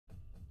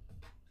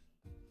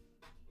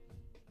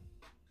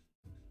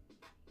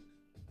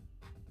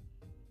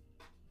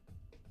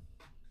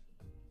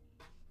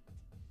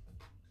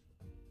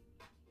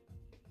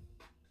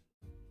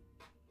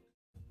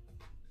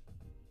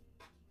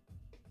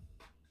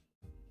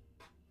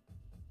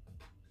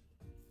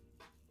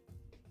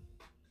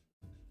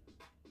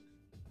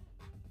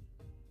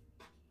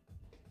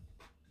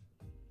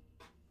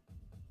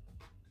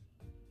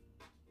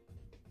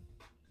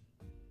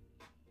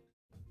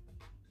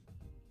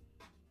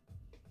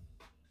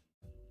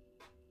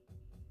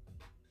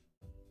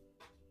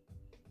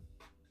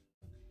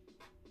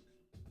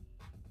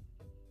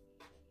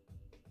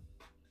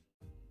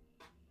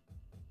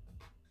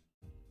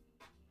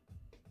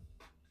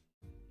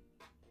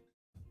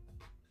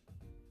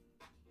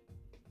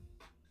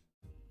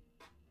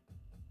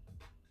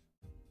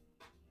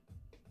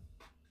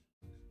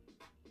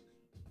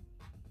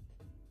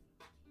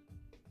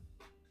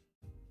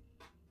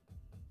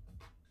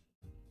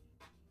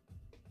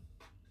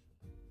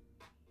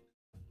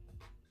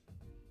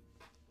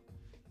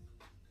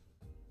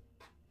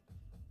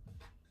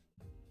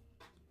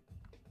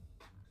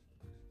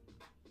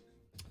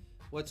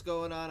What's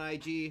going on,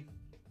 IG?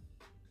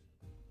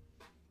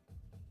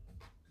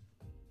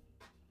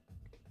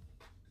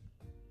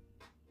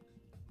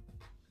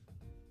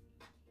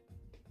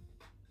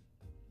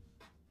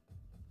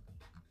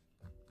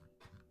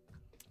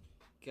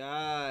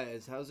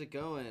 Guys, how's it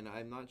going?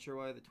 I'm not sure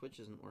why the Twitch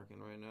isn't working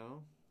right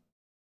now.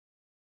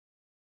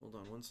 Hold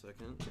on one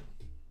second.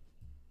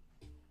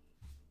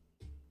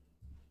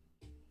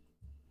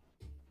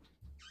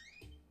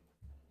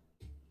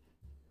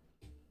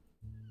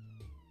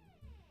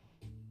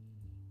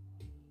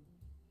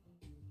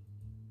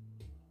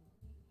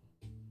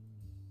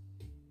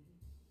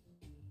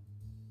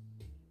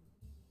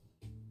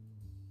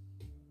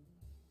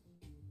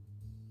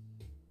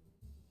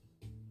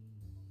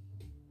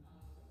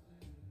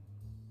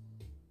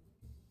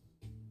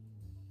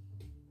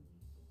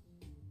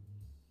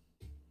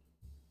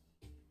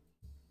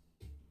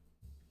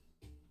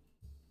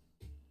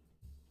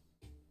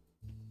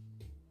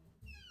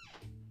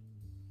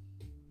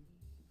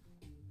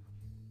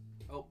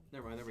 Oh,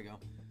 never mind. There we go.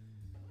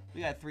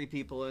 We got 3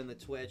 people in the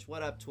Twitch.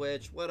 What up,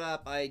 Twitch? What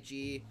up,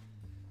 IG?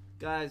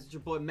 Guys, it's your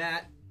boy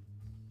Matt.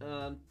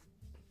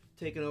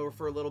 Taking over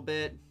for a little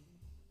bit.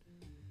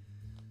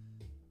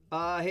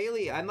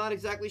 Haley, I'm not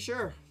exactly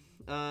sure.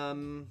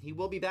 He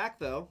will be back,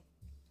 though.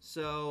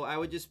 So I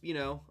would just,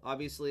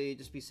 obviously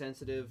just be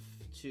sensitive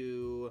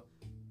to,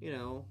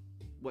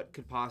 what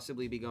could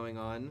possibly be going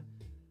on.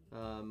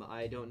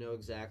 I don't know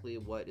exactly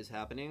what is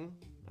happening.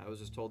 I was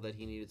just told that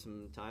he needed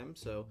some time,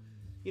 so...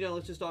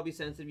 let's just all be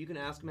sensitive. You can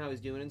ask him how he's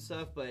doing and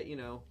stuff, but,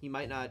 he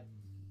might not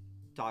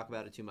talk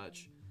about it too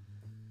much.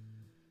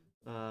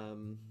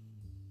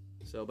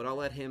 But I'll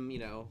let him,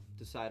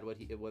 decide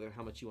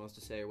how much he wants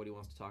to say or what he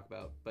wants to talk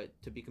about. But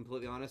to be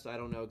completely honest, I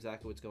don't know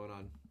exactly what's going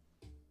on.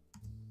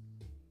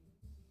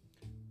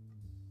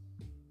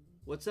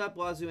 What's up,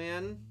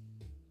 Wazuan?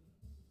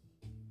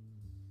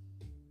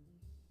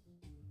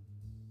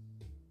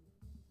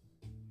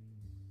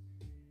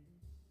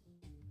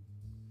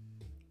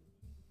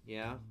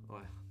 Yeah? Oh,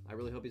 I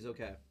really hope he's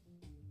okay.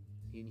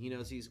 He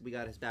knows we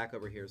got his back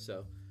over here,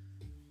 so,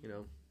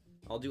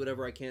 I'll do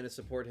whatever I can to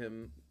support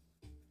him.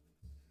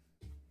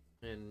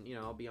 And,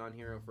 I'll be on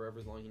here forever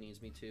as long as he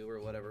needs me to or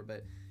whatever.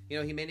 But,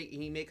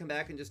 he may come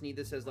back and just need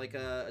this as, like,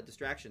 a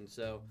distraction.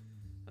 So,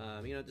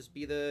 just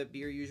be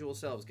your usual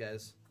selves,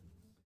 guys.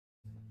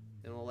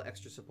 And a little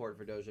extra support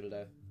for Doja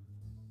today.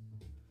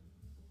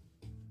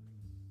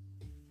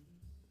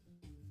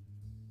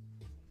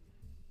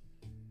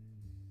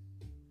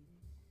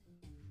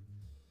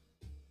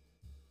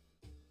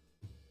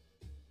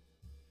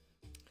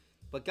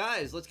 But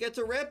guys, let's get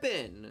to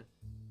ripping.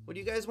 What do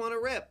you guys want to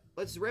rip?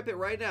 Let's rip it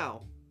right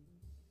now.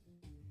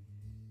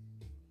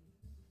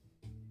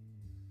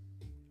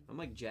 I'm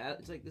like jazz.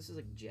 It's like this is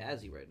like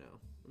jazzy right now.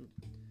 I'm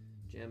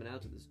jamming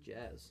out to this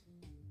jazz.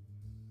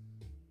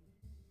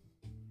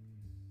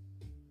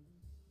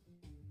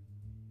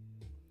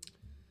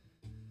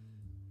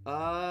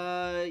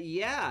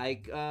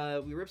 Yeah,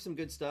 we ripped some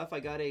good stuff. I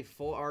got a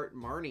full art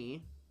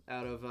Marnie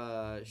out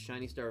of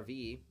Shiny Star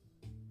V.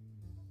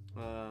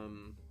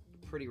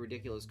 Pretty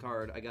ridiculous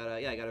card. I got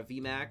a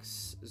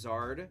VMAX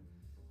Zard.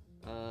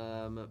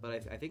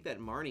 But I think that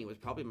Marnie was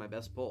probably my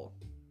best pull.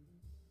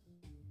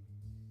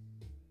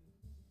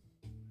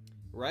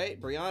 Right?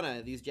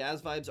 Brianna, these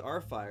jazz vibes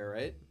are fire,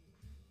 right?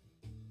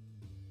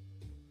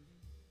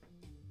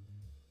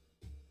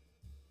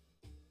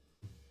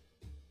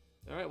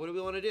 Alright, what do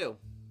we want to do?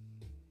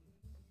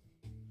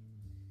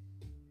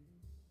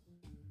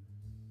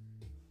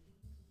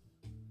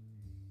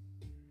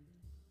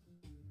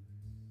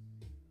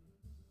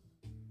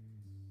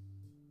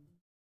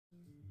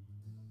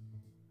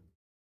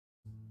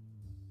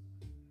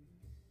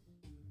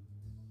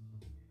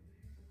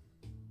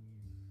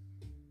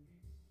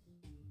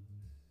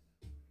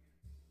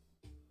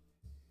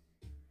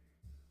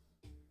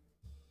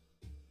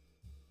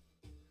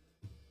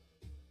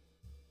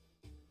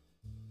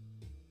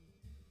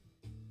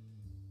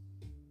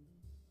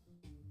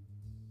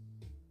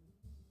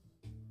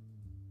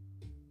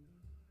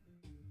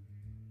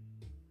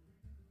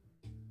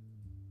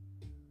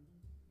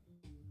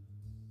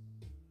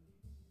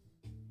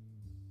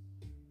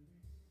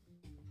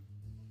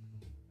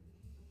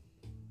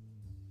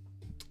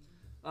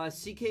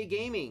 CK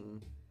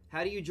Gaming,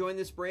 how do you join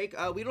this break?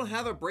 We don't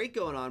have a break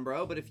going on,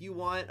 bro, but if you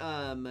want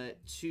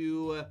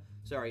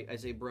sorry, I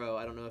say bro,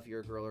 I don't know if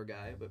you're a girl or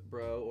guy, but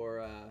bro,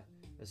 or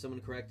as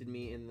someone corrected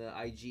me in the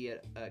IG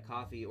at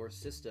Coffee, or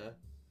Sista,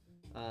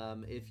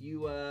 if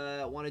you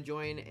want to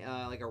join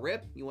like a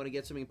rip, you want to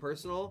get something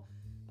personal,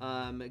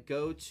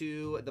 go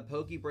to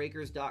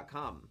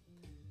thepokebreakers.com.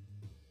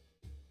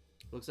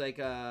 Looks like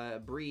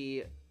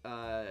Bree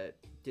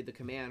did the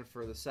command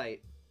for the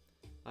site.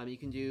 You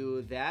can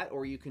do that,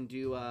 or you can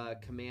do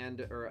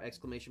command or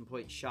exclamation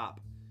point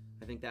shop.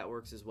 I think that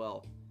works as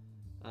well.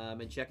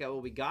 And check out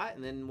what we got,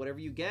 and then whatever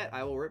you get,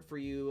 I will rip for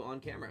you on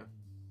camera.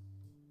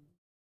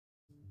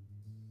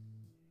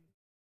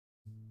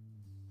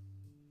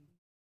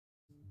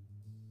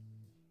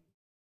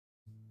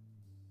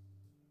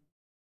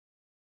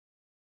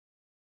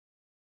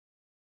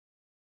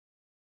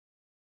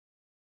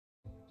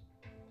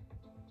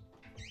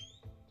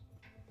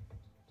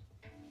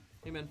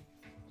 Hey, man.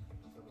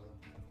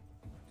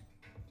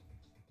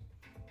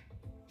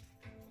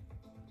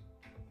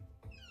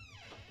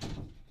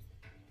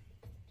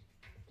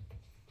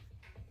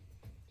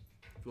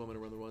 If you want me to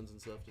run the runs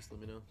and stuff, just let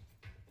me know.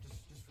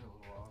 Just for a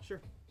little while.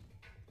 Sure.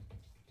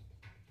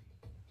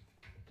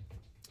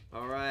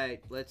 All right,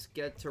 let's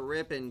get to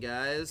ripping,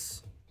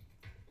 guys.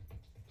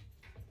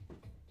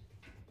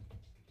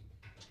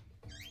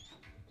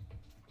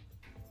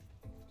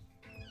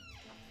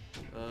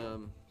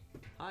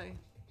 Hi.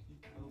 You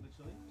a little bit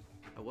chilly?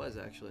 I was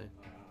actually.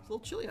 It's a little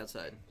chilly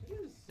outside. It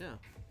is. Yeah.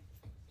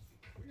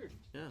 Weird.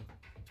 Yeah.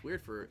 It's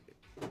weird for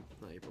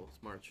not April.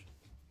 It's March.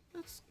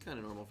 That's kind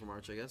of normal for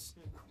March, I guess.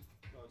 Yeah.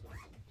 No, it's not.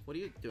 What are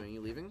you doing? Are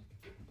you leaving?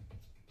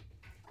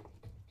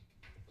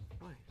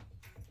 Why?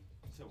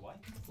 So what?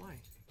 Why?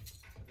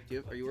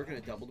 Are you working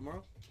a double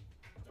tomorrow?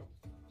 Nope.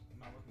 I'm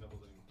not working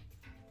doubles anymore.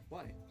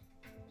 Why?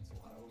 It's a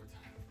lot of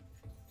overtime.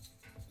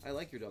 I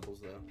like your doubles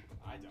though.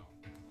 I don't.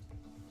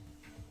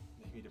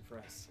 Make me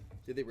depressed.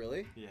 Did they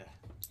really? Yeah.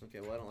 Okay,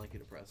 well I don't like you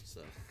depressed,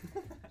 so.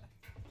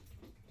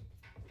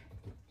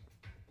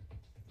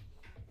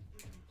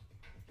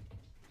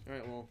 All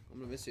right, well I'm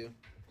gonna miss you.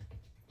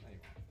 No, you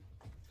won't.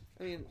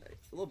 I mean, a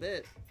little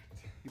bit.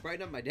 You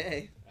brighten up my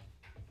day.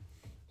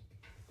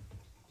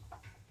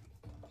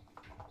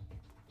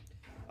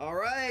 All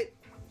right.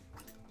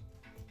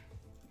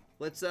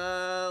 Let's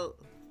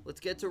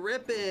get to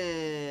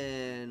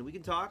ripping. We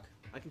can talk.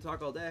 I can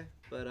talk all day,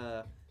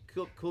 but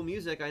cool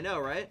music. I know,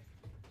 right?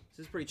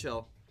 This is pretty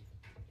chill.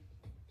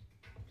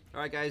 All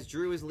right, guys.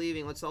 Drew is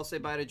leaving. Let's all say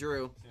bye to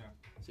Drew. See ya.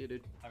 See you,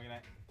 dude. Have a good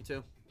night. You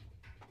too.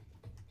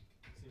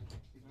 See you.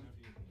 He's going after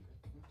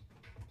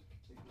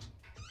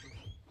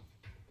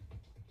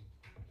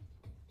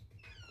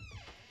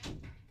you.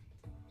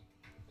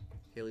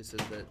 Haley says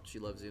that she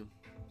loves you.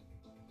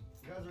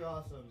 You guys are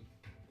awesome.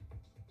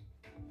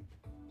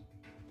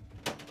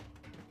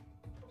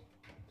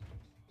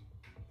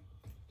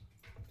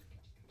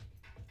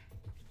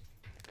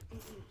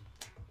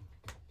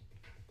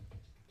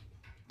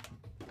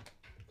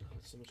 Oh,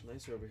 it's so much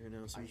nicer over here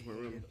now. So I much more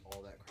room. hated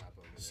all that crap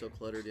over there. So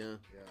cluttered, yeah.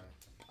 Yeah.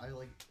 I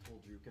like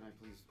told Drew, can I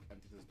please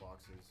empty those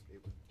boxes?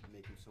 It would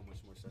make so much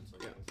more sense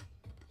like Yeah. this.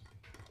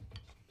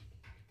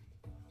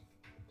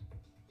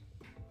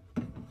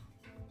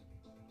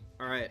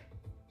 All right.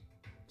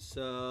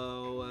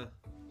 So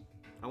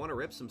I want to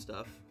rip some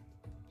stuff.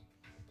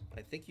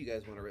 I think you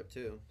guys want to rip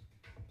too.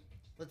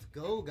 Let's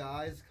go,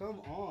 guys. Come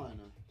on.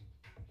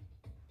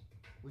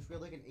 Wish we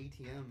had like an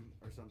ATM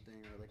or something,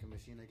 or like a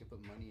machine I could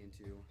put money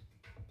into.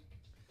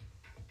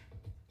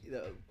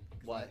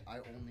 What? I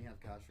only have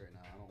cash right now.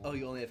 I don't Oh,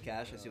 you only have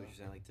cash? I see Yeah. what you're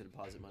saying, like to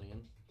deposit money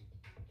in.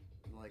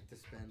 like to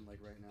spend like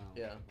right now.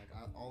 Yeah. Like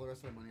all the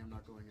rest of my money, I'm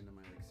not going into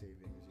my like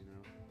savings. You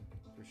know.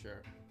 For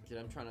sure. Kid,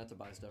 I'm trying not to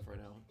buy stuff right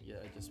now. Yeah,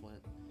 I just went.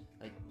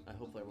 I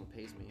hopefully everyone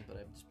pays me, but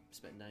I've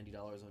spent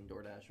 $90 on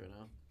DoorDash right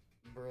now.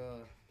 Bruh.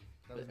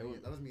 But That was me.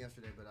 everyone- That was me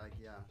yesterday, but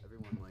yeah,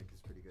 everyone like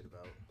is pretty good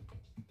about.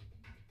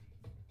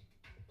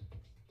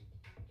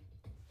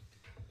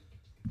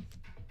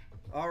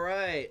 All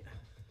right.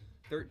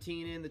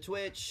 13 in the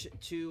Twitch,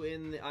 2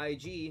 in the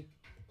IG.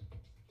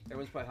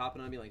 Everyone's probably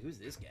hopping on me like, who's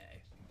this guy?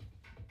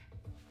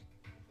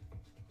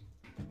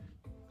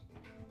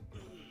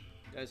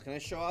 Guys, can I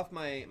show off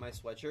my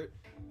sweatshirt?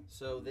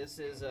 So this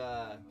is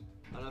I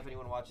don't know if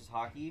anyone watches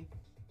hockey,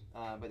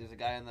 but there's a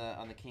guy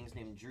on the Kings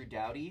named Drew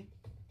Doughty,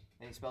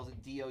 and he spells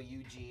it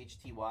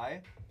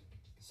D-O-U-G-H-T-Y.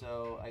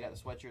 So I got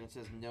the sweatshirt and it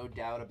says no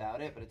doubt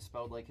about it, but it's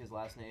spelled like his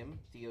last name,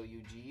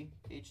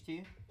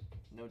 D-O-U-G-H-T.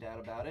 No doubt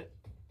about it.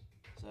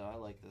 So I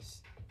like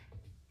this.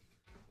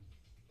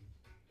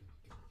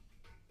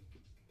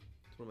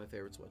 It's one of my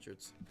favorite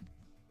sweatshirts.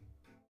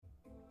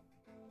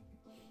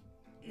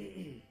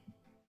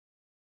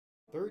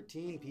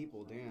 13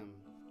 people, damn.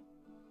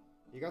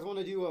 You guys want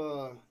to do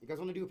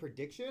a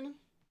prediction?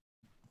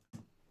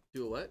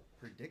 Do a what?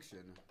 Prediction.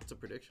 It's a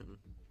prediction.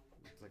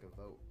 It's like a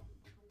vote.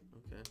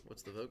 Okay,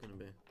 what's the vote gonna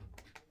be? You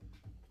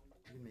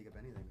can make up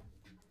anything.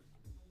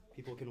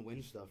 People can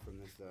win stuff from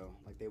this though.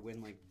 Like they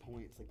win like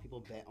points. Like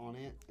people bet on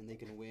it and they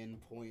can win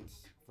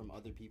points from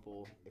other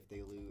people if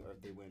they lose or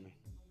if they win.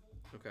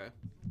 Okay.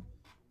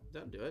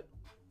 That'll do it.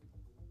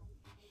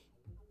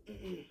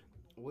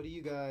 What do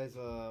you guys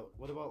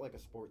what about like a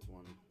sports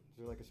one? Is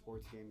there like a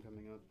sports game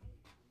coming up?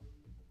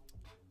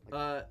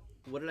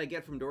 What did I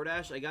get from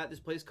DoorDash? I got this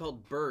place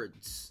called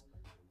Birds.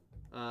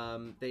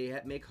 They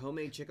make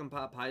homemade chicken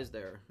pot pies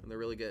there, and they're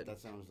really good. That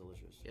sounds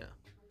delicious. Yeah.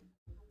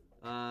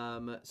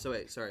 So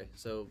wait, sorry.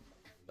 So,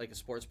 like a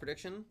sports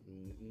prediction?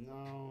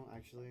 No,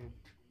 actually.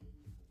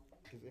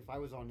 Because if I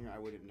was on here, I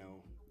wouldn't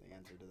know the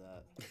answer to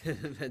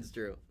that. That's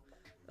true.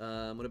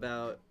 What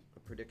about a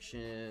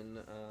prediction?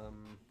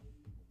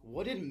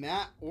 What did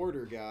Matt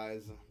order,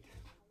 guys?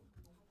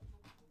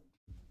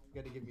 You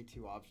got to give me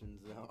two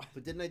options, though.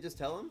 But didn't I just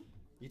tell him?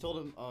 You told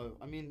him,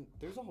 I mean,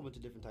 there's a whole bunch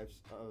of different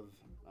types of,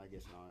 I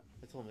guess not.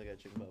 I told him I got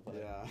chicken pot pie.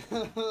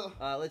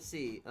 Yeah. Let's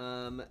see.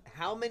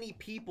 How many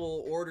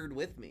people ordered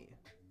with me?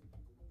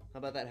 How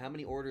about that? How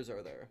many orders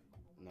are there?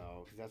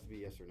 No, because it has to be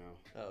yes or no.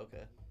 Oh,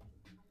 okay.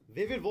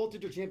 Vivid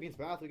Voltage or Champion's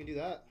Path, we can do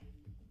that.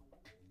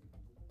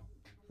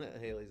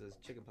 Haley says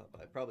chicken pot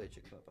pie. Probably a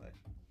chicken pot pie.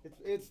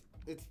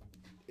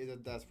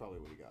 That's probably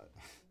what he got.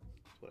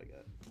 That's what I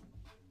got.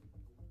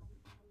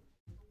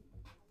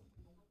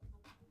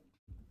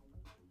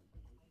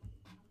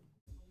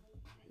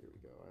 Here we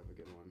go. I have a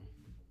good one.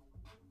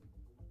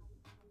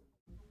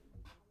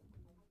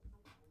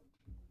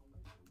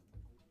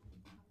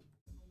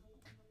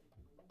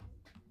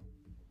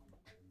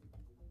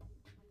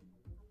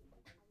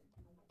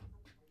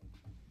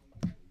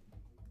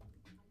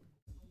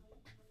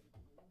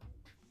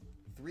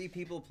 Three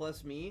people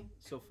plus me,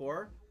 so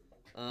 4.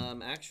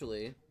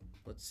 Actually,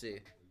 let's see.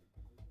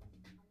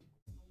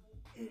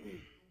 Let's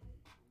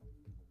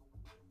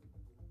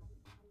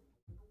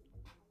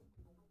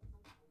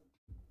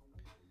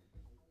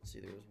see,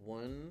 there was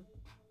 1,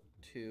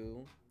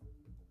 2,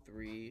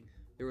 3.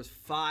 There was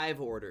 5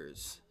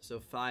 orders, so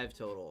 5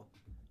 total.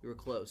 You were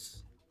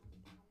close.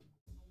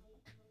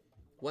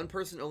 One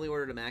person only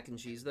ordered a mac and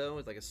cheese though,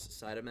 with like a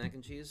side of mac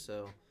and cheese,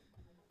 so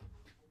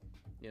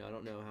you know, I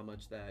don't know how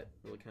much that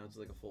really counts as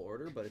like a full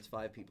order, but it's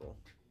 5 people.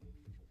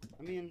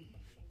 I mean,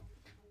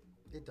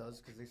 it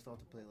does because they still have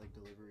to pay like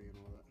delivery and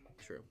all that.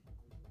 True.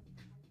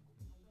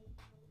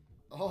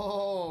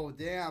 Oh,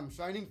 damn.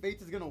 Shining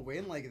Fates is going to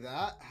win like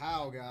that?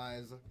 How,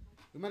 guys?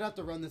 We might have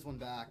to run this one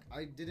back.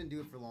 I didn't do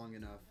it for long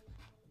enough.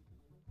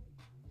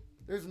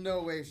 There's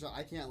no way.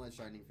 I can't let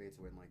Shining Fates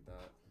win like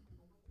that.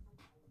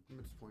 How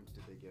much points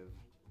did they give?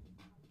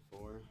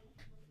 4?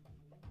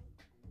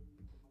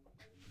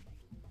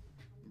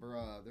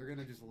 Bruh, they're going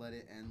to just let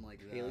it end like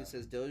that. Haley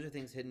says Doja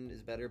thinks Hidden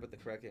is better, but the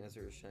correct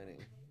answer is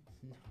Shining.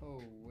 No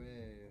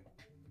way.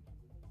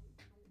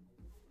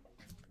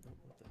 Oh,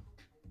 what the?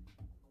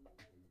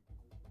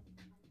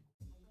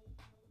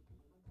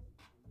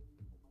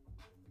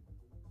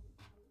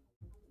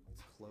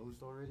 It's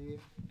closed already?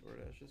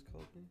 DoorDash just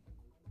called me.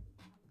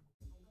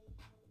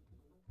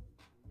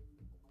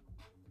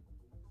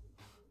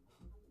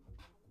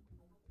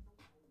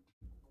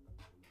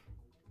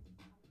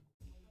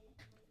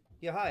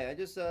 Yeah, hi. I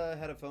just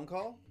had a phone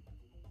call.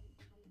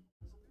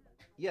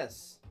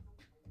 Yes.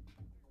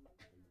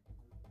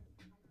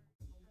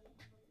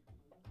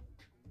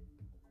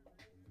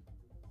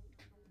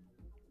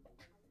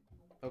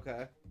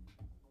 Okay.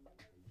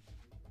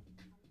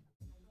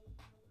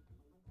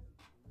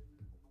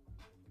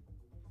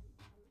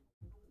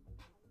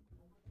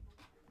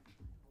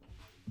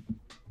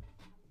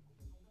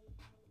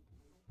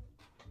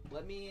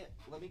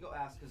 Let me go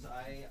ask, because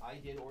I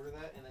did order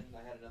that, and then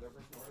I had another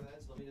person order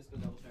that, so let me just go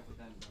double check with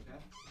them,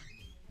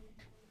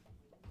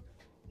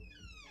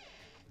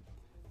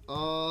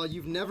 okay?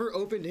 You've never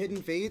opened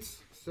Hidden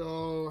Fates,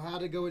 so how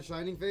to go with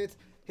Shining Fates?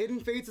 Hidden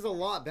Fates is a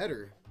lot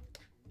better.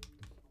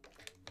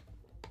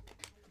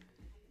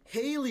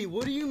 Haley,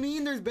 what do you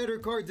mean there's better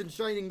cards than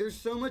Shining? There's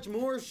so much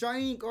more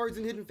Shining cards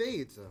in Hidden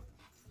Fates.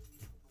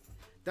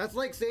 That's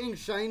like saying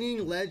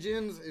Shining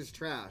Legends is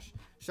trash.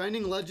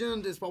 Shining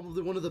Legend is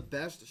probably one of the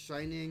best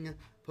Shining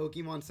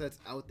Pokemon sets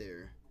out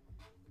there.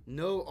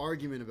 No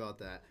argument about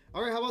that.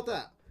 Alright, how about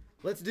that?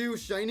 Let's do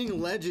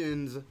Shining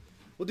Legends.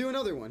 We'll do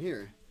another one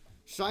here.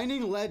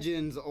 Shining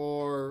Legends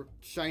or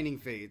Shining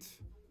Fates.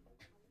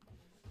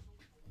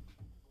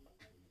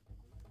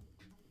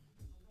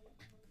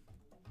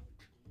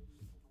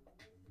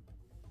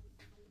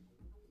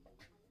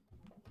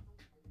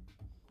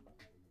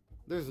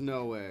 There's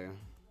no way.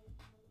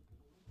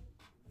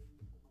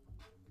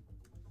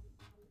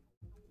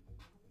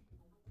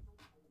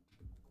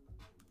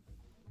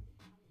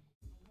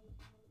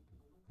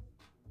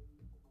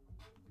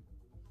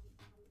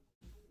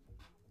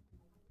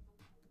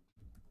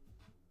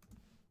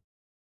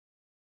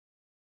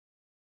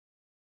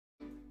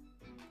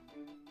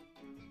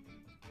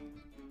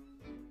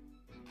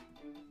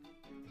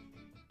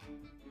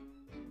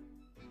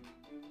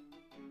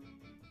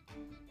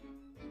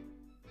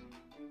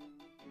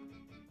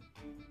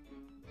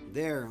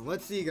 There,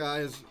 let's see,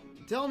 guys.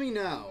 Tell me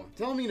now,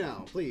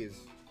 please.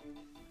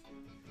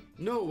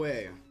 No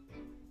way.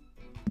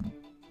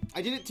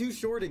 I did it too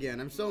short again.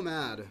 I'm so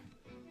mad.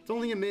 It's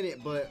only a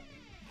minute, but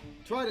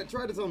try to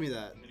tell me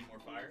that. Any more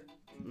fire?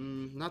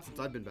 Not since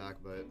I've been back,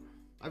 but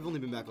I've only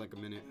been back like a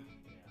minute.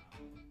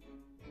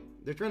 Yeah.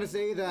 They're trying to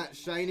say that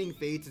Shining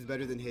Fates is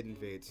better than Hidden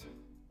Fates.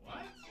 What?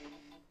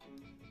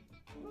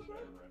 What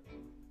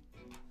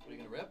What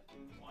are you gonna rip?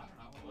 Well, I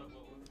don't know.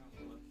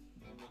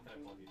 What can I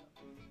pull you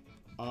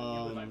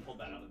up? I pulled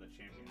that out of the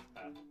Champion's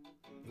Path.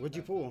 What'd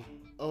you pull?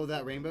 Oh,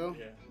 that rainbow?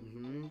 Yeah.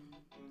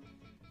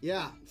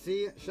 Yeah,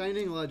 see,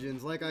 Shining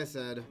Legends, like I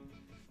said.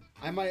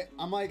 I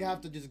might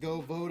have to just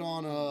go vote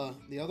on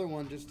the other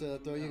one just to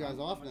throw you guys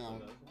off now.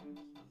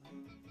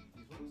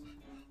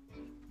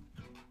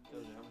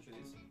 Doja, how much are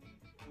these?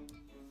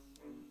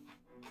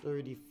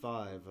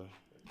 35.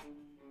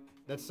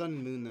 That's Sun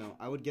and Moon though.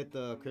 I would get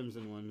the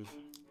crimson ones.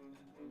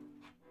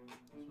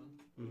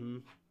 This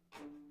one?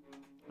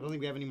 I don't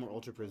think we have any more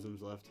Ultra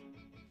Prisms left.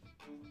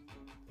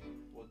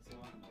 What's the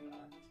one in the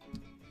back?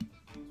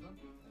 This one?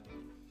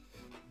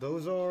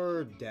 Those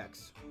are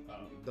decks.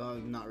 Oh.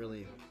 Not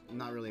really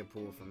a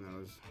pool from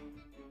those.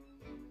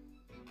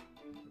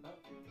 What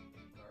about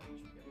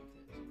garbage pail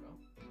kids, bro?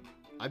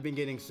 I've been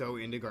getting so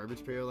into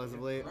garbage pail as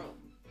of late. Chrome.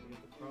 You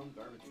get the chrome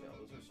garbage pail.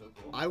 Those are so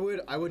cool.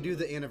 I would do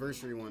the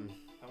anniversary one.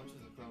 How much is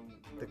the chrome?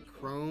 The garbage pail?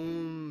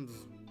 chrome's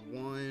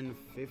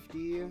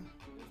 150. There's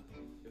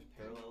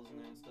parallels in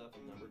there and stuff,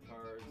 with numbered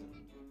cards and.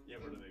 Yeah,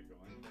 where are they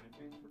going?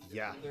 Anything?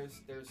 Yeah. There's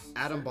Atom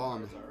certain Bomb.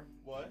 cards are.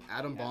 What?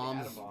 Atom Yeah,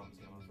 bombs. The Atom Bomb's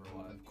going for a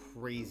lot.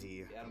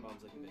 Crazy. The Atom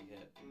Bomb's like a big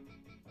hit.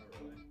 Oh,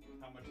 really?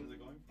 How much is it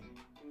going for?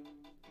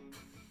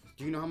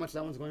 Do you know how much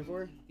that one's going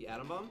for? The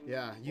Atom Bomb? Yeah,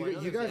 Well, I know you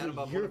there's the guys, Atom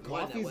Bomb your 1 of 1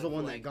 that coffee's went the for,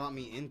 one that like- got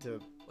me into. Well,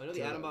 I know the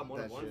to Atom Bomb 1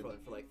 that of 1 shit.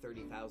 for like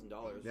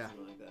 $30,000 Yeah. or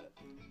something like that.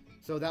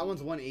 So that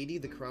one's 180,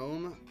 the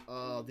chrome.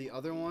 The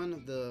other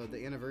one, the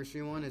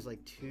anniversary one, is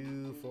like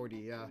 240.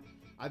 Yeah,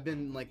 I've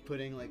been like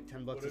putting like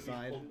 10 bucks What have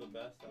aside. you pulled the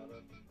best out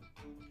of?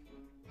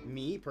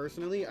 Me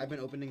personally, I've been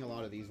opening a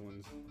lot of these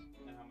ones.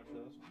 And how much are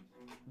those ones?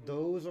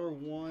 Those are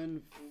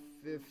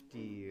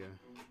 150.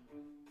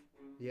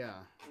 Yeah.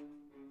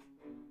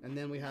 And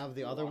then we have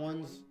the other locker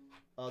ones,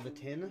 the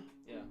tin,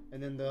 Yeah.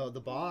 and then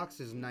the box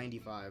is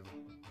 95.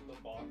 The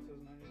box is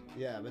 95.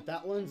 Yeah, but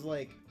that one's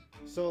like,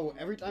 so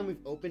every time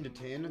we've opened a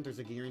tin, there's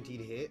a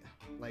guaranteed hit.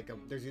 Like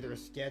there's either a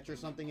sketch or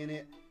something in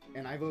it.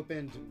 And I've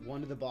opened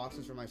one of the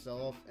boxes for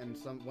myself and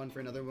one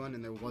for another one,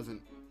 and there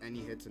wasn't any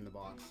hits in the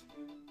box.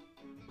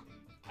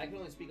 I can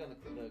only speak on the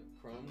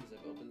Chrome because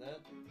I've opened that,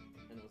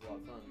 and it was a lot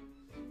of fun.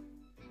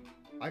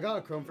 I got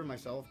a chrome for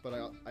myself, but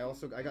I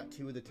got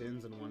 2 of the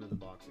tins and 1 of the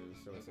boxes.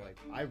 So it's like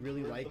I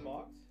really Where's like the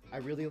box?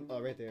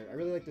 right there. I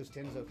really like those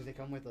tins though because they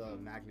come with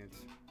magnets.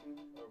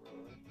 Oh,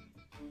 really?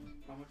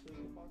 How much is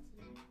the box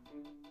again?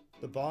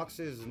 The box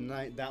is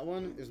that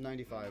one is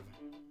 95.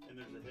 And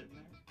there's a hit in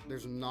there?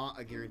 There's not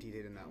a guaranteed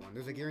hit in that one.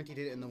 There's a guaranteed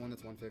hit in the one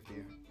that's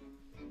 150.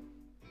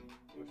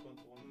 Which one's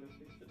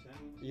 150? The 10?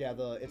 Yeah,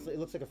 it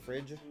looks like a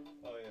fridge.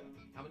 Oh, yeah.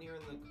 How many are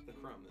in the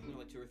Chrome? Isn't there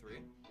like 2 or 3?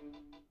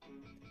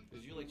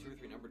 There's usually like 2 or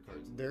 3 numbered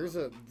cards. In the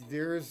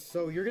Chrome.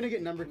 So you're gonna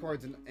get numbered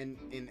cards in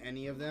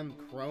any of them.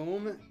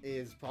 Chrome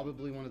is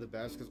probably one of the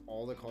best because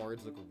all the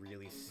cards look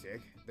really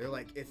sick. They're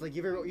like, it's like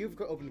you've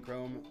opened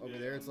Chrome over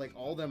there. It's like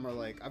all of them are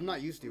like, I'm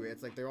not used to it.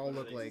 It's like they all Are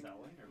look they like. selling?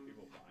 Are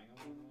people buying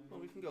them? Well,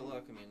 we can go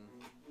look. I mean,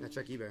 Yeah,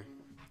 check eBay.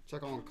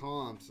 Check on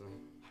comps. I just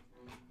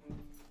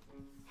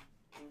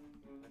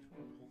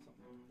want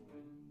to pull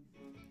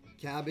something.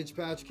 Cabbage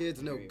Patch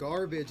Kids, no, There you go.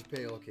 Garbage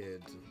Pail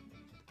Kids.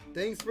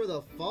 Thanks for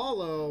the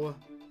follow.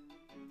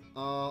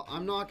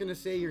 I'm not gonna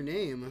say your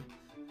name.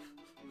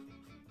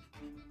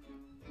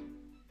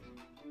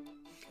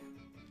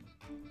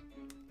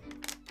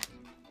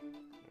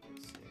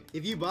 let's see.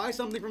 If you buy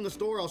something from the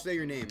store, I'll say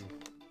your name.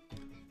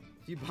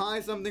 If you buy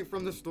something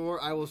from the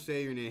store, I will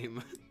say your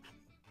name.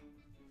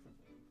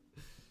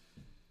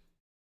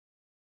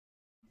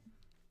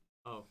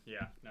 Oh,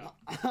 yeah. No.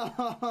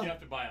 You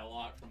have to buy a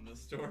lot from the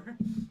store.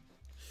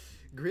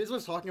 Grizz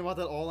was talking about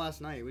that all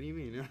last night. What do you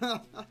mean? Those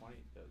are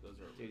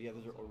Dude, yeah,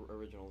 those are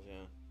originals,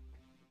 yeah.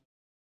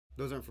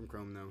 Those aren't from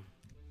Chrome, though.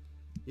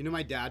 You know,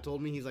 my dad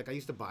told me, he's like, I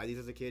used to buy these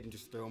as a kid and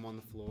just throw them on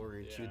the floor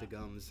and chew Yeah. the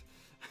gums.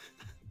 I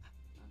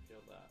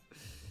feel that.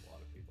 A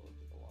lot of people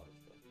do a lot of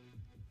stuff.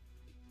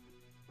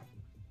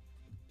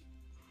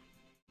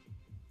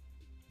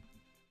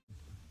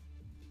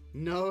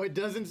 No, it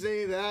doesn't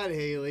say that,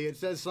 Haley. It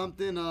says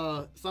something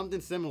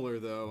similar,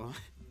 though.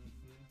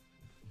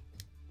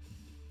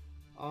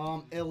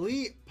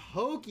 Elite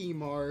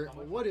Pokemart. How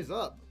much? What is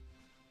up?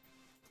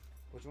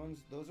 Which ones?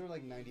 Those are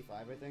like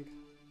 95, I think. Is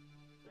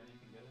there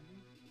anything good in here?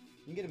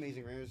 You can get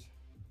Amazing Rares.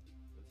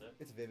 That's it?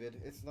 It's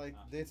vivid. It's like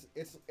Ah. it's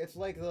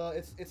like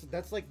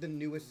that's like the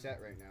newest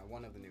set right now.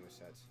 One of the newest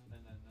sets.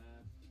 And then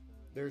that.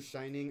 There's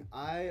Shining.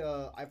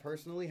 I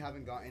personally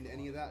haven't gotten into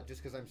any of that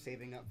just because I'm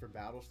saving up for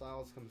Battle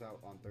Styles. Comes out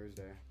on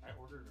Thursday. I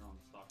ordered it on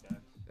StockX.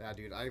 Yeah,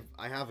 dude.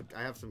 I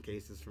have some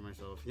cases for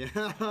myself. Yeah,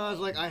 I was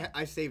like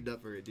I saved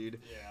up for it, dude.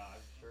 Yeah,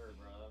 I'm sure,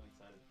 bro. I'm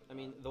excited for I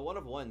mean, the 1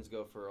 of 1s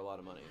go for a lot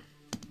of money.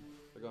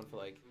 They're going for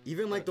like.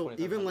 Even like the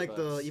 2,500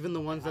 bucks. even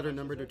the ones How that are much is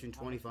numbered it? between How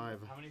much- 25.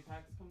 How many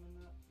packs come in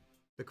that?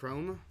 The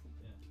Chrome.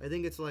 Yeah. I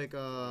think it's like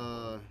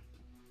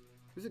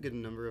there's a good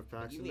number of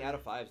packs. Even in the there. out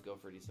of 5s go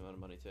for a decent amount of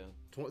money too.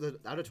 The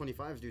out of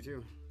 25s do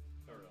too.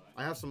 Oh, really?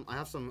 I have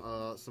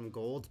some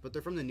golds, but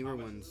they're from the newer How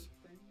much is ones. this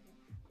thing?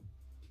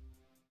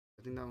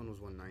 I think that one was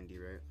 190,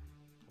 right?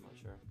 I'm not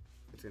sure.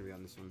 It's gonna be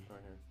on this one.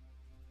 Right here.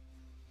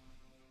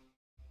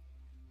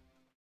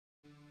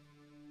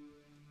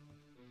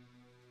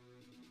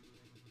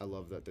 I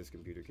love that this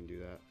computer can do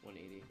that.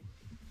 180.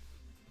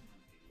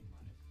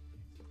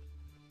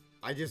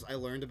 I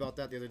learned about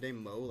that the other day.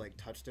 Mo like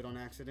touched it on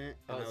accident,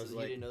 and Oh, I was so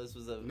like, you didn't know this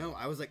was a. no,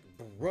 I was like,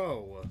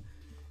 bro,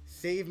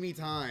 save me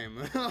time.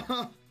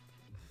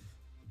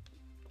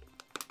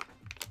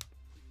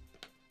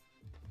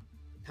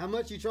 How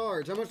much you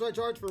charge? How much do I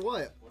charge for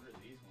what? What are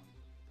these ones?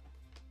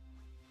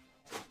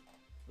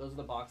 Those are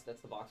the box.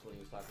 That's the box one he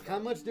was talking about. How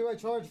much do I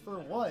charge for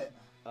what?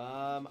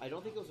 I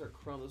don't think those are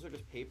chrome. Those are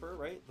just paper,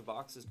 right? The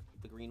box is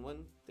the green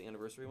one, the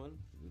anniversary one.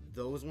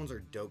 Those ones are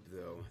dope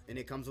though, and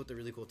it comes with a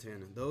really cool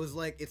tin. Those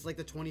like it's like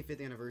the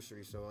 25th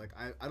anniversary, so like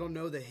I don't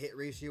know the hit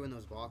ratio in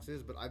those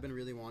boxes, but I've been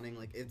really wanting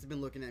like it's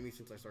been looking at me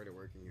since I started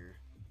working here.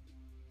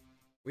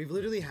 We've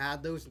literally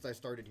had those since I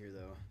started here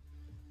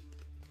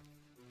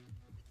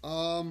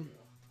though.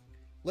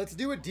 Let's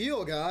do a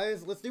deal,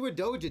 guys. Let's do a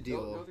Doja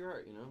deal. Go with your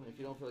heart, you know. If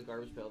you don't feel like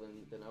garbage pail,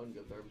 then I wouldn't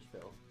go garbage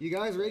pail. You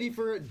guys ready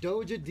for a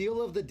Doja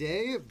deal of the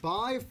day?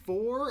 Buy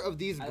 4 of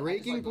these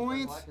breaking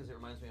points. Because it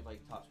reminds me of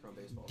like Topps Chrome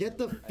Baseball. Get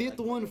the 5th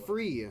one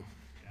free. Yeah,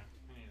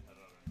 I need to head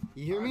out.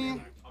 You hear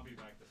me? I'll be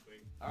back this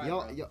week.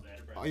 All right, Yo,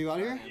 are you out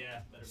here? Yeah.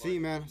 See you,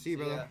 man. See you,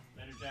 brother.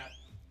 Later, chat.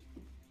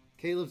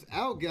 Caleb's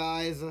out,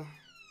 guys.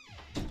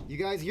 You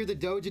guys hear the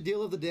Doja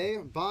deal of the day?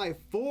 Buy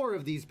 4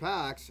 of these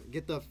packs.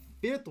 Get the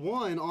 5th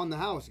one on the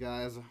house,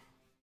 guys.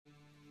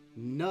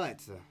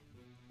 Nuts.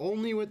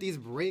 Only with these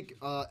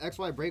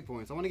XY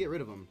breakpoints. I want to get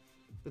rid of them.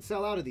 Let's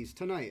sell out of these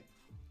tonight.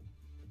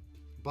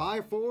 Buy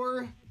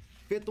 4,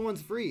 5th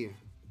one's free.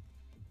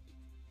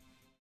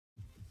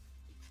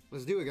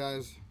 Let's do it,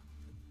 guys.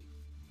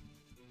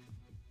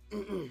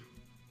 Wait,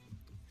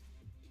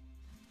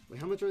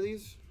 how much are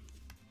these?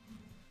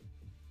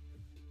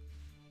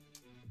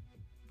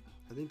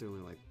 I think they're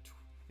only like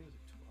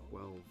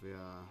 12. Yeah,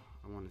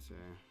 I want to say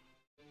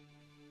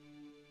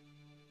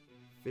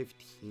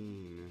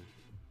 15.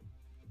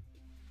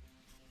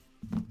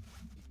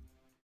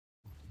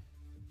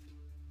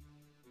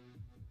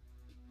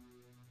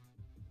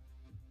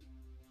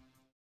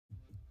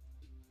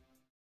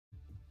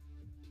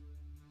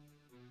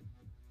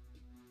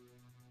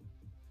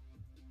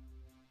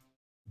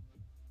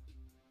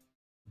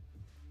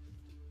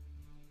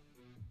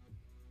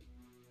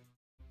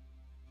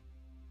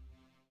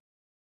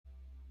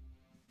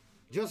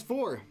 Just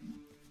 4.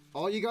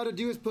 All you gotta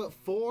do is put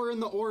 4 in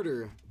the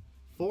order.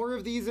 4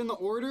 of these in the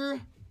order,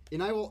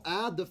 and I will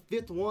add the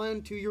 5th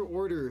one to your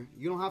order.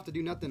 You don't have to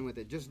do nothing with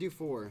it. Just do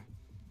 4.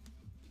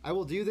 I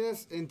will do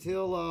this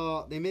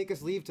until they make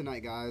us leave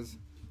tonight, guys.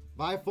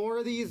 Buy 4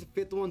 of these,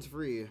 5th one's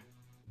free. I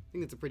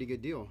think that's a pretty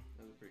good deal.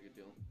 That's a pretty good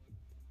deal.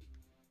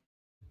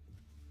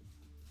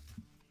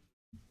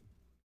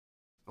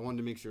 I wanted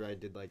to make sure I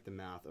did like the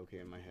math okay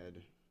in my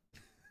head,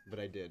 but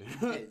I did.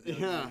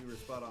 Yeah, you were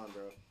spot on,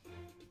 bro.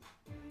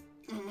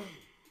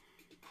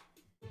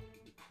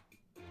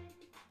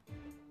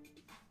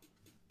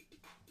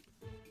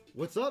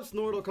 What's up,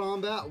 Snortle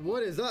Combat?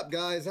 What is up,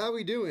 guys? How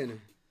we doing?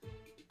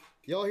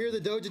 Y'all hear the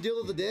Doja deal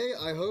of the day?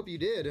 I hope you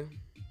did.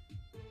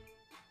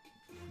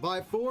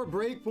 Buy 4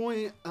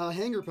 breakpoint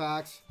hanger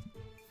packs.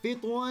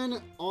 5th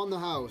one on the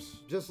house.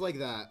 Just like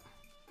that.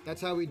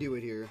 That's how we do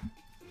it here.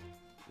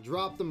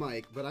 Drop the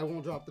mic, but I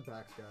won't drop the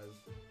packs,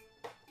 guys.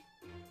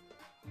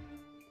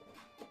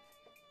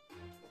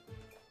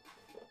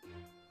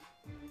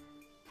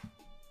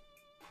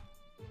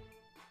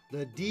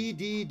 The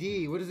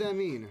DDD, what does that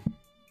mean?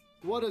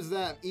 What does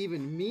that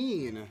even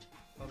mean?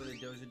 Probably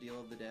the Doja deal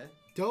of the day.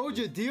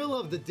 Doja deal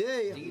of the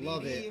day. DDD.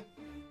 Love it.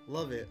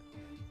 Love it.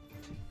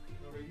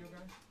 No radio,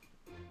 guys?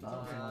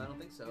 I don't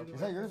think so. Is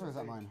that yours or is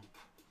that mine?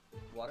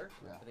 Water?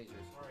 Yeah. I think it's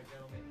yours. All right,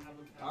 gentlemen.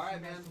 All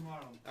right, man.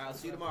 Tomorrow. All right, I'll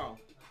see you tomorrow.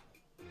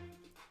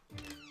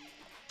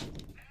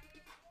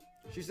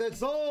 She said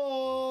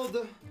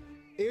sold.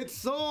 It's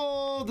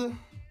sold.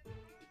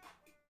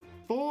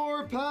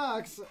 4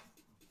 packs.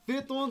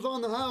 5th one's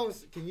on the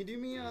house. Can you do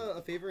me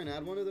a favor and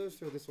add one of those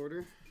to this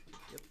order?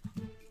 Yep.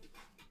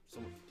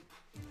 Someone.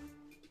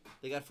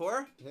 They got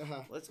 4?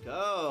 Yeah. Let's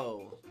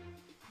go.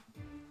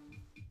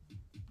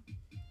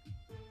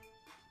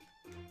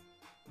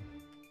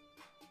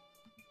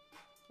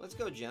 Let's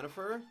go,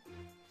 Jennifer.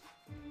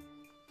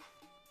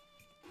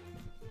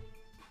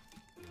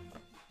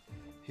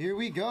 Here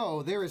we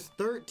go. There is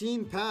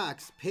 13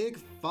 packs. Pick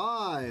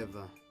 5.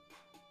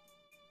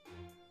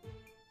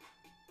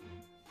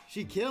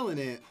 She killing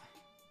it.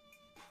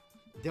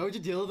 Doja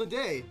deal of the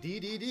day.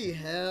 DDD.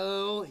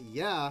 Hell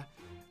yeah.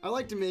 I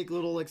like to make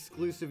little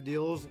exclusive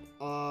deals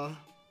that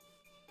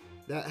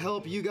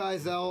help you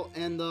guys out,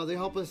 and they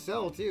help us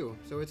sell too.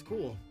 So it's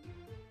cool.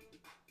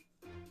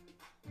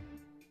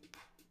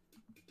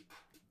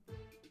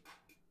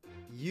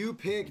 You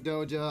pick,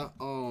 Doja.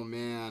 Oh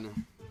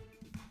man.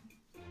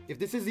 If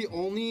this is the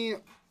only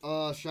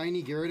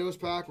shiny Gyarados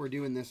pack, we're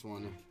doing this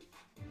one.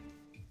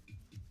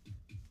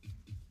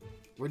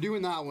 We're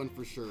doing that one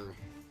for sure.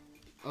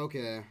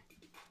 Okay.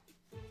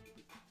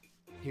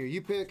 Here,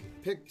 you pick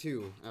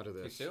 2 out of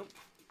this. Pick 2?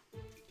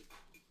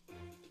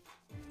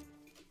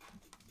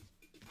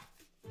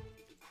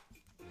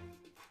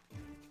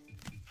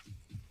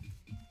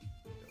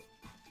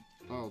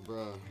 Oh,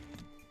 bruh.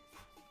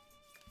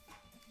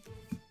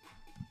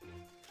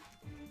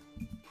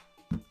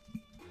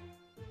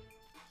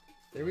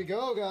 There we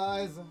go,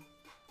 guys.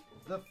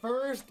 The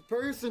first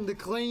person to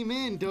claim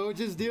in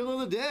Doja's deal of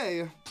the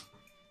day.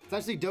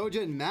 It's actually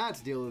Doja and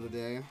Matt's deal of the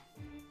day.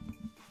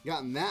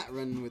 Got Matt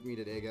running with me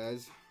today,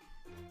 guys.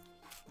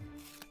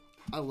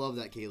 I love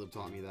that Caleb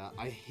taught me that.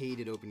 I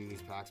hated opening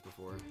these packs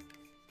before.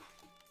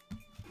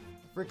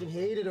 Freaking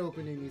hated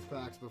opening these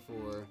packs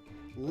before.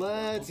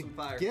 Let's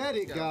get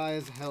it,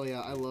 guys. Hell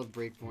yeah, I love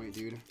Breakpoint,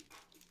 dude.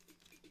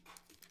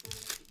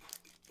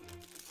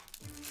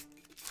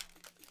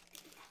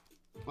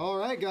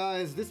 Alright,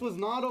 guys, this was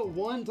not a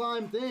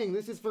one-time thing.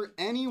 This is for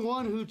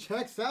anyone who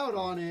checks out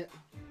on it.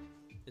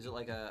 Is it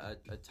like a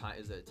time?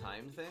 Is it a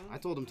timed thing? I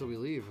told him till we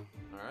leave.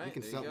 All right, we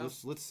can there sell. you go.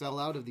 Let's sell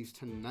out of these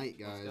tonight,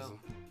 guys. Let's go.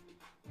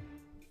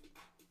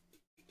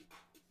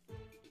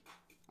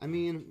 I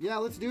mean, yeah,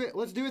 let's do it.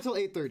 Let's do it till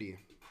 8:30.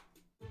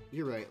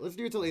 You're right. Let's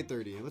do it till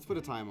 8:30. Let's put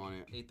a time on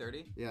it.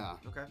 8:30. Yeah.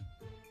 Okay.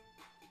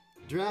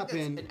 Drop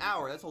in. An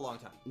hour. That's a long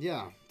time.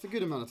 Yeah, it's a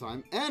good amount of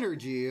time.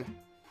 Energy.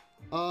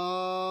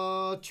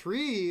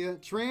 Tree.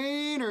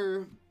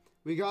 Trainer.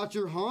 We got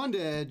your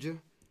Hondedge.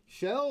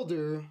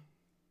 Shelder.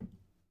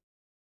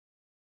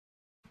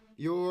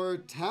 Your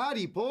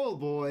Tatty Pole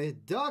Boy.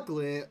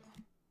 Ducklet.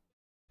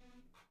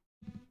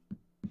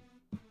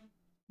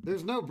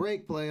 There's no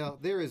break, playa.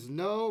 There is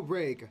no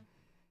break.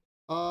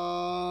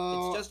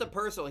 It's just a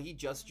personal. He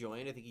just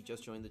joined. I think he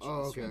just joined the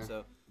chat stream.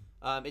 So,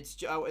 it's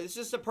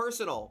just a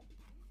personal.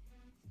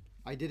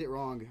 I did it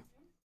wrong.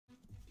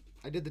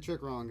 I did the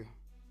trick wrong.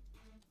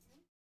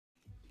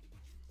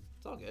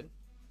 It's all good.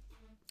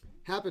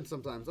 Happens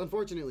sometimes,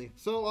 unfortunately.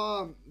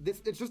 So,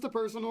 it's just a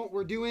personal.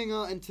 We're doing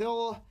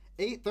until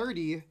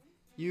 8:30.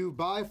 You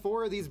buy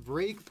 4 of these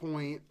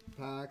Breakpoint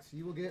packs,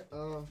 you will get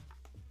a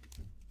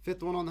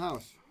 5th one on the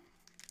house.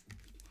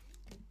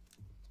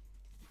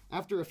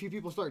 After a few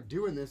people start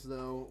doing this,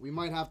 though, we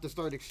might have to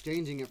start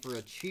exchanging it for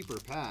a cheaper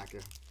pack.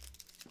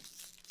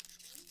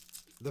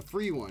 The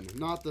free one,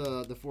 not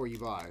the 4 you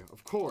buy,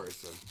 of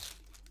course.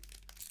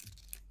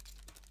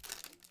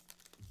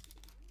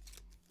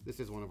 This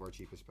is one of our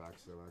cheapest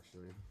packs, though,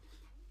 actually.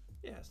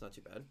 Yeah, it's not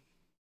too bad.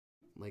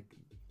 Like,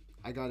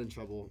 I got in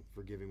trouble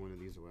for giving one of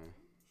these away.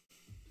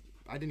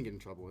 I didn't get in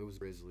trouble. It was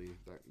Grizzly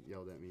that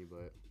yelled at me,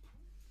 but...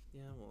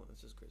 Yeah, well,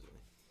 it's just Grizzly.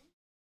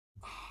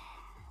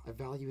 I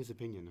value his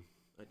opinion.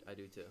 I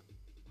do, too.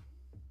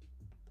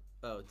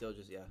 Oh, Dill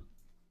just, yeah.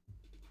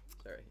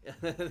 Sorry.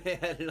 They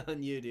had it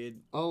on you,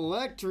 dude.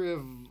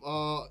 Electivire.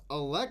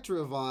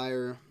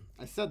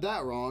 I said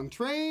that wrong.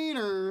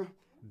 Trainer.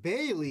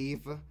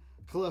 Bayleaf.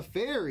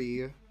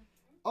 Clefairy.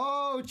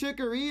 Oh,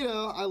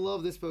 Chikorita. I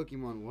love this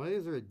Pokemon. Why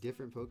is there a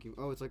different Pokemon?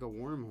 Oh, it's like a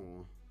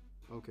wormhole.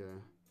 Okay.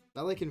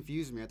 That, like,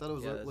 confused me. I thought it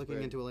was looking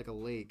weird. into, like, a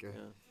lake.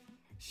 Yeah.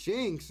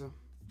 Shinx.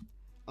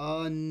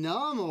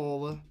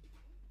 Numel.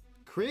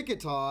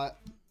 Cricketot.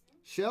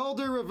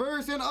 Shelder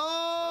Reverse and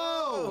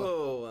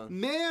oh!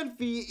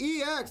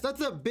 Manphy EX.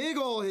 That's a big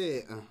ol'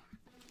 hit.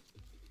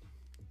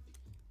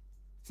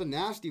 It's a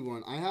nasty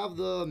one. I have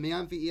the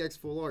Manphy EX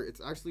full art. It's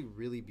actually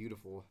really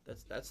beautiful.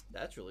 That's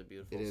really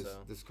beautiful. It is.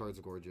 So. This card's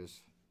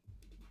gorgeous.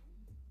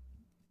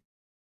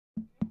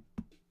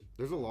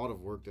 There's a lot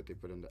of work that they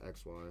put into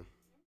XY.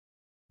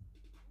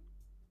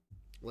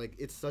 Like,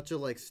 it's such a,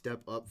 like,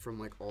 step up from,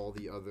 like, all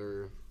the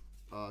other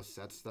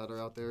sets that are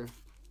out there.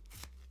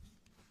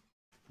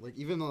 Like,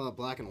 even the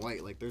black and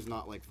white, like, there's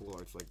not, like, full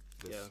arts like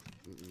this. Yeah.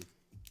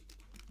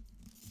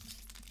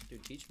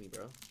 Dude, teach me,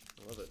 bro.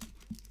 I love it.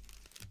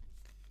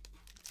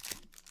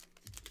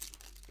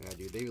 Yeah,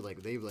 dude,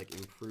 they've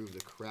improved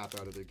the crap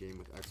out of their game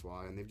with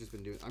XY, and they've just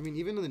been doing. I mean,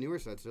 even in the newer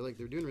sets,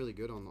 they're doing really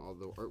good on all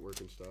the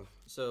artwork and stuff.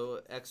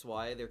 So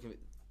XY,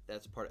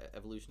 that's part of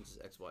Evolutions is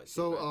XY.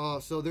 So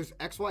right? So there's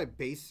XY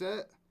base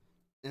set,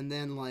 and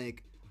then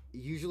like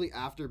usually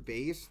after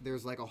base,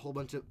 there's like a whole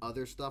bunch of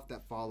other stuff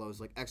that follows,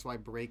 like XY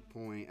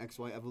Breakpoint,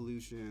 XY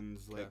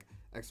Evolutions, like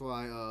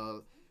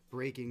XY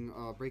Breaking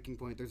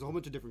Point. There's a whole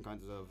bunch of different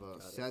kinds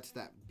of sets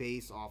that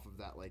base off of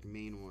that like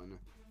main one.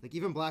 Like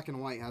even Black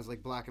and White has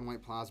like Black and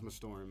White Plasma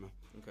Storm,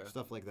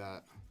 stuff like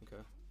that.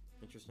 Okay,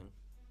 interesting.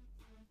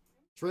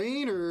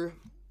 Trainer,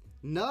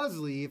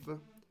 Nuzleaf,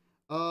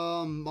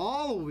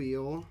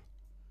 Mawwheel,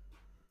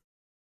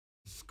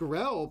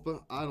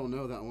 Skrelp, I don't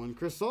know that one,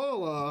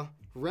 Crissola,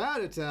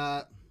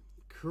 Rattata,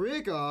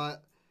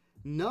 Cricket,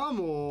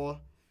 Numel,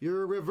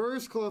 your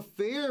Reverse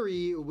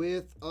Clefairy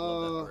with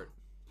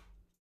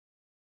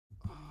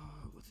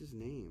what's his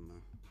name?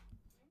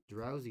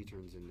 Drowsy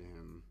turns into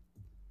him.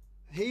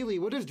 Haley,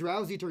 what does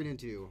Drowsy turn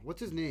into?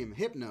 What's his name?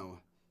 Hypno.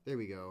 There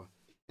we go.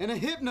 And a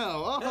Hypno.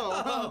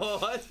 Oh,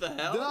 what the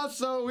hell? That's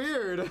so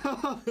weird.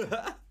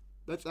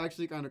 That's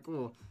actually kind of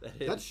cool.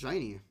 That's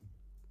shiny.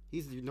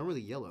 He's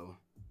normally yellow.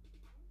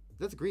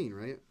 That's green,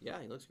 right?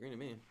 Yeah, he looks green to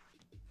me.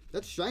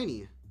 That's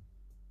shiny.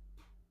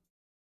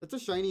 That's a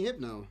shiny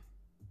Hypno.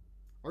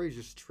 Or he's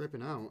just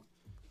tripping out.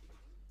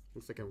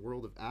 Looks like a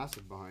world of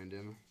acid behind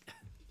him.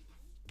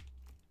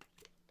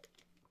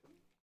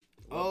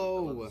 I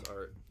love this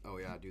art. Oh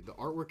yeah, dude. The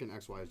artwork in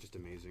XY is just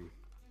amazing.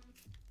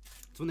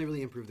 It's when they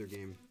really improve their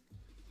game.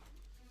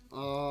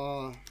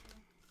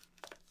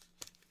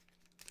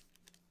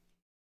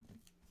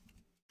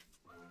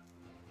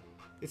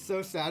 It's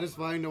so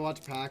satisfying to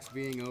watch packs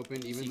being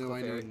opened, even though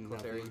I know nothing.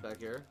 Clefairy's back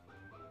here.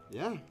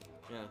 Yeah.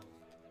 Yeah.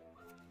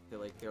 They're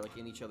like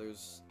in each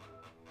other's.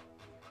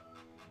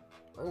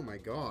 Oh my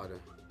god.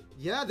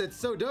 Yeah, that's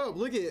so dope.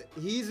 Look at,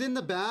 he's in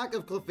the back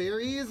of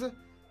Clefairy's,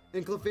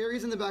 and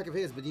Clefairy's in the back of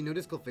his. But you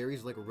notice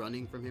Clefairy's like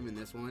running from him in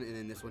this one, and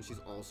in this one she's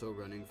also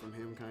running from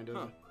him, kind of.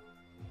 Huh.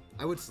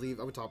 I would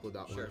top load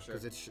that one Sure.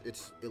 because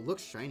it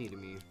looks shiny to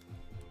me.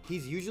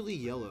 He's usually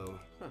yellow.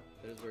 Huh,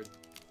 that is weird.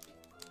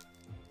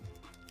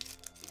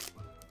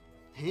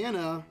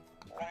 Hannah.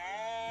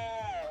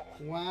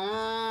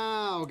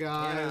 Wow,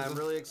 guys. Hannah, I'm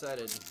really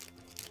excited.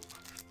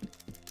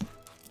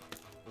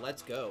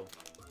 Let's go.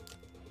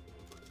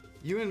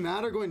 You and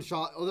Matt are going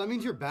shot. Oh, that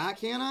means you're back,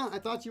 Hannah? I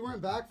thought you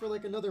weren't back for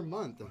like another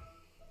month.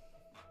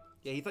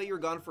 Yeah, he thought you were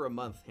gone for a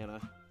month,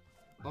 Hannah.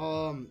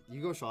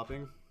 You go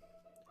shopping?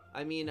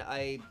 I mean,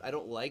 I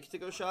don't like to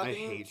go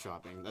shopping. I hate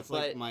shopping. That's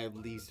like my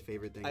least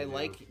favorite thing. I to do.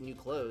 like new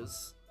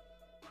clothes,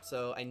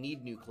 so I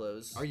need new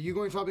clothes. Are you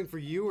going shopping for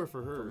you or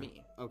for her? For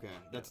me. Okay,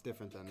 that's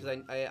different then.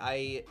 Because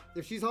I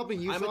if she's helping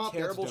you I'm shop, a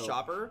terrible that's dope.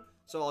 shopper,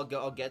 so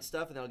I'll get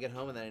stuff and then I'll get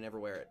home and then I never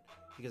wear it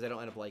because I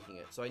don't end up liking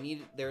it. So I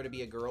need there to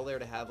be a girl there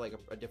to have like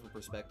a different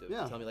perspective.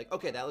 Yeah. To tell me like,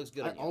 okay, that looks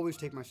good I on you. always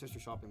take my sister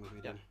shopping with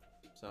me, dude.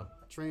 So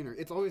Trainer.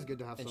 It's always good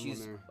to have and someone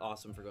she's there.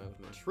 awesome for going with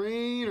me.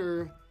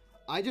 Trainer.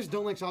 I just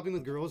don't like shopping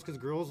with girls because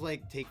girls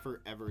like take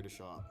forever to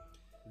shop.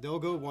 They'll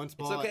go one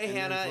spot. It's okay, and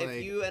then Hannah. it's If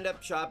like, you end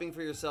up shopping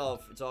for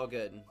yourself, it's all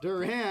good.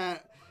 Durant,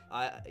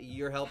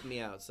 You're helping me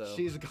out, so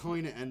she's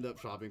going to end up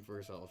shopping for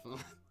herself.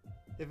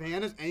 If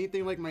Hannah's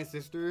anything like my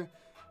sister,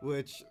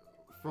 which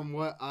from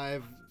what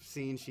I've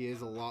seen, she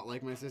is a lot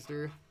like my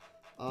sister,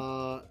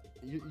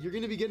 you're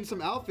going to be getting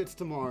some outfits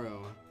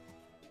tomorrow.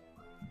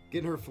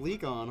 Getting her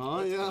fleek on,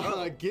 huh?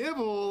 Yeah.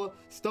 Gibble,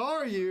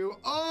 Staryu.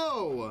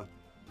 Oh,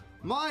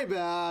 my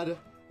bad.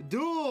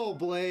 Dual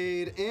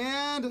Blade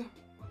and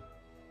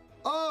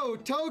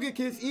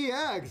Togekiss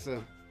EX.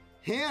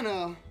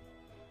 Hannah,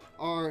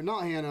 or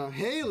not Hannah,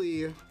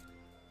 Haley.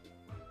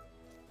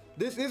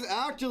 This is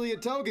actually a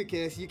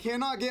Togekiss. You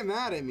cannot get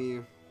mad at me.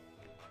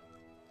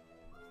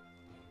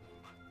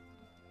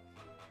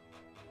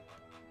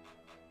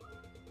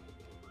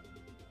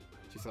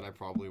 She said I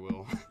probably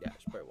will. yeah,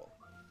 she probably will.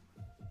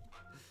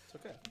 It's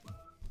okay.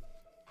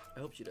 I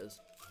hope she does.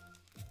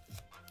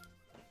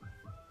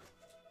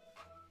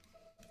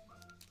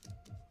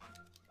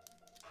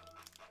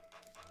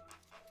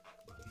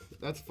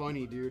 That's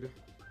funny, dude.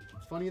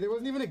 It's funny, there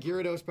wasn't even a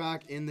Gyarados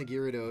pack in the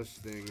Gyarados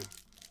thing.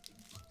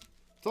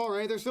 It's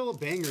alright, there's still a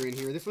banger in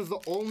here. This was the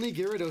only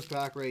Gyarados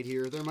pack right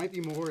here. There might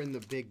be more in the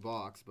big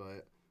box,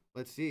 but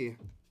let's see.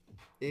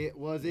 It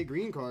was a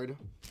green card.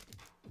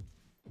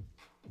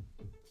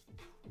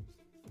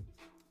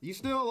 You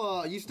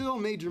still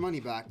made your money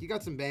back. You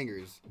got some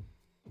bangers.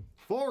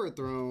 Forward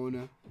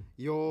Throne,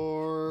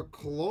 your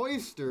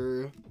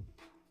Cloyster,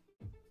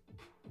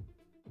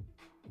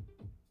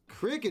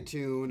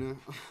 Cricketune,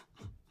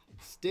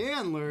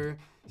 Standler,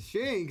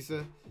 Shanks,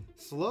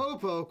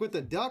 Slowpoke with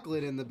the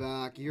Ducklet in the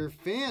back, your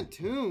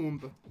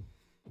Phantomb,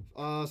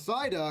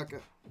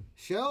 Psyduck,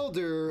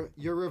 Shelder,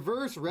 your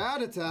Reverse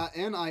Rattata,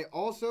 and I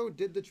also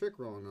did the trick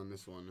wrong on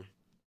this one.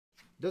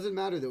 Doesn't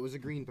matter though, it was a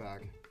green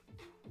pack.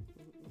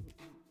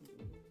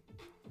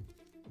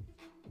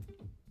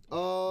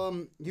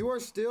 You are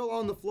still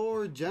on the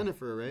floor,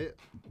 Jennifer, right?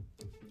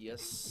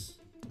 Yes.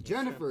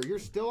 Jennifer, you're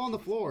still on the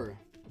floor.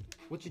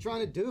 What you trying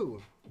to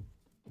do?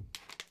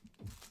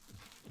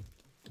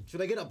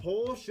 Should I get a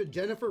poll? Should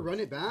Jennifer run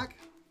it back?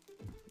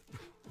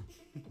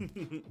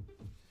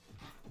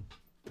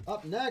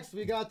 Up next,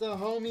 we got the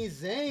homie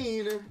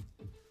Zane.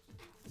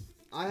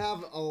 I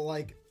have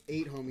like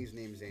 8 homies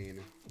named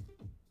Zane.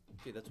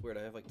 Dude, that's weird.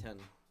 I have like 10.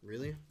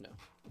 Really? No.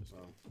 Oh,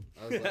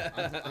 I was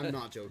like, I'm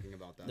not joking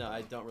about that. No,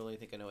 I don't really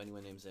think I know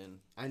anyone named Zane.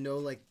 I know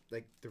like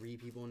 3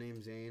 people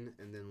named Zane,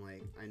 and then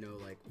like I know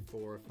like 4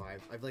 or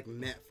 5. I've like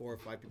met 4 or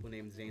 5 people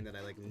named Zane that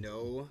I like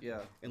know. Yeah.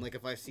 And like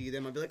if I see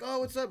them, I'd be like, oh,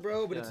 what's up,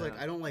 bro? But Yeah, it's like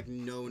yeah. I don't like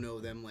know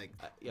them like.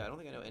 Yeah, I don't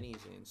think I know any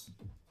Zanes.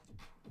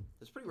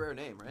 It's a pretty rare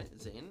name, right?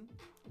 Zane?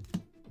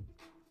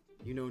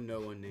 You know no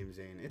one named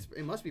Zane.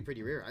 It must be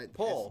pretty rare.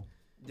 Poll.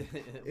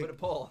 Put a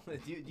poll.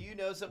 Do you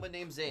know someone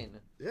named Zane?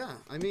 Yeah,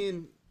 I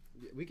mean,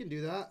 we can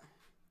do that.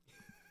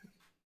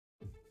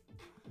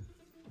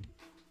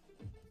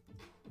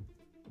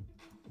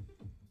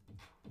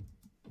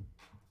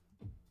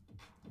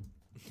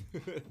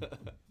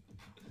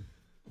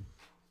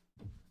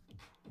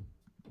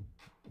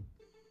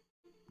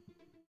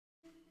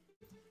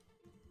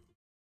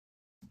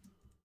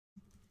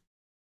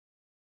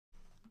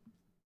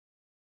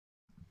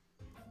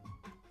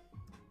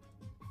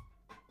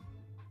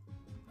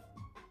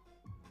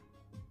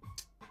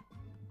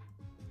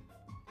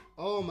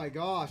 Oh my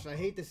gosh, I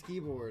hate this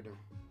keyboard.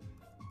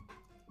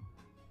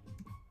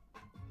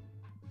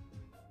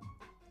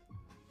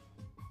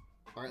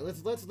 All right,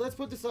 let's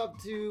put this up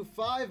to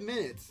 5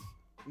 minutes.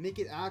 Make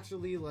it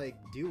actually like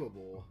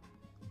doable.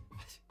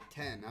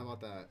 10. How about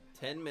that?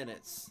 10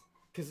 minutes.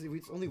 Because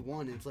it's only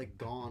 1 and it's like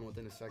gone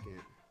within a second.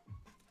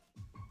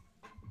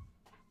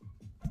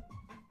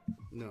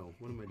 No,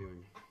 what am I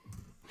doing?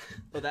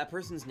 Oh, that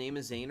person's name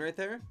is Zane right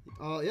there?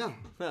 Yeah.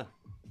 Huh.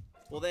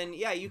 Well then,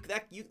 yeah,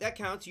 that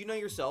counts. You know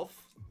yourself.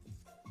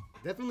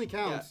 Definitely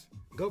counts.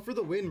 Go for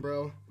the win,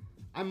 bro.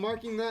 I'm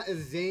marking that as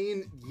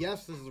Zane.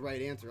 Yes, this is the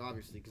right answer,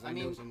 obviously, because I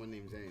know someone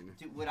named Zane.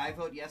 Would I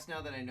vote yes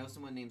now that I know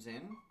someone named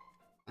Zane?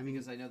 I mean,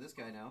 because I know this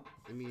guy now.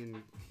 I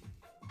mean,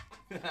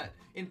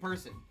 in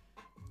person.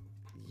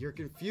 You're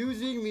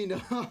confusing me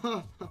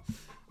now.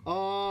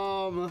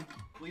 Well,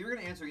 you were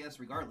gonna answer yes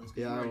regardless.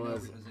 Yeah, I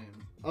was. Zane.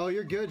 Oh,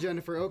 you're good,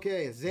 Jennifer.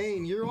 Okay,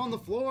 Zane, you're on the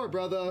floor,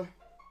 brother.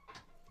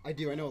 I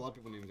do. I know a lot of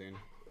people named Zane.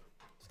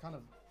 It's kind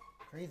of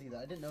crazy that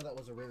I didn't know that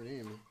was a rare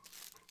name.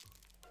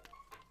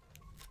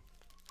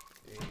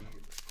 Hey,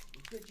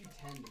 let's get you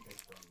 10 to pick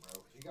from, bro.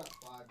 'Cause you got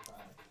 5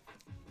 back.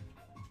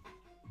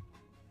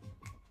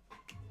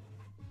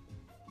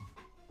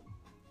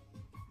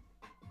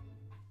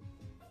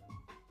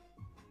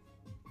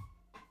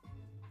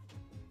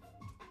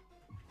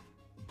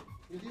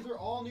 These are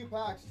all new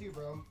packs too,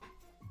 bro.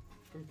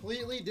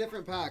 Completely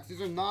different packs.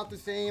 These are not the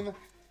same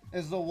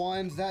as the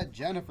ones that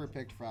Jennifer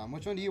picked from.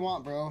 Which one do you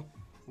want, bro?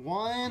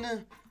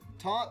 1,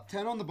 top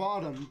 10 on the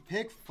bottom.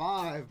 Pick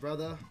 5,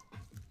 brother.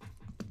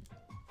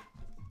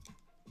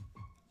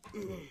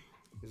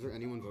 Is there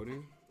anyone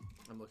voting?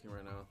 I'm looking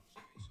right now.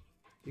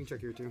 You can check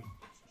here too.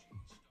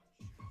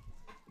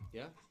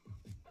 Yeah?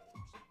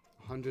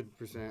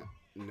 100%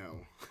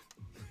 no.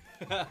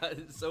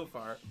 So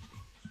far.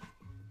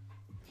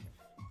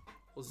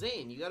 Well,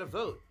 Zane, you gotta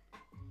vote.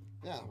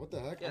 Yeah, what the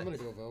heck? Yeah. I'm gonna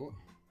go vote.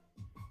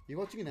 You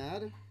want you can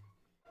add?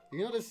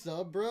 You're not a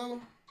sub,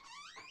 bro?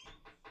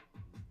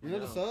 You're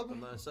not a sub? I'm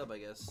not a sub, I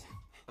guess.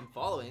 I'm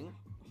following.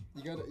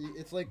 You gotta.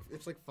 It's like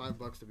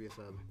 $5 to be a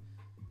sub.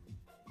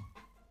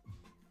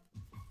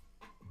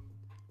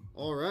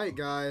 All right,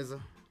 guys.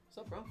 What's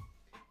up, bro?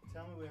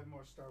 Tell me we have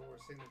more Star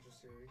Wars Signature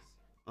Series.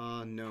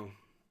 No.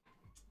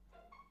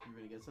 You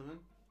gonna get something?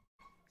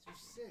 These are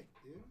sick,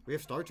 dude. We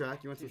have Star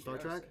Trek. You want some Dude, Star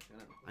they are Trek? sick,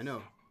 I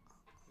know.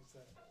 What's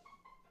that?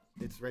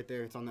 It's right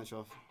there. It's on that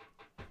shelf.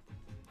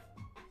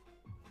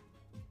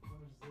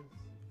 What is this?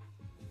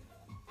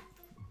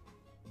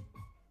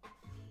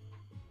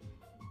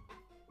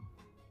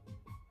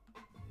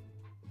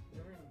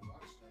 Never even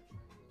watched Star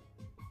Trek,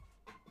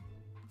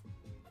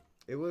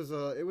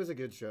 though. It was a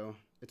good show.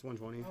 It's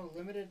 120. Oh,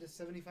 limited to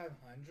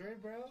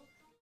 7,500, bro?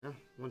 Yeah,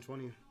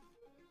 120.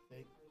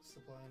 Fake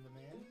supply and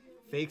demand.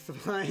 Fake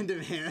supply and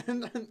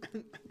demand.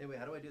 Hey, wait,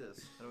 how do I do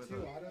this? How do I 2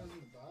 vote? autos in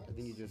the box. I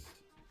think you just.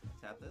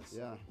 Tap this?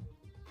 Yeah.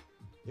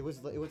 It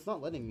was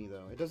not letting me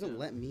though. It doesn't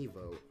let me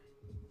vote.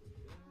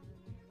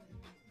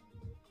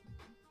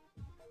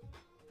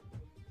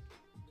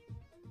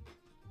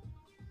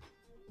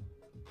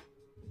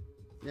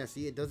 Yeah,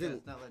 see, it doesn't. Yeah,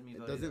 it's not letting me it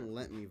vote doesn't either.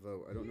 let me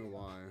vote. I don't know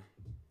why.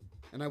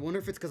 And I wonder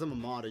if it's because I'm a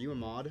mod. Are you a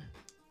mod?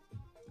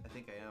 I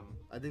think I am.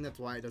 I think that's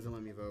why it doesn't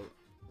let me vote.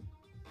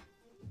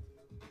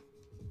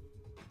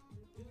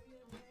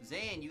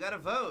 Zane, you gotta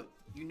vote.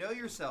 You know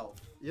yourself.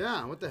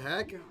 Yeah, what the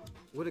heck?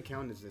 What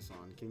account is this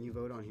on? Can you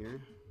vote on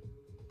here?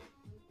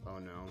 Oh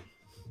no.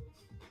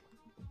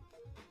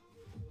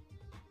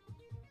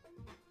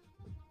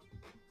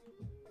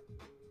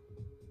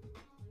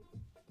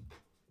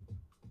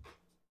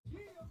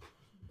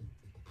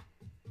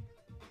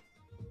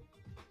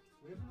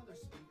 We have another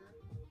speaker.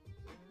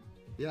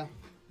 Yeah,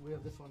 we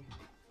have this one.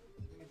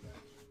 Look at that.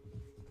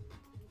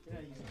 You're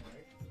not using it,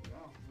 right?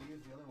 No, we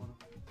use the other one.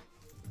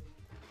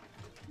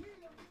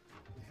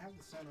 I have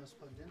the Sonos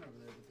plugged in over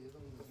there, but the other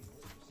one doesn't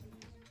work for some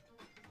reason.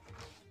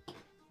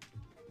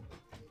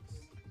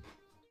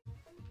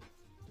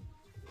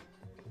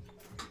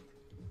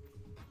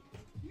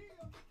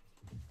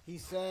 He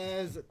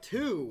says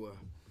 2.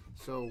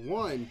 So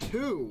 1,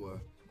 2,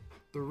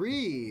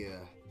 3,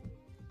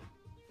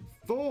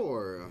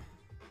 4,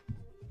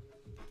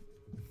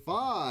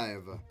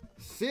 5,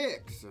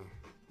 6,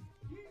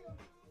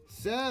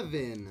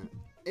 7,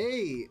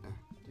 8,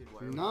 Dude,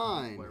 why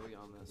 9, why are we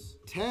on this?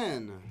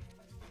 10.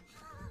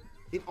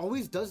 It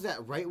always does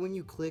that right when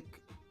you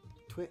click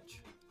Twitch.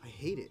 I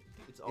hate it.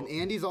 It's And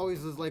Andy's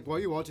always is like, why are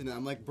you watching that?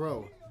 I'm like,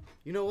 bro,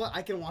 you know what?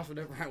 I can watch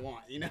whatever I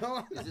want, you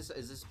know? Is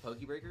this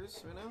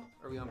Pokebreakers right now?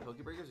 Are we on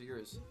Pokebreakers or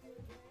yours?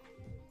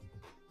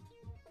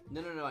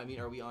 No. I mean,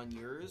 are we on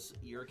yours,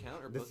 your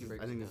account, or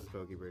Pokebreakers? I think this is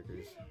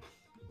Pokebreakers.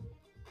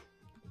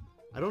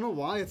 I don't know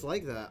why it's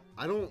like that.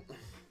 I don't.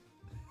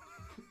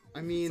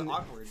 I mean, It's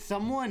awkward.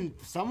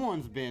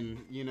 Someone's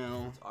been, you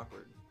know, It's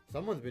awkward.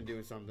 someone's been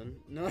doing something.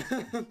 No.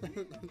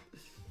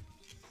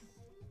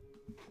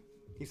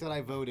 He said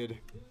I voted.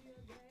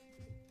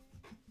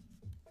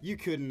 You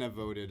couldn't have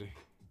voted.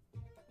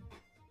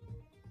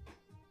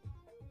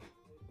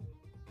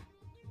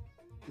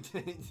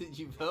 Did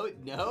you vote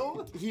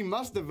no? He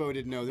must have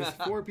voted no. There's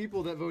 4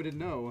 people that voted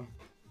no.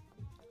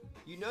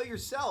 You know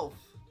yourself.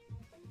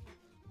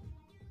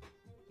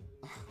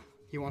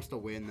 He wants to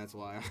win, that's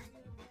why.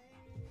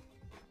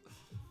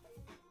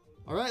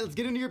 Alright, let's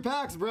get into your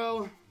packs,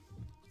 bro.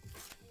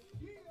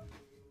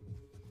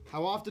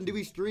 How often do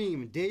we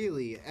stream?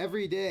 Daily,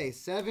 every day,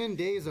 7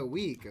 days a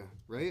week,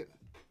 right?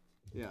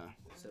 Yeah.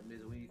 7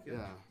 days a week.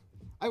 Yeah.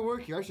 I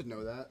work here, I should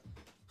know that.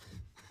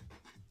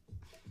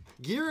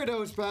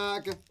 Gyarados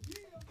pack!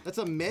 That's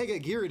a mega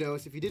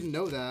Gyarados if you didn't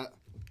know that.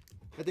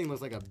 That thing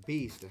looks like a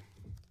beast.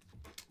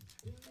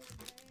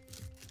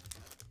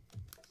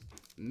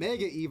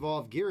 Mega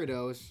Evolve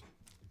Gyarados.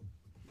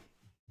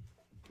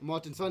 I'm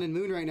watching Sun and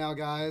Moon right now,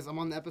 guys. I'm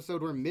on the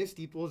episode where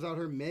Misty pulls out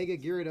her Mega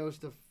Gyarados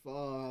to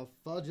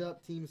fudge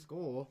up Team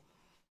Skull.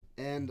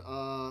 And,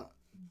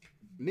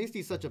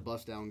 Misty's such a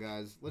bust down,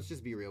 guys. Let's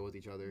just be real with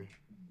each other.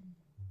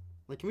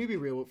 Like, can we be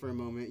real for a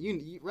moment?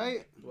 You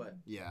right? What?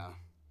 Yeah.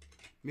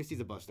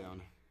 Misty's a bust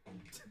down.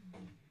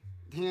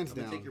 Hands I'm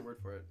down. gonna take your word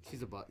for it.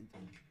 She's a bust.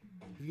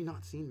 Have you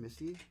not seen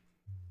Misty?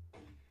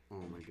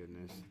 Oh my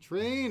goodness.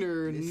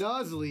 Trainer,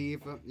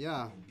 Nuzleaf.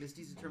 Yeah.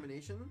 Misty's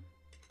determination?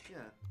 Yeah.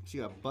 She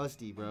got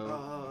busty, bro.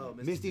 Oh,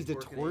 Misty's the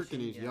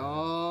twerking. yeah.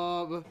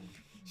 Yob.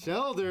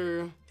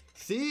 Shelder.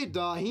 Seed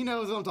Dot. He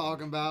knows what I'm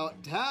talking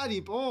about.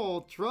 Taddy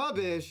Pole.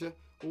 Trubbish.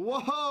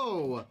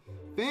 Whoa.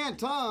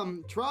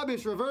 Phantom.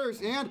 Trubbish reverse.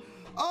 And.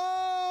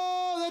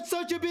 Oh, that's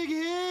such a big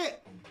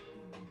hit.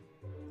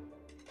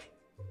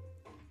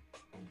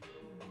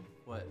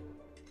 What?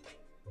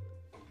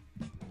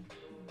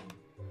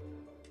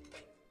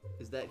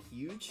 Is that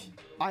huge?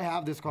 I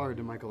have this card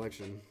in my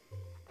collection.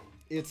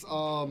 It's,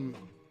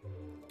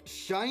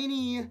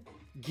 Shiny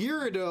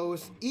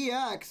Gyarados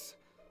EX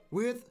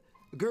with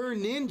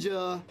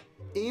Greninja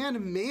and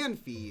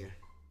Manphy.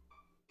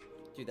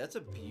 Dude, that's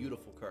a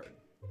beautiful card.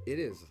 It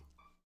is.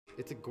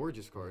 It's a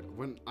gorgeous card.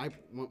 When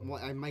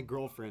my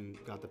girlfriend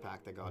got the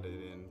pack that got it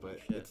in, but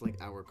Shit. it's like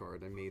our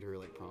card. I made her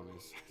like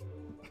promise.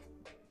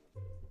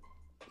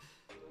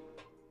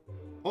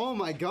 Oh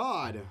my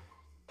god.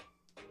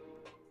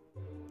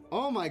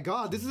 Oh my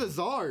god, this is a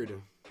Zard.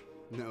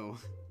 No.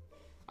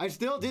 I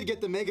still did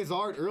get the Mega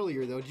Zard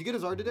earlier though. Did you get a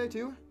Zard today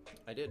too?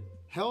 I did.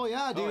 Hell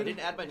yeah, dude. Oh, I didn't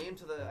add my name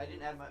to the. I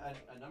didn't add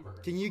a number.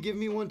 Can you give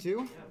me one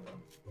too? Yeah, bro.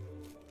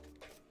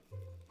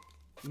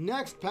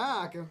 Next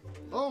pack.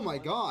 Oh my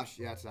gosh.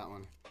 Yeah, it's that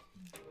one.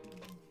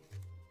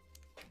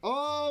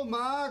 Oh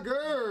my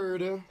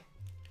god.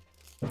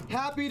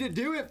 Happy to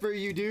do it for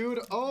you, dude.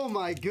 Oh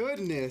my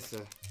goodness. You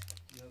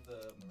have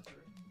the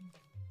marker?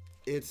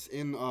 It's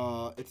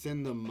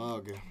in the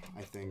mug,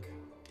 I think.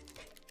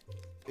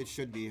 It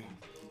should be.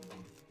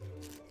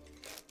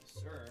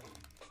 Sir.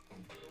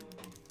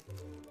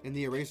 And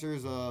the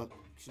erasers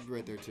should be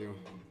right there too.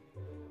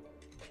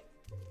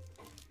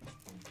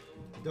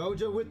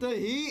 Doja with the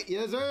heat,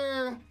 yes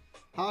sir.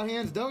 Hot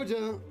hands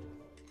Doja.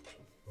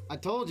 I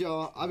told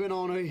y'all I've been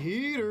on a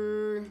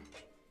heater.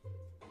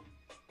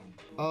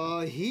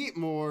 Heat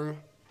more.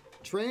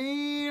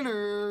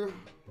 Trainer.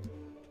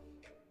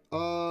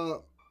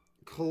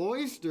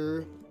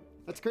 Cloister.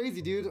 That's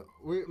crazy, dude.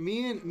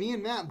 Me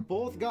and Matt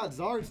both got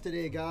Zards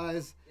today,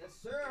 guys. Yes,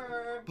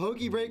 sir.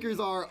 Pokebreakers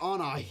are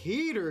on a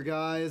heater,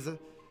 guys.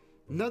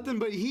 Nothing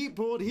but heat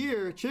pulled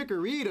here.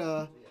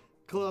 Chikorita,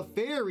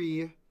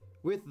 Clefairy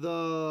with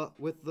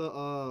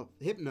the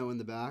Hypno in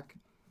the back.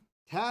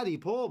 Taddy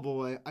Pole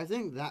Boy. I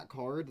think that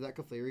card, that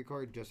Clefairy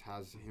card, just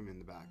has him in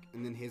the back,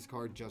 and then his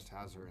card just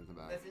has her in the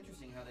back. That's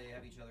interesting how they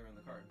have each other on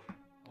the card. I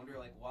wonder,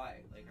 like, why?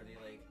 Like, are they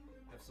like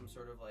have some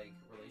sort of like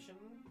relation?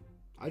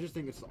 I just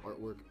think it's the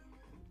artwork.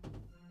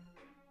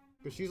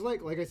 Cause she's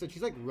like I said,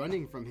 she's like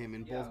running from him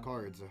in both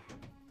cards.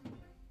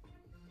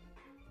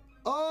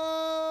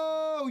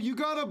 Oh, you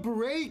got a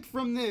break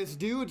from this,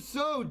 dude.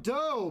 So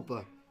dope.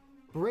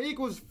 Break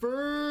was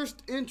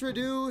first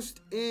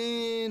introduced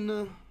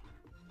in...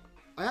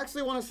 I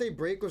actually want to say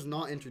Break was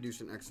not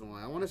introduced in X and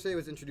Y. I want to say it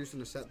was introduced in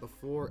the set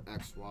before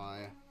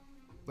XY.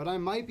 But I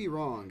might be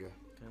wrong.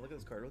 Can I look at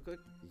this card real quick?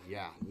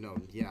 Yeah, no,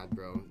 yeah,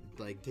 bro.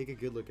 Like, take a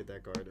good look at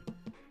that card.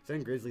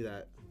 Send Grizzly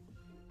that.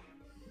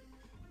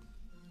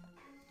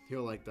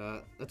 He'll like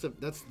that.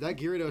 That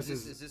Gyarados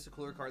Is this a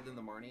cooler card than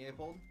the Marnie I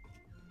pulled?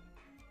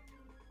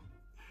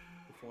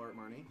 The full art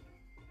Marnie?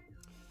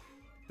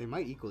 They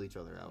might equal each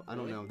other out. I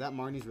don't Really? know. That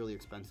Marnie's really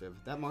expensive.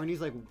 That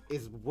Marnie's like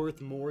is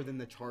worth more than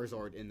the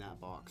Charizard in that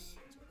box.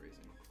 That's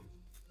crazy.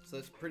 So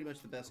that's pretty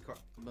much the best card,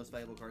 most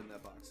valuable card in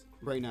that box.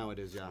 Right now it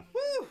is, yeah.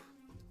 Woo!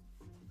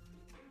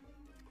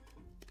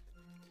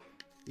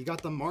 You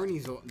got the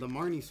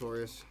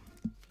Marniesaurus.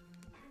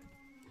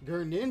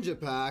 Greninja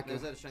pack. Now,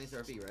 is that a Shiny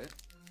Star B, right?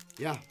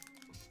 Yeah.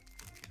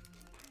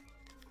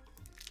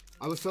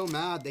 I was so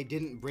mad they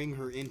didn't bring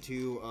her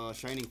into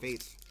Shining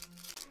Fates.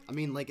 I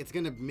mean, like, it's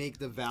gonna make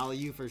the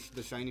value for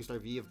the Shining Star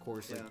V, of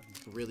course, like,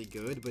 really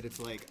good, but it's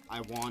like,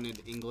 I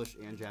wanted English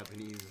and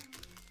Japanese.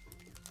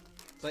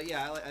 But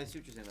yeah, I see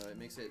what you're saying, though. It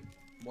makes it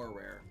more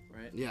rare,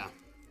 right? Yeah.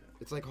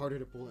 It's like harder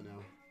to pull it now.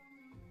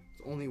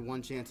 It's only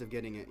one chance of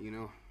getting it, you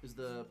know? Is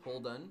the poll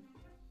done?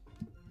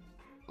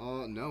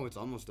 No, it's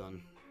almost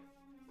done.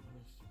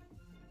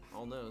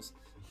 All knows.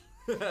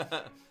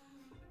 There's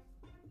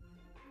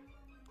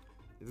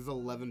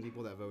 11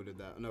 people that voted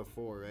that. No,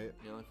 4, right?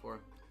 Yeah, only 4.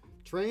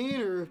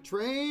 Trainer,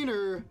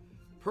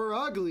 per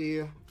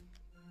ugly.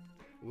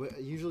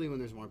 Usually when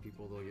there's more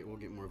people, we'll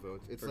get more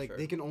votes. It's For like sure.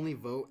 they can only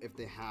vote if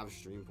they have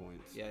stream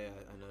points. Yeah,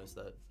 I noticed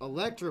that.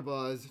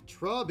 Electabuzz,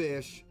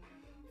 Trubbish,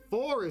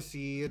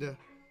 Forseed,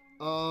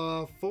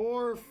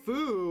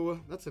 Forfu,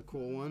 that's a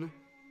cool one.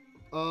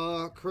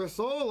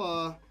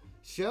 Crasola,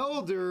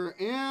 Shelder,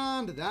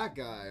 and that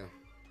guy.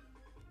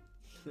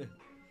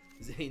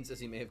 Zane says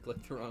he may have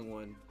clicked the wrong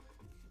one.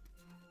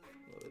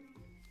 Love it.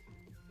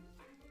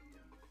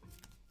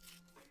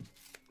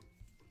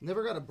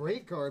 Never got a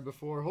break card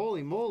before.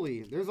 Holy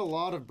moly. There's a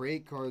lot of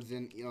break cards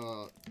in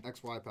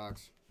XY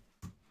packs.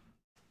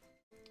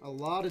 A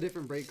lot of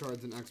different break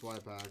cards in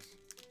XY packs.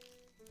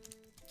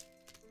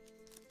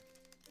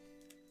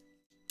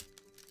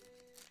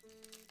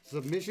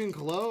 Submission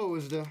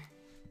closed.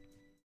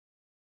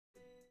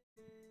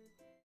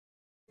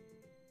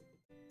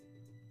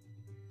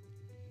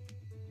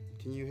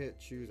 Can you hit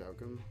choose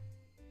outcome?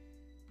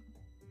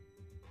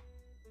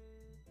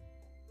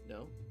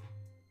 No?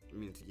 I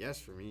mean, it's yes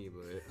for me,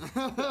 but...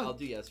 I'll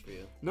do yes for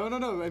you. No.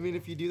 I mean,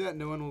 if you do that,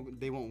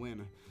 they won't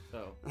win.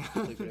 Oh,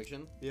 complete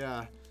prediction?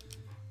 Yeah.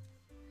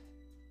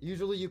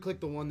 Usually you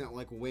click the one that,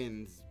 like,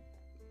 wins.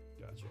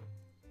 Gotcha.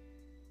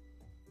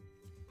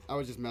 I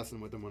was just messing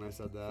with them when I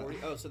said that. 40,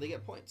 oh, so they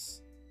get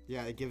points.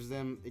 Yeah, it gives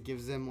them,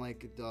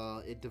 like,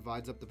 it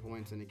divides up the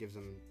points and it gives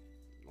them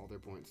all their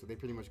points. So they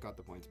pretty much got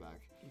the points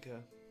back.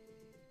 Okay.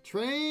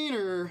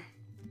 Trainer,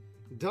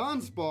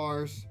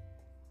 Dunsparce,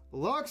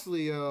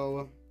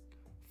 Luxleo,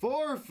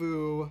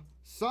 Forfu,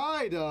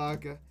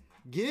 Psyduck,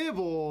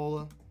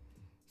 Gibble,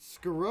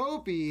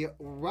 Scropey,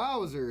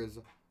 Rousers,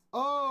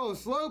 oh,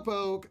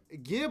 Slowpoke,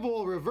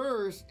 Gibble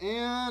Reverse,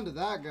 and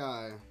that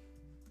guy.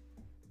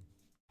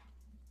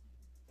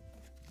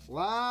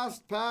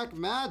 Last pack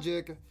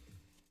magic.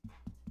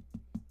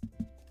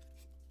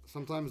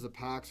 Sometimes the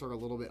packs are a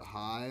little bit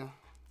high.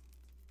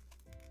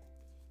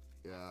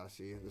 Yeah,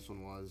 see, this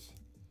one was.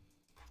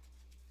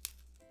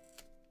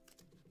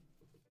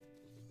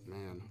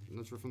 Man,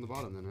 let's rip from the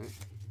bottom then, right?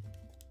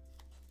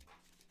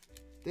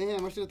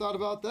 Damn, I should have thought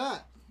about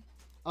that.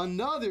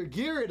 Another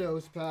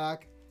Gyarados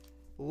pack.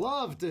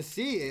 Love to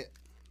see it.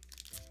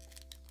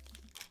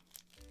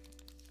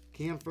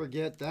 Can't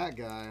forget that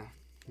guy.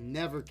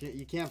 Never can.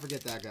 You can't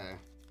forget that guy.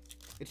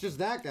 It's just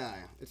that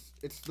guy.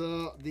 It's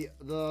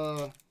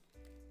the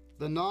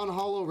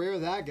non-holo rare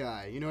that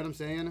guy. You know what I'm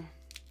saying?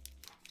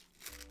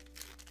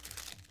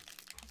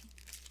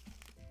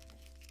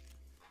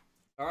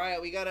 All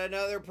right, we got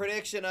another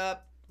prediction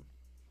up.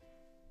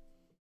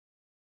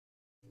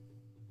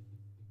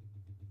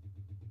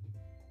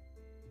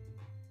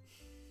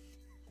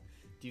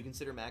 Do you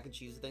consider mac and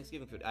cheese a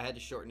Thanksgiving food? I had to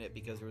shorten it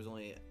because there was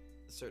only a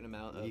certain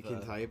amount of... You can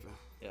type.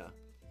 Yeah.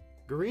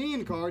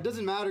 Green card.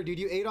 Doesn't matter, dude.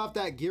 You ate off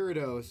that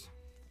Gyarados.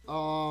 I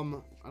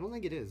don't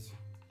think it is.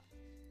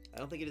 I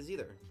don't think it is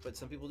either, but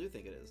some people do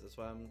think it is. That's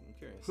why I'm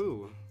curious.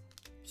 Who?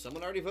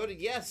 Someone already voted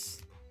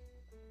yes.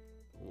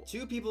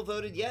 2 people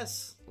voted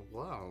yes.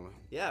 Wow.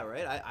 Yeah,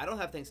 right? I don't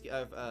have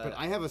Thanksgiving. But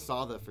I have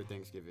asada for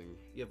Thanksgiving.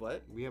 You have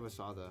what? We have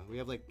asada. We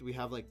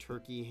have like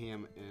turkey,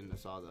 ham, and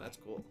asada. That's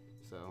cool.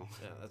 So.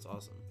 Yeah, that's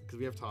awesome. Because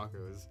we have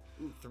tacos.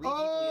 Ooh, 3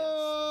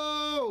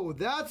 Oh,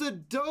 that's a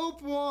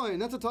dope one.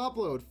 That's a top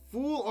load.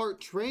 Full art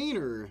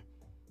trainer.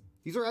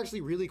 These are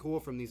actually really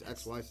cool from these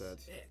XY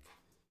sets. Sick.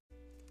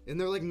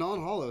 And they're like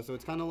non-hollow, so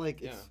it's kind of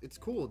like it's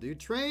cool, dude.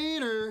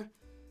 Trainer.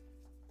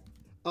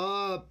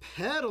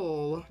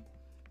 Petal.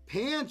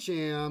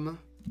 Pancham,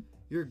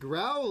 your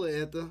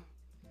Growlithe,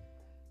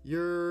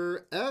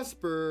 your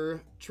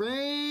Esper,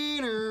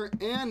 Trainer,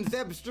 and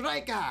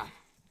Zebstrika.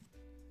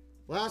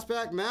 Last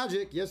pack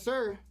magic, yes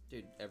sir.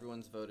 Dude,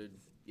 everyone's voted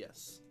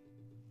yes.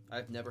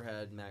 I've never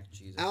had mac and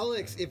cheese.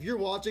 Alex, if you're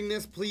watching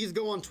this, please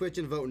go on Twitch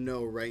and vote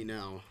no right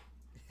now.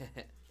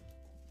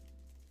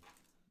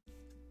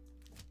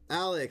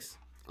 Alex,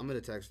 I'm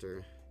gonna text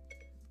her.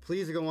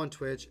 Please go on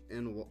Twitch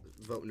and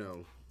vote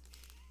no.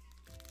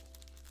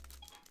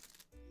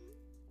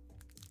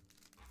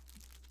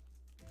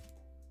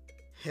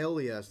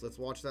 Hell yes, let's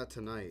watch that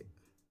tonight.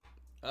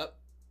 Up.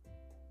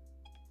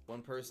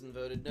 One person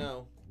voted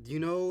no. Do you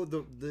know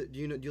do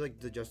you like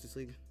the Justice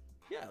League?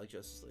 Yeah, I like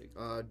Justice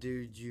League.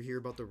 Did you hear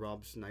about the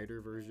Rob Schneider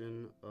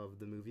version of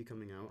the movie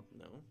coming out?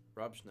 No.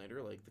 Rob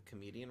Schneider, like the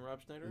comedian Rob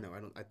Schneider? No,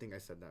 I think I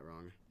said that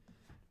wrong.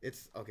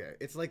 It's okay.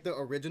 It's like the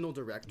original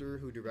director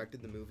who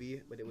directed the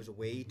movie, but it was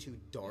way too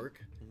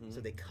dark,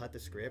 so they cut the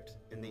script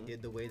and they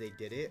did the way they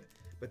did it,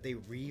 but they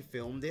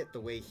refilmed it the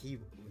way he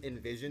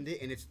envisioned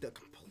it, and it's the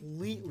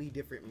completely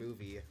different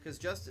movie. Because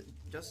Justice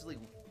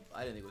League,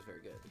 I didn't think it was very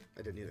good.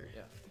 I didn't either.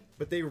 Yeah.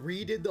 But they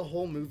redid the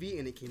whole movie,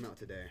 and it came out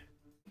today.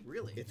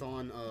 Really? It's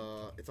on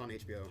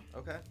HBO.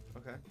 Okay.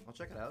 I'll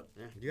check it out.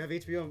 Yeah. Do you have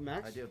HBO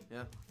Max? I do.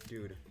 Yeah.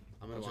 Dude,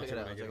 I'm gonna I'll watch check it it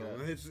when I out, get I'll check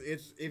home. it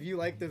It's if you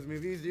like those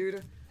movies,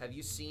 dude. Have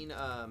you seen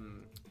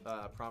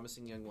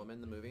Promising Young Woman,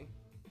 the movie?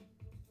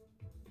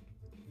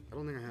 I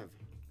don't think I have.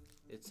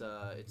 It's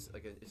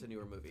a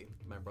newer movie.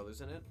 My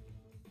brother's in it,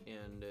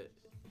 and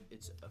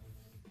it's a...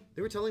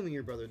 They were telling me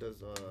your brother does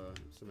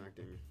some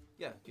acting.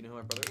 Yeah. Do you know who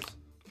my brother is?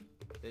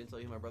 They didn't tell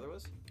you who my brother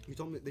was? You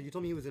told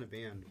me he was in a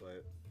band,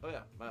 but Oh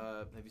yeah.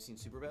 Have you seen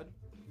Superbad?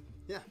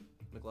 yeah.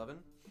 McLovin?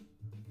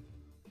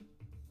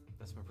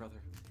 That's my brother.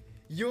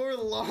 You're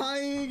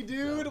lying,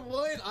 dude. No.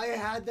 What? I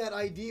had that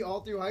ID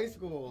all through high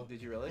school.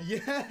 Did you really?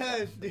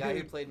 Yes, The guy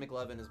who dude. played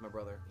McLovin is my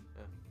brother.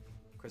 Yeah.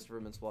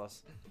 Christopher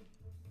Mintz-Plasse.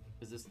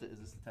 Is this the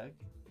tag?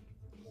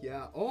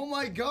 Yeah. Oh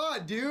my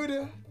god,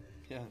 dude.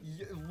 Yeah.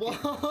 What?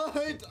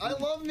 I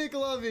love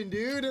McLovin,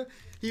 dude.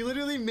 He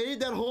literally made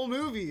that whole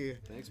movie.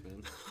 Thanks,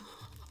 man.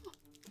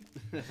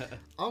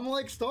 I'm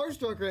like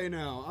starstruck right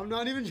now. I'm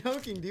not even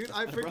joking, dude.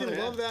 I freaking brother,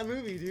 love that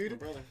movie, dude.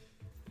 Brother.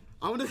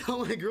 I'm gonna tell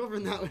my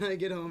girlfriend that when I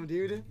get home,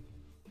 dude.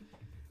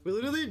 We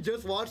literally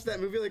just watched that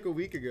movie like a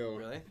week ago.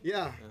 Really?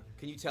 Yeah.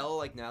 Can you tell,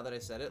 like, now that I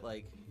said it,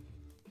 like,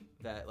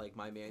 that, like,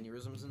 my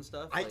mannerisms and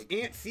stuff? I Like,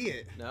 can't see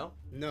it. no?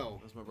 No.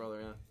 That's my brother,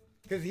 yeah.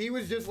 Cause he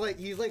was just like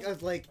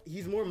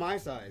he's more my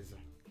size.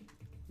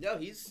 No,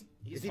 he's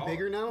Is he taller.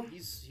 bigger now?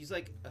 He's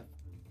like a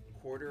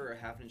quarter or a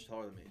half an inch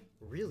taller than me.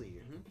 Really?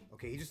 Mhm.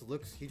 Okay, he just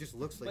looks like he's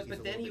But a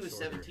then little he bit was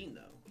shorter. 17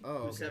 though. Oh,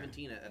 He was okay.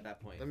 17 at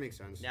that point. That makes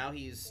sense. Now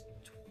he's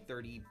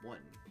 31.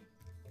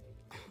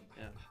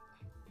 Yeah.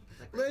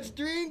 Let's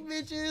drink,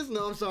 bitches.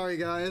 No, I'm sorry,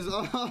 guys.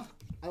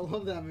 I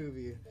love that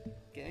movie.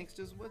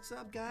 Gangsters, what's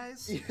up,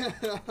 guys? Yeah.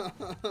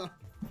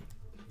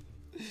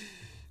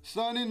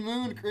 Sun and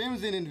Moon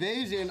Crimson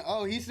Invasion.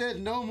 Oh, he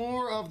said no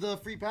more of the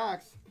free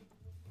packs.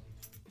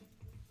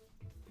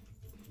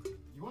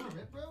 You want to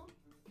rip, bro?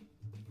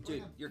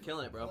 Dude, you're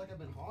killing it, I bro. feel like I've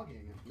been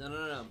hogging.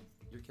 No.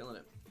 You're killing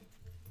it.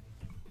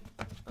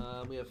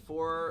 We have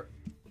 4.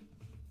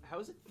 How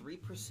is it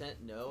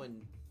 3% no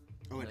and?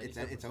 Oh, it's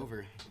 97%?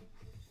 over.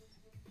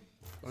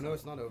 Oh no,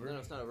 it's not over. No,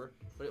 it's not over.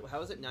 But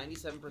how is it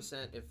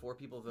 97% if 4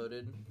 people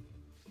voted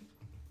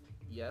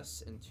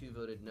yes and 2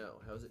 voted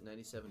no? How is it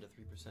 97 to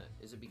 3%?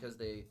 Is it because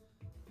they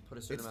put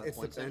a certain amount of It's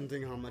points in?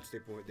 depending how much they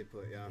put.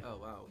 Yeah. Oh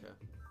wow, okay.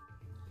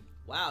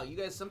 Wow, you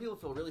guys. Some people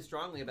feel really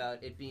strongly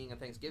about it being a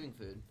Thanksgiving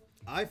food.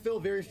 I feel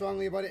very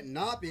strongly about it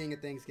not being a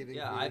Thanksgiving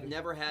Yeah, food. I've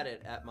never had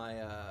it at my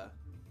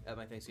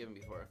Thanksgiving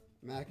before.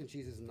 Mac and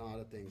cheese is not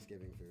a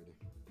Thanksgiving food.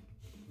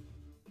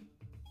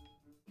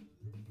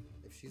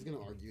 If she's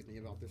gonna argue with me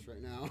about this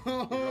right now.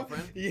 Your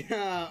girlfriend?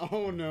 Yeah,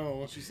 oh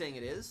no. Is she saying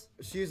it is?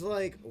 She's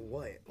like,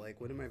 what?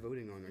 Like, what am I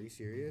voting on? Are you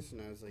serious?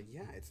 And I was like,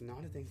 yeah, it's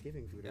not a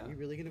Thanksgiving food. Yeah. Are we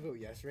really gonna vote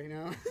yes right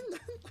now?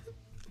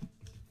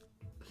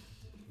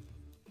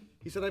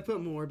 He said I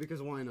put more because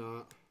why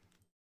not?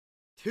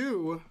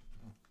 2.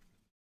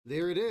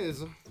 There it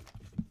is.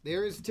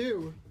 There is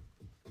 2.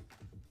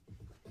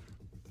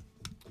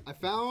 I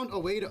found a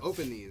way to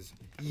open these.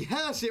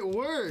 Yes, it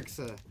works.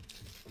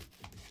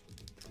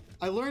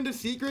 I learned a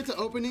secret to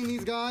opening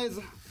these guys.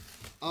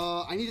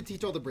 I need to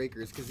teach all the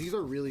breakers because these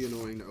are really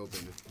annoying to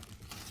open.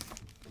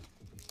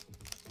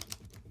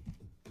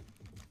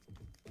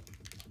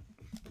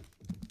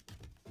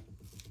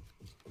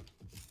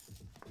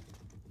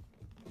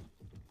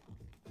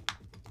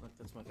 Look,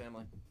 that's my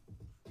family.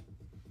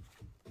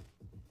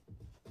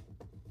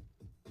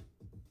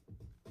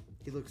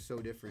 He looks so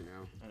different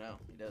now. I know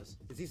he does.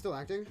 Is he still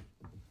acting?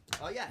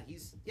 Oh yeah,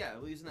 he's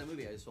in that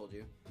movie I just told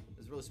you.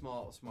 It's a really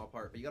small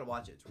part, but you gotta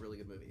watch it. It's a really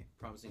good movie.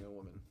 Promising Young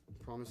Woman.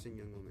 Promising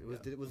Young Woman.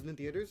 Yeah. Was it in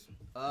theaters?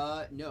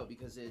 No,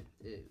 because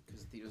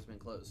because the theater's been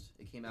closed.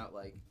 It came out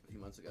like a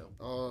few months ago.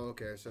 Oh,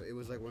 okay. So it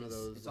was like one of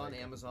those. It's like, on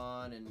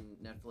Amazon and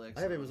Netflix.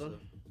 I have and Amazon.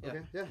 Yeah. Okay,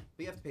 yeah.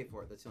 But you have to pay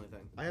for it. That's the only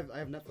thing. I have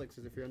Netflix.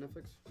 Is it free on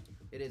Netflix?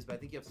 It is, but I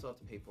think you still have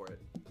to pay for it.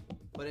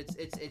 But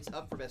it's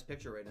up for Best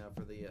Picture right now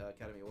for the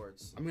Academy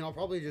Awards. I mean, I'll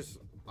probably just.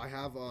 I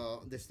have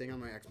this thing on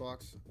my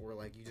Xbox where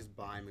like you just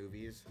buy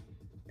movies,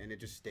 and it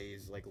just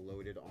stays like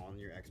loaded on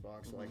your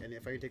Xbox. So, like, and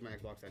if I can take my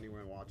Xbox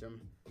anywhere and watch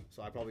them,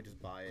 so I probably just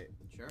buy it.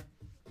 Sure.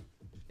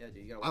 Yeah,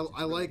 dude, you gotta watch it.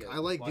 I It's really like good. I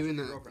like Watch it doing with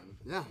your that. girlfriend.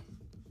 Yeah.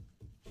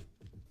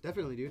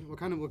 Definitely, dude. What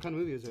kind of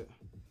movie is it?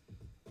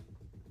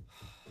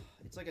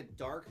 It's like a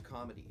dark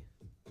comedy.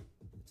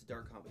 It's a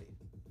dark comedy,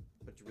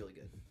 but it's really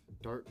good.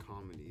 Dark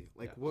comedy.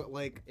 Like Yeah. what?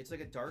 Like It's like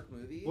a dark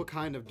movie. what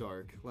kind of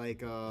dark? Like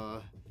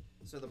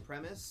So the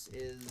premise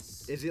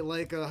is is it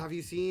like have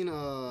you seen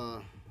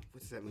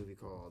what's that movie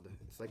called?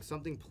 It's like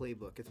something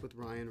Playbook. It's with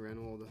Ryan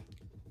Reynolds.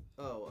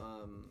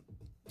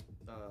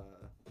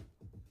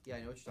 yeah,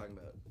 I know what you're talking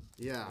about.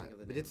 Yeah, Think of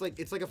the but name.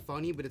 it's like a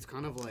funny, but it's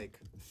kind of like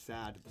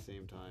sad at the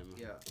same time.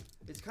 Yeah,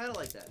 it's kind of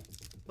like that,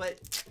 but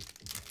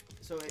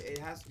so it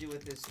has to do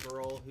with this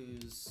girl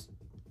who's.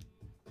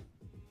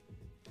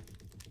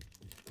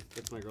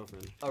 It's my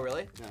girlfriend. Oh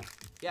really? Yeah.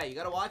 Yeah, you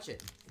gotta watch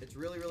it. It's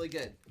really really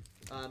good.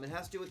 It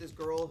has to do with this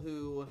girl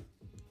who,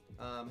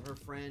 her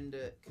friend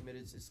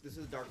committed. This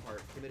is the dark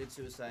part. Committed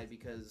suicide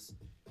because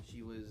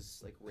she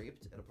was like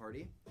raped at a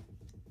party,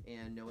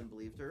 and no one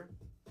believed her,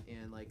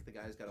 and like the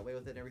guys got away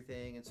with it and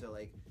everything, and so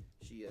like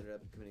she ended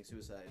up committing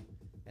suicide,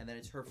 and then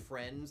it's her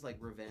friend's like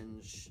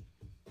revenge,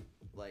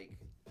 like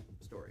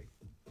story,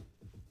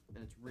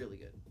 and it's really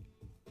good.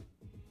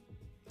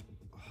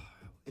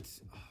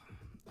 It's.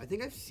 I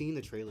think I've seen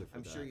the trailer for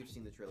I'm that. sure you've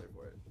seen the trailer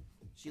for it.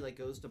 She like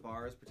goes to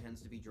bars,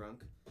 pretends to be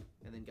drunk,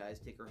 and then guys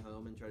take her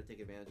home and try to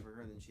take advantage of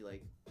her, and then she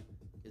like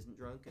isn't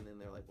drunk, and then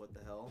they're like, "What the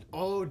hell?"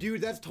 Oh,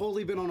 dude, that's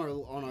totally been on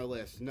our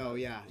list. No,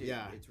 yeah, Dude,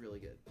 yeah, it's really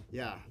good.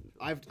 yeah.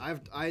 I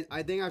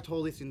think I've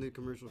totally seen the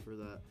commercial for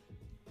that.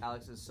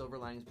 Alex's Silver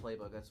Linings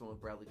Playbook. That's the one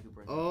with Bradley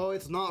Cooper in it. Oh,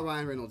 it's not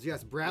Ryan Reynolds.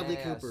 Yes, Bradley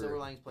yeah, Cooper. Silver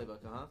Linings Playbook,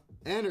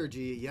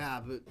 Energy,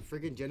 yeah, but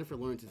freaking Jennifer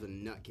Lawrence is a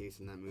nutcase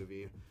in that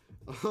movie.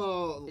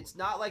 Oh, It's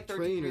not like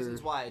 13 Trainer.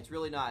 Reasons Why. It's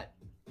really not.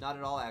 Not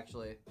at all,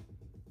 actually.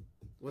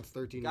 what's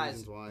 13 Guys,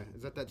 Reasons Why?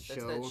 Is that That's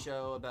show? that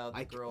show about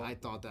the girl. I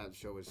thought that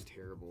show was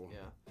terrible.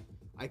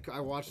 Yeah, I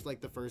watched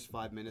like the first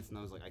 5 minutes and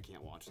I was like, I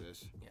can't watch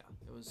this. yeah.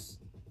 It was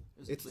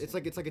It's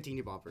like a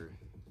teeny bopper.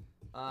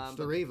 but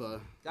Stareva.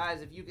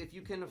 guys, if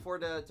you can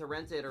afford to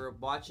rent it or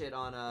watch it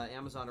on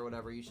Amazon or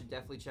whatever, you should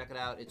definitely check it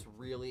out. It's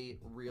really,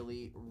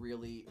 really,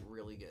 really,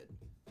 really good.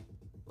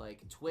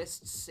 Like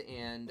twists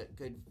and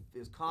good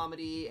is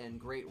comedy and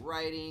great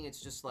writing. It's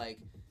just like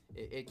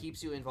it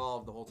keeps you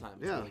involved the whole time.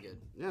 It's really good.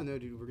 Yeah, no,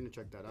 dude, we're gonna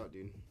check that out,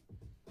 dude.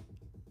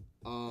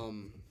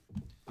 I'm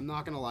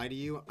not gonna lie to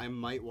you. I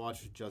might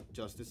watch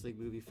Justice League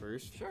movie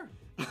first. Sure.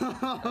 That's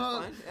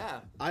fine. Yeah.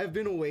 I've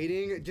been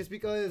waiting just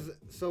because.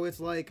 So it's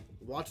like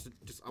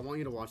I want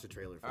you to watch the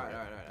trailer for All right.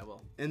 it. I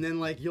will. And then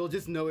like you'll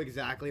just know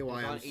exactly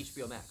why It's I'm on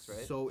HBO Max,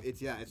 right? So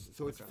it's it's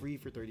Okay. free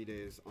for 30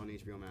 days on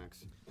HBO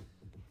Max.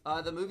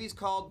 The movie's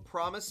called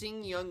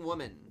Promising Young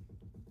Woman.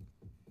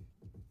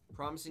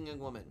 Promising Young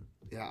Woman.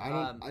 Yeah, I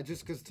don't. I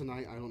just because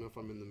tonight I don't know if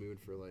I'm in the mood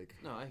for like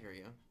No, I hear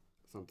you.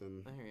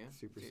 something I hear you.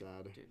 super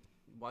sad. Dude,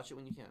 watch it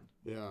when you can.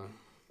 Yeah.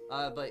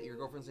 But your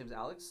girlfriend's name's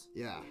Alex?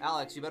 Yeah.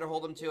 Alex, you better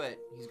hold him to it.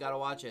 He's got to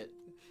watch it.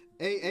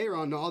 Hey,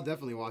 Aaron, no, I'll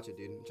definitely watch it,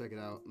 dude. Check it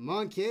out.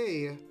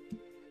 Monkey,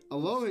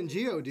 Alolan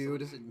Geo,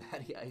 dude. Is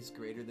Matty Ice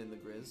greater than the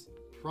Grizz?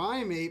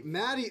 Primate,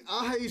 Matty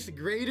Ice,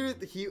 greater.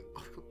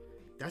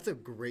 That's a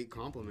great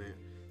compliment.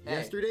 Hey.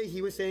 Yesterday,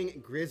 he was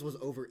saying Grizz was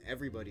over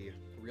everybody.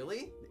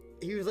 Really?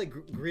 He was like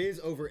Grizz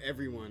over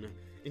everyone,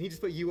 and he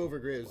just put you over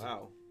Grizz.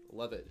 Wow.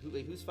 Love it.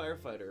 Who's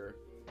Firefighter?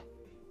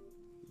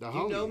 The You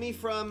homie. know me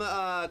from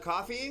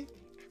Coffee?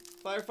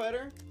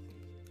 Firefighter?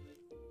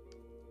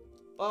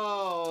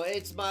 Oh,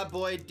 it's my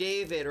boy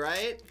David,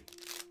 right?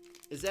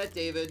 Is that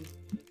David?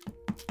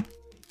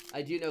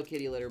 I do know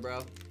kitty litter,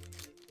 bro.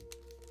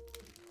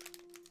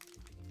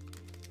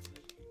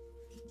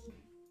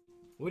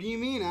 What do you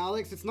mean,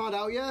 Alex? It's not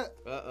out yet?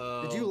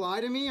 Uh-oh. Did you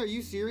lie to me? Are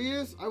you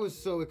serious? I was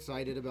so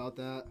excited about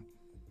that.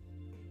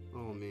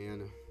 Oh,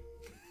 man.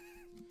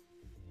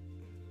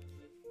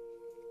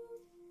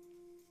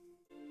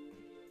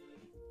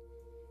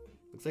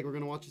 Looks like we're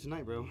gonna watch it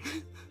tonight, bro.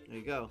 There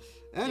you go.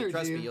 Energy. Dude,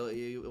 trust me,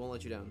 it won't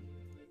let you down.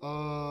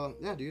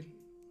 Yeah, dude.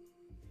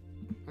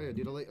 Oh yeah,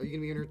 dude. Are you gonna be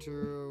in here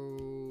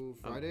till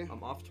Friday?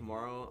 I'm off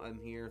tomorrow. I'm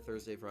here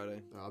Thursday,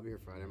 Friday. I'll be here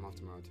Friday. I'm off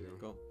tomorrow too.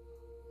 Cool.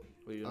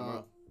 What are you doing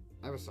tomorrow?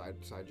 I have a side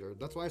job.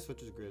 That's why I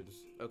switched to grids.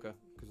 Okay.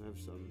 Because I have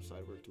some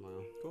side work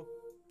tomorrow. Cool.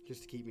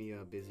 Just to keep me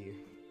busy.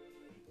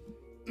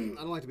 I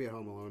don't like to be at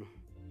home alone.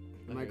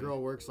 And my Okay.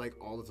 girl works like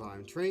all the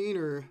time.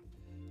 Trainer,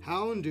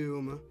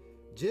 Houndoom,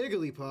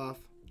 Jigglypuff,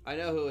 I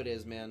know who it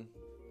is, man.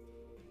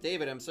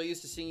 David, I'm so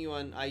used to seeing you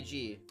on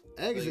IG.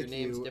 So your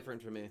name's Execute.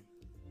 different for me.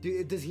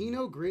 Dude, does he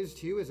know Grizz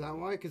too? Is that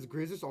why? Because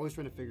Grizz is always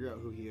trying to figure out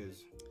who he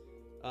is.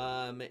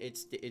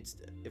 It's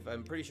if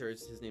I'm pretty sure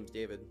his name's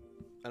David.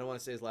 I don't want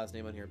to say his last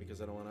name on here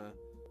because I don't want to,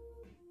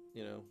 I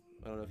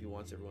don't know if he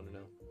wants everyone to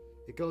know.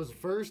 It goes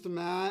first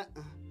Matt,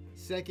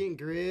 second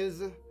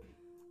Grizz,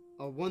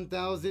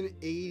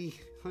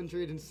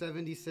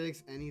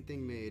 1,876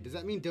 anything made. Does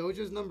that mean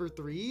Doja's number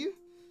 3?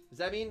 Does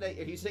that mean that,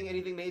 are you saying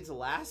anything made's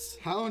last?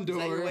 Houndour. Is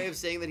that your way of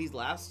saying that he's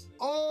last?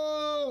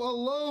 Oh,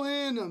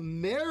 Alolan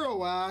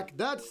Marowak.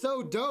 That's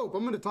so dope.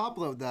 I'm gonna top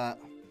load that.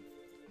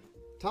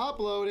 Top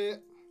load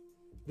it.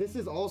 This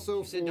is also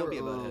You said for don't be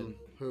a butthead.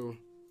 who?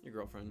 Your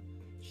girlfriend.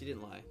 She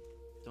didn't lie.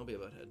 Don't be a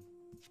butthead.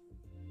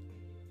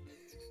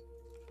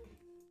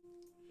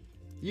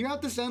 You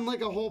have to send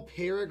like a whole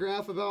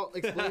paragraph about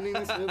explaining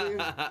this, really?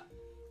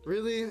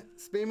 Really?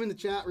 Spam in the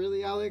chat,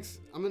 really, Alex?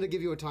 I'm gonna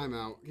give you a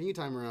timeout. Can you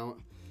time her out?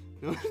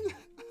 No?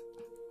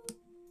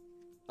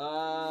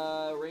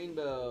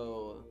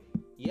 Rainbow.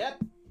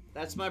 Yep,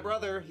 that's my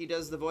brother. He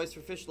does the voice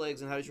for Fish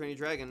Legs and How to Train Your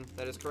Dragon.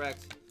 That is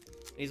correct.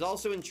 He's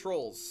also in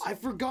Trolls. I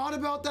forgot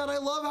about that. I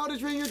love How to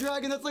Train Your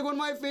Dragon. That's like one of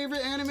my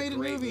favorite animated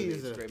Great movie.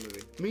 movies. It's a great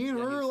movie. Me and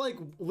Yeah, her he's- like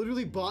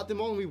literally bought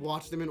them all and we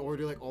watched them in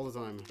order like all the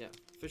time. Yeah,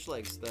 Fish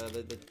Legs,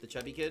 the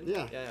chubby kid.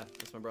 Yeah. Yeah,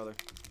 that's my brother.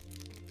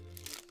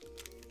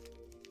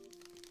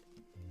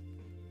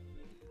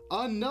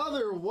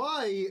 Another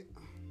white.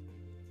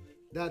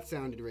 That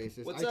sounded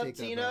racist. What's I up, take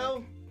that Tino?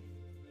 back.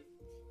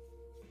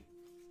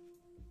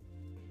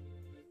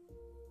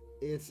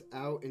 It's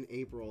out in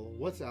April.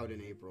 What's out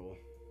in April?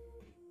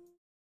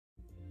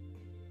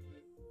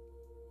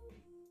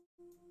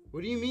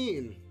 What do you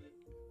mean?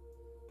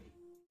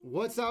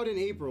 What's out in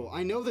April?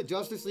 I know that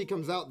Justice League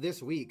comes out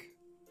this week.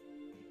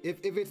 If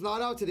it's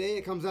not out today,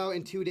 it comes out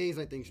in 2 days,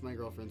 I think my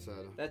girlfriend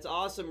said. That's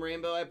awesome,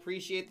 Rainbow. I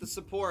appreciate the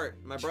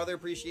support. My brother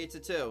appreciates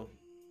it too.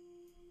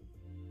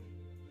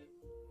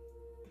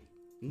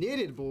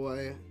 Knitted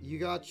boy, you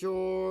got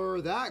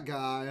your that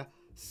guy,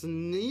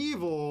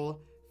 Sneevil,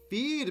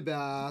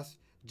 Feedbass,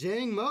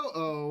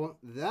 Jangmo-O,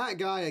 that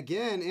guy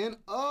again, and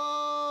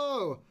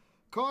oh,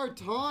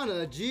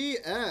 Cartana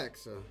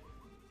GX.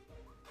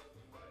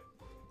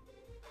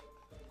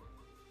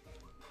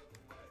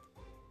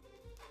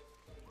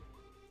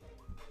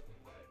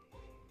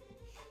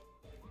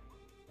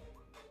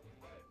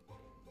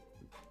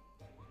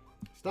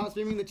 Stop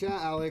streaming the chat,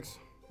 Alex.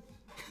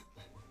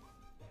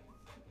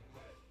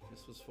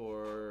 This was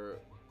for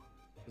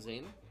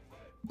Zane.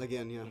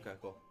 Again, yeah. Okay,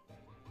 cool.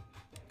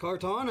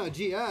 Cartana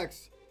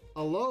GX,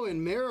 Alolan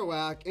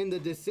Marowak in the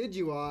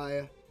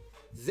Decidui.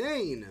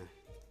 Zane,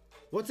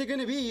 what's it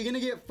gonna be? You're gonna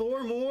get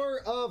 4 more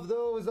of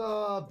those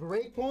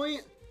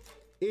breakpoint.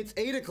 It's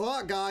 8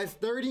 o'clock, guys.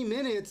 30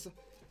 minutes,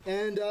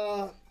 and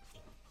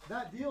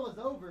that deal is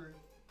over.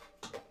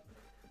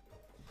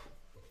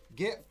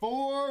 Get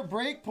 4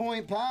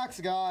 breakpoint packs,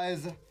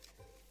 guys.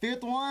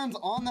 5th one's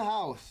on the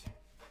house.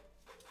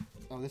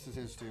 Oh, this is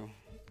his too.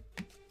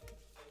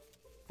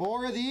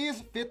 4 of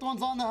these, 5th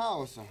one's on the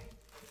house.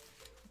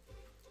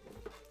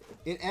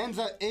 It ends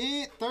at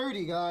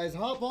 8:30, guys.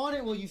 Hop on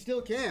it while you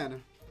still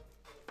can.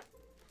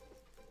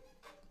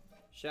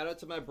 Shout out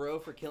to my bro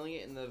for killing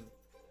it in the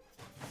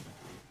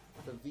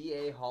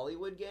VA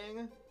Hollywood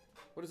gang.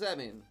 What does that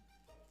mean?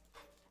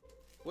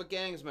 What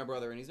gang is my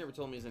brother in? He's never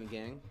told me he's in a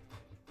gang.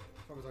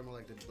 Probably talking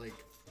about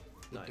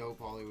the No. dope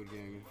Hollywood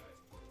gang.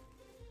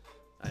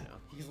 I know.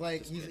 He's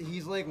like Just kidding.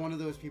 he's like one of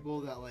those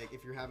people that like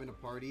if you're having a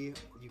party,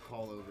 you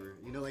call over.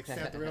 You know, like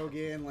Seth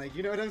Rogen, like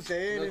you know what I'm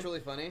saying? You know what's really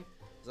funny?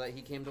 Is that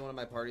he came to one of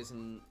my parties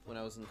when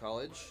I was in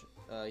college.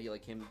 He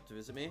like came to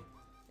visit me,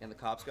 and the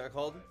cops got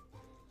called.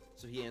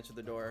 So he answered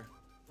the door,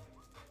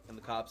 and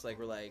the cops like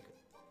were like,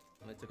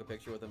 and I took a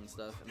picture with him and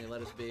stuff, and they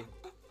let us be. It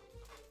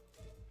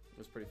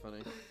was pretty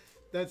funny.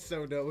 That's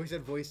so dope. We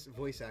said voice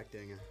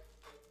acting.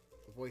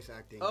 Voice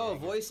acting. Oh,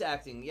 gang. voice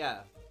acting,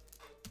 yeah.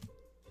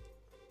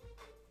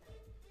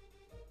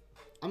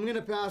 I'm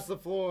gonna pass the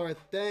floor.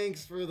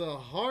 Thanks for the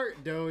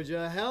heart,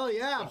 Doja. Hell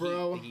yeah,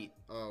 bro. The heat.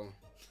 Oh,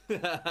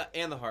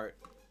 And the heart.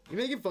 you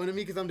making fun of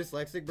me because I'm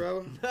dyslexic,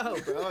 bro? No,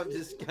 bro, I'm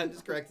just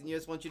correcting you. I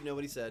just want you to know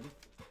what he said.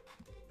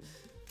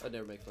 I'd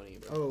never make fun of you,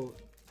 bro. Oh.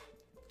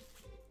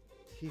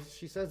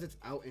 She says it's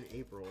out in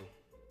April.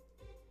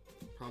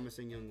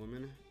 Promising Young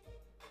Woman.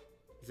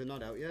 Is it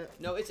not out yet?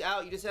 No, it's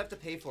out. You just have to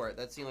pay for it.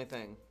 That's the only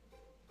thing.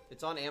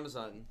 It's on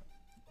Amazon.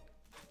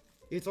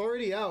 It's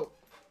already out.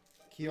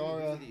 These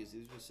Kiara are these.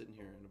 These are just sitting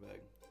here in a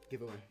bag.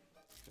 giveaway.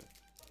 Okay.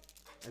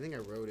 I think I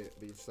wrote it,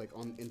 but it's like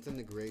it's in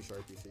the gray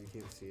Sharpie, so you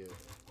can't see it.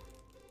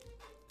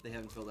 They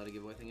haven't filled out a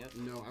giveaway thing yet?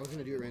 No, I was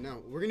gonna do it right now.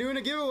 We're gonna do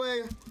a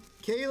giveaway.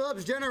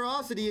 Caleb's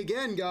generosity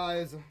again,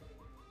 guys.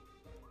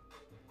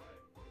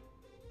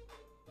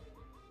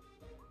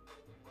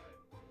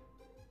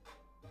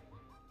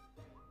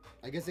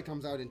 I guess it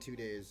comes out in 2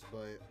 days,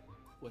 but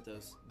What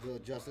does? the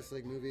Justice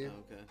League movie. Oh,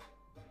 okay.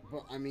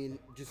 But I mean,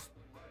 just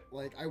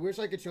like I wish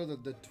I could show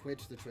the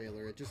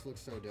trailer. It just looks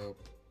so dope.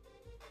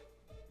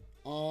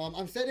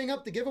 I'm setting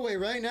up the giveaway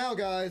right now,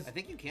 guys. I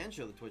think you can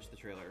show the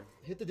trailer.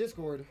 Hit the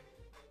Discord.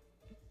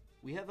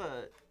 We have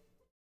a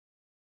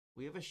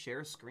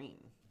share screen.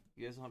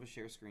 You guys don't have a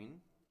share screen?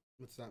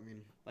 What's that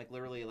mean? Like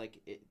literally, like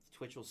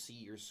Twitch will see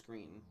your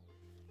screen,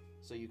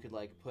 so you could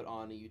like put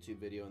on a YouTube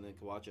video and they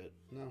could watch it.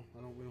 No,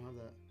 I don't. We don't have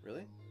that.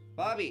 Really?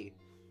 Bobby,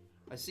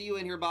 I see you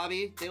in here,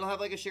 Bobby. They don't have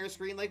like a share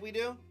screen like we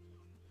do.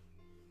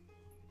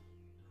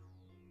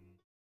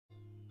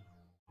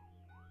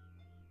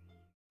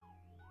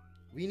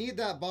 We need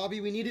that, Bobby.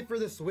 We need it for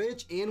the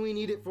Switch, and we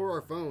need it for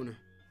our phone.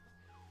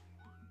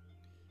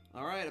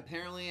 All right.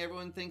 Apparently,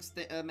 everyone thinks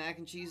mac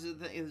and cheese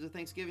is a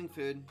Thanksgiving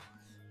food.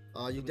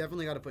 You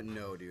definitely got to put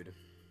no, dude.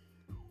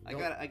 I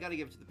gotta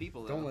give it to the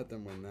people though. Don't let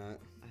them win that.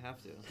 I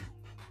have to.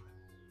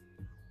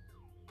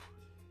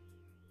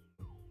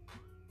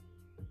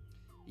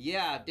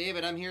 Yeah,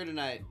 David, I'm here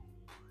tonight.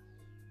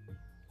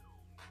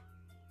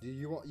 Do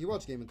you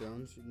watch Game of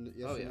Thrones?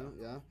 Yes Oh, or yeah. no?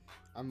 Yeah.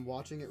 I'm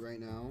watching it right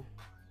now.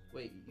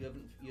 Wait, you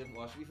haven't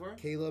watched it before?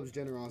 Caleb's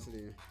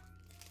generosity.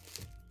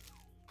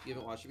 You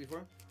haven't watched it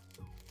before?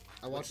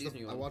 I What watched season are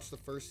you I on? watched the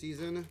first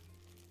season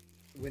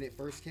when it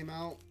first came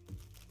out.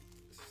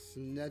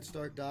 Ned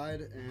Stark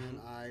died, and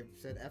I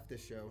said F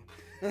this show.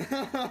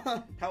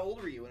 How old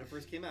were you when it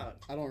first came out?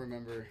 I don't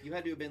remember. You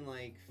had to have been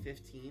like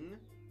 15,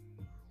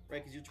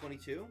 right? Because you're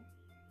 22.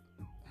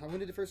 When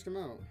did it first come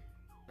out?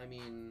 I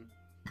mean,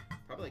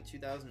 probably like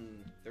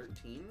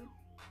 2013.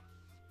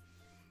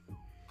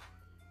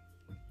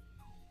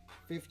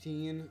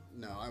 15?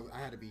 No, I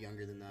had to be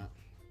younger than that.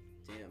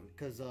 Damn.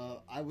 Because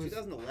I was...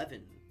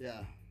 2011.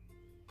 Yeah.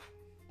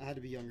 I had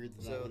to be younger than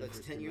that. So when it that's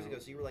first 10 came years out. ago.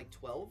 So you were like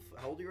 12.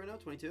 How old are you right now?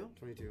 22.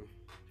 22.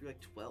 You're like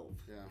 12.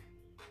 Yeah.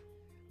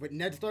 But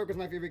Ned Stark was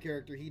my favorite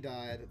character. He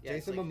died. Yeah,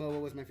 it's Jason like-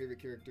 Momoa was my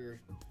favorite character.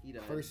 He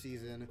died. First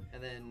season.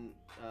 And then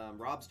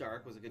Rob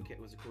Stark was a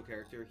cool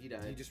character. He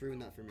died. He just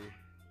ruined that for me.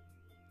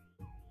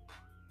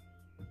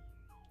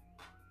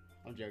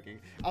 I'm joking.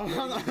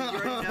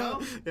 already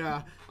know?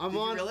 Yeah. Did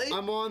you really?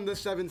 I'm on the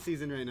 7th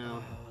season right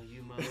now. Oh,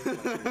 you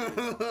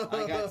motherfucker.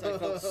 I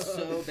felt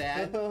so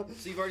bad. So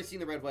you've already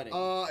seen The Red Wedding.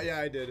 Yeah,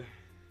 I did.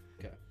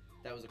 Okay.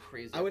 That was a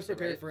crazy I was episode,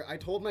 prepared right? for it. I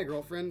told my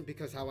girlfriend,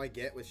 because how I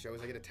get with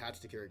shows, I get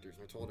attached to characters.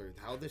 And I told her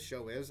how this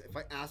show is. If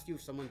I ask you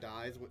if someone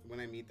dies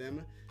when I meet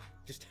them,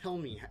 just tell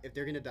me if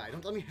they're gonna die.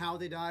 Don't tell me how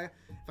they die.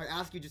 If I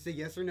ask you, just say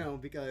yes or no,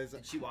 because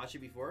Did she watch it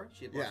before?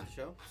 She had watched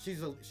the show?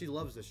 she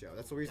loves the show.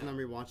 That's the reason I'm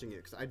rewatching it,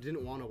 because I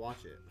didn't want to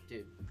watch it.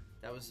 Dude,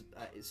 That was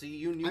so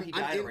you knew he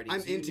died already.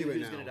 I'm so you into knew it he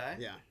was now. gonna die.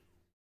 Yeah.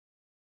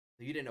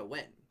 You didn't know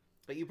when,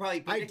 but you probably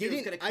I predicted it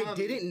was didn't. gonna come. I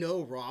didn't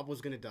know Rob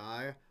was gonna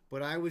die,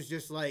 but I was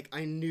just like,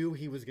 I knew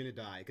he was gonna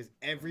die because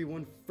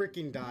everyone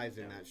freaking dies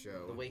in that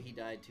show. The way he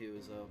died too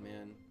is oh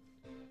man.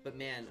 But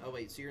man, oh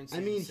wait, so you're in I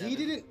season mean,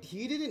 7.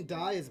 he didn't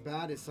die as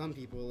bad as some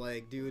people.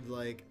 Like, dude,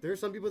 like there's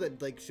some people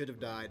that like should have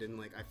died, and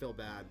like I feel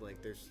bad.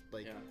 Like, there's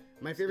like Yeah.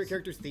 my favorite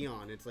character is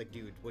Theon. It's like,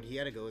 dude, what he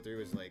had to go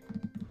through is like,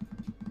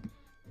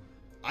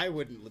 I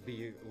wouldn't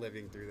be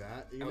living through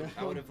that. You know?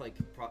 I would have like.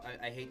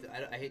 I hate.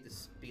 I hate to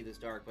be this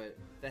dark, but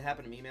if that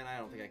happened to me, man, I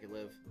don't think I could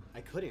live.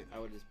 I couldn't. I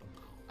would just.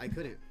 I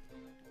couldn't.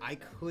 I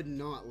could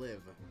not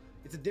live.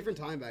 It's a different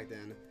time back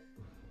then.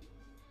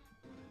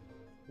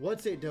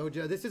 What's it,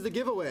 Doja? This is the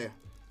giveaway.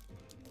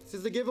 This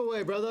is the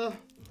giveaway, brother.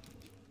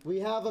 We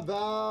have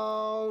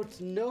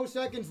about no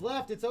seconds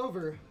left. It's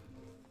over.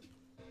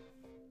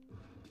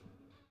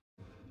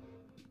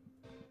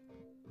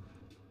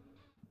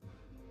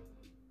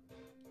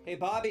 Hey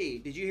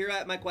Bobby, did you hear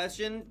my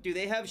question? Do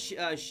they have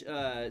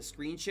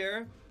screen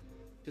share?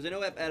 Because I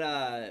know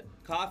at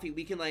Coffee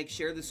we can like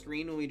share the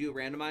screen when we do a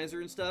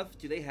randomizer and stuff.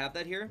 Do they have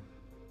that here?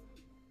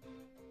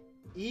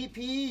 EP,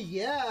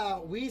 yeah,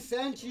 we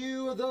sent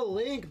you the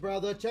link,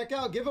 brother. Check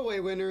out giveaway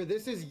winner.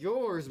 This is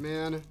yours,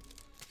 man.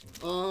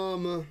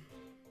 Lana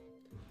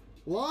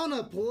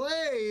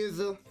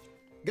Plays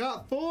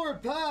got 4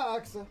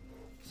 packs.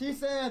 She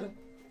said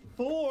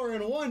 4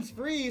 and 1's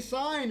free.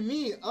 Sign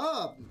me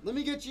up. Let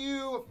me get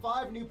you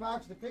 5 new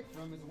packs to pick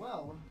from as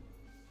well.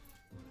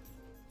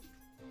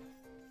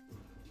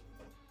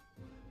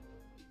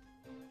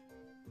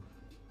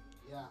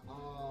 Yeah,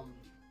 I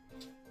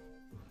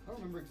don't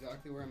remember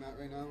exactly where I'm at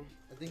right now.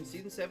 I think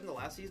Season 7 the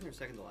last season or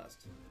second to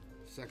last?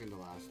 second to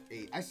last.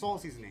 8. I saw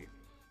season 8.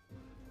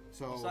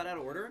 So You saw it out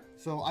of order?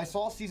 So I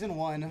saw season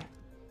 1,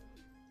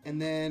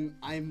 and then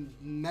I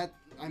met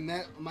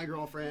my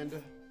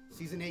girlfriend.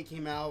 Season 8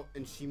 came out,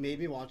 and she made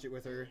me watch it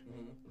with her.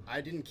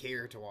 I didn't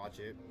care to watch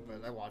it,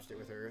 but I watched it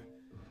with her.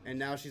 And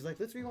now she's like,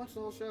 let's rewatch the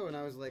whole show, and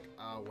I was like,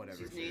 whatever.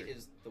 Season sure. 8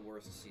 is the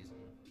worst season.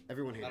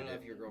 Everyone I hated don't know it.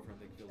 if your girlfriend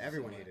feels the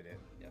Everyone same way. hated it.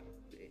 Yeah,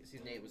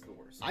 season 8 was the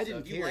worst. I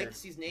didn't if you care. liked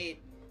season 8,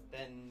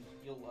 then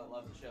you'll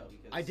love the show.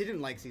 Because I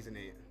didn't like season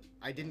 8.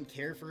 I didn't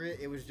care for it.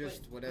 It was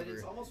just whatever. But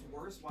it's almost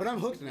worse. But I'm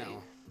hooked season now.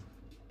 8.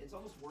 It's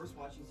almost worse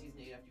watching season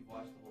 8 after you've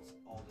watched the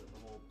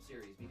whole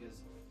series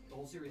because the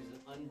whole series is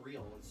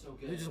unreal. It's so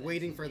good. You're just And then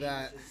waiting season for 8 is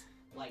that. just,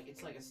 like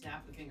it's like a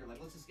snap of the finger. Like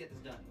let's just get this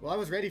done. Well, I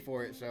was ready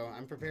for it, so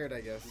I'm prepared, I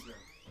guess.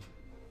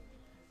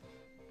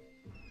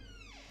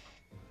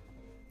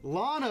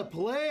 Lana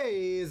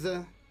Plays.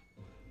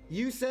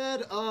 You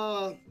said,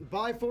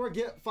 buy 4,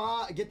 get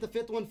 5, get the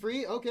 5th one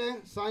free? Okay,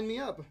 sign me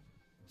up.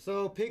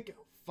 So pick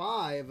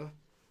 5,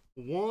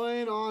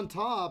 1 on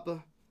top,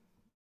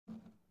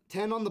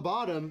 10 on the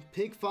bottom,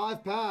 pick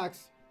 5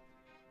 packs.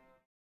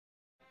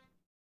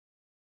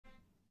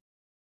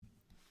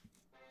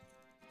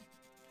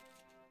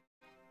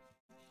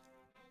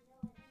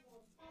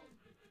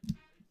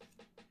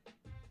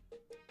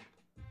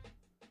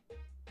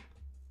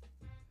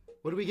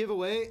 What did we give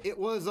away? It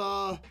was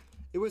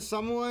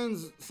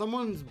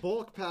someone's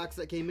bulk packs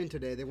that came in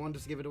today. They wanted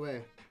us to give it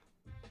away.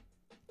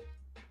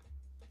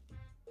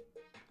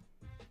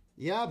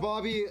 Yeah,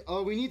 Bobby.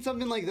 We need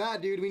something like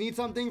that, dude. We need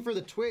something for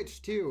the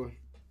Twitch too.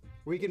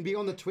 We can be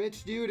on the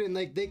Twitch, dude, and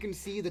like they can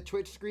see the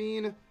Twitch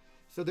screen,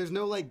 so there's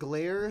no like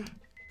glare.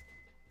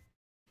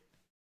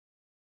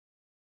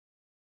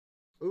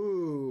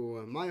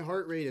 Ooh, my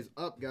heart rate is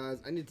up, guys.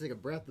 I need to take a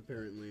breath,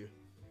 apparently.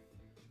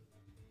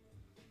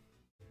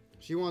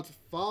 She wants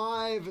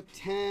 5,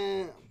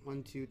 10,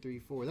 1, 2, 3,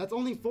 4. That's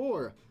only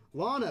 4.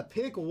 Lana,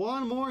 pick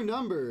one more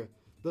number.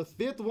 The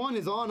 5th one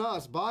is on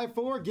us. Buy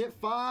 4, get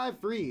 5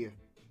 free.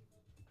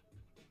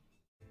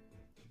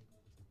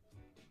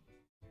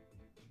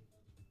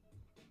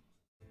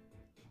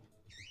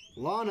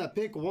 Lana,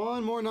 pick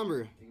one more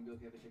number. You can be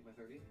okay if I take my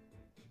 30?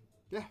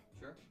 Yeah.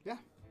 Sure? Yeah.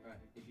 Alright.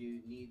 If you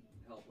need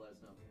help, let us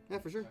know. Yeah,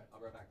 for sure. Alright, I'll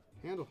be right back.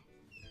 Handle.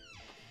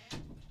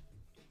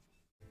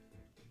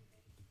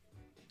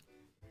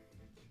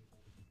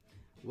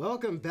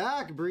 Welcome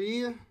back,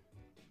 Bree.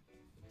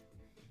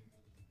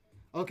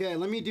 Okay,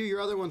 let me do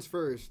your other ones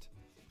first.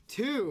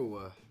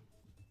 2,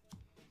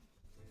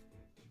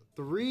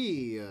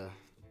 3,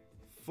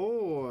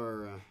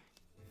 4,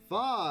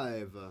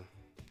 5,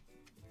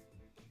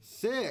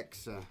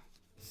 6,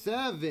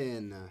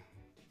 7,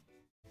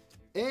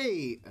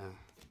 8,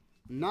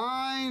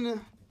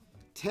 9,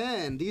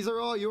 10. These are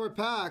all your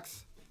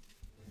packs.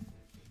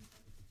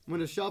 I'm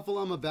gonna shuffle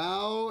them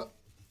about.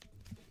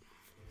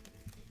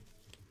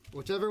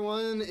 Whichever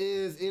one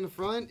is in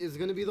front is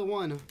gonna be the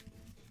one.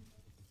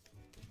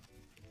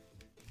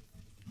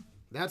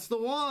 That's the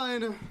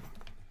one.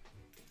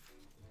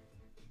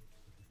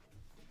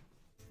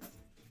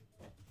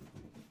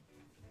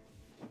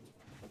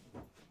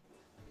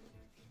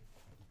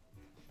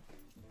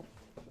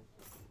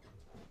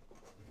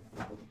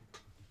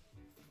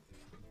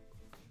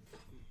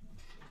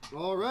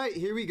 All right,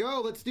 here we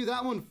go. Let's do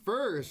that one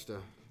first.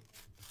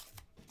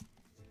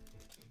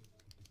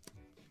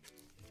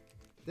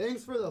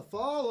 Thanks for the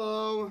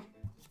follow.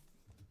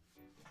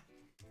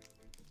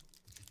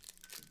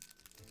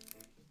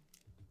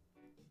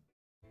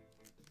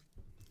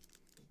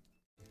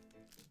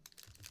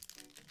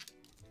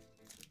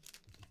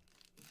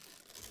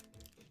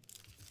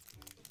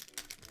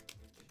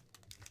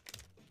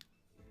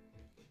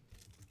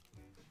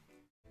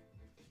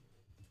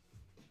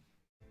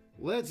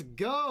 Let's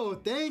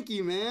go. Thank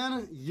you,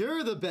 man.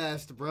 You're the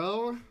best,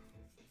 bro.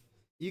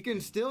 You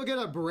can still get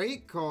a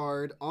break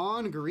card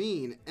on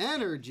green.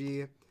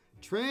 Energy,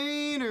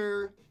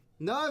 Trainer,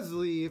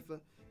 Nuzleaf,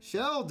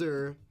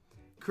 Shelter,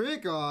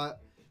 Cricket,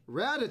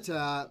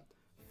 Ratatat,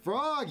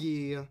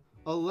 Froggy,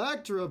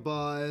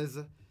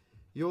 Electabuzz,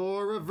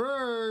 your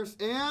reverse,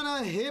 and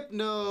a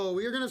Hypno.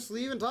 We are going to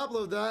sleeve and top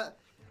load that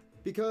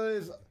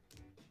because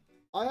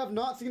I have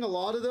not seen a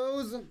lot of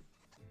those,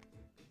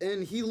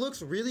 and he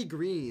looks really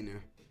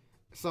green.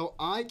 So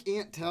I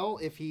can't tell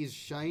if he's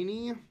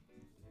shiny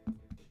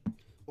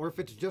or if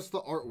it's just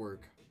the artwork.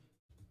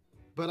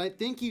 But I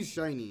think he's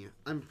shiny.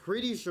 I'm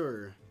pretty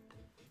sure.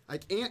 I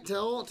can't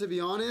tell, to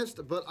be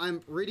honest, but I'm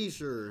pretty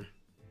sure.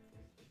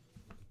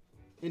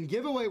 And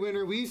giveaway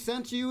winner, we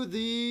sent you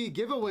the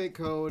giveaway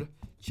code.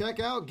 Check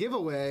out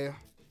giveaway.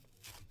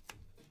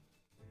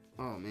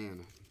 Oh,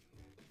 man.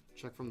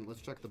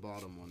 Let's check the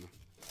bottom one.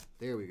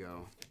 There we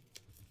go.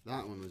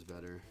 That one was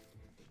better.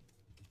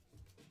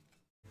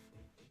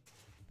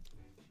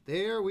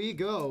 There we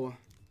go.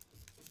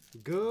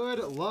 Good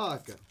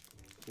luck.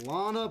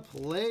 Lana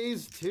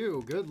plays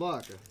too. Good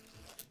luck.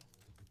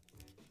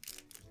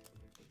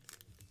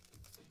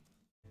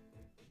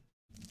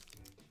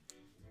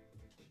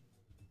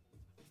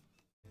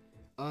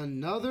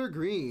 Another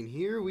green.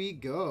 Here we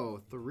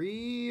go.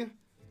 3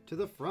 to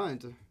the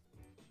front.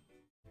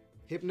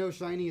 Hypno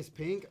Shiny is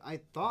pink. I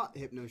thought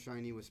Hypno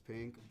Shiny was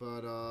pink,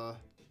 but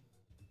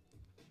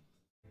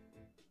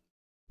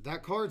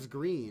that card's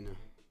green.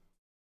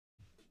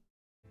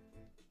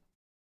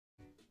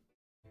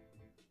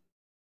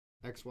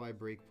 XY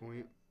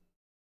breakpoint.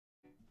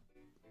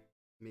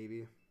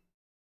 Maybe.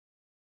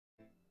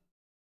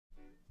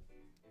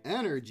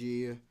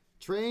 Energy,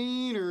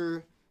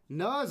 Trainer,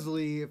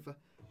 Nuzleaf,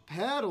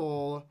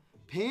 Petal,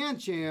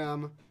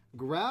 Pancham,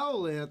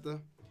 Growlithe,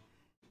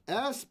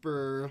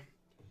 Esper,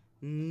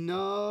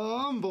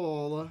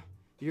 Numble,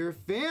 your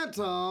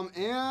Phantom,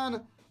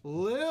 and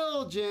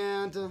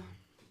Liljant.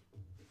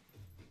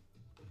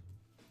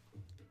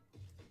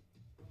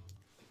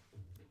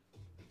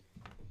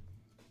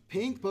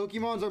 Pink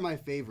Pokemons are my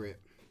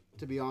favorite,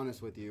 to be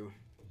honest with you.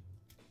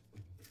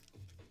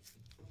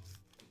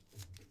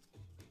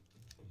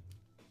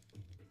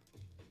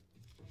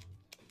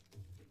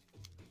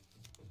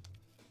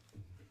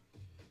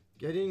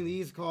 Getting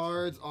these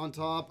cards on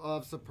top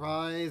of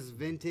surprise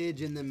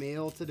vintage in the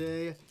mail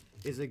today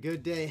is a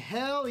good day.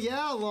 Hell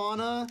yeah,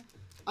 Lana!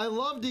 I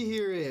love to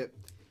hear it.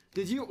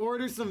 Did you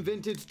order some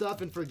vintage stuff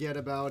and forget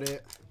about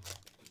it?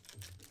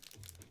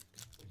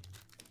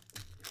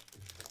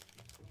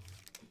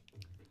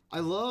 I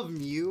love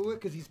Mew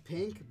because he's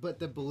pink, but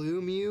the blue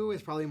Mew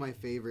is probably my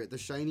favorite. The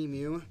shiny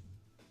Mew.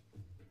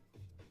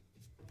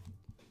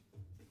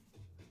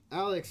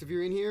 Alex, if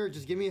you're in here,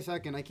 just give me a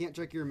second. I can't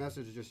check your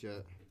message just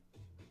yet.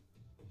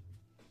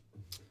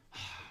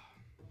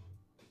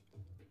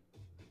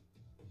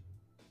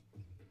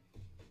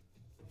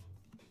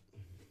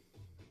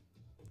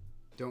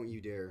 Don't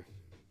you dare.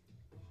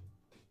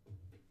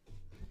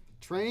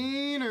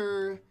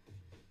 Trainer.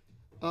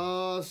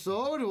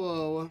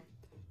 Soduo.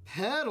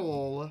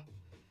 Petal,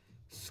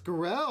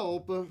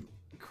 Skrelp,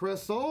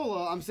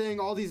 Cressola. I'm saying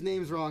all these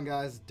names wrong,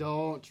 guys.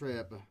 Don't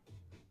trip.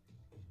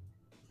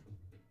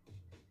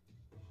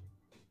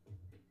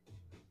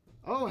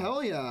 Oh,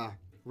 hell yeah.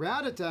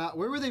 Ratatat.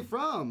 Where were they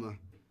from?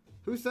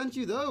 Who sent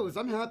you those?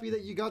 I'm happy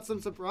that you got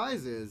some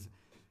surprises.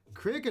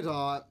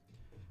 Cricketot,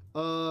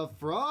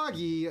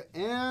 Froggy,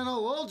 and a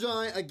little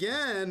giant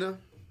again.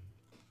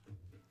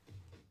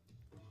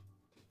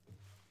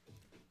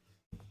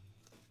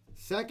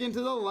 Second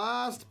to the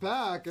last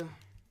pack.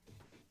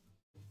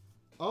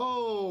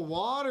 Oh,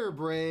 water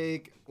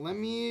break. Let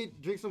me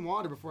drink some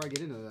water before I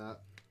get into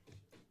that.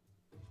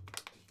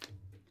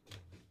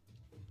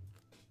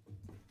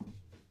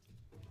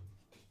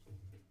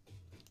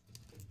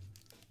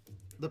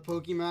 The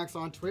Pokemax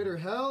on Twitter.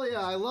 Hell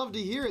yeah, I love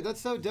to hear it. That's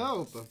so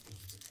dope.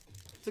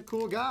 It's a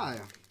cool guy.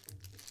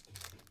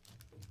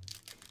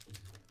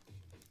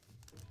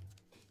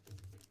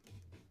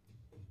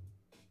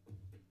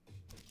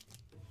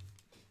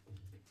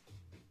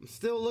 I'm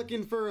still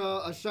looking for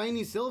a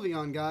shiny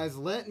Sylveon, guys.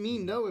 Let me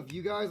know if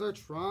you guys are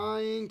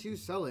trying to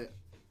sell it.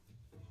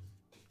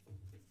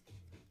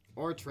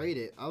 Or trade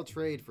it. I'll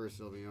trade for a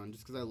Sylveon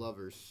just because I love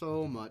her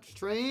so much.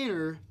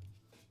 Trainer,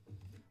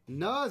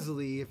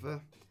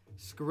 Nuzleaf,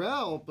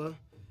 Skrelp,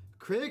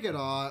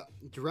 Cricketot,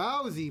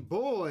 Drowsy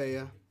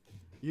Boy,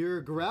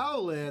 your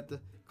Growlithe,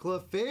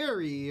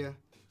 Clefairy,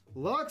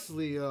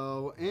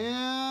 Luxleo,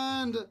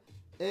 and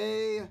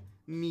a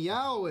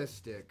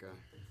Meowistic.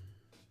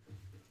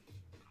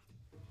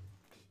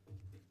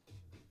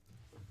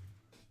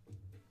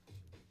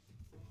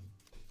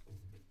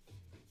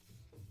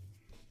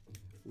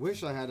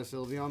 Wish I had a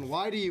Sylveon.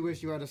 Why do you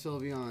wish you had a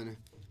Sylveon?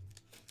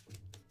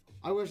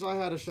 I wish I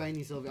had a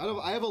shiny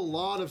Sylveon. I have a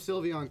lot of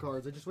Sylveon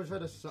cards. I just wish I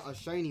had a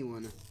shiny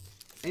one.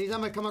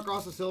 Anytime I come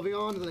across a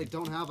Sylveon that I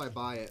don't have, I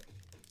buy it.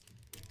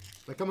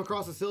 If I come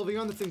across a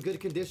Sylveon that's in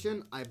good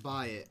condition, I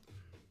buy it.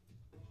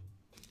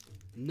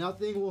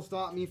 Nothing will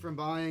stop me from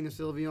buying a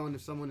Sylveon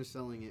if someone is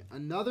selling it.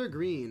 Another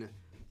green.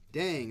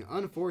 Dang,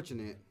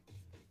 unfortunate.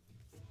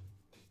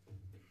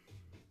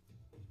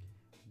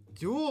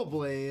 Dual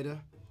Blade.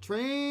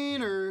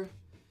 Trainer.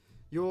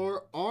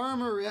 Your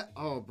armor.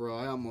 Oh, bro,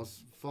 I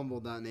almost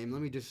fumbled that name.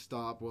 Let me just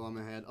stop while I'm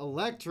ahead.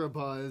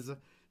 Electabuzz.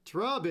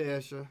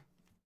 Trubbish.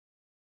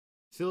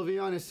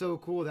 Sylveon is so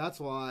cool, that's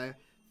why.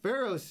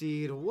 Pharaoh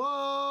Seed.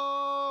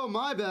 Whoa,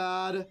 my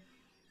bad.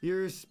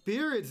 Your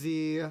Spirit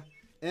Z.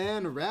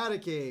 And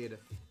Raticate.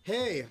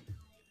 Hey,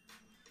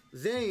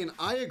 Zane,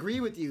 I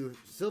agree with you.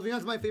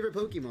 Sylveon's my favorite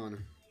Pokemon.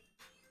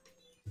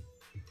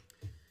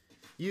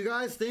 You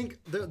guys think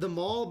the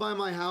mall by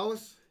my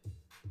house...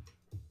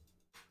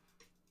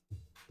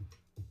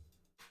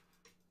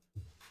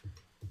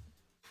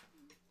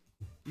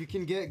 You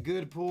can get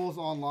good pulls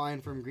online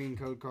from green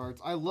code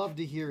cards. I love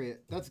to hear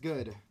it. That's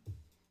good.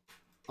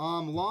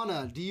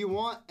 Lana, do you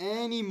want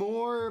any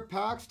more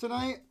packs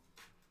tonight?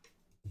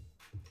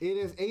 It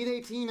is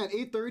 8:18. At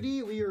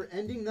 8:30, we are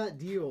ending that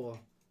deal.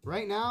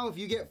 Right now, if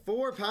you get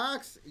 4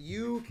 packs,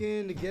 you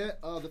can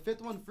get the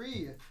 5th one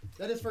free.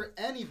 That is for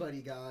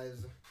anybody,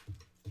 guys.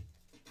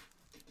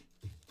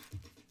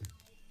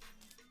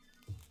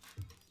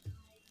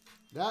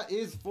 That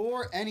is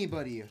for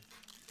anybody.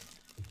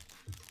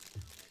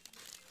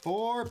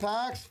 4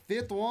 packs,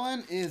 5th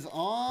one is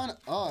on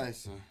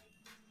us.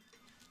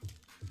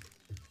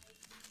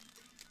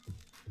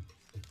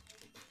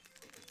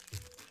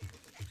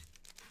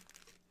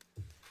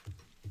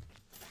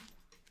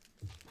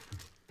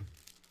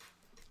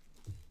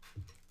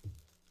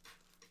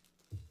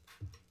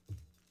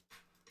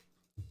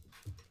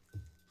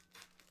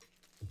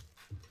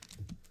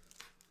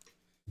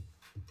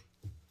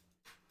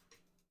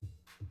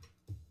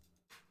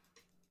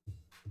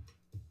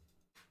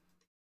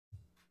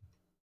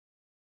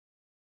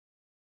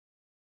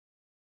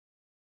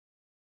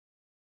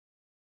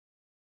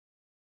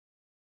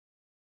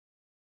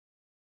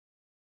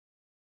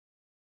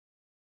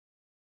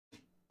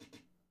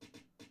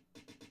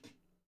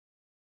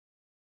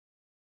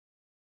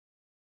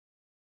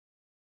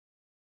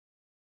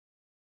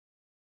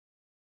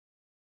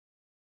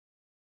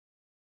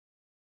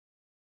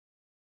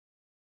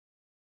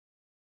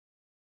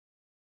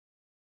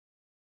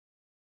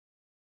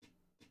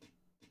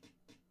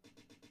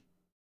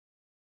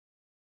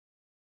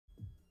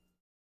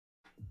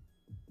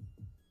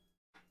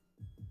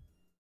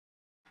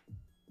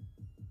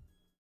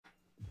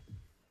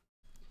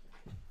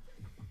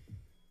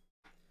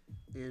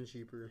 And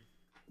cheaper.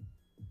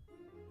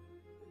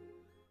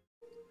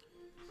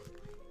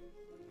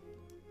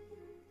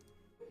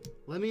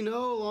 Let me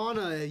know,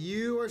 Lana.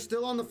 You are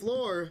still on the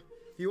floor.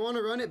 If you want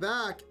to run it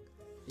back,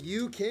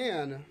 you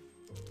can.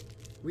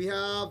 We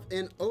have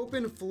an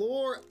open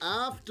floor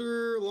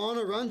after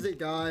Lana runs it,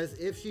 guys,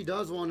 if she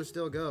does want to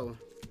still go.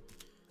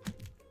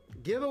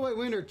 Giveaway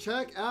winner,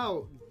 check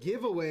out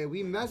giveaway.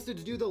 We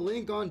messaged you the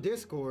link on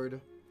Discord.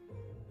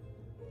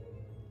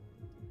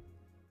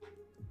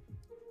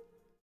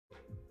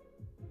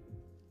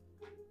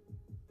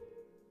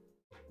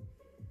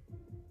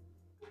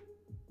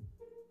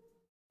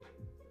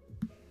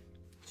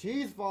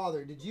 Cheese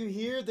Father, did you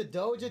hear the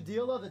Doja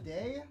deal of the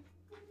day?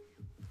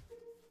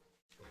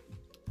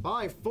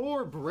 Buy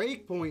 4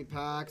 Breakpoint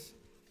packs.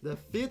 The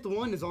 5th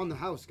one is on the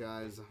house,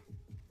 guys.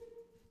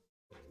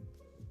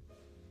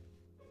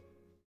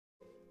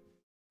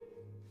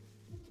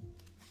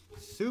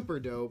 Super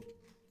dope.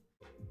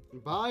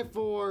 Buy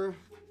 4,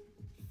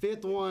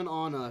 5th one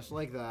on us,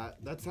 like that.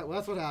 That's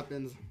what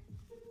happens.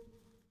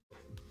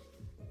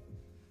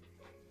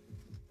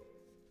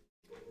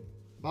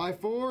 Buy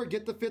 4,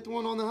 get the 5th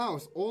one on the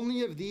house.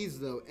 Only of these,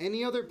 though.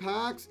 Any other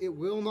packs, it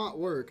will not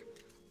work.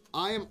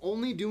 I am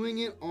only doing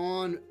it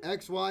on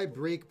XY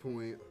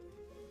Breakpoint.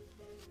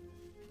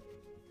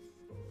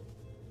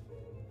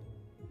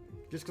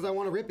 Just because I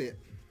want to rip it.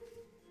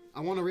 I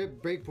want to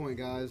rip Breakpoint,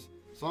 guys.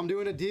 So I'm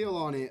doing a deal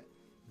on it.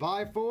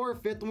 Buy 4,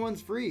 5th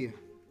one's free.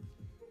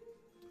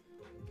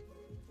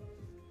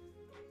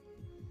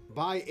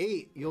 Buy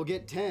 8, you'll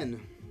get 10.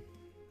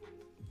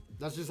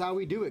 That's just how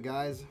we do it,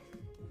 guys.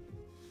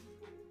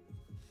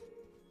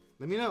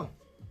 Let me know.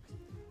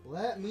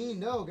 Let me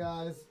know,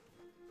 guys.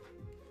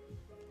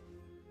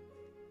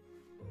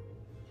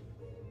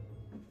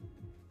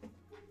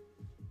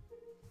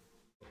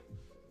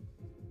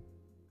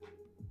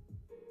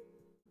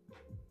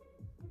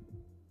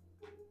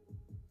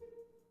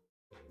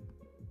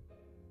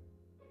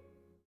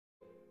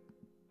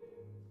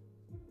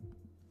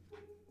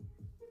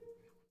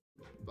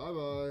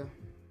 Bye-bye.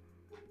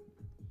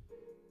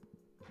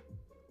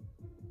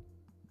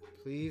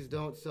 Please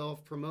don't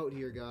self-promote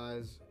here,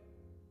 guys.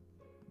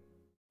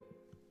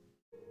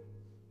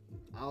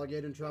 I'll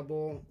get in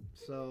trouble,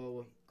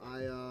 so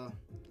I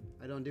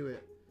don't do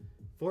it.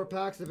 4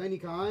 packs of any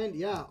kind.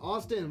 Yeah,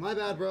 Austin, my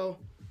bad, bro.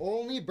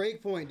 Only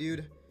Breakpoint,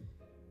 dude.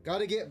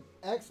 Gotta get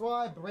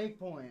XY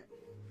Breakpoint.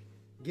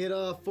 Get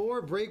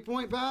 4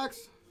 Breakpoint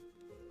packs.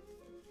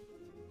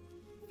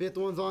 5th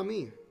one's on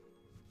me.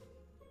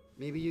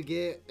 Maybe you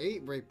get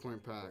 8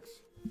 Breakpoint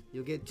packs.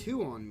 You'll get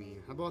 2 on me.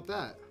 How about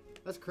that?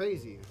 That's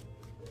crazy.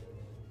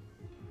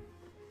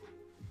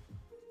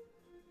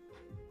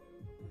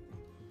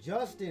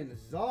 Justin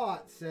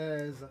Zott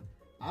says,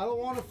 I don't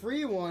want a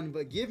free one,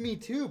 but give me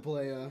 2,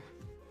 playa.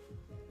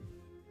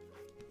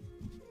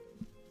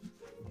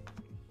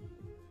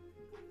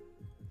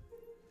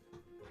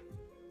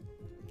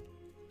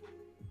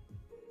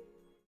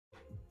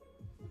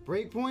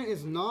 Breakpoint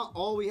is not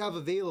all we have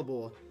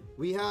available.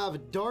 We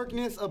have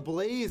Darkness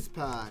Ablaze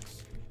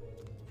packs.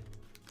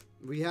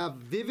 We have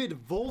Vivid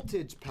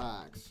Voltage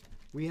packs.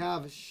 We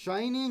have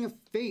Shining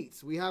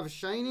Fates. We have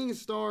Shining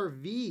Star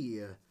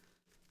V.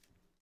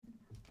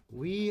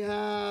 We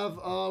have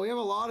a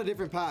lot of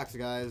different packs,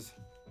 guys.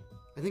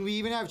 I think we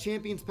even have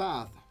Champion's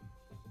Path.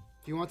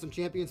 If you want some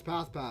Champion's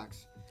Path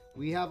packs.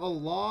 We have a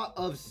lot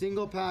of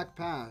single pack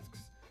packs.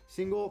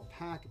 Single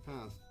pack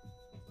packs.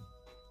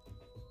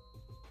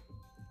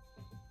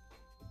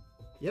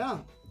 Yeah,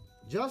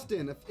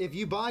 Justin, if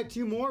you buy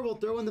 2 more, we'll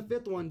throw in the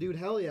 5th one, dude.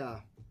 Hell yeah.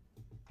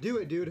 Do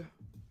it, dude.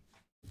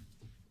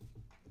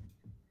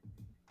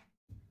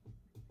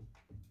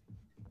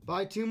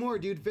 Buy 2 more,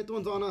 dude. 5th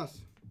one's on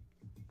us.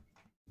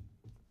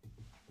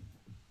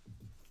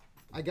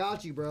 I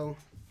got you, bro.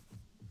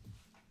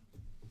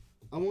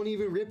 I won't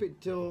even rip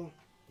it till...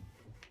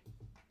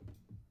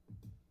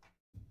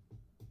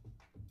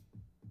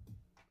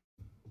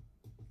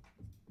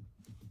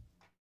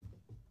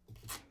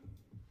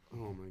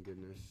 Oh my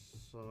goodness.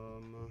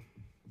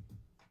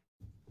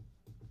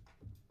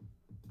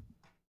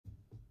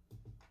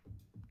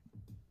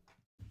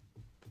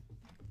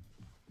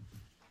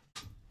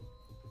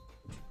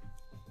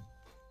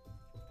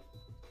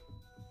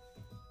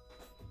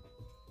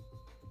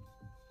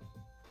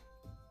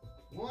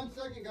 One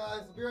second,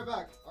 guys. I'll be right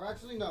back. Or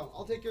actually, no.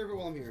 I'll take care of it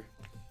while I'm here.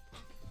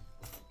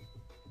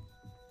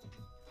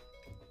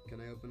 Can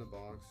I open a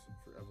box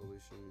for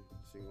Evolution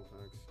single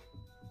packs?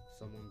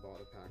 Someone bought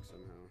a pack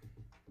somehow.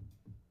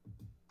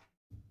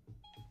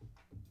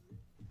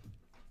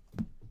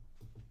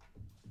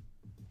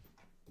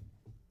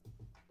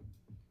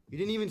 You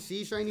didn't even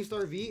see Shiny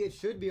Star V? It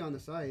should be on the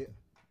site.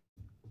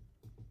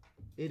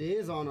 It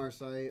is on our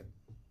site.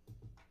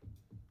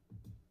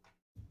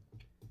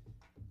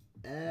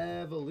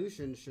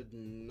 Evolution should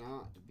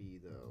not be,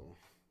 though.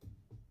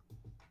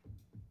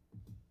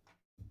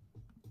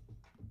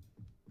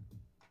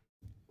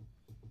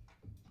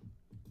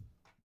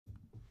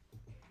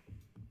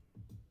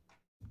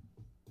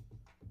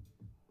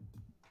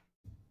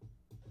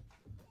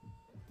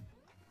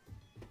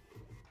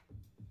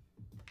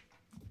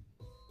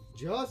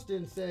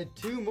 Justin said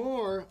 2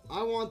 more.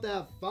 I want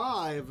that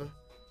 5.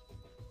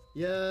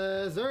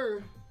 Yes,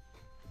 sir.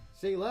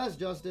 Say less,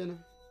 Justin.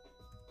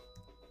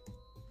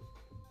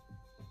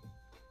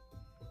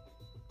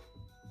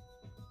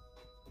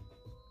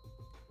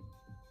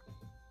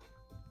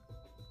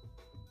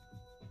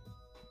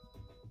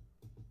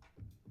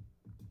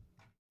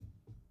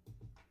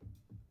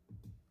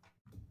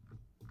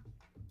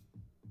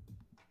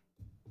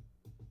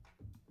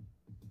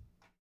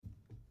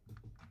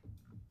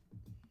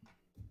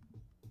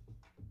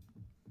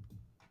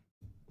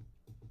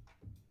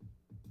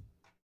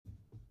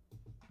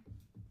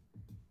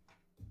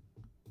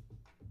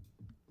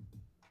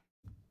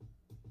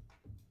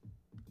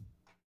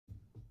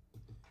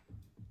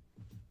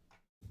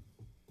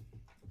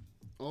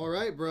 All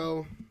right,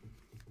 bro.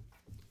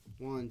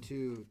 1,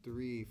 2,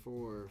 3,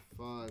 4,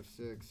 5,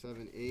 6,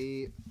 7,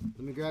 8.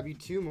 Let me grab you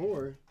 2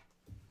 more.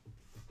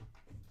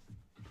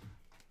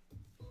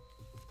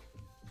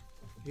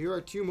 Here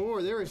are 2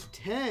 more. There is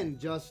 10,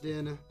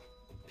 Justin.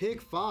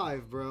 Pick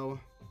 5, bro.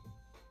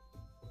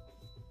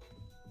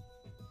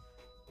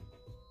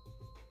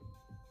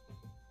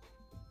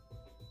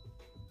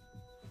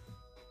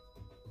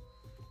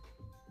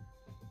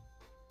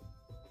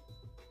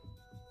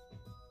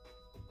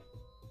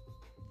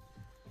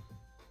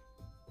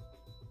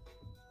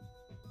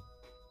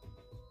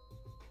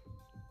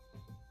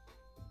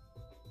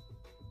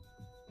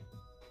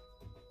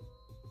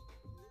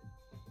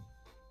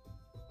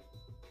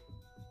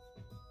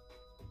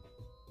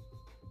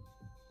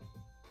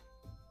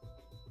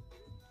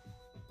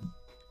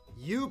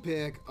 You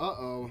pick.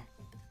 Uh-oh.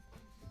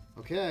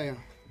 Okay.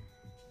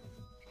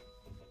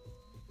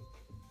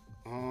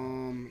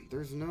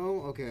 There's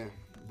no... Okay.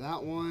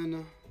 That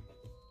one.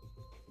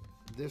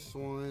 This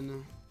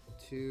one.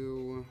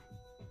 2.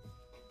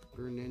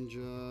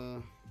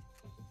 Greninja.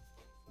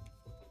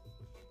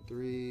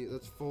 3.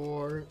 That's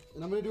 4.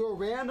 And I'm going to do a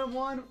random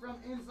one from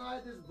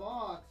inside this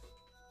box.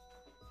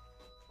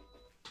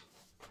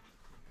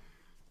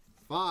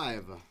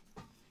 5.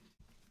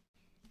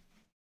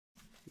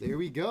 There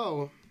we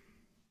go.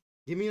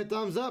 Give me a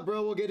thumbs up,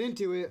 bro. We'll get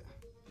into it.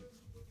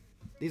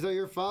 These are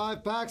your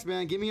 5 packs,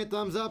 man. Give me a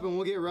thumbs up and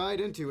we'll get right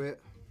into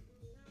it.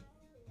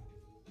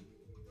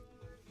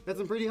 Got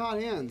some pretty hot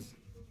hands.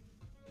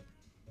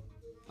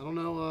 I don't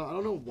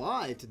know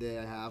why today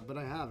I have, but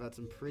I have had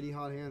some pretty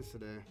hot hands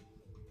today.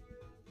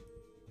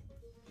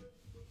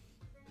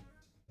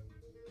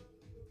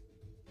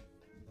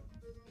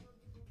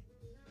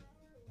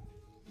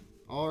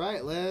 All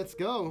right, let's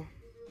go.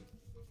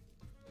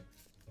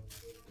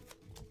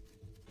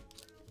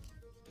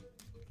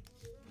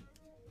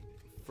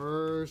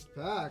 First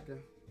pack.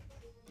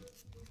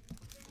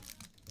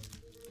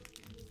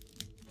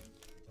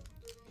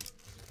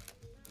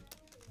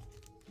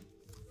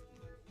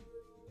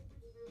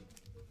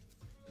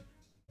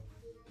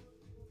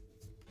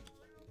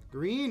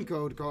 Green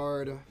code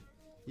card.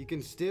 You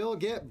can still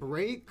get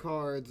break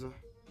cards.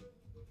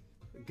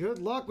 Good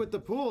luck with the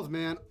pools,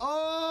 man.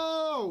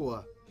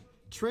 Oh!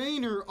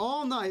 Trainer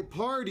all night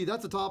party.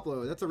 That's a top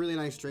load. That's a really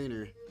nice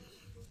trainer.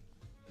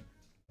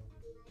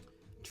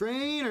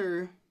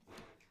 Trainer.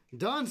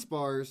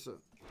 Dunsparce.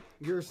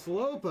 Your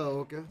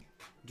Slowpoke.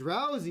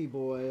 Drowsy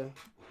Boy.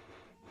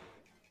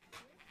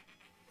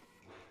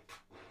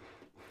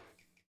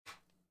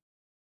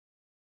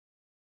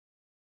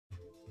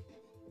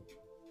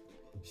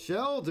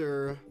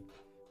 Shelder,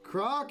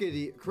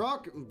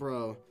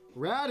 Bro,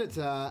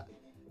 Ratatat,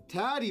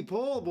 Tatty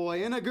Pole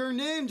Boy, and a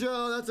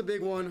Greninja. That's a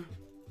big one.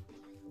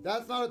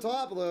 That's not a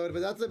top load,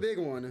 but that's a big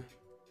one.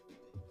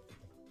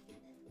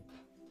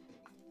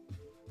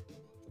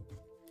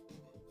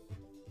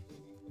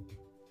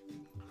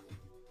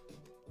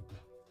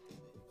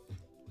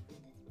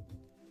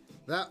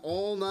 That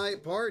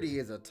all-night party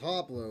is a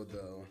top load,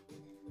 though.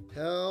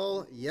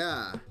 Hell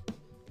yeah.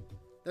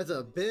 That's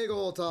a big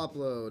old top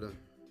load.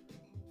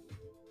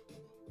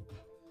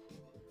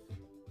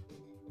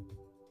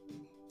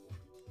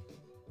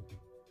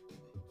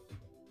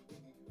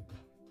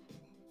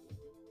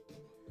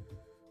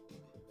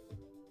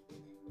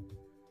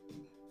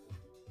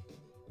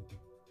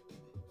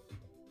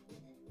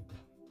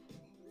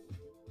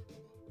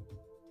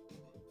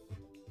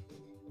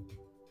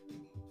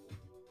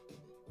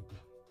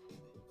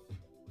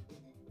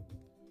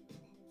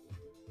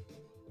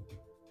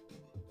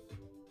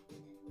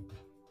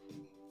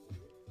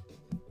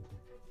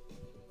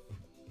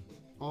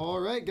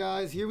 All right,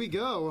 guys, here we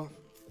go.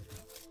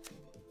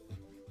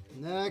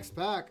 Next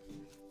pack.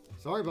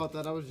 Sorry about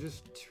that. I was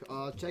just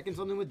checking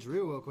something with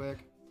Drew real quick.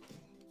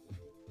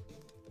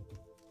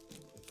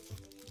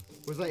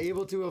 Was I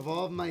able to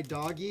evolve my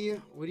doggy?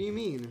 What do you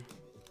mean?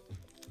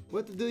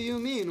 What do you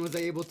mean, was I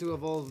able to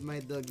evolve my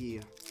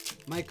doggy?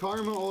 My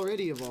Karma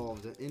already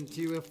evolved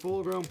into a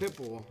full-grown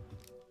Pitbull.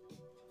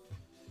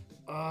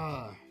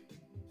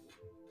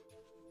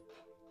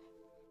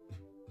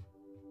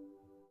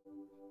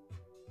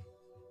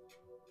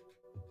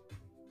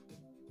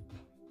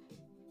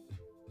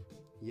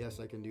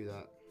 Yes, I can do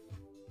that.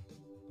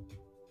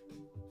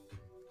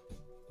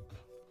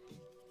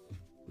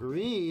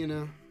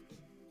 Green.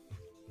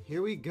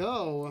 Here we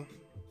go.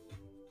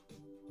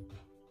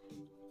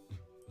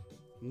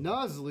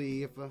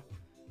 Nuzleaf.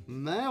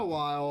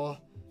 Mawile.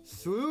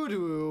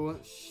 Swoodoo.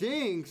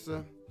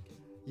 Shinx.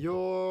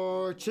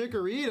 Your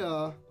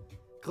Chikorita.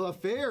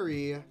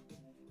 Clefairy.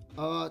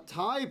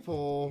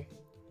 Typole.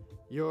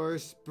 Your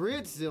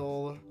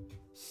Spritzel.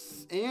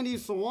 Andy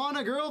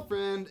Swana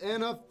girlfriend,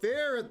 and a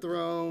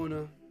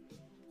Ferrothorn.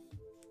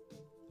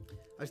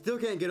 I still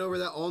can't get over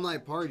that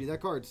all-night party. That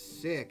card's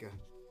sick.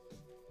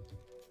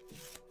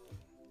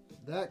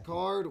 That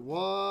card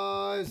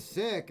was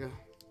sick.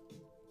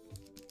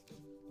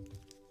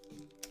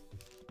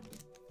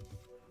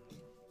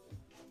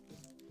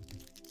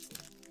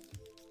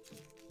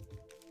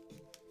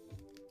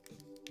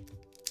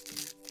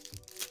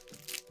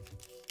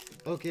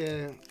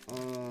 Okay,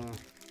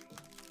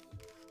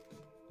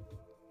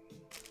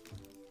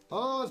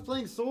 oh, I was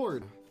playing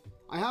Sword.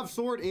 I have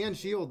Sword and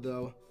Shield,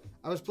 though.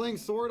 I was playing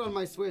Sword on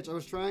my Switch. I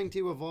was trying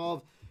to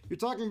evolve. You're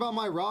talking about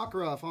my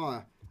Rockruff,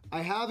 huh?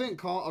 I haven't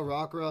caught a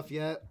Rockruff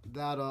yet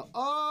that,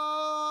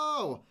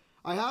 oh!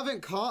 I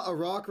haven't caught a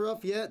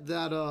Rockruff yet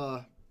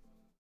that,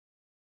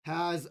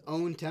 has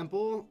own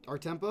tempo,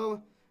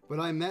 but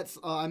I met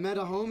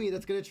a homie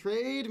that's gonna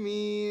trade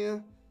me. I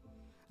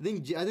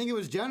think it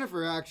was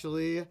Jennifer,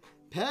 actually.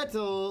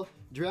 Petal,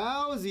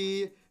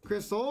 Drowsy,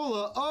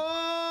 Crissola.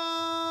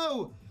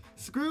 Oh!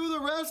 Screw the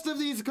rest of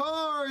these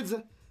cards!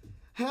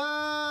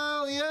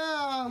 Hell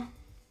yeah!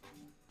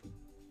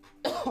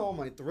 Oh,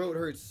 my throat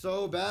hurts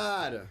so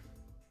bad.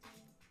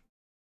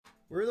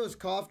 Where do those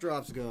cough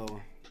drops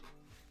go?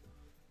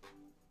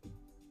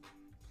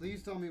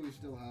 Please tell me we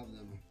still have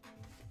them.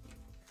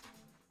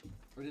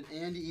 Or did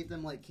Andy eat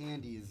them like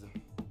candies?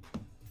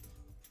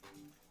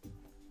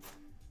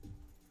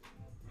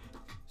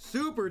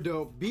 Super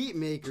dope beat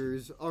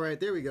makers. Alright,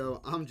 there we go.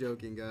 I'm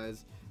joking,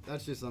 guys.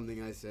 That's just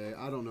something I say.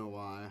 I don't know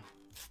why.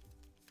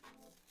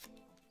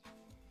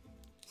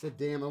 Said,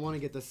 damn, I want to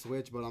get the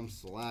Switch, but I'm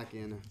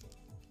slacking.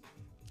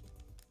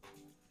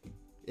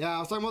 Yeah, I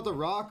was talking about the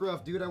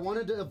Rockruff, dude. I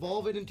wanted to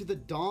evolve it into the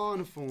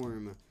Dawn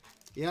form.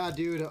 Yeah,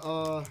 dude,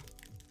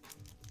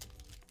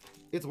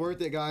 It's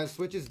worth it, guys.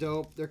 Switch is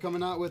dope. They're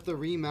coming out with the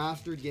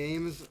remastered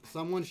games.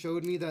 Someone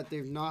showed me that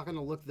they're not going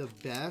to look the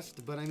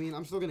best, but I mean,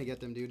 I'm still going to get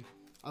them, dude.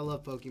 I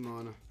love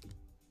Pokemon.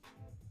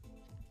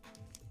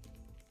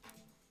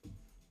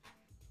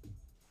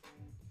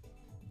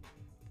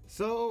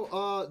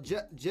 So,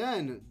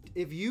 Jen,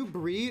 if you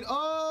breed...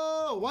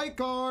 Oh, white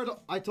card!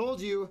 I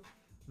told you.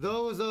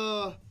 Those,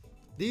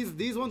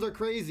 these ones are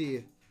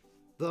crazy.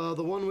 The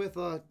one with,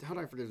 how do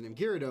I forget his name?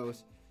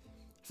 Gyarados.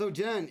 So,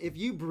 Jen, if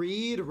you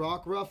breed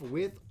Rockruff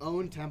with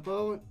own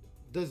tempo,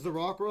 does the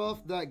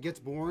Rockruff that gets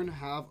born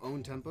have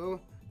own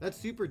tempo? That's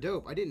super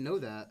dope. I didn't know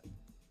that.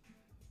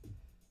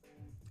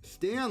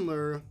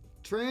 Standler,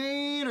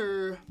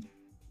 Trainer,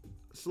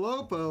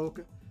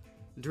 Slowpoke,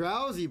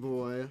 Drowsy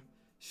Boy,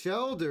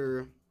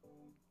 Shelder.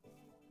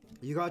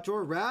 You got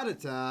your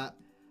Rattata,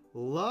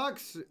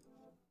 Lux,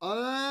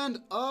 and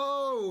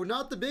oh,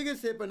 not the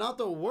biggest hit, but not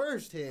the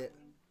worst hit.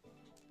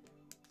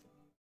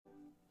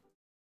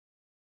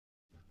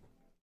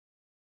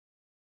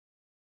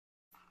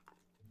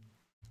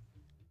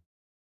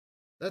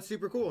 That's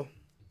super cool.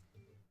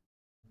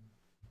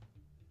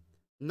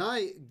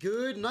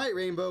 Good night,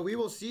 Rainbow. We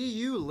will see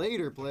you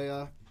later,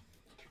 playa.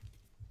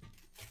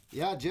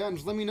 Yeah, Jen,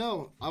 just let me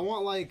know. I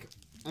want, like,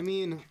 I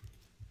mean,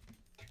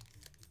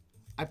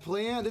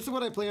 this is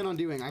what I plan on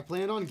doing. I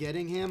plan on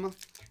getting him,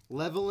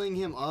 leveling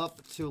him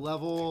up to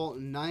level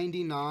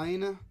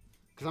 99,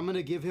 because I'm going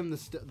to give him the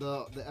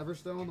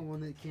Everstone, the one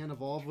that he can't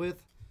evolve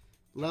with.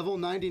 Level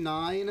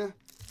 99, and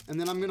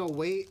then I'm going to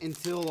wait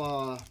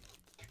until,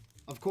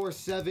 of course,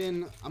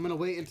 7. I'm going to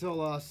wait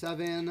until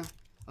 7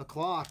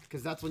 o'clock,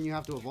 because that's when you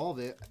have to evolve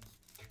it.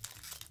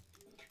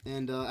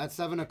 And at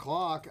 7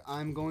 o'clock,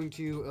 I'm going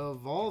to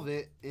evolve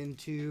it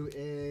into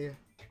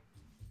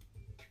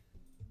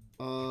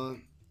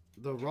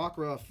the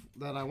Rockruff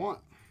that I want.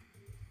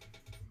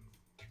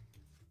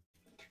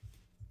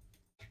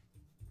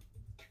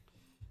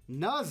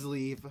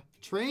 Nuzleaf,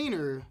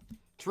 Trainer,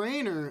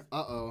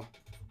 uh-oh.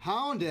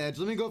 Houndedge,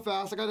 let me go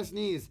fast, I gotta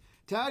sneeze.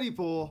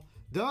 Tadpole,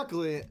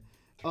 Ducklet,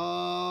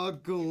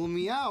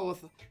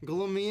 Glomeowth,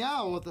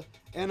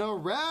 and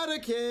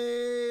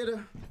Eradicate.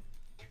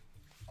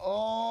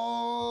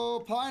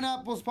 Oh,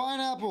 pineapples.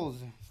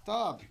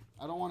 Stop.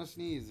 I don't want to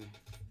sneeze.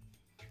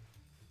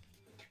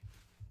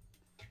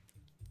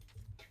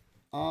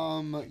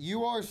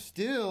 You are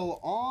still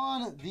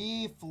on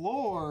the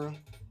floor,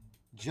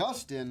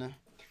 Justin.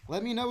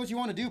 Let me know what you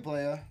want to do,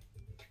 playa.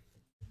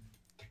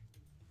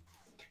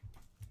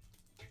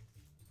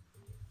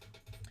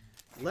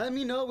 Let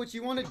me know what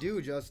you want to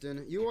do,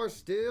 Justin. You are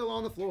still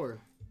on the floor.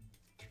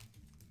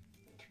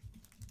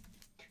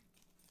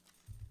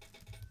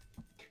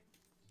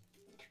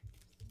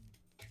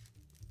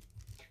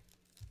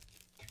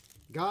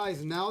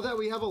 Guys, now that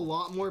we have a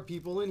lot more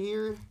people in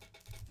here,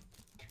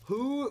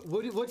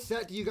 what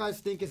set do you guys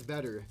think is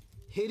better?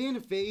 Hidden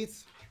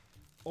Fates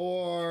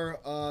or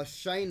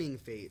Shining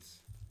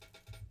Fates?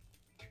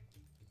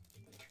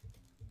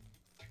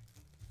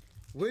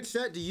 Which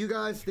set do you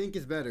guys think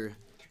is better?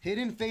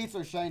 Hidden Fates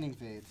or Shining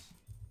Fates?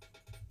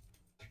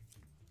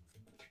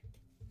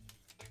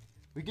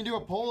 We can do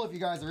a poll if you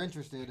guys are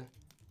interested.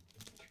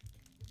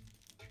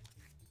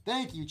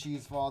 Thank you,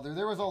 Cheese Father.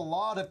 There was a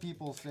lot of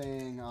people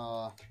saying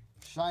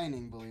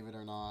Shining, believe it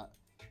or not.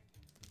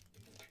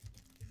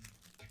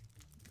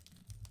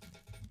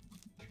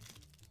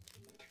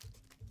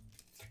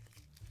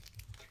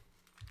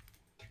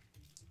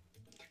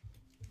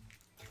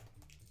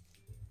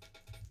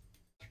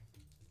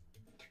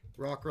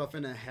 Rockruff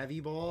and a heavy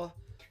ball.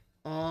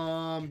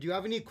 Do you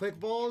have any quick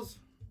balls?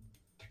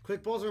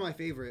 Quick balls are my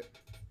favorite.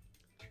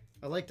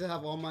 I like to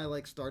have all my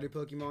like starter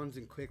Pokemons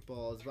in quick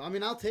balls, but I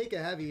mean I'll take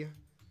a heavy.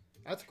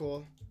 That's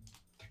cool.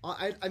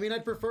 I mean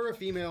I'd prefer a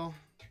female.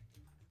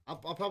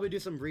 I'll probably do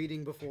some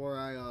breeding before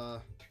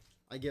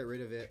I get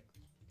rid of it.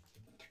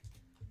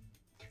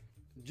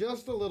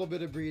 Just a little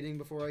bit of breeding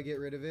before I get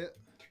rid of it.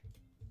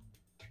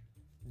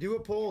 Do a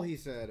poll, he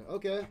said.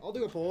 Okay, I'll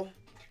do a poll.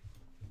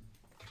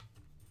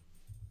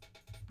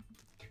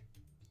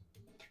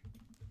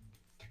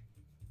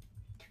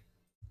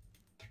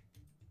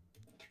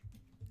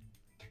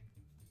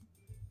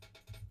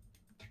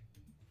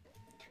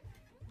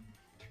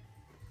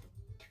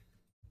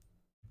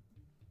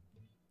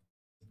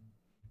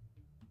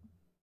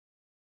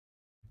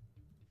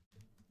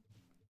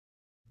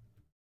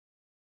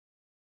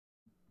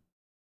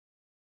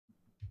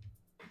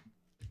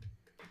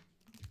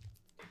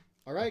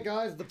 Alright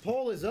guys, the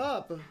poll is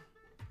up.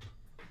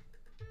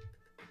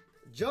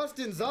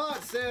 Justin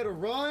Zott said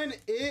run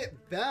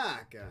it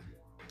back.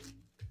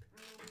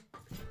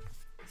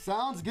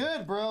 Sounds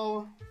good,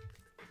 bro.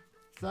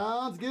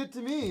 Sounds good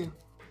to me.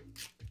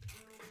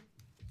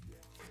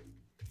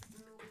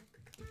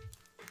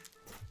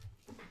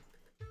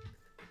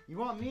 You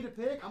want me to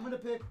pick? I'm gonna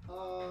pick,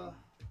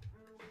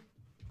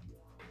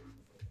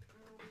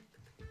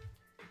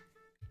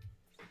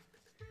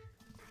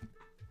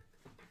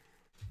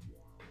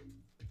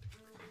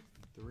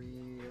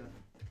 three,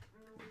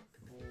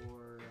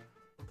 4,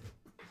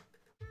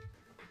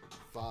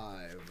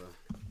 5.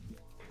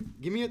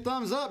 Give me a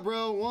thumbs up,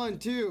 bro. 1,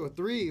 2,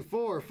 3,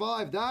 4,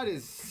 5. That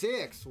is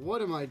 6.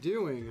 What am I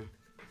doing?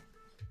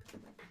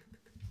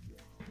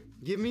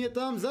 Give me a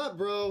thumbs up,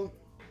 bro.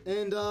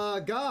 And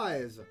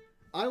guys,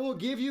 I will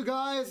give you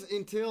guys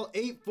until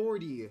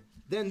 8:40.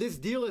 Then this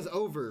deal is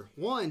over.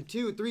 1,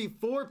 2, 3,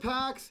 4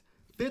 packs.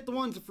 5th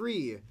one's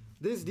free.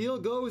 This deal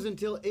goes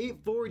until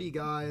 8:40,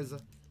 guys.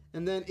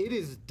 And then it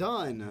is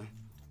done.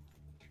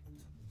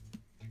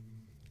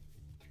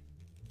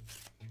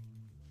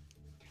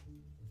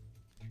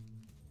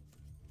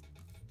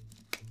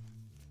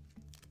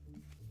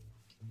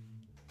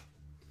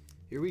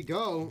 Here we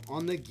go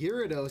on the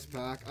Gyarados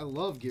pack. I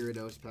love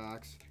Gyarados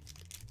packs.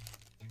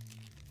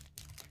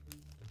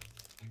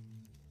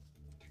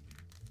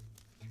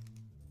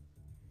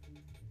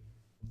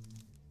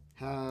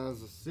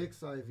 Has a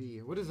 6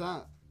 IV. What is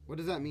that? What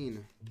does that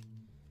mean?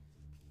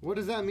 What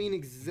does that mean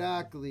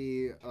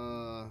exactly?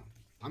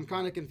 I'm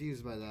kind of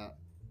confused by that.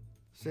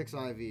 6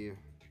 IV.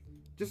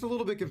 Just a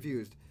little bit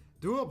confused.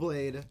 Dual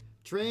Blade,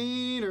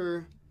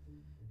 Trainer,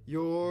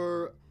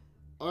 your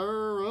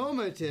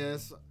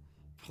Aromatisse,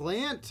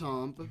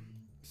 Plantump,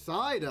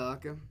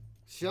 Psyduck,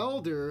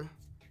 Shelter,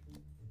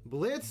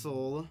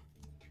 Blitzel,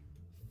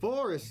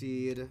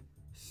 Forest-Seed,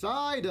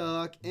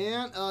 Psyduck,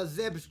 and a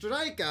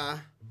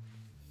Zebstrika.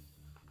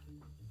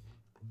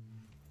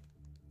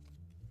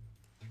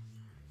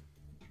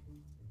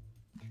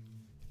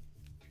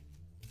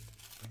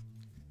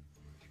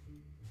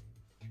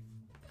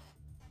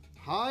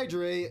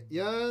 Hydrate.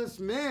 Yes,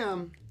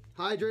 ma'am.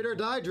 Hydrate or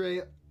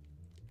dihydrate.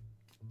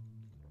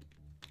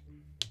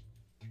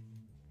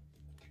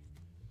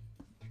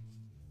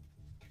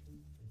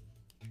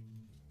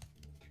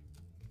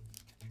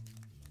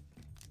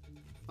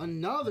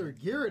 Another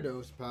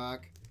Gyarados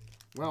pack.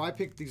 Wow, I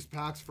picked these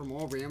packs from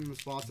all random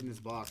spots in this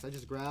box. I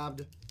just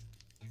grabbed.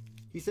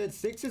 He said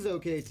 6 is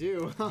okay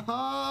too.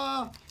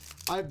 Haha.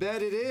 I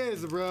bet it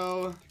is,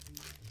 bro.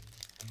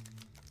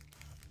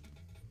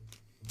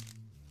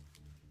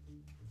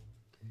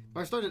 If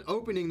I started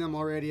opening them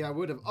already, I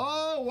would have.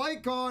 Oh,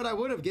 white card! I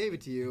would have gave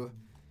it to you.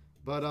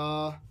 But,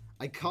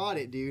 I caught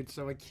it, dude,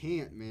 so I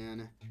can't,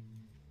 man.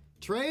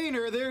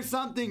 Trainer, there's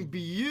something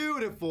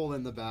beautiful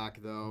in the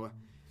back, though.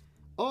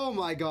 Oh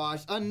my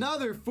gosh,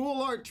 another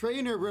Full Art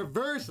Trainer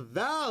Reverse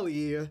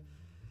Valley.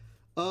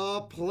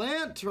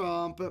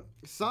 Plantrump,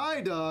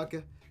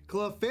 Psyduck,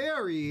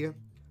 Clefairy,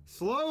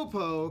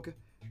 Slowpoke,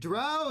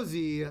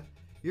 Drowsy,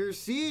 your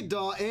Seed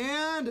Doll,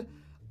 and...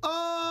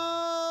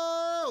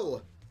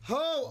 Oh!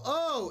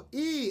 Ho-O-E-X!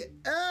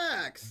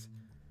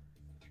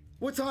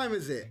 What time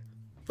is it?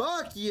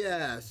 Fuck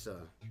yes!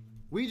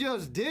 We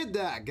just did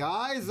that,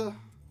 guys.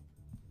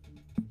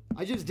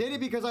 I just did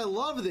it because I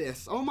love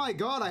this. Oh my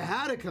god, I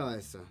had to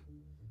cuss.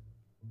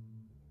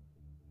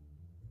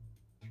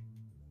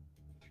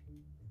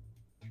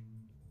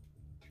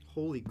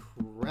 Holy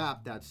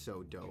crap, that's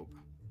so dope.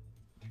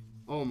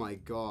 Oh my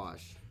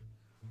gosh.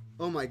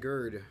 Oh my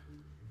god.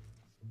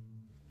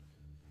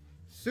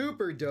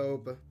 Super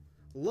dope.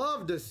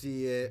 Love to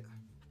see it.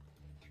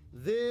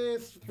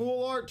 This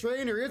Full Art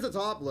Trainer is a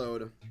top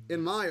load,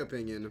 in my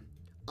opinion.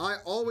 I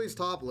always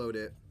top load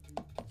it.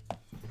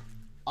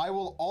 I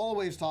will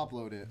always top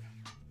load it.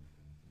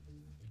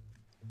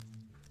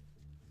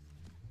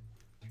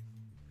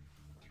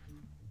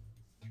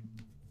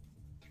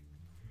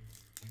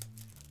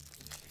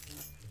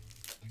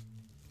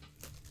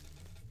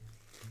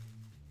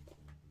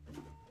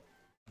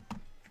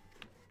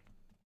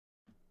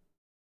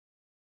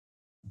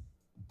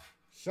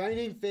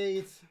 Shining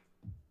Fates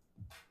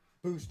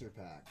booster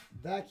pack.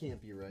 That can't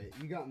be right.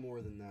 You got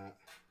more than that.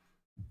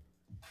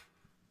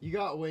 You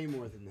got way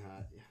more than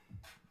that.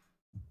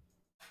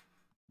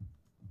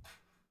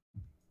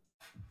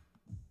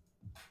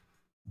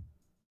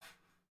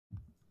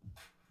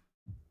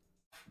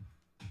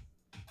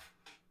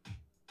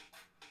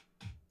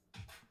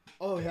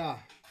 Oh yeah.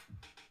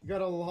 You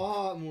got a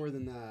lot more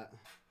than that.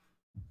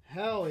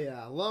 Hell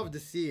yeah. Love to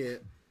see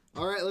it.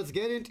 Alright, let's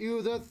get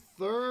into the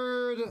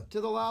third to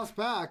the last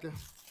pack.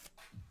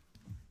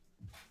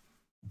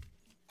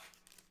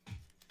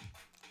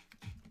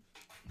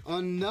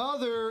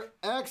 Another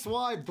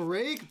XY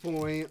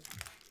Breakpoint.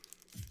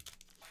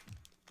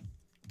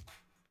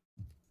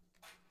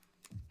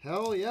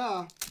 Hell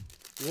yeah.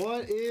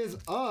 What is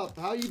up?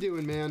 How you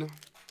doing, man?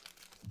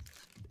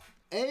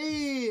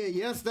 Hey,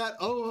 yes, that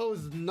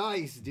Oho's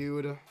nice,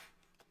 dude.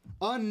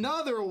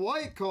 Another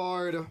white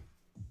card.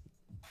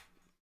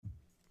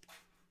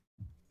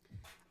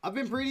 I've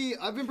been pretty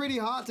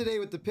hot today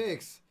with the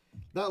picks.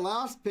 That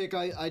last pick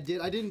I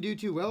didn't do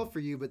too well for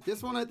you, but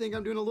this one I think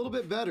I'm doing a little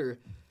bit better.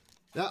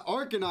 That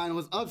Arcanine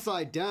was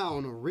upside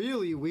down.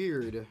 Really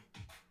weird.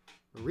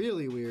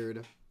 Really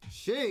weird.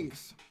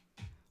 Shinx.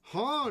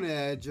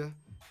 Honedge.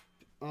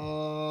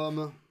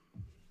 Let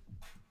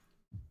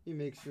me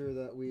make sure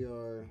that we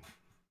are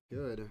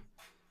good.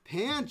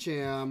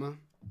 Pancham.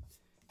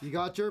 You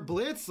got your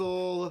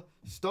Blitzel.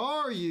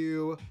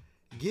 Staryu.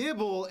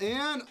 Gibble.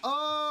 And,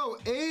 oh,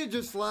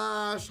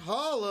 Aegislash.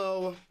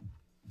 Hollow.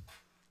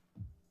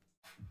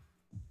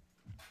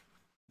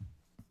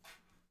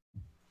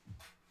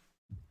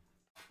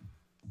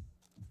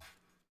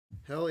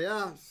 Hell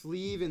yeah,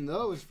 sleeving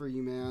those for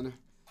you, man.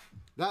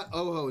 That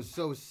Oho is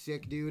so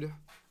sick, dude.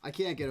 I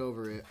can't get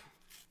over it.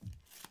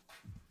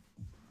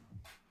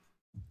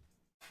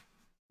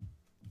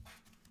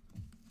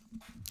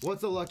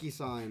 What's a lucky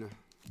sign?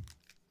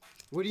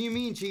 What do you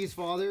mean, Cheese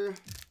Father?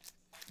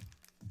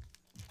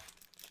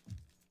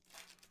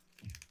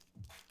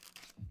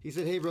 He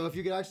said, hey, bro, if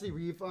you could actually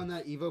refund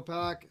that Evo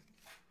pack.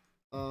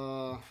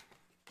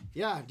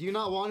 Yeah, do you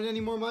not want it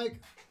anymore, Mike?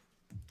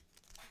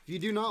 If you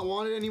do not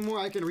want it anymore,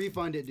 I can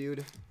refund it,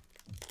 dude.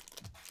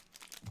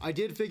 I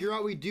did figure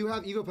out we do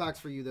have Evo packs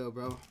for you, though,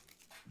 bro.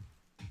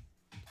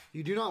 If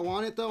you do not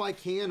want it, though, I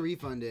can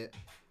refund it.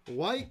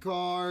 White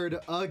card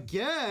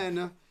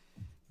again.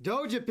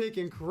 Doja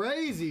picking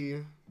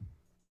crazy.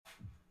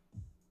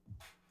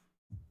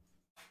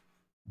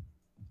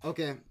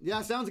 Okay.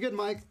 Yeah, sounds good,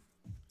 Mike.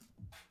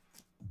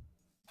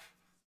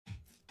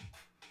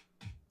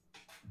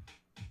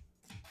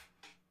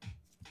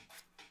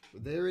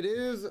 There it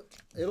is.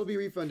 It'll be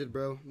refunded,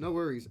 bro. No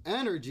worries.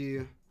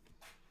 Energy.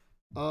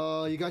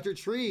 You got your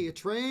tree,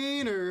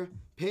 trainer,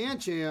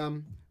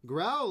 Pancham,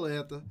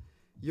 Growlithe,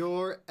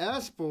 your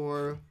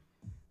Espor,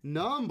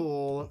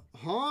 Numble,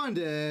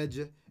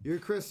 Hondedge, your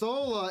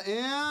Crissola,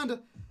 and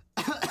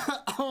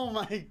oh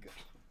my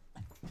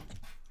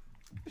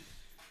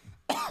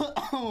god.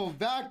 Oh,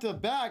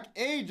 back-to-back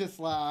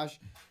Aegislash.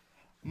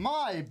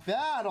 My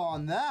bad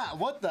on that.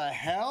 What the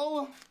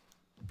hell?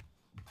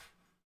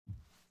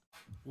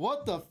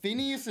 What the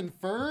Phineas and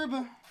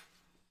Ferb?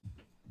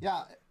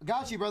 Yeah,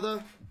 got you,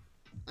 brother.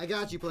 I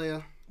got you, playa.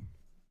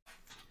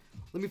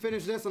 Let me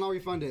finish this and I'll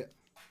refund it.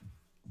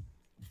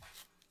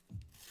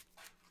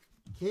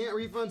 Can't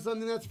refund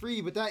something that's free,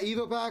 but that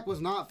Evo pack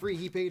was not free.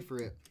 He paid for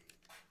it.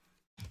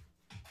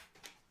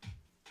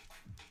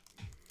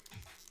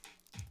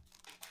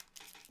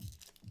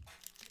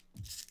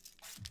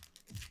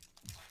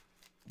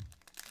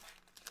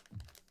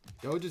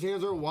 Doja's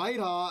hands are white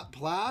hot.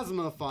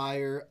 Plasma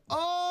fire.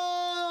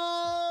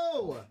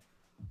 Oh!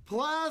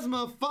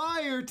 Plasma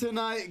fire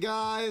tonight,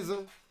 guys.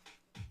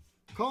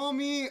 Call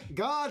me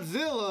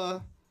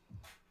Godzilla.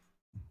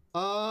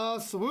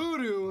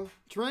 Swoodoo.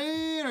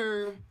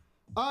 Trainer.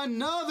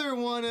 Another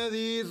one of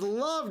these.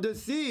 Love to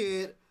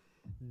see it.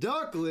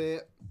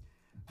 Ducklet.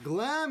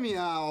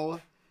 Glameow.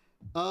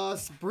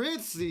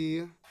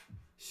 Spritzy.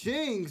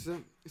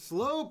 Shinx.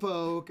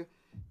 Slowpoke.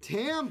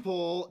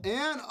 Tampole.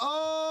 And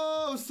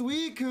oh,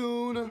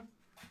 Suicune.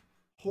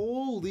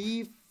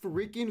 Holy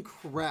freaking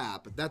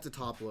crap. That's a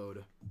top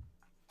load.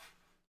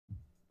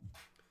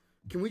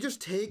 Can we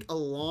just take a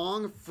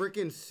long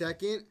freaking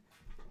second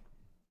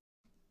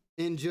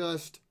and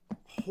just,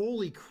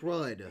 holy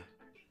crud.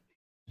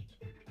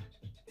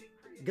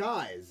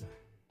 Guys.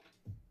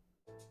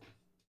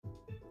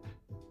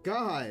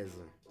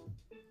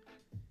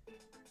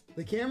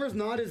 The camera's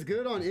not as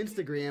good on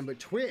Instagram, but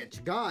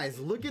Twitch, guys,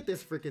 look at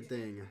this freaking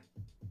thing.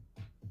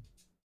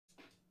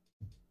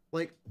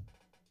 Like,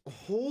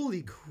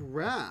 holy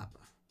crap.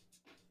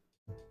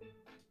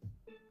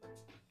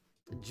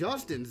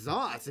 Justin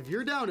Zotz, if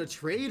you're down to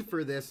trade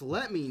for this,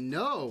 let me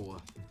know.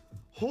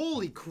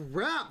 Holy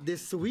crap,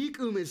 this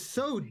Suicune is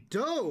so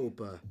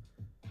dope.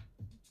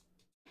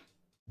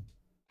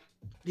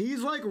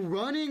 He's like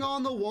running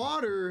on the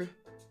water,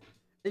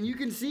 and you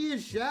can see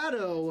his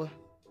shadow.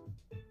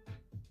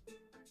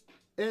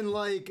 And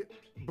like,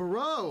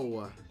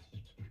 bro,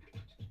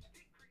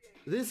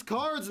 this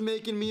card's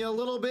making me a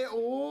little bit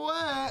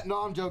wet. No,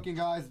 I'm joking,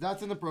 guys.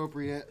 That's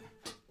inappropriate.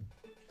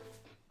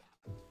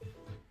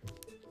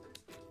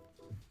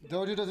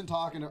 Doja doesn't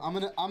talk.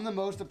 I'm the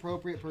most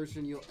appropriate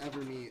person you'll ever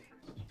meet.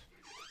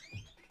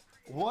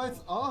 What's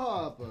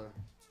up? What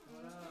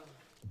up?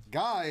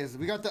 Guys,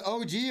 we got the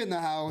OG in the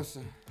house.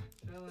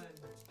 Chillin'.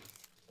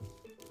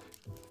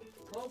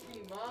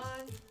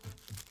 Pokemon.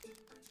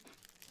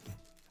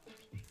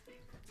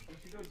 We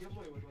should do a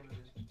giveaway with one of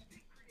these.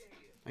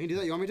 I can do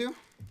that. You want me to?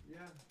 Yeah.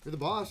 You're the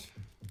boss.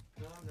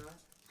 No, I'm not.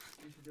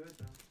 We should do it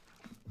though.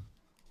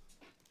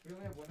 We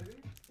only have one of these?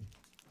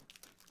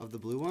 Of the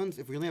blue ones?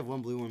 If we only have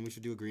one blue one, we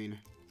should do a green.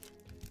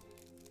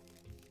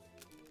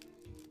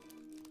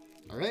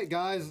 Alright,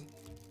 guys.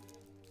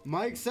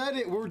 Mike said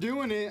it. We're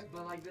doing it.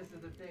 But like, this is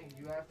the thing.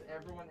 You have to.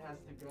 Everyone has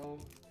to go.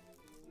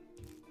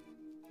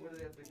 Where do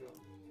they have to go?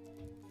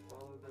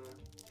 Follow the.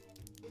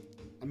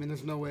 I mean,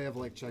 there's no way of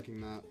like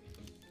checking that.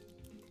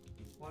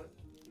 What?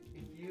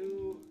 If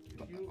you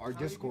Our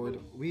Discord.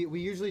 We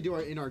usually do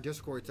in our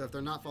Discord. So if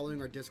they're not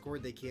following our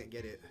Discord, they can't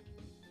get it.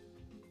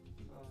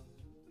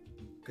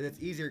 Because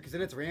it's easier. Because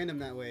then it's random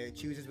that way. It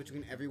chooses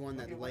between everyone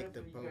that liked the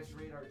you post. guys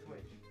rate our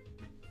Twitch?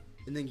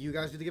 And then you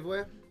guys do the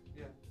giveaway?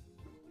 Yeah.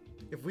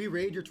 If we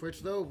raid your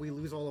Twitch though, we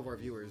lose all of our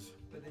viewers.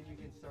 But then you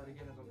can start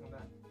again and they'll come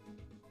back.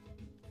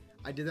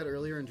 I did that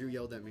earlier and Drew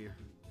yelled at me.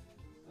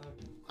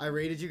 Okay. I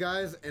raided you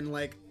guys and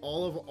like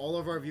all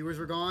of our viewers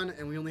were gone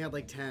and we only had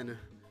like 10. Okay.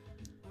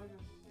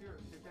 You're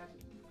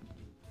catching.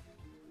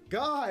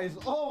 Guys,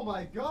 oh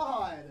my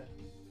god!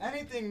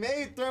 Anything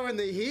Made throwing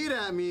the heat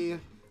at me.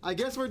 I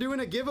guess we're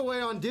doing a giveaway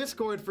on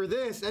Discord for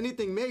this.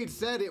 Anything Made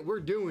said it, we're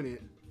doing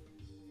it.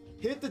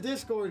 Hit the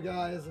Discord,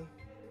 guys.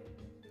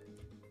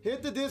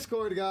 Hit the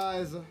Discord,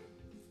 guys.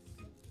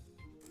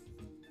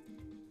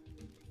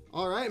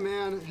 All right,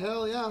 man.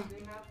 Hell yeah.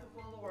 They have to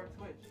follow our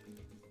Twitch.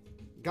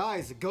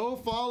 Guys, go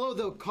follow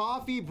the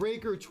Coffee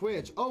Breaker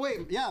Twitch. Oh,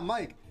 wait. Yeah,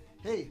 Mike.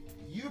 Hey,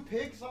 you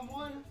pick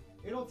someone.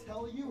 It'll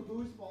tell you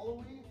who's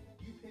following.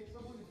 You pick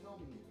someone and tell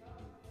me.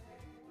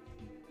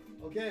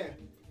 Okay.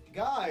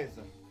 Guys,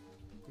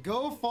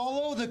 go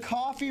follow the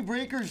Coffee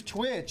Breaker's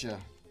Twitch.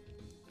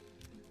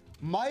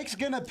 Mike's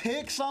gonna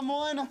pick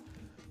someone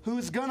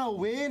who's gonna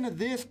win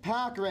this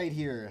pack right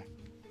here.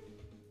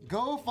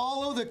 Go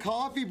follow the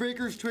Coffee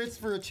Breaker's Twitch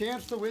for a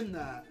chance to win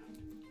that.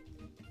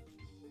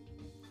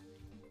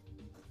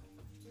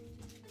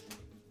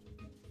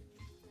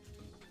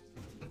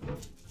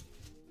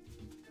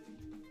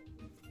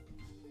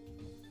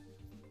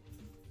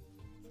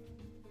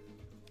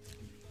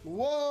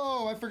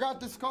 Whoa, I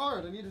forgot this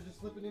card. I need to just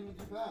slip it in with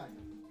your pack.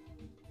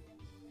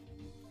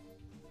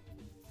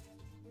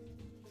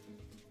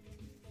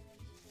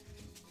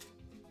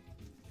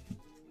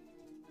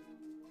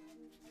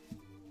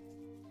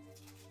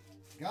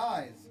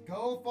 Guys,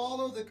 go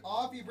follow the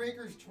Coffee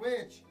Breaker's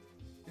Twitch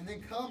and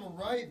then come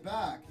right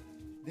back.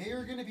 They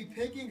are going to be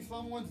picking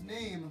someone's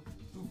name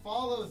who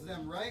follows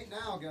them right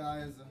now,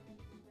 guys.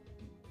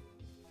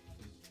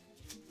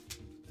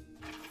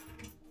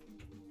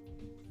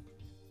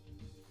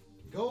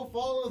 Go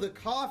follow the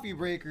Coffee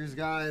Breakers,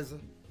 guys.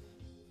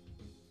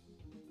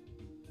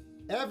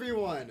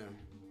 Everyone.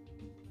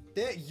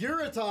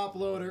 You're a top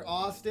loader,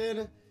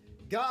 Austin.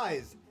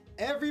 Guys,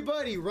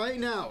 everybody right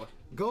now,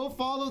 go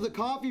follow the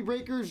Coffee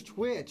Breakers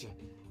Twitch.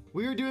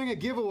 We're doing a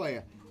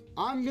giveaway.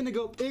 I'm going to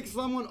go pick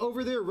someone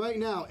over there right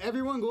now.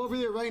 Everyone go over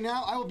there right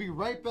now. I will be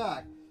right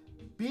back.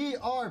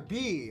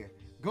 BRB.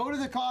 Go to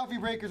the Coffee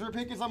Breakers. We're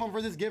picking someone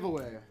for this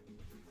giveaway.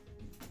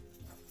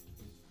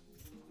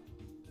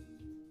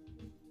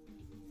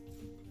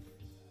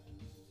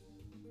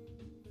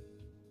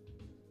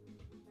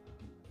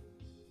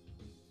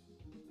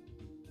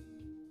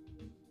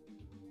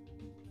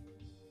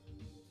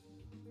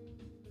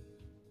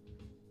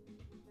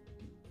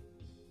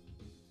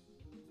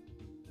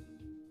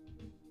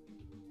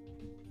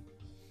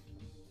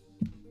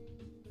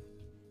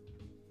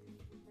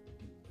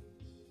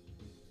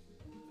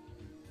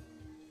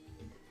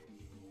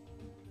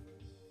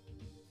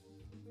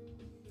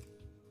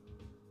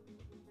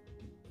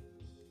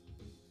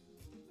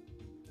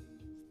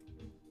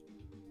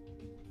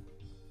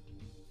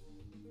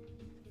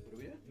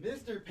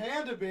 Mr.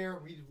 Panda Bear,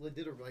 we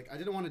did a, I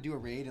didn't want to do a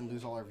raid and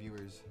lose all our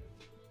viewers,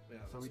 Yeah,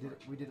 so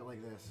we did it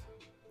like this.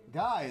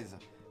 Guys,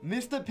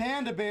 Mr.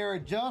 Panda Bear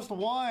just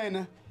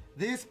won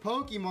this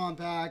Pokemon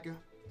pack.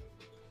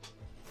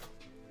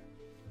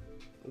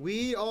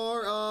 We're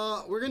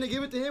gonna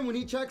give it to him when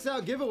he checks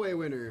out giveaway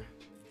winner.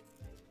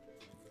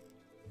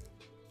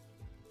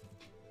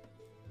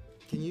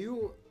 Can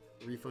you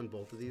refund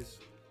both of these?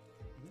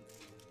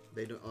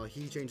 They don't.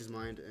 He changed his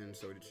mind, and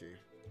so did she.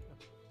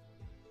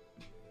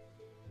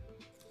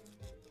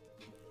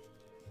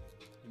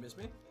 You miss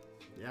me?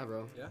 Yeah,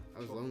 bro. Yeah? I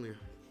was Cool. lonely.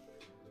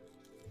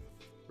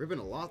 Ripping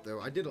a lot though.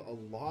 I did a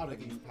lot of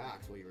these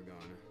packs while you were gone.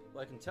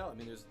 Well, I can tell. I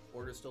mean, there's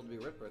orders still to be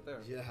ripped right there.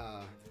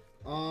 Yeah.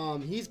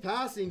 He's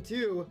passing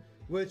too,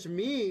 which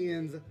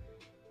means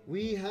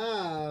we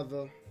have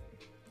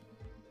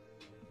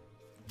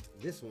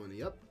this one.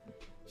 Yep.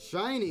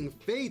 Shining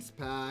Fates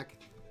pack.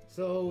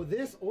 So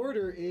this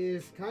order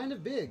is kind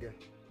of big.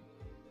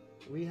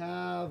 We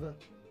have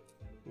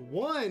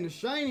 1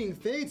 Shining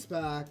Fates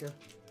pack,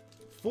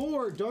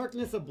 4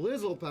 Darkness of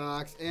Blizzle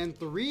packs, and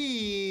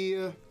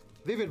 3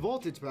 Vivid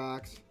Voltage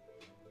packs.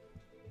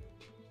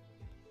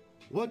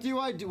 What do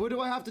I do? What do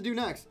I have to do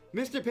next?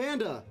 Mr.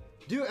 Panda,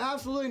 do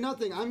absolutely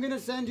nothing. I'm gonna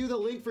send you the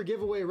link for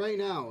giveaway right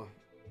now.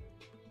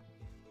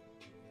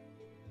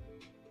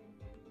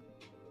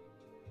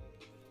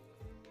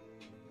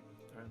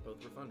 Alright,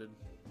 both refunded.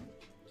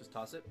 Just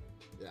toss it.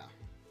 Yeah.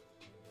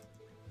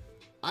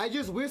 I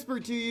just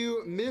whispered to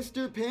you,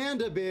 Mr.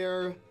 Panda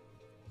Bear,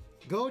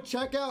 go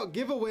check out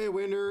giveaway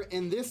winner,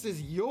 and this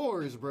is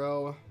yours,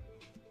 bro.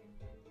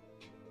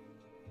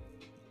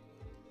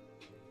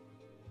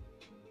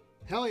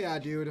 Hell yeah,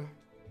 dude.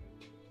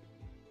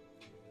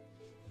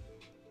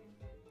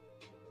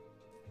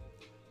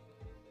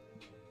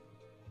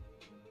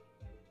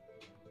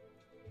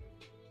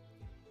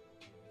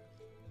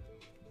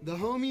 The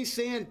homie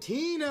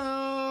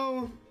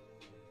Santino.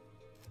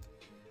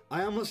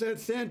 I almost said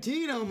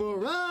Santino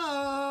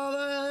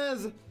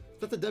Morales.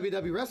 That's a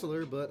WWE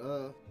wrestler, but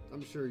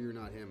I'm sure you're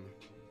not him.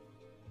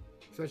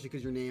 Especially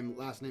because your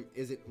last name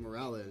isn't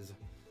Morales.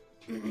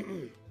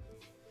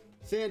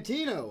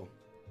 Santino,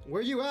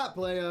 where you at,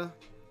 playa?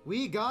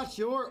 We got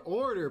your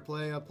order,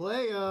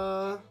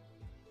 playa.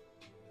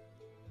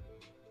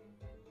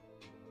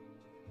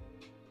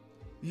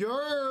 Yes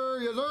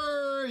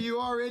sir, you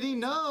already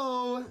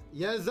know.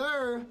 Yes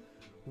sir.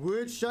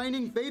 Which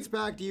Shining Fates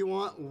pack do you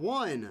want?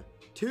 1,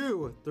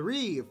 2,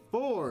 3,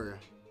 4.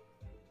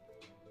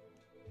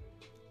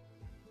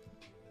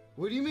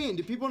 What do you mean?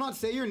 Do people not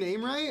say your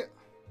name right?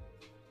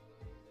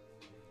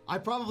 I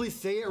probably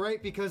say it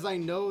right because I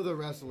know the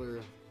wrestler.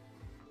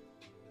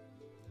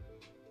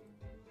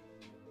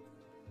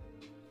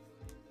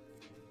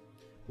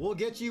 We'll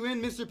get you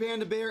in, Mr.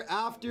 Panda Bear,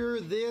 after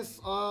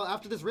this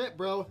rip,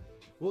 bro.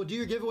 We'll do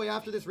your giveaway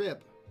after this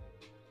rip.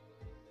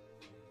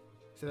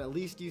 So at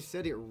least you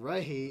said it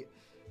right.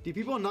 Do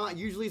people not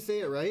usually say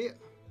it right?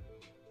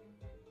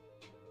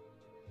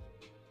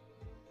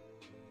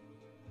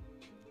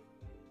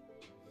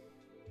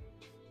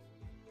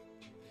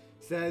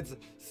 Says,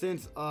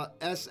 since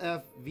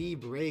SFV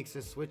breaks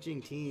is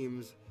switching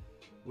teams,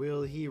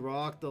 will he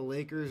rock the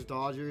Lakers,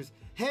 Dodgers?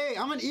 Hey,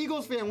 I'm an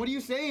Eagles fan. What are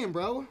you saying,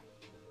 bro?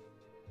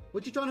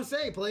 What you trying to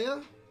say,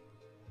 playa?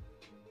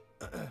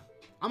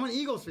 I'm an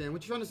Eagles fan.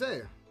 What you trying to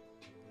say?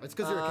 It's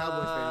because you're a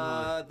Cowboys fan,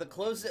 huh? The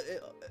closest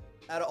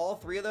out of all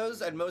three of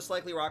those, I'd most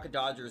likely rock a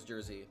Dodgers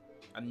jersey.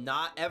 I'm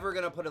not ever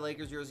gonna put a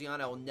Lakers jersey on.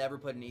 I will never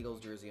put an Eagles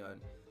jersey on.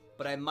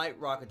 But I might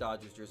rock a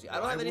Dodgers jersey. I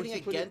don't have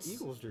anything against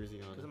Eagles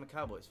jersey on. because I'm a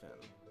Cowboys fan.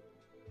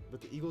 But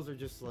the Eagles are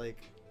just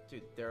like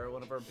Dude, they're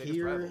one of our biggest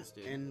here rivals,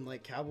 dude. and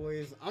like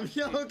Cowboys. I'm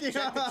joking.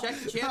 Check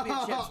the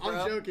championships, bro.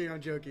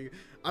 I'm joking.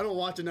 I don't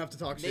watch enough to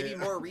talk shit. Maybe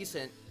more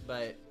recent,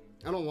 but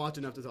I don't watch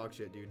enough to talk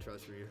shit, dude.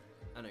 Trust me.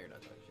 I know you're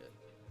not talking shit.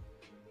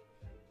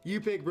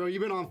 You pick, bro.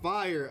 You've been on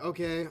fire.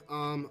 Okay.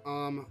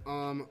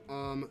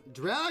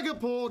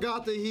 Dragapult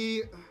got the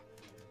heat.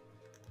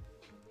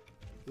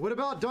 What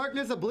about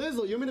Darkness of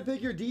Blizzle? You want me to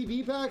pick your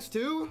DB packs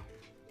too?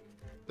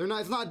 They're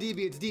not. It's not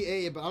DB. It's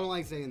DA. But I don't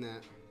like saying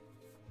that.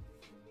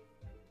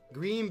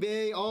 Green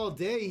Bay all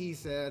day, he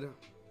said.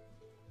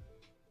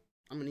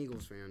 I'm an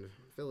Eagles fan.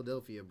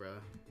 Philadelphia, bruh.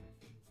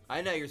 I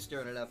know you're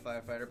staring at that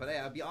firefighter, but hey,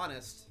 I'll be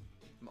honest.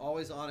 I'm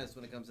always honest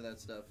when it comes to that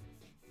stuff.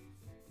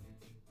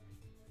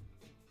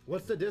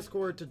 What's the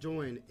Discord to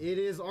join?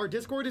 Our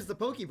Discord is the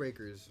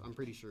Pokebreakers, I'm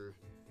pretty sure.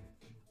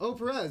 Oh,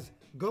 Perez,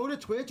 go to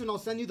Twitch and I'll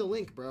send you the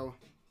link, bro.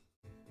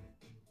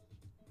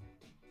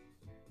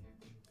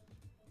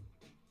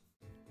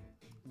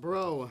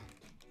 Bro.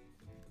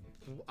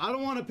 I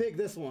don't want to pick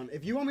this one.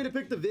 If you want me to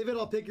pick the Vivid,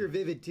 I'll pick your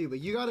Vivid too. But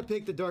you got to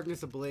pick the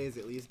Darkness Ablaze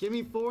at least. Give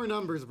me 4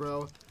 numbers,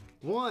 bro.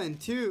 1,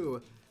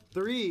 2,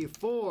 3,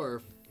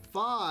 4,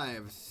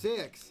 5,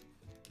 6.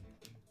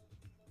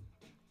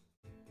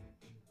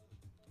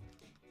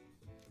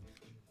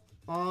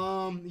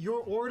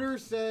 Your order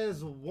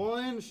says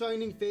 1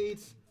 Shining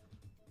Fates,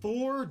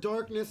 4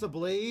 Darkness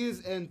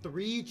Ablaze, and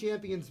 3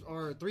 Champions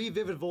or 3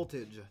 Vivid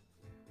Voltage.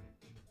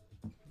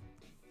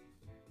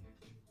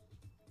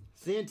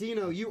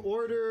 Santino, you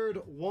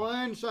ordered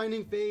 1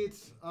 Shining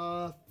Fates,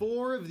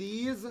 4 of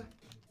these,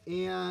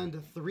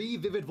 and 3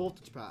 Vivid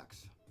Voltage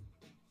packs.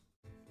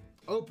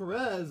 Oh,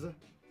 Perez,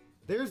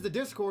 there's the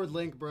Discord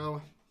link,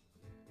 bro.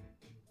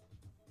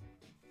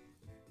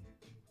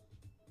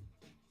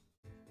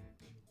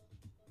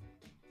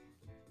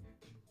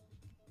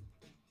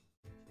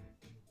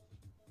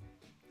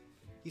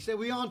 He said,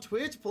 we on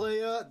Twitch,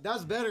 playa.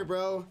 That's better,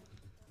 bro.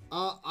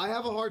 I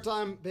have a hard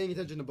time paying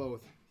attention to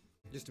both.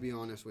 Just to be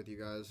honest with you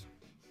guys.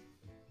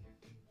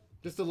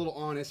 Just a little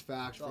honest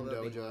fact from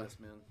Doja. Honest,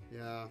 man.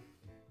 Yeah.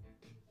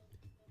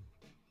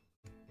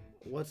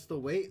 What's the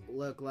weight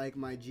look like,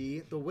 my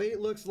G? The weight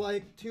looks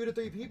like 2 to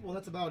 3 people.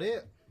 That's about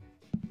it.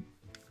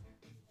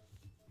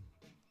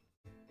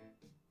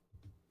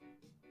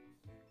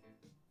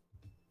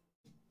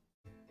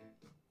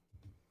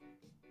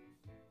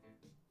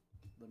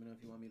 Let me know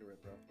if you want me to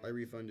rip, bro. I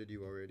refunded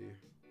you already.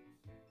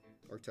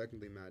 Or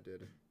technically Matt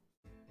did.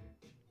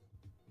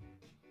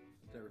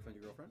 Did I refund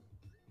your girlfriend?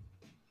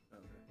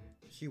 Okay.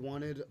 She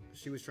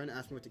was trying to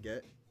ask me what to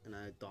get, and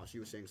I thought she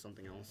was saying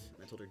something else.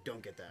 And I told her,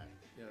 don't get that.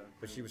 Yeah.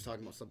 But she was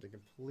talking about something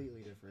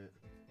completely different.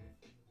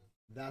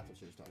 That's what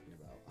she was talking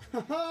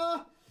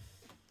about.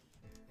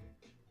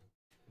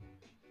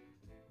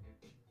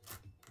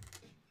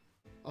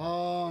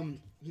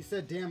 He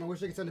said, damn, I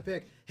wish I could send a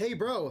pic. Hey,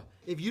 bro,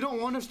 if you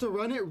don't want us to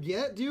run it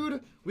yet,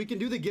 dude, we can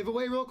do the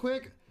giveaway real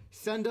quick.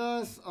 Send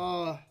us,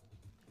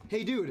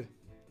 hey, dude.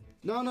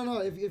 No.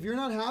 If you're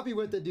not happy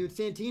with it, dude,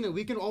 Santina,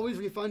 we can always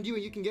refund you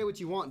and you can get what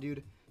you want,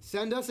 dude.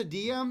 Send us a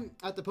DM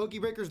at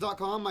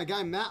thepokebreakers.com. My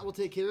guy Matt will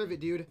take care of it,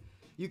 dude.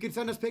 You can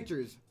send us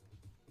pictures.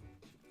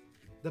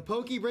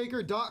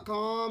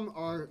 Thepokebreaker.com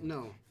or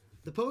no.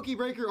 The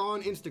Pokebreaker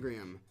on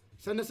Instagram.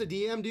 Send us a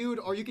DM, dude,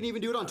 or you can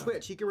even do it on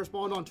Twitch. He can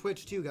respond on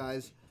Twitch too,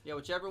 guys. Yeah,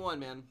 whichever one,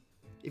 man.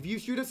 If you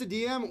shoot us a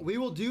DM, we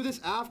will do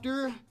this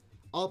after.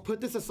 I'll put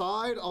this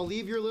aside. I'll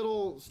leave your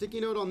little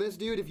sticky note on this,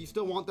 dude, if you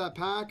still want that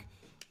pack.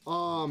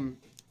 We'll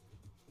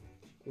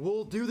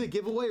do the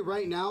giveaway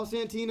right now,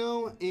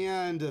 Santino,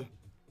 and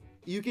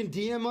you can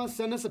DM us,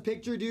 send us a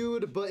picture,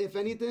 dude. But if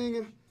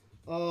anything,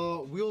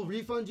 we'll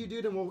refund you,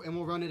 dude, and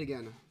we'll run it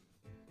again.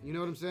 You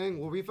know what I'm saying?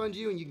 We'll refund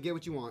you, and you can get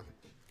what you want.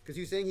 Because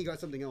he was saying he got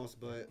something else,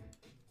 but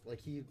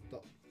like the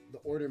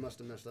order must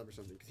have messed up or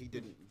something because he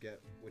didn't get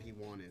what he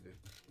wanted.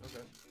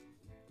 Okay.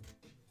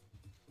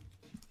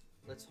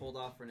 Let's hold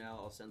off for now.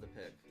 I'll send the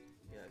pic.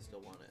 Yeah, I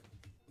still want it.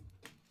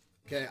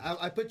 Okay,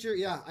 I put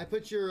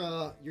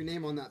your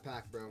name on that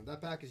pack, bro. That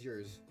pack is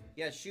yours.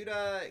 Yeah, shoot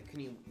can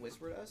you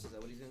whisper to us? Is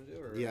that what he's gonna do?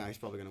 Or? Yeah, he's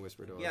probably gonna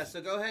whisper to us. Yeah,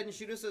 so go ahead and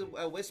shoot us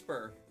a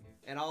whisper,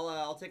 and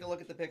I'll take a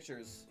look at the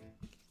pictures.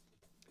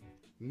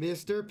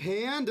 Mr.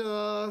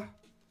 Panda,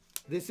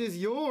 this is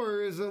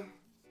yours.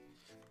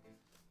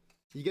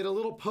 You get a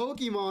little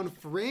Pokemon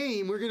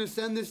frame. We're gonna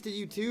send this to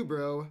you too,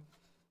 bro.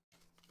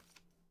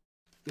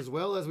 As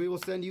well as we will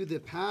send you the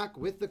pack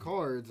with the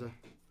cards.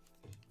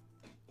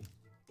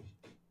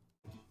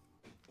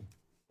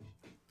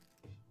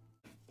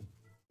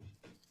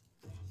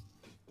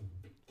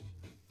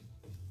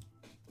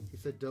 He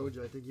said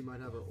Doja. I think he might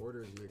have our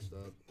orders mixed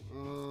up.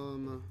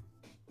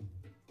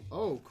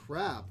 Oh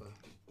crap.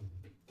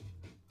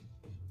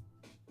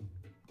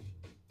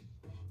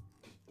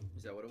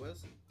 Is that what it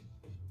was?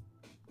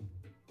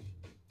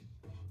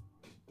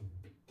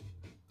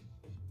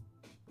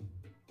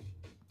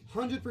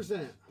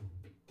 $100%.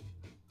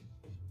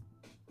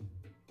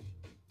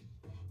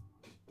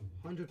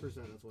 100%,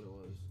 that's what it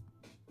was.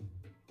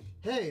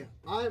 Hey,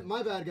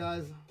 my bad,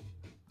 guys.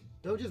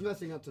 Doja's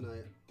messing up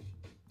tonight.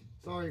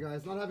 Sorry,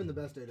 guys, not having the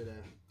best day today.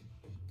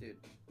 Dude.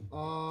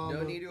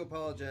 No need to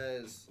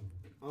apologize.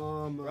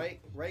 Right,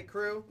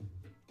 crew?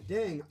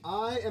 Dang,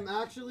 I am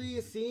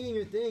actually seeing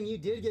your thing. You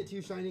did get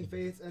 2 Shining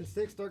Fates and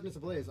 6 Darkness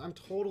Ablaze. I'm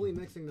totally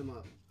mixing them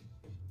up.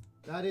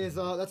 That is,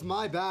 that's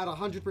my bad,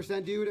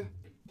 100%, dude.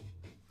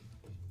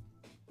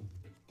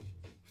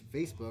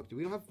 Facebook.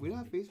 We don't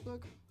have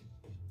Facebook?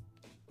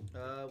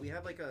 We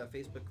have like a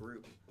Facebook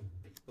group,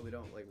 but we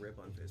don't like rip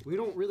on Facebook. We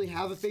don't really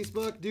have a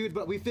Facebook, dude,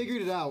 but we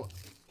figured it out.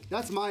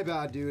 That's my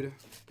bad, dude.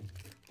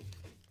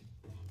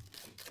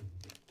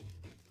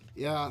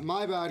 Yeah,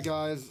 my bad,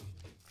 guys.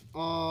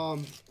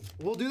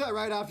 We'll do that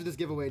right after this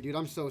giveaway, dude.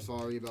 I'm so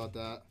sorry about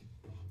that.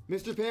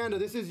 Mr. Panda,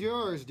 this is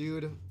yours,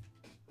 dude.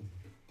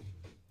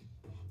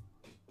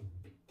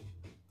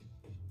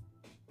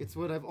 It's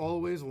what I've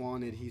always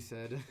wanted, he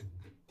said.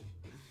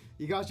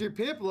 You got your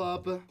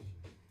Piplup,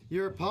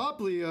 your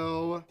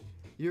Poplio,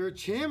 your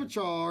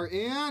Chimchar,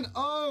 and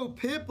oh,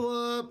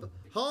 Piplup,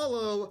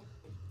 Hollow.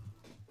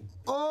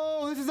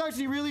 Oh, this is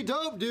actually really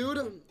dope, dude.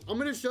 I'm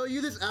gonna show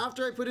you this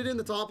after I put it in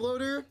the top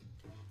loader,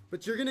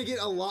 but you're gonna get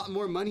a lot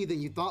more money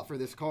than you thought for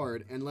this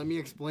card, and let me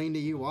explain to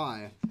you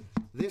why.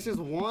 This is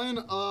one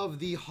of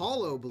the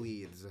Hollow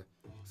Bleeds.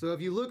 So if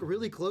you look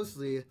really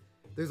closely,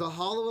 there's a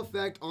hollow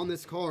effect on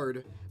this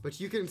card, but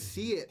you can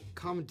see it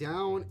come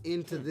down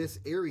into this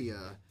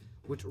area,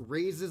 which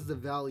raises the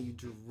value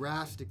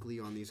drastically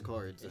on these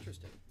cards.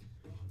 Interesting.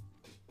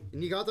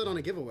 And you got that on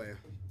a giveaway.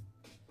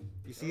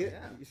 You see it?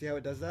 Yeah. You see how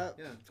it does that?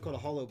 Yeah. It's called a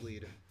Hollow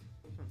Bleed.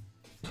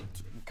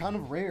 It's kind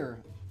of rare.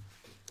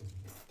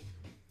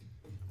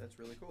 That's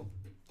really cool.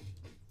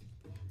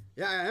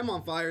 Yeah, I am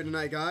on fire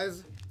tonight,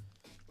 guys.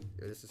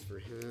 Yeah, this is for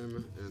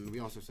him, and we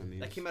also send these.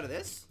 That came out of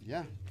this?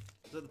 Yeah.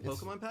 Is that the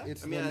Pokemon pack?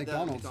 It's I mean, the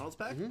McDonald's. the McDonald's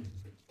pack? Mhm.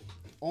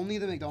 Only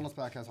the McDonald's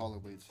pack has Hollow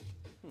Bleeds.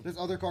 There's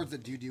other cards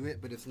that do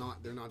it, but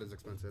they're not as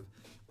expensive.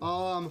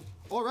 All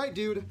right,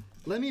 dude.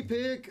 Let me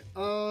pick,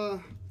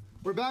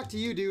 we're back to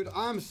you, dude.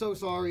 I'm so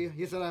sorry.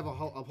 He said I have a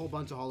whole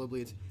bunch of Hollow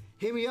Bleeds.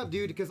 Hit me up,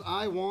 dude, because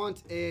I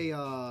want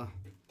I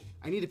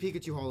need a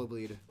Pikachu Hollow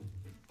Bleed.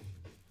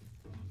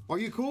 Are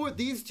you cool with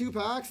these 2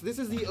 packs? This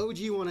is the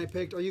OG one I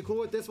picked. Are you cool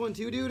with this one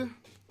too, dude?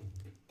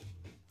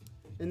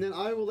 And then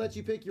I will let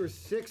you pick your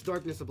 6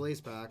 Darkness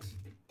Ablaze packs.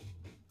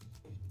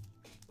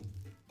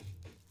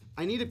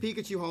 I need a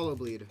Pikachu Hollow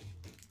Bleed.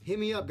 Hit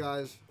me up,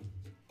 guys.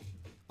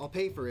 I'll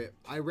pay for it.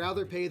 I'd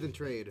rather pay than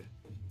trade.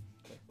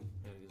 Okay.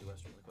 I'm gonna use the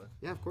restroom really quick.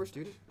 Yeah, of course,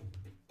 dude.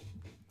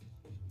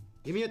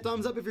 Give me a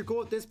thumbs up if you're cool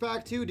with this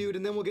pack too, dude,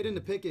 and then we'll get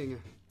into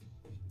picking.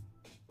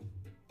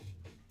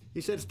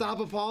 He said, stop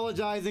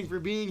apologizing for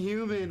being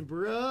human,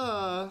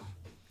 bruh.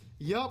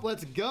 Yup,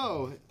 let's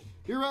go.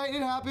 You're right,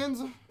 it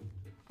happens.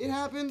 It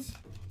happens.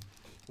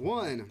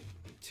 1,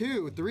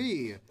 2,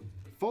 3,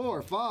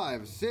 4,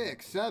 5,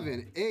 6,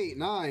 7, 8,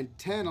 9,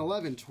 10,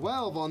 11,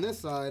 12 on this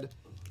side.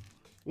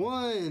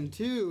 1,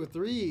 2,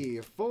 3,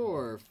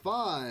 4,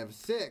 5,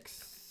 6,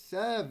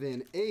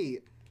 7,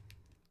 8,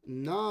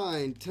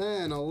 9,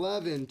 10,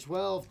 11,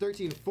 12,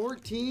 13,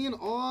 14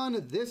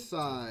 on this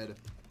side.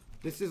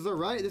 This is the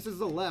right, this is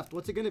the left.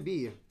 What's it gonna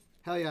be?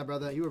 Hell yeah,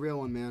 brother. You a real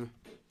one, man.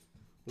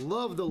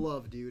 Love the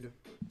love, dude.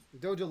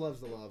 Doja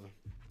loves the love.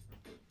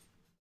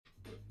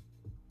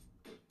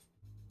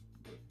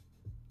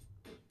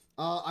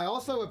 I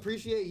also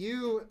appreciate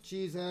you,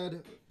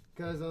 Cheesehead,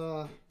 because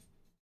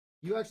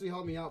you actually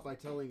helped me out by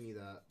telling me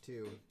that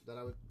too.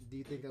 Do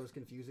you think I was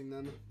confusing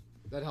them?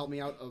 That helped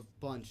me out a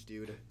bunch,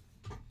 dude.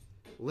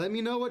 Let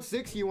me know what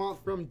 6 you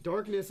want from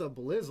Darkness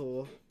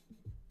Ablizzle.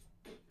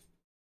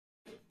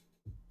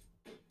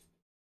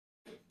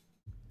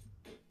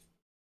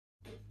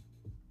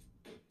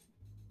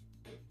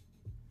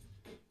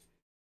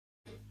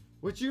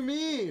 What you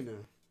mean?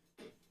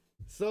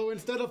 So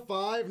instead of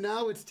 5,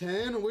 now it's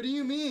 10? What do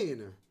you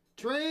mean?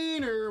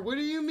 Trainer, what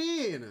do you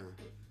mean?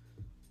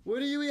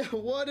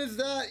 What does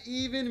that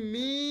even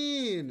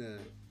mean?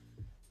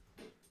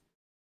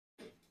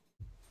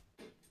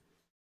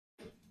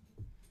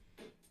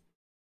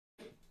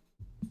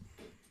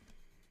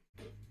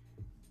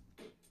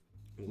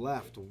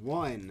 left.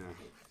 1,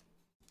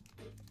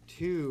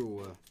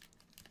 2,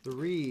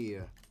 3,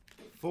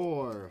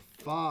 4,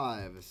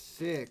 5,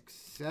 6,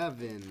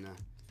 7,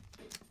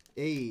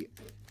 8,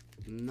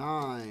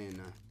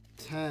 9,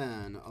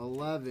 10,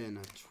 11,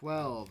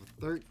 12,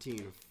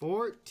 13,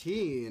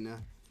 14.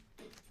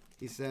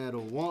 He said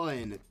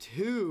 1,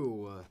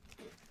 2,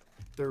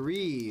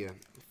 3,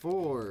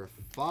 4,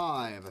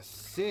 5,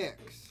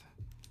 6,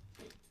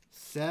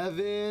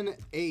 7,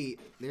 8.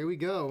 There we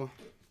go.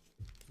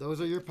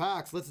 Those are your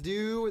packs. Let's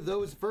do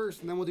those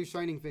first, and then we'll do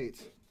Shining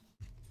Fates.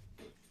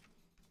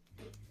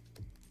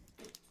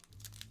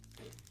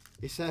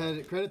 He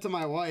said, credit to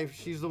my wife.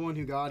 She's the one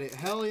who got it.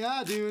 Hell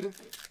yeah, dude.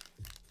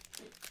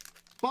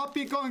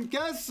 Papi con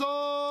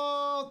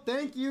queso.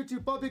 Thank you to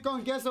Papi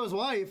con queso's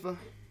wife.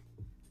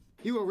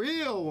 You a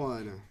real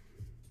one.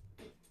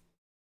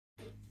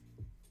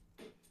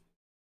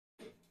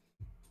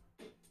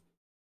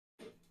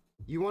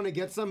 You want to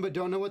get some but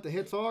don't know what the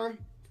hits are?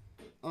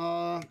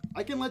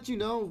 I can let you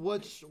know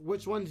which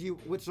ones you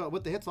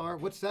what the hits are.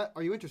 What set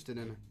are you interested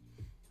in?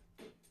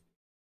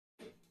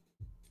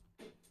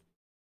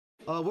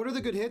 What are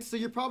the good hits? So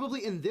you're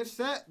probably in this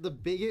set. The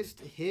biggest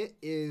hit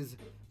is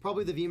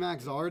probably the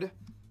VMAX Zard,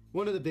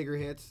 one of the bigger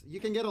hits. You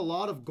can get a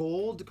lot of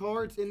gold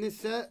cards in this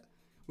set,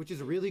 which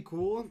is really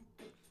cool.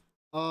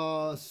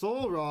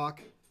 Soul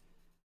Rock.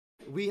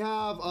 We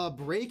have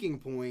Breaking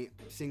Point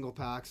single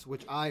packs,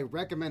 which I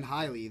recommend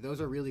highly. Those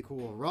are really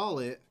cool.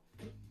 Rowlet,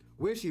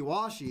 Wishy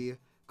Washy,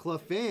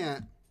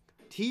 Clefant,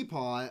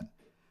 Teapot,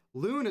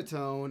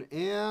 Lunatone,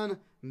 and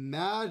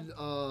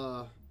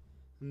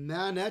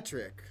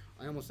Manectric.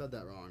 I almost said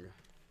that wrong.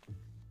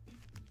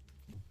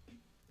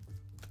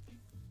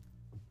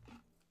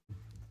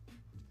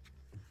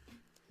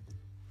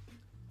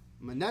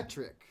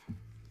 Manectric.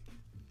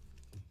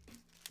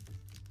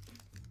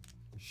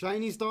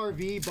 Shiny Star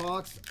V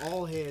box,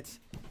 all hits.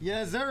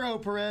 Yeah, Zero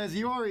Perez,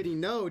 you already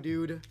know,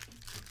 dude.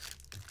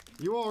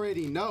 You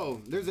already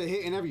know. There's a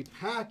hit in every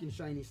pack in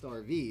Shiny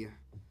Star V.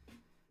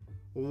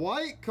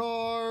 White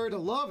card,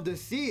 love to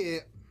see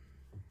it.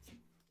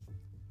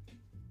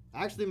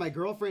 Actually, my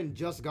girlfriend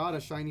just got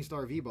a Shiny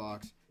Star V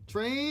box.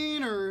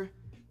 Trainer,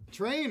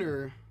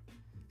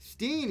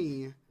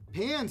 Steenie,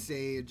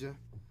 Pansage,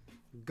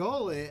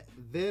 Gullet,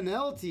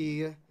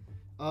 Vanelty,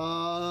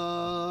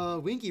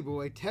 Winky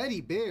Boy,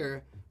 Teddy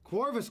Bear,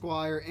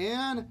 Corvisquire,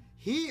 and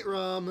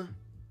Heatrum.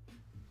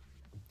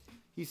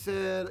 He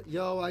said,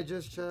 yo, I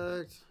just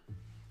checked.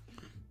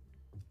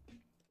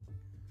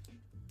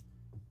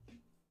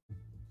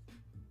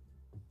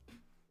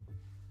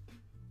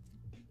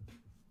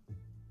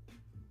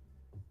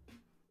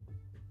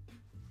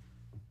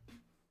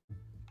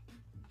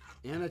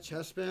 And a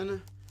Chespin.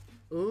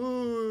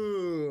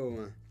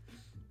 Ooh.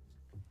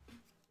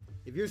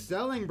 If you're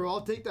selling, bro,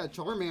 I'll take that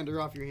Charmander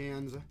off your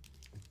hands.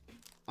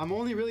 I'm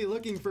only really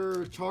looking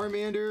for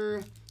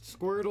Charmander,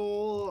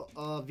 Squirtle,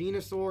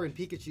 Venusaur, and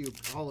Pikachu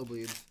Hollow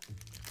Bleeds.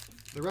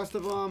 The rest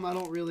of them, I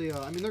don't really,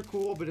 I mean, they're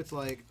cool, but it's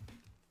like,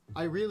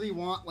 I really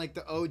want, like,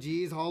 the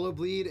OGs, Hollow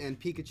Bleed, and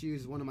Pikachu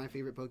is one of my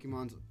favorite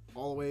Pokemons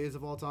always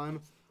of all time.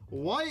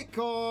 White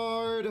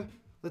card!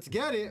 Let's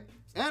get it!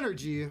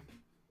 Energy.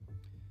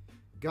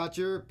 Got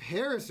your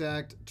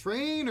Parasect,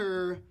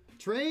 Trainer,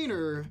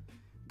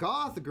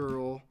 Goth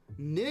Girl,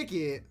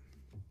 Nickit,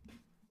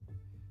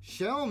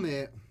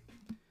 Shelmet,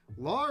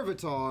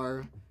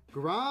 Larvitar,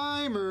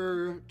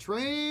 Grimer,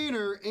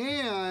 Trainer,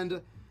 and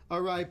a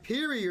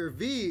Rhyperior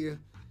V.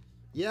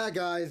 Yeah,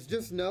 guys,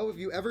 just know if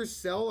you ever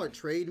sell or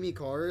trade me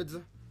cards,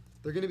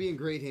 they're going to be in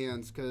great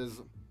hands, because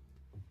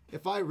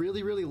if I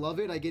really, really love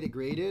it, I get it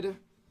graded,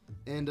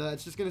 and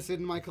it's just going to sit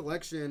in my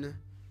collection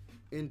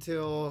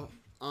until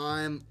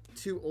I'm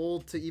too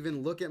old to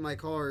even look at my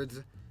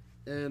cards,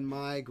 and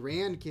my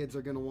grandkids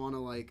are going to want to,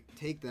 like,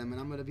 take them,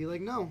 and I'm going to be like,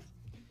 no,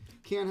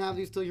 can't have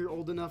these till you're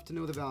old enough to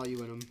know the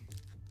value in them.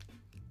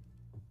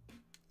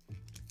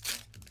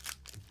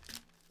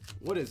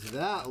 What is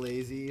that,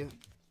 Lazy?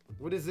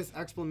 What is this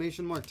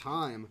exclamation mark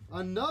time?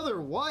 Another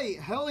white?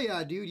 Hell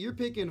yeah, dude. You're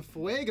picking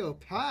Fuego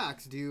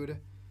packs, dude.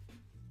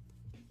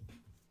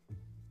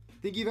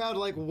 Think you've had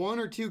like 1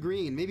 or 2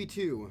 green. Maybe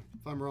 2,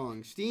 if I'm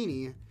wrong.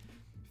 Steenie,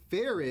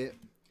 Ferret,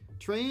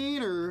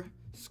 Trainer,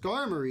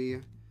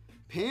 Skarmory,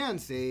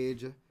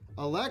 Pansage,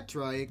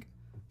 Electrike,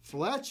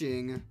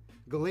 Fletching,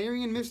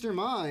 Galarian Mr.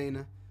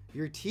 Mime,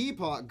 your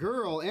Teapot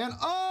Girl, and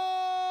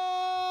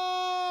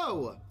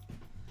oh!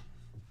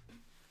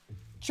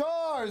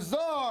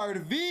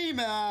 Charizard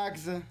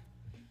VMAX!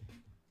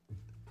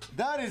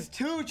 That is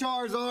 2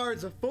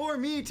 Charizards for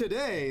me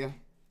today.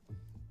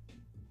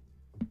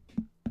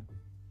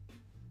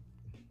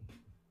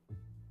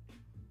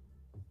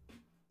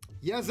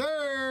 Yes,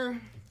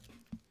 sir!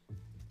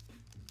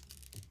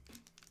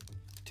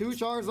 2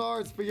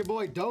 Charizards for your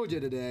boy Doja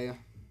today.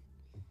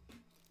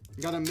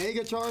 Got a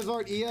Mega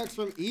Charizard EX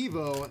from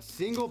Evo,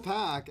 single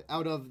pack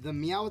out of the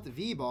Meowth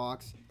V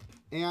box,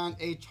 and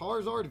a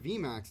Charizard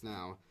VMAX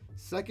now.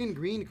 Second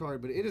green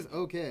card, but it is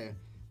okay.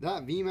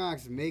 That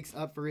VMAX makes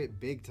up for it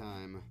big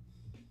time.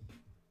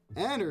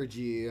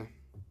 Energy.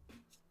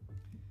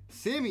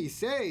 Simi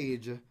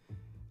Sage,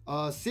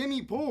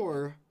 Simi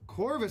Poor,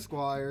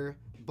 Corvisquire,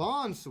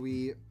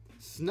 Bonsweet,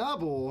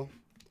 Snubble,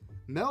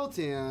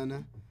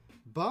 Meltan,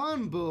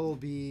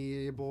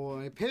 Bumblebee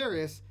Boy,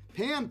 Paris,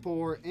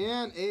 Panpour,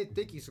 and a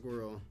Thicky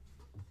Squirrel.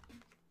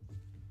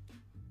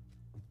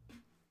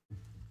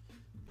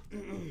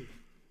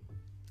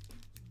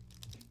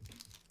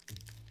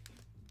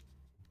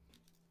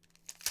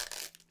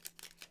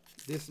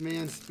 This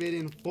man's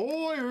spitting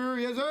fire,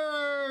 yes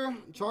sir!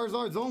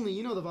 Charizard's only,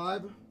 you know the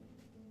vibe.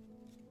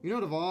 You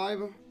know the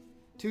vibe.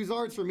 2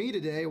 Zards for me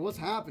today, what's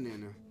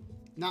happening?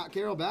 Not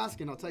Carol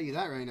Baskin, I'll tell you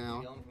that right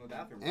now. Yelling from the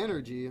bathroom.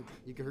 Energy.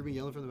 You can hear me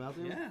yelling from the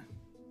bathroom? Yeah.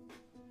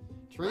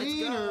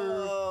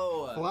 Trainer,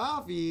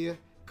 Fluffy,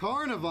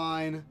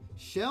 Carnivine,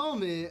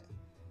 Shelmet,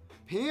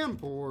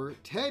 Panpour,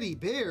 Teddy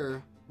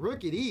Bear,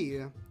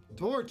 Rookity,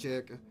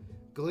 Torchic,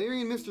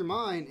 Galarian Mr.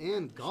 Mime,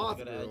 and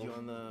Goth. I gotta add you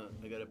on the.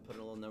 I gotta put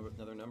a little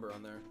another number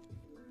on there.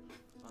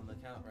 On the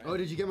count, right? Oh,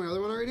 did you get my other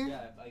one already?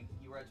 Yeah,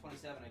 you were at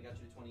 27. I got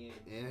you to 28.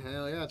 Yeah,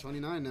 hell yeah,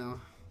 29 now.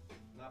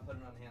 Not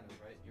putting it on Hannah's,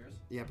 right? Yours?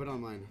 Yeah, put it on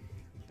mine.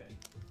 Okay.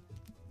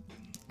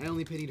 I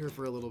only pitied her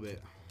for a little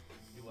bit.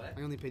 You what?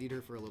 I only pitied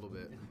her for a little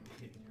bit.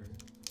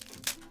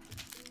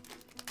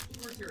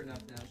 She works here enough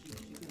now. She can.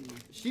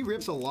 She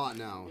rips a lot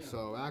now, Yeah.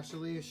 so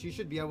actually, she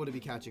should be able to be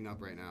catching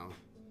up right now.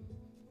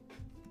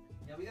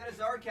 Yeah, we got a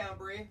Zard count,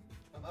 Bree.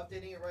 I'm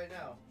updating it right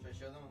now. Should I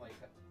show them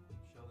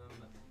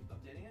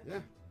updating it? Yeah.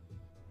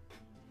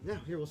 Yeah,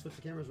 here, we'll switch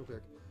the cameras real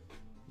quick.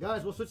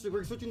 Guys,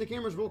 we're switching the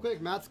cameras real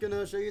quick. Matt's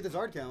gonna show you the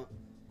Zard count.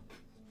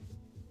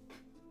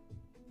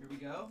 Here we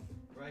go.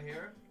 Right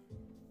here.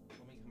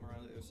 Let me come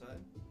around to the other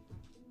side.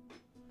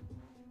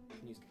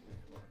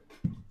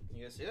 Can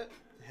you guys see it?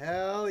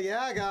 Hell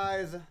yeah,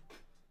 guys.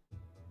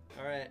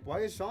 All right. Why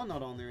is Sean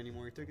not on there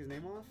anymore? He took his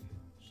name off?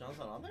 Sean's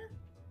not on there?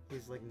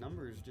 His, like,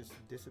 numbers just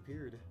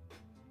disappeared.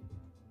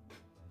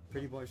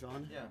 Pretty boy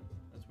Sean. Yeah,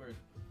 that's weird.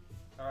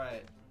 All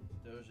right.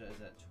 Doja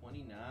is at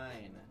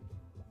 29.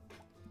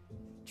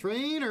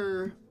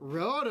 Trainer,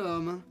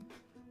 Rotom,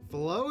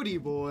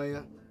 Floaty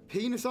Boy,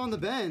 Penis on the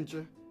Bench,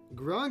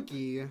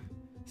 Grunky,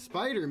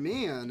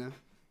 Spider-Man,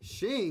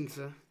 Shinx,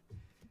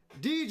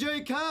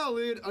 DJ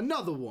Khaled,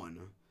 another one,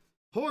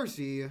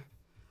 Horsey,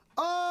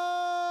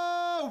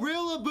 oh,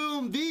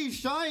 Rillaboom V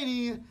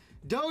Shiny,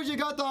 Doja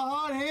got the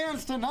hot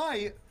hands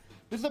tonight.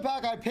 This is the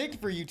pack I picked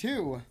for you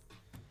too.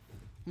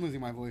 I'm losing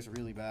my voice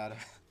really bad.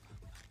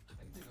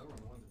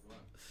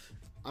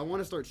 I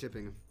want to start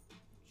shipping.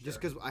 Just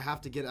because I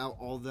have to get out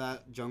all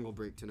that jungle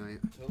break tonight.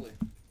 Totally.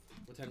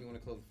 What time do you want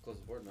to close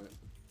the board, man?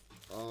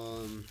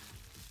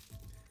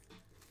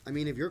 I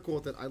mean, if you're cool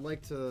with it, I'd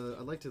like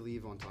to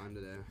leave on time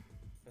today.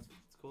 That's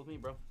cool with me,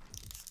 bro.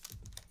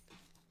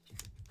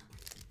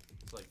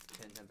 It's like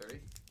 10:30.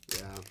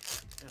 Yeah.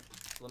 Yeah.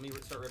 Let me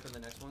start ripping the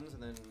next ones,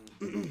 and then.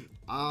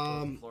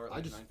 Floor at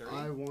like 9:30.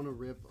 I want to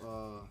rip.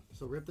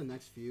 So rip the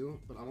next few,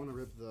 but I want to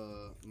rip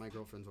my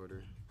girlfriend's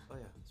order. Oh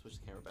yeah, switch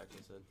the camera back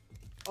instead.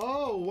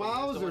 Oh, You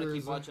guys don't want to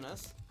keep wowzers! watching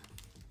us?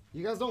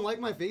 You guys don't like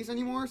my face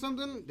anymore or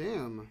something?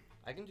 Damn.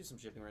 I can do some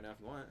shipping right now if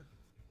you want.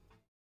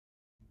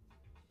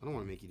 I don't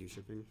want to make you do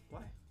shipping.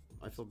 Why?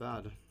 I feel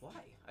bad. Why?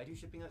 I do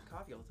shipping at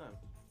coffee all the time.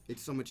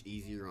 It's so much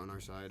easier on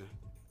our side.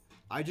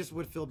 I just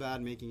would feel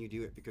bad making you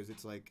do it because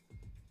it's like,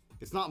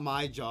 it's not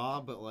my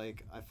job, but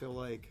like I feel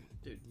like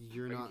Dude,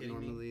 you're are you not kidding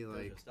me? normally Doja,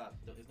 like stop.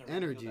 It's not really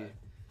energy. feel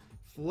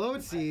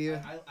Floatsy.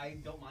 bad. I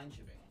don't mind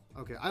shipping.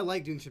 Okay, I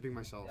like doing shipping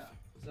myself. Yeah.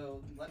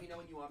 So let me know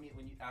when you want me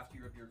after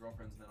you rip your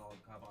girlfriend's, and then I'll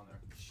hop on there.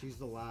 She's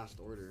the last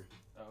order,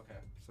 Oh, okay.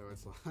 so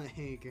it's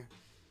like.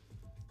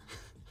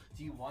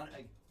 Do you want?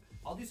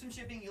 I'll do some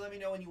shipping. You let me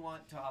know when you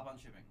want to hop on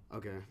shipping.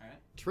 Okay. All right.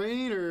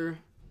 Trainer.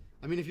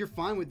 I mean, if you're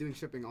fine with doing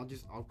shipping,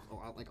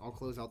 I'll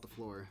close out the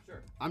floor.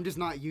 Sure. I'm just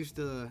not used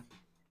to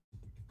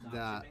Not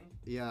that. shipping?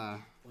 Yeah.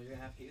 Well, you're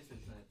gonna have to get used to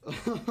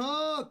it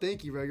tonight.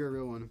 Thank you, regular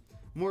real one.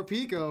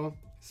 Morpeko,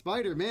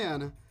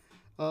 Spider-Man,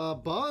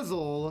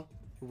 Buzzle,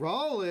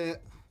 Rowlet,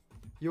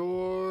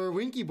 your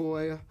Winky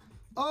Boy.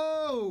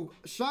 Oh,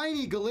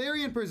 shiny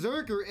Galarian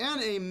Berserker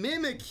and a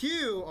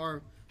Mimikyu.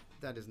 Or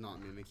that is not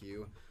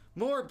Mimikyu.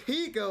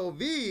 Morpeko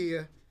V.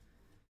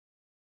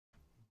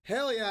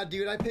 Hell yeah,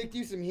 dude! I picked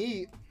you some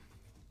heat.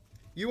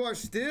 You are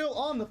still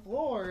on the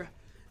floor.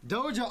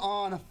 Doja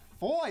on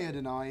fire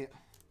tonight.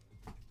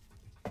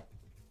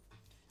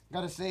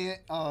 Gotta say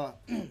it.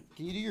 Can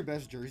you do your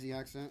best Jersey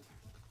accent?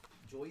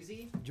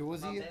 Joyzy?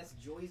 Joyzy? My best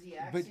Joyzy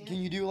accent? But can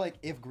you do like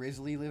if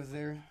Grizzly lives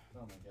there?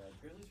 Oh my god.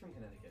 Grizzly's from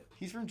Connecticut.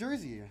 He's from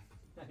Jersey.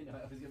 I know,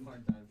 I was giving him a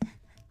hard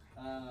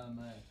time.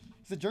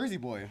 He's a Jersey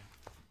boy.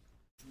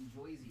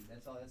 Joyzy.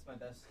 That's my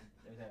best.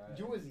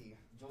 Joyzy.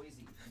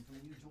 Joyzy. I'm from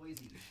New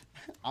Joyzy.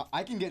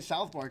 I can get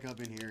South Park up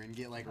in here and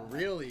get like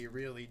really,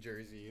 really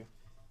Jersey.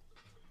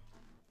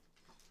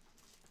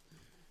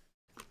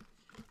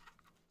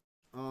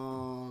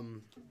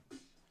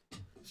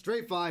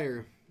 Straight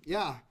fire.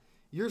 Yeah.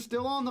 You're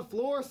still on the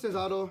floor, says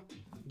Otto.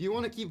 Do you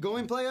want to keep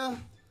going, playa?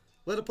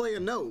 Let a player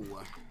know.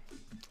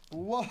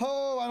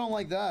 Whoa, I don't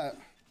like that.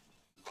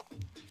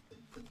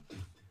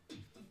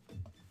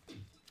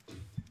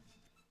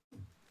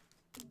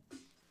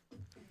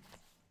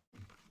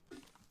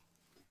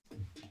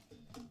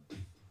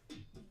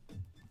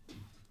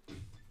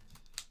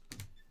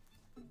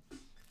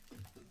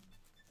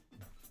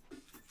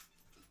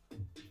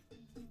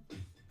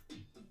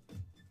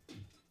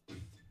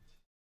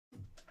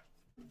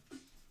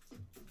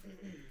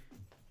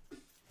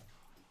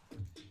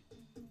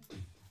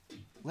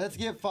 Let's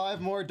get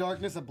 5 more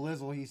Darkness of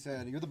Blizzle, he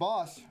said. You're the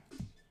boss.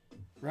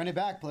 Run it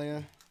back,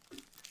 playa.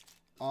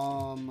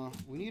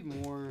 We need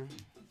more.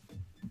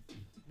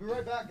 Be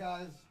right back,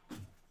 guys.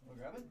 Wanna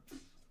grab it?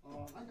 I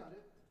got it.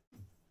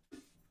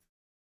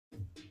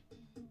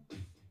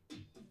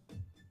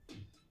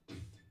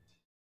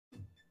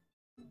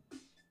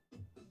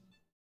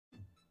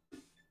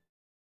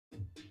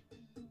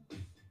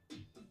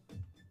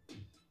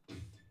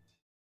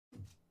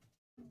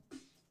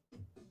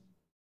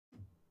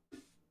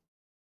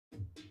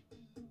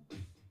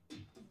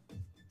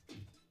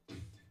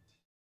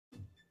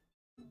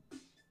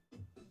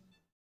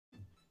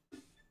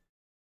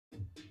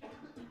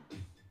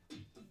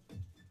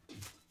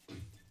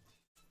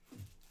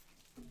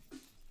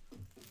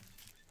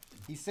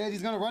 He said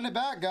he's gonna run it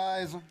back,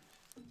 guys.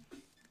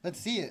 Let's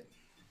see it.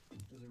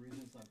 There's a reason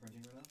it's not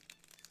printing right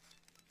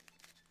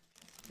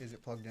now? Is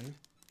it plugged in?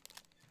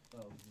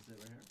 Oh, is it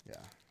right here?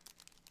 Yeah.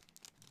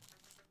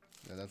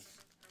 Yeah, that's...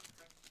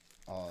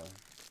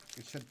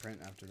 it should print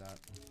after that.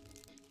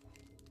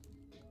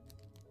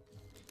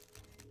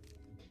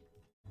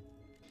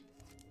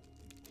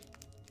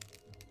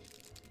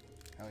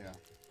 Hell yeah.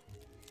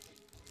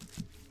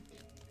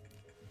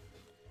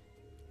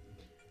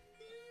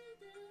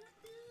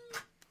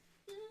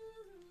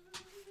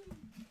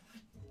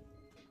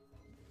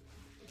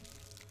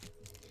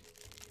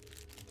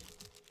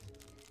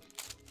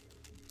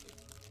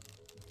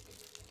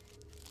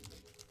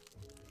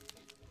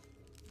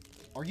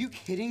 Are you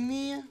kidding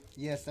me?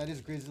 Yes, that is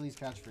Grizzly's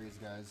catchphrase,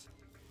 guys.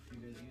 Do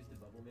you guys use the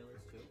bubble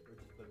mailers too, or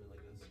just put them in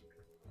like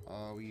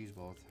this? We use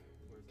both.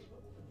 Where's the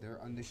bubble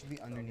mailer? They should be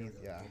underneath,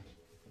 yeah.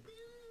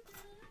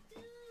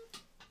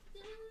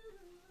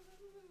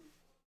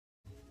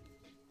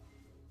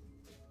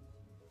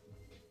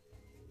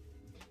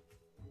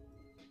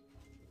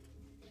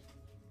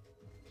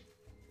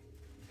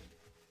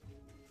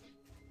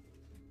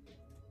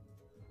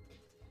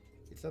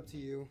 It's up to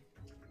you.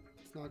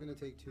 It's not gonna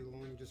take too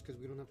long just because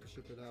we don't have to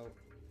ship it out.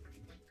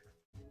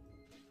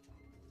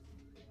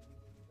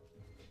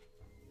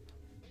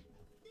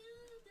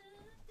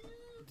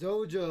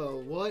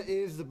 Dojo, what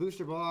is the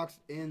booster box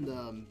in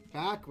the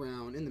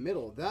background, in the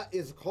middle? That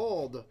is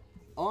called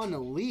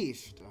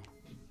Unleashed.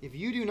 If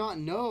you do not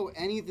know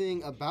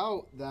anything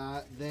about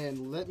that,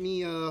 then let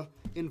me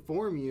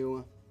inform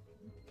you.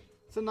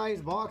 It's a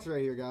nice box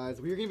right here,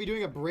 guys. We're going to be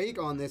doing a break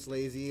on this,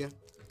 Lazy.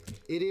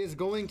 It is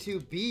going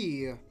to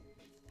be,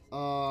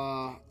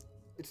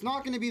 it's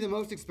not going to be the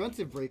most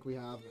expensive break we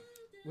have,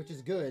 which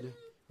is good.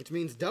 Which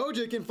means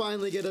Doja can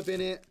finally get up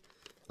in it.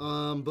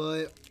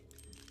 But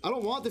I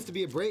don't want this to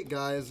be a break,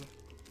 guys.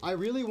 I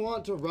really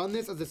want to run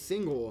this as a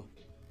single.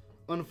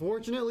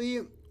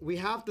 Unfortunately, we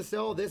have to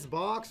sell this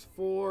box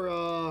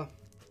for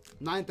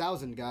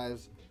 9,000,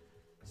 guys.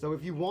 So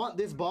if you want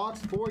this box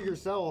for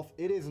yourself,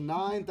 it is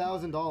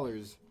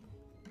 $9,000.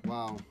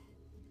 Wow.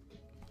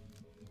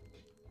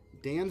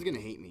 Dan's gonna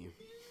hate me.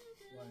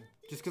 Why?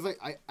 Just because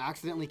I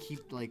accidentally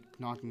keep, like,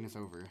 knocking this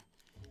over.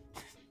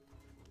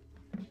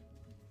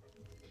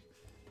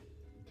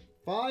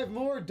 5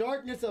 more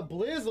Darkness of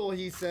Blizzle,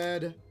 he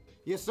said.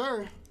 Yes,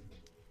 sir.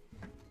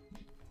 Do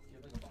you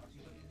have like a box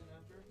you put these in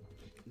after?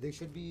 They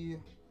should be...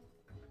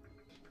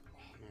 Oh,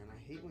 man, I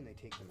hate when they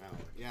take them out.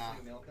 Yeah. Like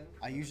a mail thing?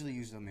 I usually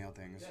use the mail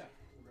things. Yeah.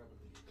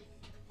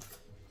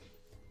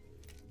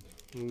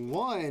 We'll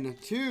grab it. 1,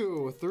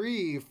 2,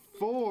 3,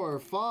 4,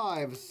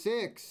 5,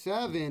 6,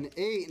 7,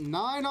 8,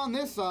 9 on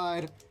this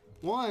side.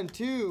 1,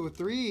 2,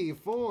 3,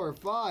 4,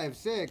 5,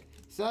 6,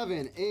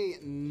 7,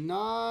 8,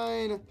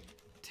 9,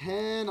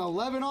 10,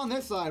 11 on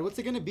this side. What's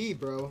it gonna be,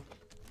 bro?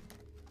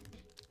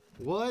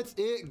 What's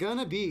it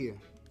gonna be?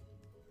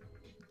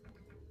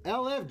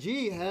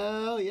 LFG,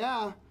 hell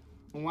yeah.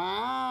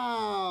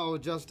 Wow,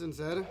 Justin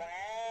said.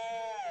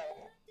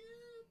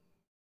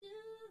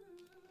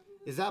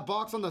 Is that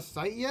box on the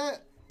site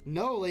yet?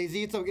 No,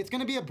 Lazy. It's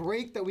gonna be a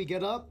break that we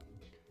get up.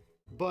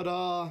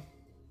 But,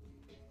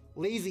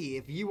 Lazy,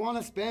 if you want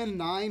to spend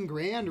 9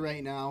 grand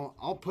right now,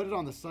 I'll put it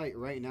on the site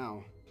right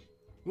now.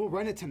 We'll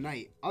run it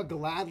tonight. I'll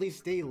gladly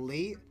stay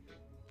late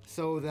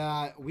so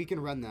that we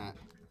can run that.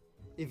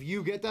 If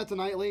you get that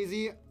tonight,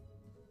 Lazy,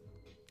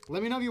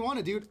 let me know if you want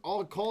it, dude.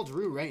 I'll call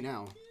Drew right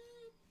now.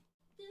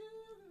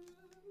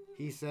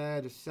 He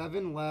said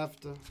 7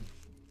 left.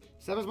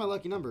 7's my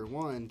lucky number.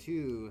 1,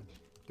 2,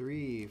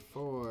 3,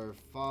 4,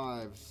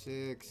 5,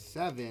 6,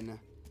 7,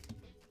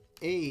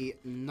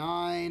 8,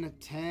 9,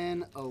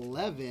 10,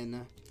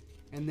 11.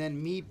 And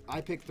then me,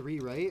 I picked 3,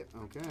 right?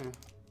 Okay.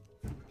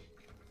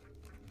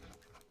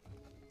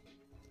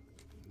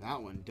 That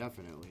one,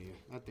 definitely.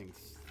 That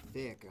thing's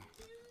thick.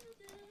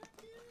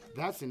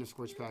 That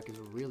Cinescorch pack is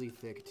really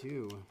thick,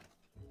 too.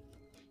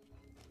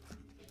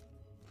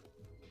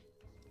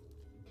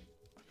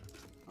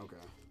 Okay.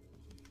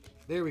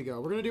 There we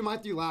go. We're gonna do my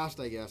 3 last,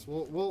 I guess.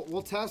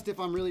 We'll test if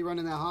I'm really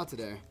running that hot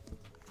today.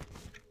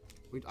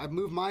 I've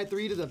moved my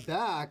 3 to the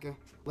back.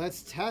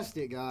 Let's test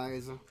it,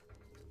 guys.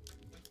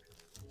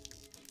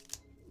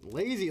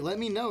 Lazy, let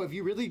me know if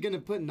you're really gonna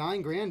put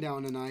 9 grand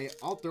down tonight.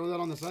 I'll throw that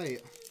on the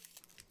site.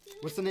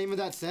 What's the name of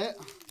that set?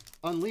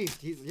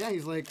 Unleashed.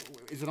 He's like,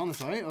 is it on the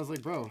site? I was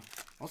like, bro,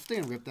 I'll stay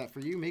and rip that for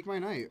you. Make my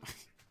night.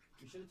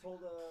 You should have told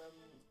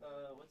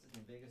what's his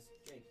name, Vegas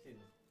Jake too.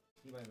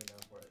 He might have been down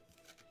for it.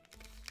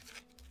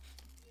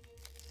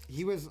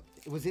 He was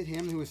it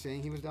him who was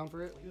saying he was down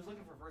for it? He was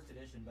looking for first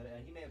edition, but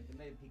it may have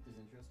piqued his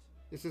interest.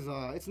 This is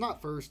it's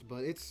not first,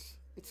 but it's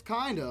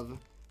kind of.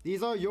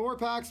 These are your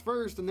packs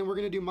first, and then we're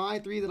gonna do my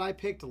 3 that I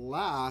picked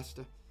last.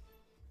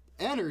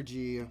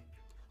 Energy,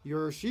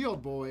 your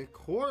Shield Boy,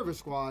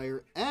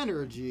 Corvisquire,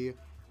 Energy,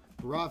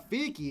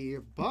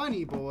 Rafiki,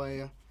 Bunny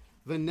Boy,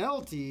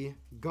 Vanelty,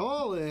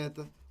 Golith,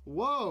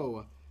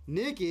 whoa,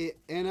 Nickit,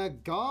 and a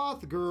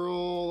Goth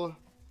Girl.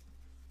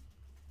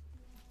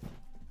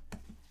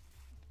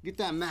 Get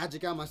that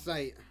magic out of my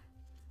sight.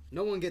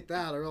 No one get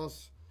that, or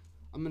else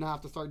I'm gonna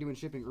have to start doing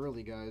shipping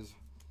early, guys.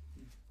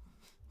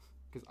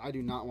 Because I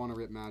do not want to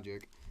rip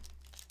magic.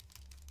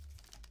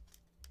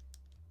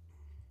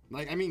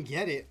 Like, I mean,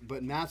 get it,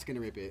 but Matt's gonna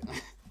rip it.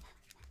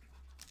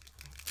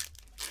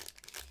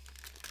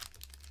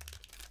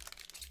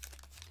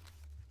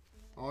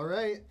 All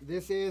right,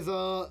 this is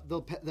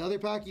the other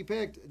pack you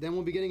picked. Then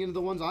we'll be getting into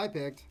the ones I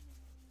picked.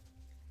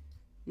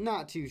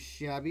 Not too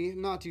shabby,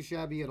 not too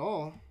shabby at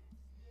all.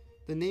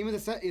 The name of the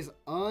set is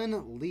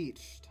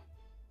Unleashed.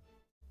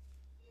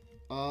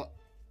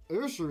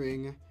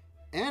 Ursaring,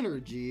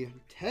 Energy,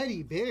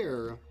 Teddy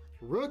Bear,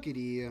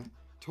 Rookity,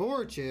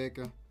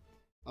 Torchic,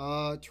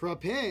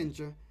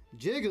 Trapinch,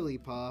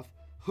 Jigglypuff,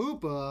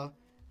 Hoopa,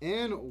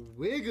 and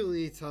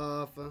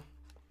Wigglytuff.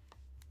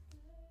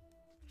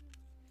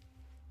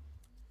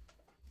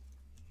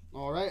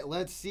 Alright,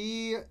 let's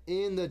see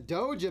in the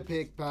Doja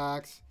pick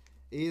packs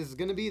is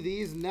going to be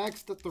these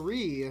next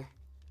 3.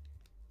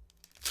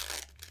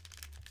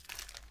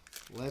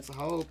 Let's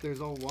hope there's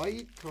a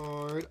white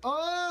card.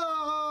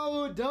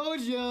 Oh,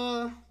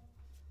 Doja!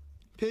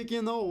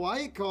 Picking the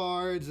white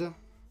cards.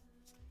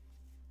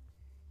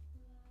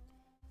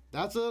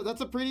 That's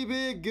a pretty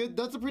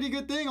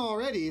good thing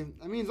already.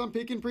 That means I'm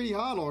picking pretty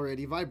hot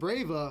already.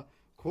 Vibrava,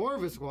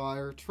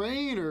 Corvisquire,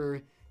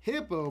 Trainer,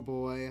 Hippo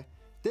Boy,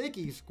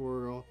 Thicky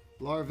Squirrel,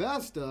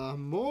 Larvesta,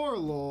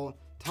 Morlul,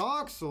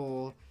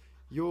 Toxel,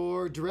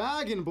 your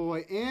Dragon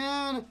Boy,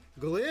 and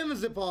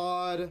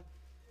Glimzipod.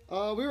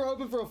 We were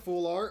hoping for a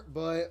full art,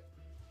 but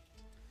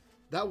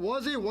that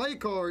was a white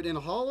card, and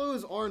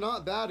holos are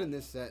not bad in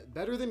this set.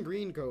 Better than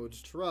green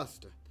codes,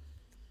 trust.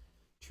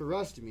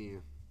 Trust me.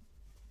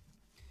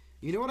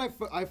 You know what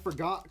I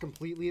forgot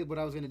completely what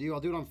I was going to do? I'll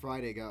do it on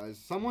Friday, guys.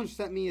 Someone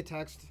sent me a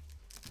text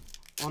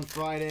on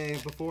Friday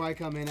before I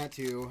come in at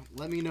 2.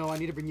 Let me know. I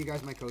need to bring you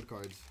guys my code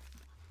cards.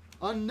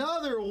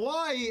 Another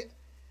white!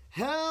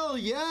 Hell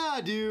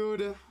yeah,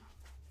 dude!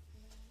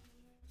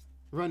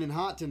 Running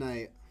hot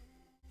tonight.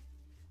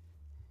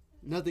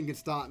 Nothing can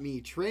stop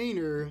me.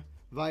 Trainer,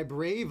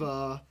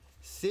 Vibrava,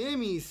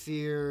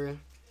 Simisear,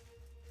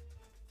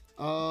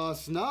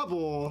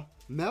 Snubble,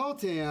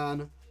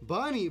 Meltan,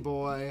 Bunny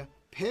Boy,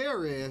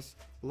 Paris,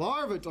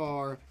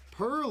 Larvitar,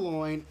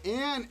 Purloin,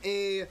 and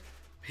a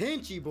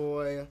Pinchy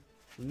Boy.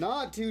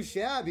 Not too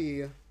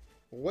shabby.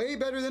 Way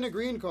better than a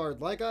green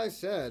card, like I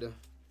said. At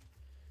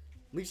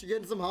least you're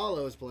getting some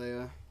holos,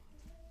 playa.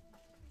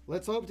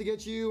 Let's hope to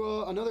get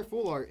you another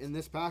full art in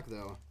this pack,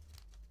 though.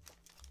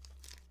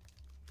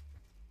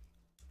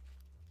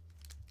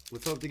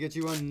 Let's hope to get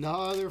you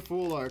another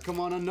full art. Come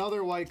on,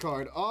 another white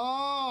card.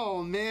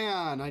 Oh,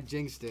 man. I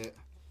jinxed it.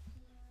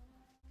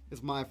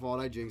 It's my fault.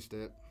 I jinxed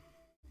it.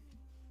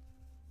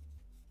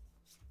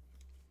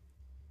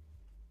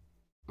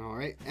 All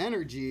right.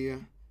 Energy.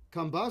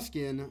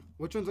 Combuskin.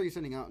 Which ones are you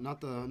sending out?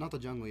 Not the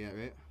jungle yet,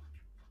 right?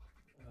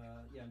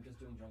 Yeah, I'm just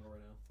doing jungle right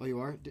now. Oh, you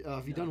are?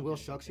 Have you done Will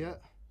Shucks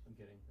yet? I'm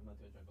kidding. I'm not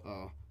doing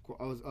jungle. Oh. Cool.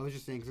 I was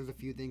just saying, because there's a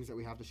few things that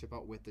we have to ship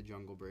out with the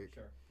jungle break.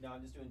 Sure. No,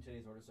 I'm just doing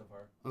today's order so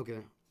far. Okay.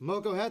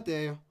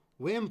 Mokohete,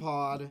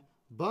 Wimpod,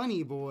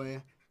 Bunny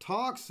Boy,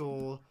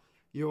 Toxel,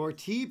 your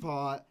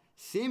Teapot,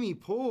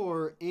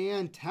 Simipour,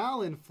 and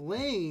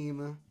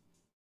Talonflame.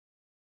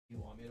 You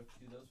want me to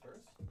do those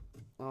first?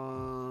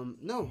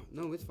 No,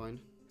 it's fine.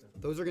 Okay.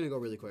 Those are gonna go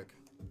really quick.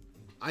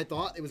 I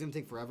thought it was gonna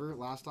take forever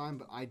last time,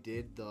 but I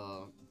did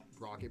the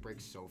rocket break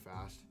so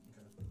fast.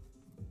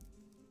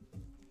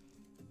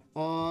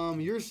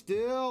 You're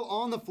still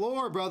on the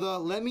floor, brother.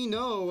 Let me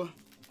know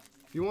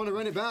if you want to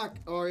run it back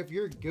or if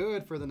you're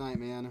good for the night,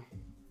 man.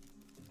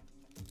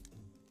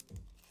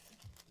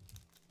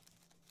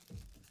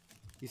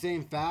 You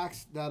saying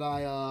facts that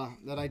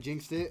I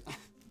jinxed it?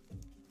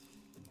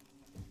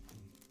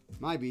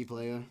 Might be,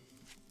 playa.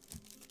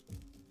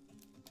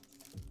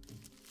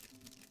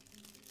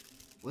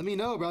 Let me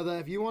know, brother,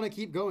 if you want to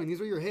keep going.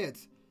 These are your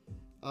hits.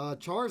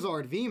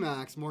 Charizard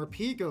VMAX,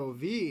 Morpeko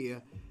V,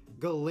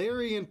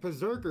 Galarian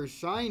Berserker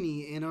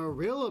Shiny, and a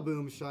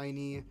Rillaboom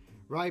Shiny,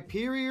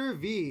 Rhyperior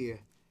V.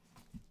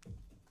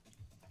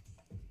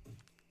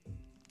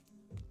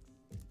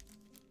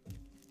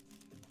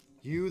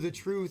 You the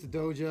truth,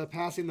 Doja.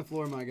 Passing the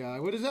floor, my guy.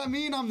 What does that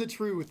mean, I'm the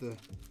truth? You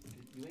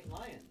ain't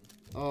lying.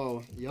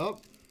 Oh,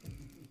 yup.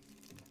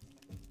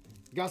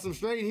 Got some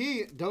straight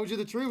heat. Doja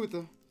the truth.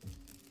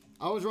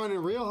 I was running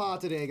real hot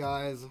today,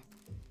 guys.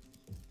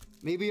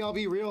 Maybe I'll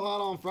be real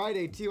hot on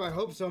Friday too. I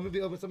hope so. I'm gonna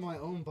be opening some of my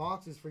own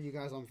boxes for you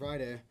guys on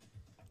Friday.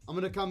 I'm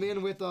gonna come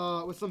in with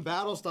some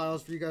battle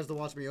styles for you guys to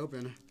watch me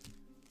open.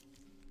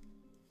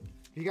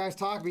 If you guys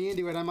talk me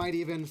into it, I might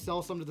even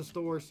sell some to the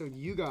store so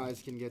you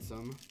guys can get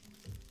some.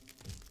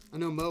 I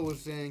know Mo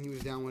was saying he was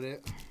down with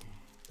it.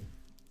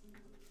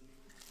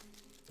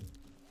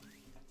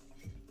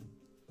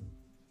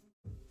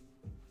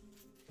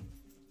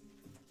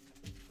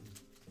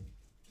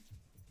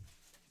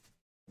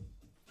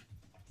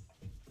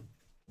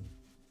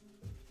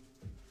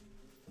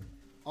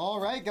 All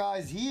right,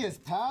 guys, he is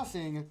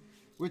passing,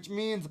 which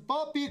means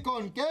Papi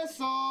con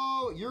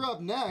queso, you're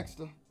up next.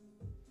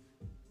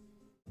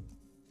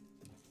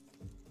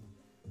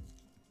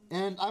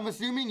 And I'm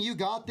assuming you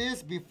got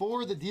this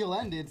before the deal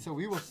ended, so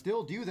we will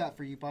still do that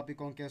for you, Papi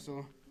con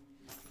queso.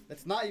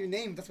 That's not your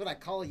name, that's what I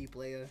call you,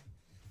 playa.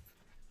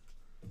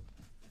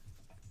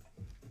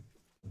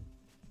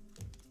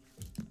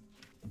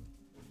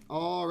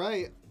 All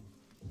right,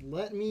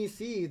 let me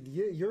see.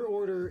 Your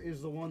order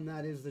is the one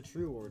that is the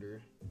true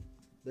order.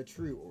 The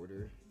true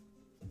order.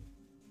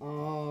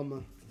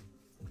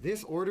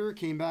 This order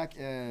came back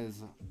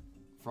as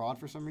fraud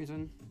for some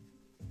reason,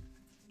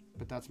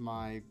 but that's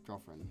my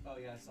girlfriend. Oh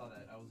yeah, I saw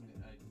that. I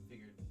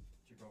figured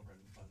it's your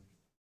girlfriend. Fun.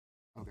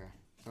 Okay,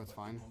 so it's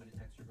fine. You want me to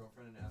text your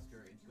girlfriend and ask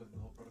her to go through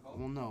the whole protocol?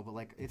 Well, no, but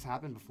like it's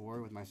happened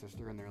before with my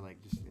sister, and they're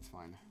like, just it's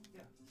fine.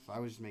 Yeah. So I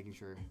was just making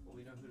sure. Well,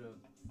 we know who to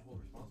hold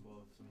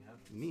responsible if something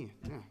happens. Me,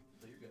 yeah.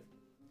 So you're good.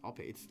 I'll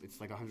pay.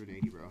 It's like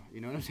 180, bro. You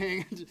know what I'm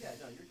saying? Yeah,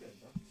 no, you're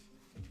good, bro.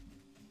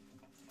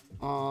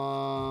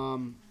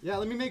 Yeah,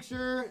 let me make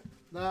sure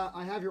that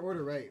I have your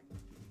order right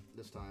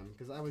this time,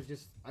 because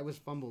I was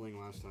fumbling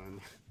last time.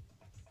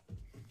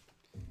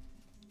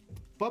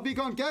 Papi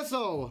con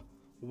queso,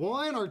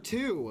 1 or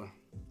 2?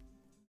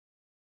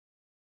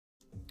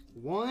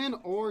 1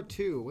 or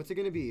 2? What's it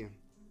gonna be?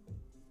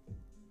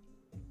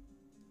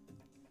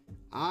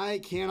 I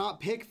cannot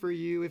pick for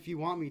you if you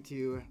want me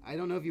to. I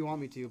don't know if you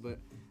want me to, but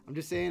I'm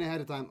just saying ahead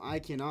of time, I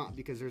cannot,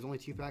 because there's only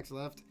 2 packs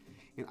left.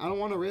 And I don't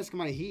want to risk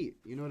my heat.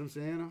 You know what I'm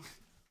saying?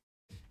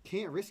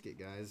 Can't risk it,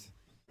 guys.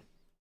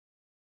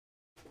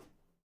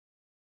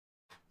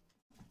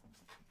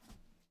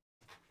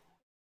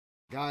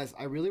 Guys,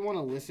 I really want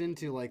to listen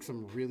to like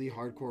some really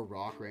hardcore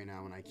rock right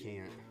now, and I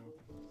can't.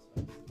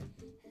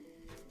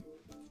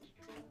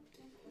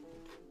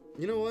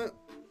 You know what?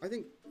 I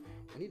think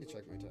I need to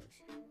check my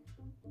text.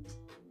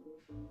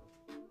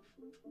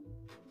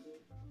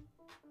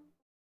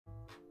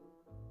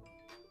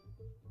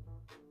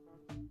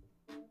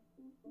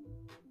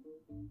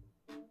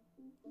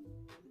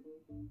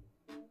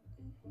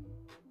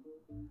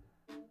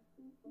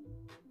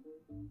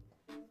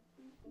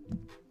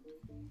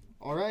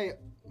 All right,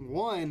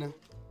 1.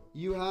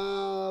 You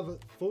have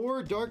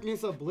 4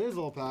 Darkness of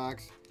Blizzle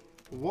packs.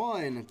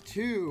 1,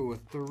 2,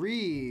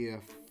 3.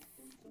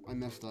 I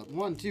messed up.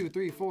 1, 2,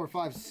 3, 4,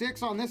 5,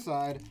 6 on this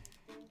side.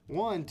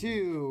 1,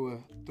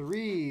 2,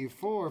 3,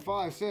 4,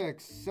 5,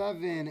 6,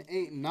 7,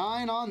 8,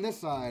 9 on this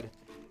side.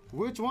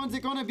 Which one's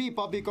it gonna be,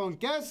 Papi con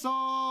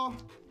queso?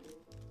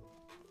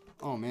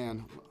 Oh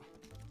man.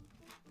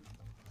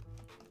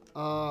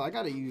 I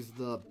gotta use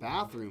the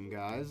bathroom,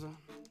 guys.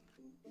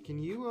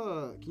 Can you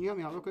help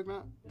me out real quick,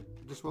 Matt?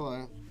 Just while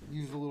I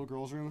use the little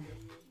girl's room.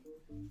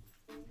 You're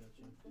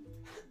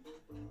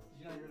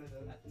gonna use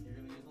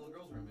the little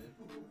girl's room, dude.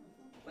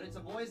 But it's a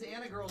boys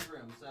and a girl's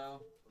room,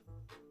 so.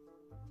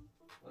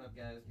 What up,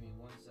 guys? Give me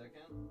 1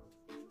 second.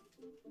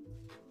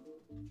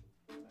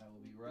 I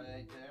will be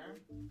right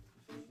there.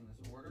 Just finishing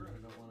this order. I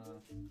don't want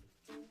to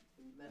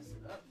mess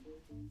it up.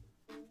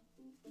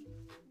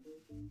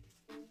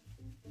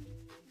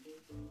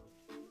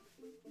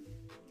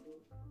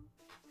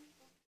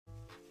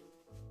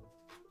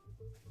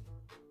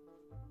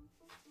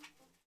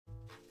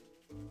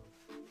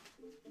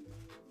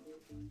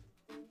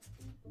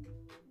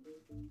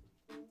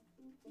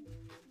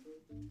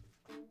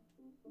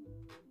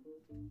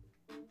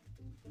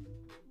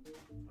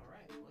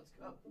 Alright, let's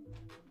go.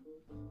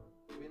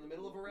 Are we in the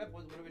middle of a rip?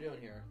 What are we doing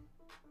here?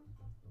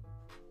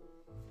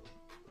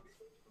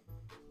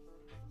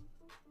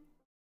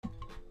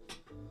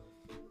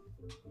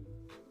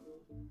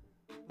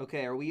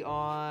 Okay, are we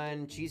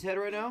on Cheesehead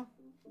right now?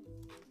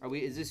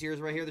 Is this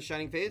yours right here, the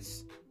Shining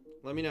Fates?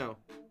 Let me know.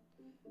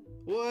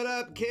 What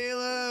up,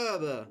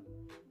 Caleb?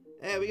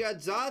 Hey, we got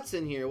Zots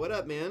in here. What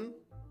up, man?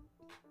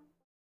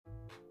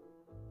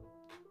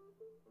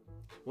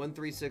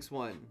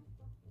 1361.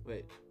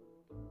 Wait.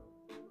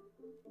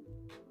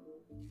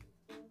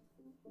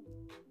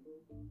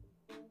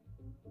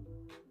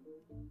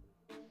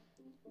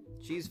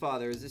 Cheese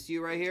Father, is this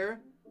you right here?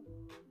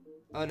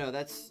 Oh no,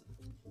 that's...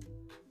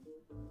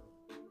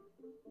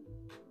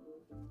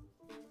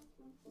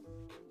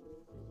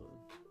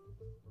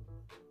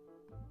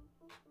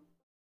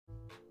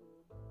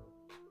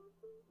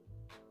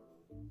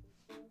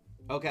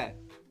 Okay.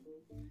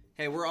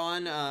 Hey, we're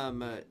on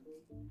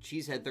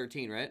Cheesehead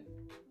 13, right?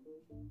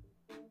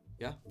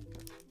 Yeah?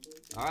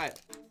 Alright.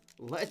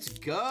 Let's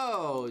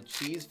go,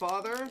 Cheese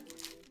Father.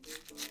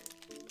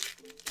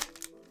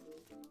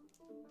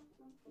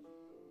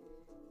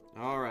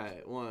 All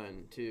right,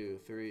 1, 2,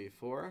 3,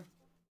 4.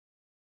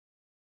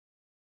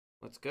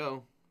 Let's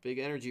go. Big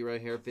energy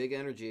right here. Big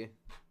energy.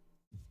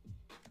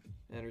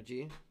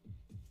 Energy.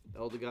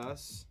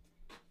 Eldegoss.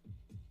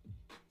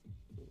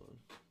 Hold on.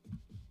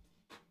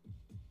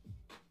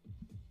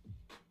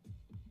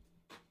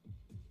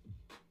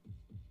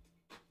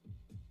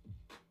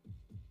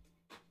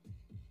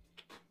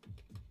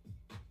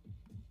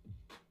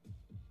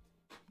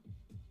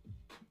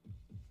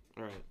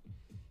 All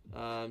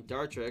right.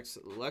 Dartrix,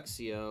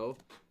 Luxio,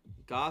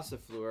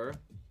 Gossifleur,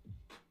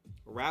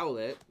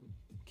 Rowlet,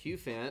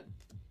 Qfant,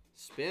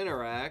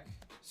 Spinarak,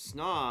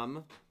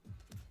 Snom.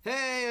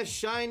 Hey, a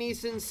shiny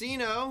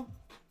Cincino.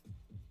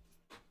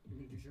 You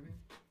gonna do shipping?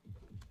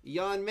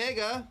 Yon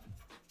Mega.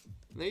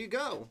 There you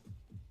go.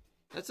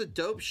 That's a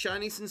dope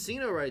shiny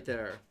Cincino right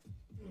there.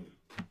 Were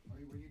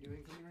you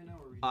doing something right now?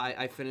 Or were you...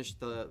 I finished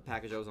the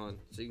package I was on,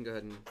 so you can go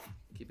ahead and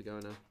keep it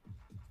going now.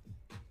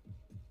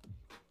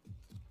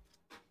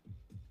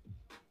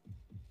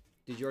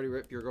 Did you already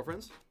rip your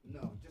girlfriend's?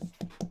 No,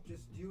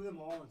 just do them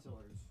all until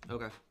hers.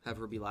 Okay. Have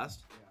her be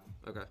last?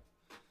 Yeah. Okay.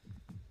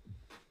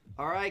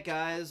 Alright,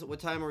 guys. What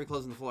time are we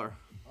closing the floor?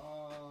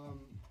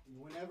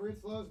 Whenever it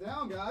slows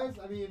down, guys.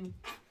 I mean,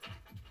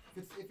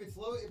 if it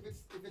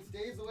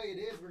stays the way it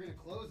is, we're gonna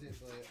close it.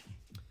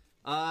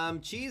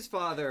 But Cheese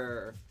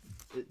Father.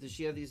 Does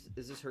she have these?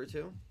 Is this her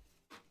too?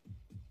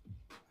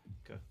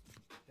 Okay.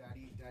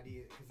 Daddy,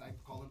 because I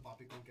call him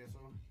Papi con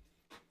queso.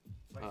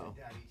 So I said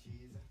Daddy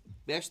cheese.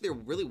 Actually, there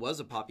really was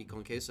a Papi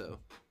con queso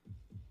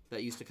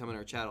that used to come in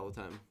our chat all the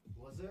time.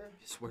 Was there?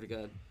 I swear to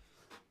God.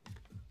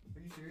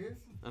 Are you serious?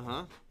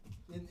 Uh-huh.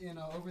 In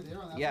over there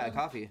on that Yeah, side?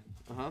 coffee.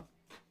 Uh-huh.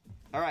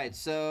 All right,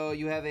 so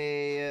you have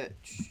a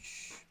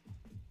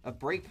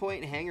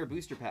Breakpoint Hanger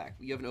Booster Pack.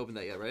 You haven't opened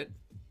that yet, right?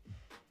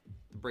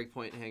 The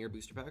Breakpoint Hanger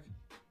Booster Pack?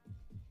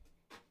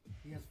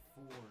 He has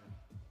 4.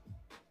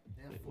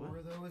 They have Wait, 4 what?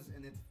 of those,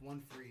 and it's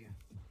 1 free.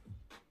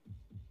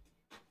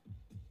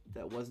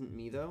 That wasn't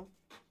me, though?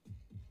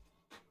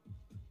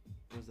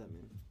 What does that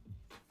mean?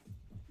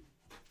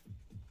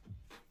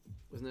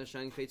 Wasn't that a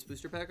Shining Fates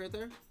Booster Pack right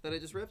there that I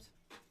just ripped?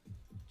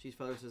 Cheese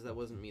Father says that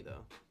wasn't me,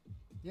 though.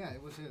 Yeah,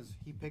 it was his.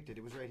 He picked it.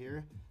 It was right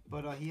here.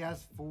 But he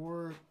has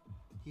 4.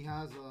 He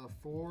has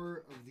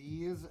 4 of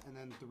these, and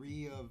then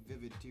 3 of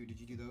Vivid too. Did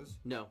you do those?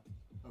 No.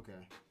 Okay.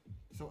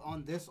 So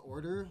on this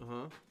order,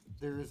 Uh-huh.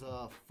 there's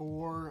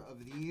 4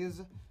 of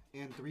these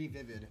and 3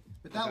 Vivid.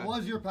 But that Okay.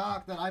 was your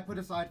pack that I put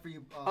aside for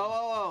you.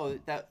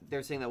 That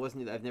they're saying that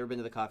wasn't. I've never been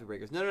to the Coffee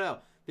Breakers.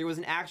 No. There was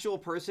an actual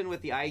person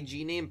with the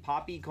IG name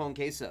Papi con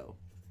queso.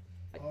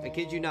 I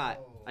kid you not.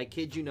 I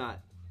kid you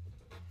not.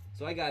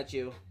 So I got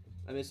you.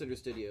 I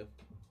misunderstood you.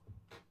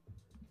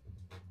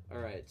 All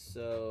right.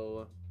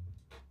 So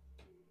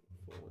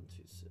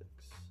 4126.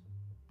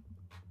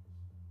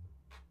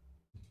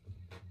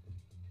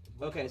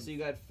 Okay, so you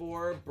got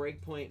 4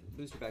 Breakpoint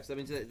booster packs. That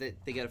means that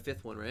they got a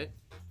 5th one, right?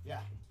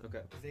 Yeah.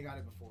 Okay. Because they got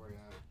it before,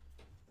 yeah.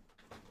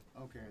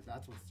 Okay,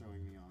 that's what's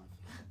throwing me off.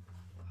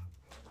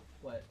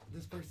 What?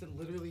 This person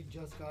literally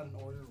just got an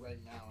order right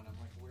now, and I'm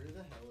like, where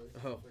the hell is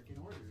Oh. the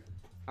freaking order?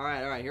 All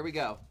right, here we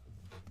go.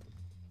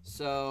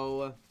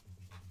 So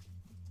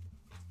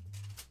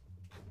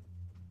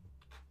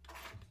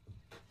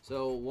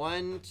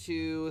 1,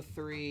 2,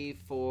 3,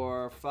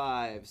 4,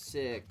 5,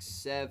 6,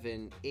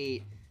 7,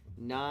 8,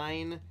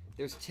 9.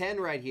 There's 10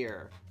 right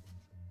here.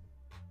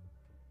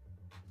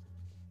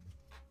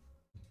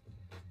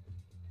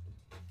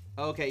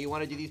 Okay, you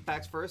want to do these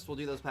packs first? We'll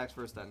do those packs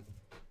first then.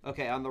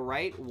 Okay, on the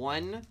right,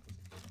 1,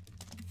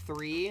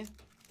 3,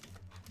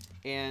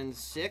 and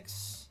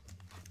 6.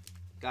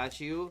 Got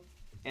you.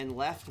 And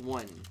left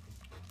 1.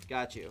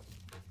 Got you.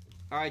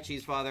 Alright,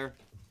 Cheese Father.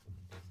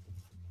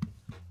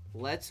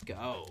 Let's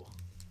go.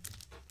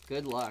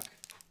 Good luck.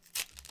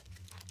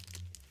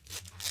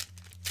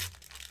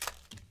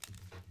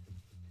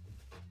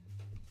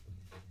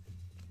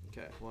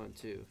 Okay, 1,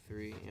 2,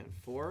 3, and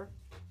 4.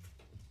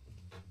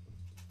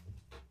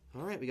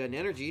 Alright, we got an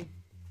energy.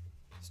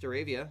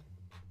 Staravia.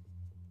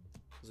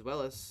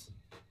 Zweilous.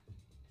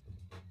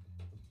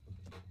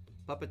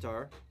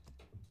 Puppetar.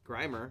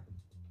 Grimer.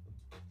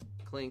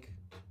 Clink.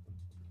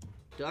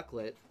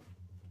 Ducklet.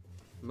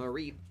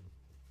 Mareep.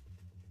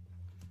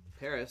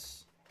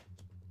 Paris.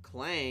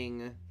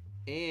 Clang.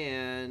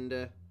 And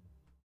a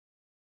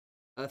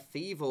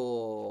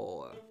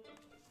Thievel.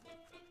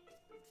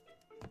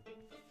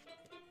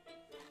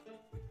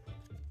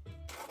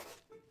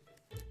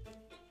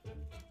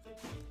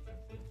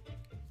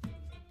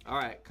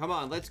 Alright, come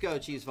on, let's go,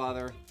 Cheese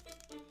Father.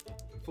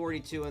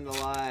 42 in the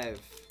live.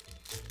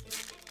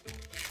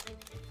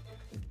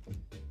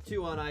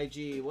 2 on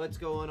IG. What's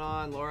going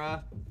on,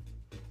 Laura?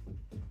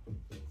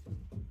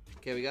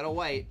 Okay, we got a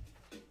white.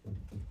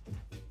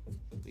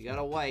 We got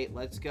a white.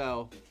 Let's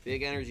go.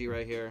 Big energy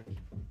right here.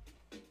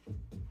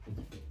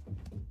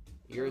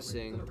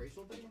 Ursing. Is that a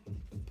racial thing?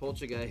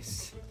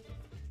 Poltergeist.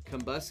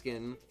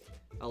 Combuskin.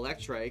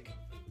 Electrike.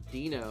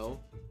 Dino.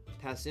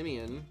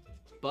 Passimian,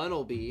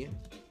 Bunnelby,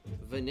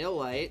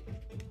 Vanillite,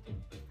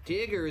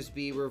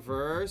 Diggersby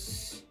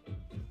reverse,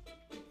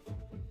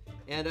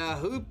 and a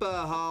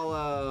Hoopa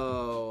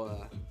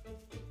Hollow.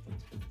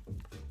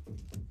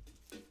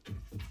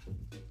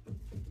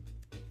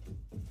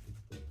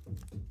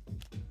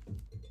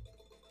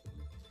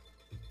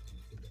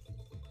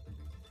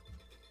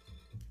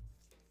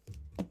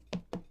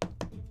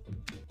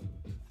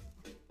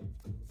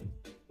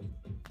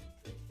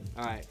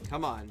 All right,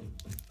 come on.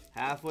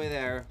 Halfway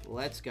there.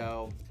 Let's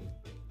go.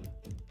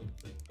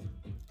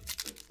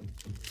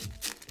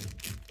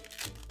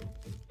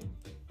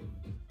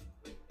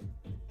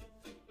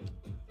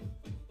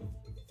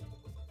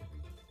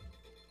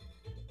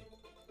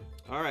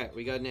 All right,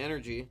 we got an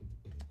energy.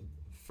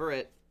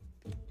 Furret,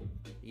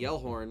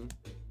 Yellhorn,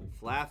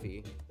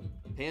 Flaffy,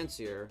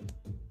 Pansear,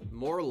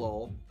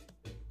 Morlul,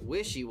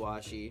 Wishy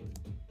Washy,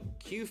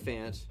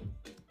 Qfant,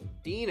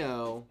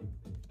 Dino,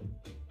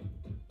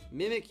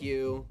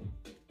 Mimikyu,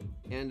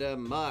 and a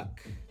Muck.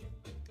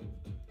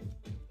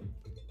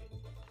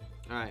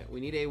 Alright, we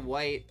need a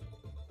white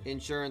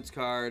insurance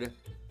card.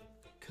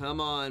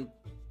 Come on.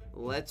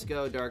 Let's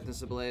go,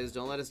 Darkness Ablaze.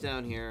 Don't let us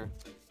down here.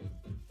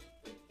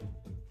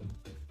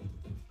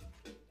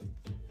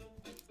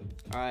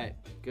 Alright,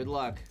 good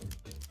luck.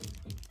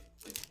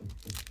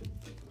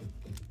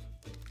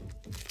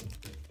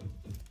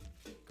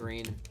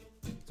 Green.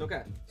 It's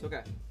okay. It's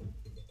okay.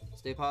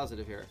 Stay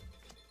positive here.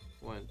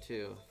 1,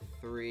 2,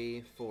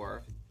 3,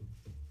 4.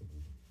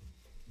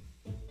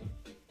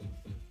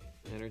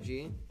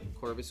 Energy,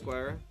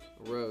 Corvisquire,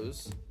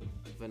 Rose,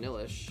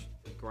 Vanillish,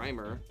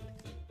 Grimer,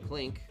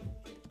 Clink,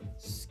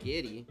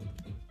 Skitty,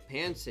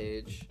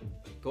 Pansage,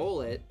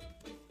 Golett,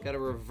 got a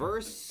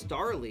reverse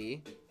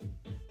Starly,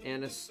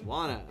 and a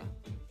Swanna.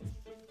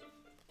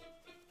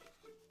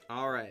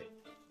 Alright.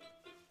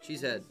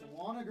 Cheesehead.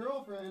 Want a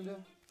girlfriend.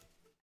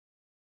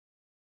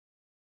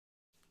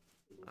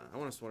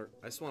 I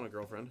just want a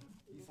girlfriend.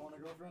 You just want a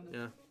girlfriend?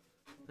 Yeah,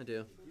 I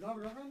do. You don't have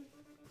a girlfriend?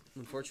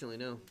 Unfortunately,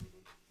 no.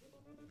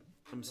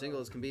 I'm single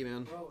as can be,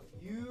 man. Bro,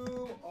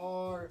 you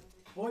are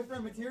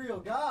boyfriend material,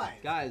 guys.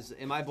 Guys,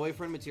 am I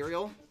boyfriend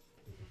material?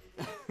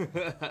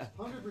 100%.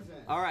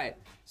 All right,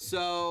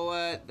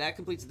 so that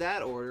completes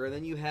that order.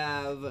 Then you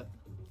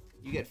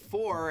get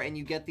 4, and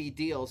you get the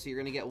deal. So you're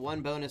gonna get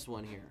 1 bonus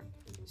one here.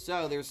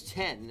 So there's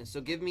 10.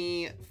 So give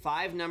me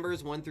 5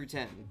 numbers, 1 through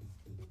 10.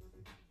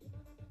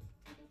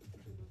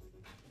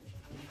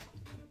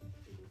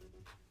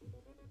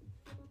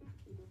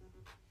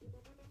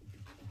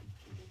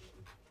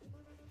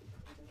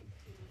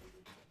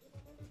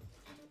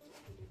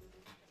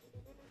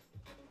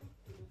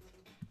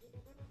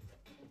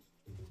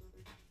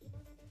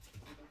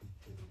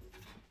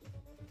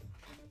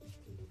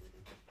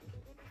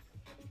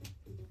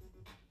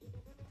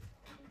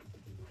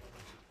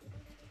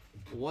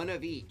 One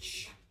of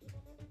each.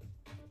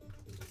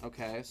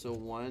 Okay, so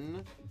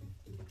 1,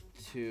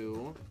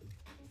 2,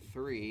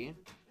 3,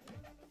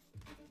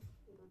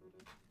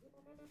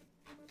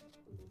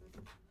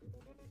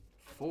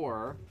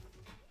 4.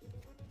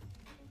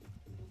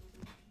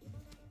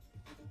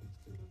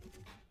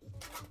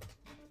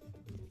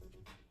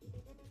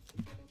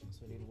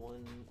 So I need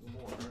 1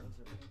 more.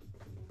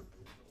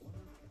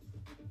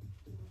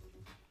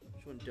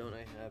 Which one don't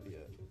I have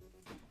yet?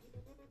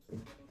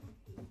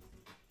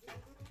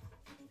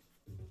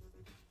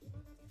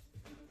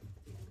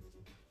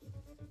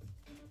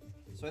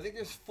 So I think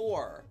there's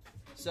 4.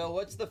 So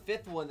what's the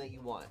 5th one that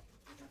you want?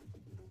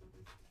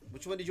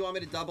 Which one did you want me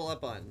to double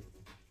up on?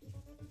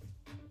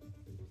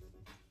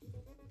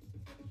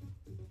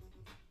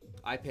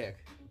 I pick.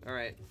 All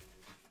right.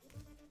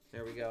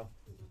 There we go.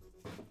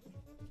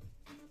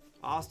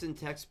 Austin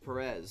Tex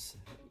Perez.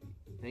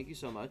 Thank you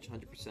so much.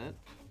 100%.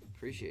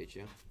 Appreciate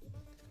you.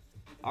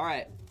 All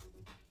right.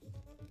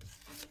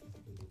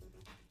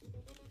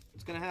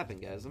 It's gonna happen,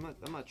 guys. I'm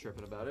not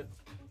tripping about it.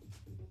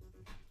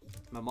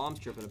 My mom's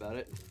tripping about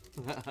it.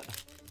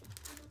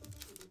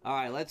 All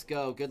right, let's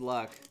go. Good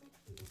luck.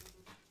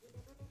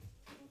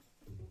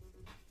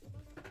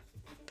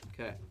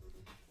 Okay.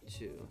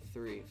 2,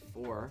 3,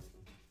 4.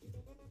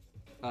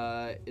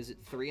 Is it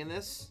 3 in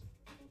this?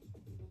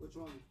 Which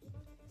one?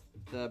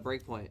 The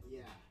breakpoint.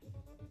 Yeah.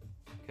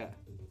 Okay.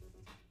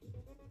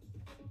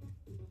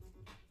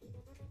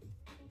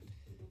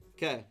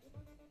 Okay.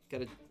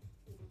 Got a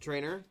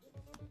trainer.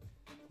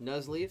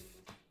 Nuzleaf.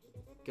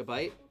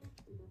 Gabite.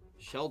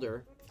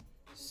 Shelder,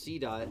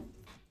 C-Dot,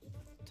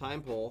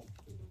 Timepole,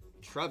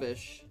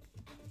 Trubbish.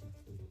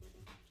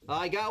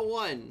 I got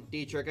 1,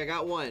 Dietrich, I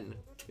got 1.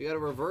 We got a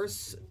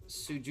reverse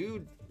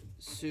Sudowoodo,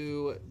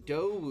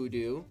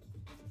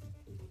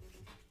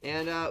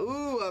 and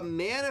ooh, a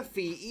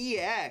Manaphy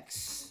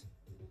EX.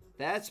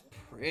 That's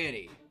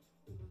pretty.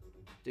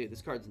 Dude,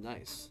 this card's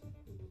nice.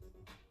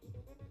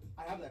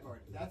 I have that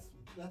card. That's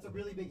a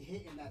really big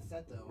hit in that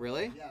set, though.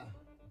 Really? Yeah.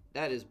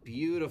 That is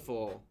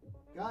beautiful.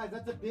 Guys,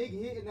 that's a big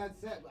hit in that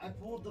set. I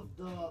pulled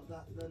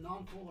the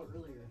non-fuller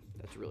earlier.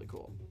 That's really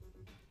cool.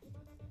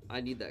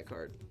 I need that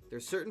card.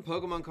 There's certain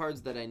Pokemon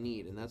cards that I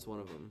need, and that's one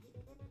of them.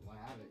 Well,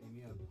 I have it. Hit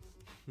me up.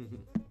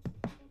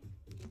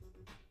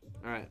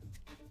 All right.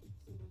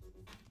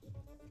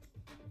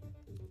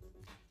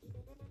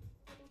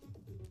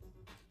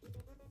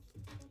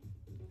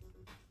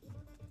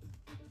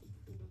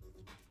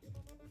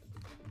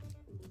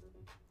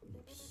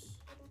 Oops.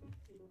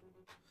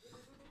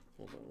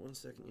 Hold on 1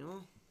 second,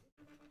 y'all.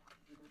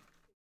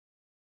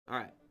 All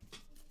right,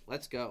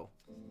 let's go.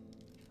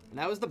 And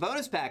that was the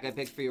bonus pack I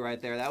picked for you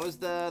right there. That was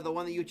the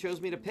one that you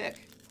chose me to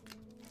pick.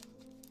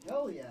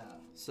 Hell yeah.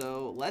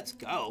 So let's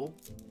go.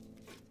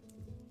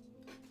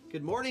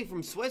 Good morning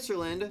from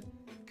Switzerland.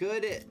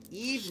 Good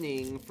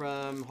evening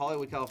from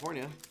Hollywood,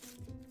 California.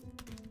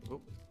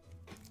 Oh.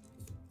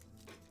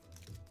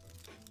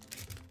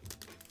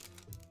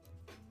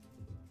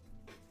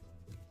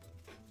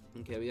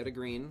 Okay, we got a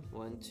green.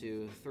 1,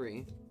 2,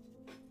 3.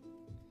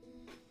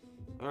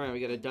 All right, we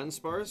got a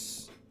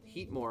Dunsparce,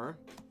 Heatmore,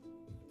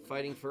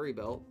 Fighting Furry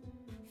Belt,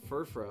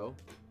 Furfro,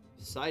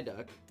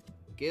 Psyduck,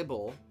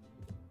 Gibble,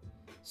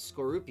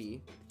 Skorupi,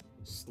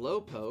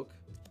 Slowpoke.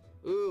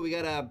 Ooh, we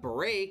got a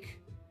Break,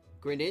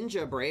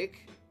 Greninja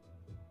Break,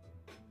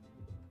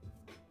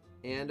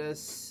 and a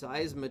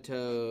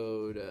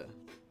Seismitoad.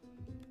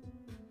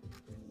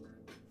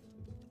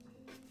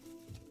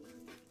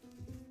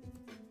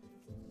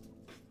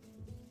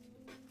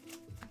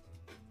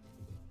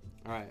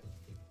 All right.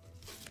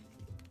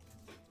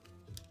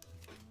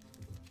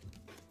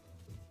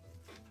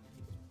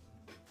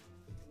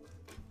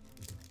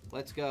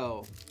 Let's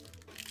go.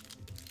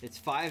 It's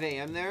 5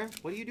 a.m. there.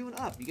 What are you doing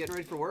up? You getting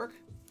ready for work?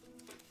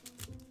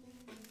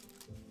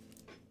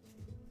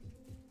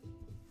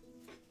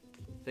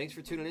 Thanks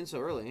for tuning in so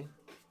early.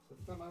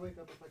 That's the time I wake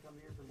up if I come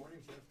here for morning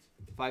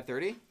shift.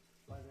 5:30?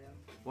 5 a.m.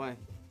 Why?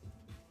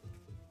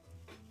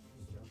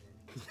 Just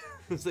joking.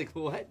 It's like,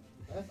 what?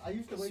 I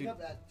used to wake Su-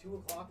 up at 2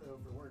 o'clock though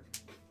for work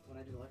when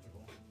I do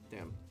electrical.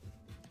 Damn.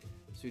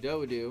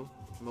 Sudowoodo,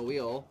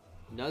 Mawile,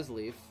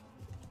 Nuzleaf,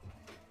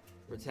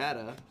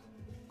 Rattata,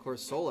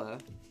 Corsola,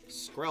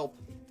 Skrelp,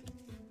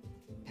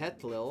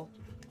 Petlil.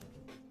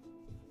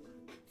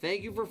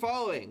 Thank you for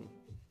following.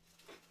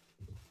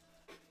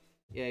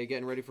 Yeah, you're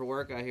getting ready for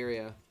work? I hear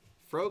ya.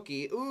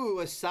 Froakie. Ooh,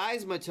 a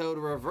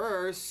Seismitoad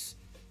reverse.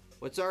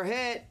 What's our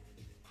hit?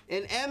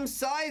 An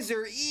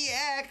M-Sizer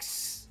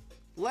EX.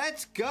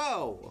 Let's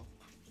go.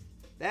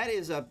 That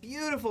is a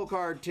beautiful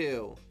card,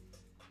 too.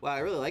 Wow, I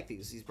really like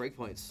these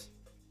breakpoints.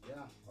 Yeah.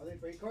 Are they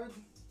break cards?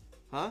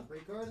 Huh?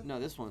 Break card? No,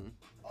 this one.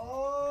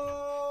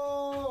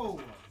 Oh!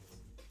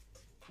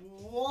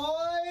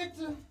 What?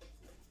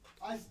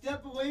 I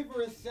step away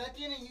for a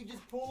second and you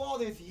just pull all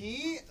this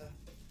heat?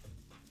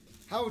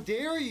 How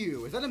dare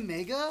you? Is that a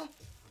mega?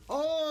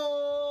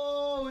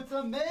 Oh, it's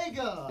a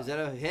mega! Is that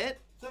a hit?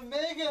 It's a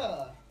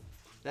mega!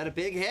 That a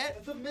big hit?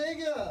 It's a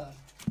mega!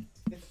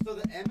 It's so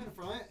the M in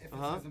front, if it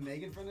Uh-huh. says a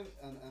mega in front of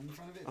an M in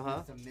front of it,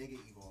 Uh-huh. it's a mega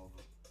evolve.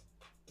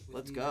 Which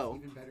Let's means go.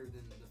 it's even better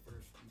than the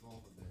first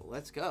evolve of it.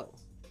 Let's go.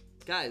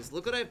 Guys,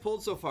 look what I've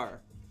pulled so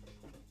far.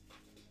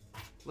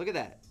 Look at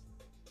that.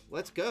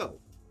 Let's go.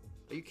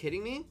 Are you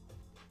kidding me?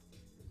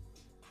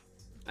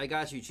 I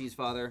got you, Cheese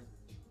Father.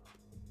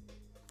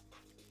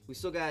 We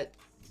still got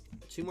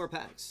 2 more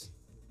packs.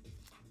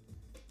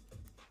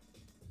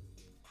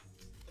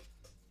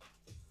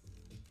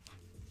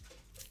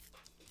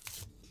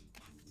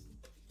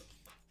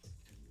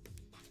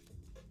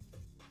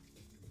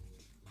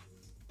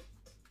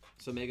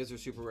 So megas are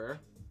super rare?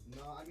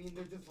 No, I mean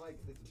they're just like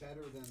it's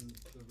better than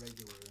the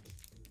regular.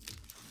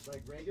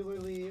 Like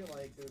regularly,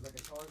 like there's like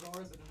a Charizard,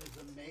 but then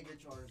there's a Mega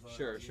Charizard.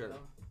 Sure, you sure. know?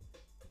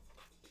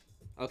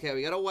 Okay,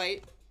 we got a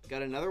white.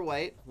 Got another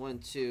white. 1,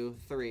 2,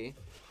 3.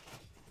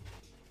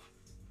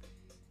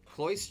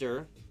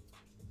 Cloyster.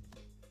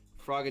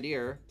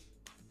 Frogadier.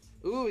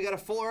 Ooh, we got a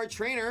full art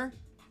trainer.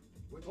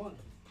 Which one?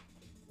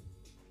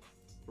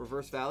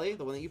 Reverse Valley,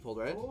 the one that you pulled,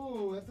 right?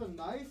 Oh, that's a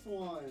nice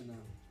one.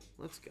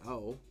 Let's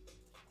go.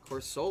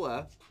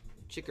 Corsola.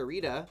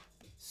 Chikorita.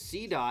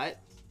 C-Dot.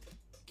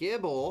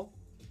 Gibble.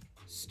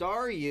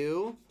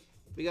 Staryu.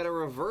 We got a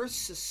reverse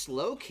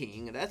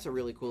Slowking. That's a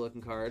really cool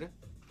looking card.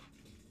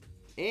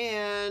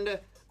 And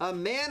a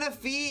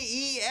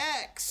Manaphy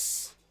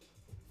EX.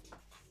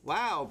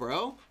 Wow,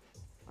 bro.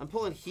 I'm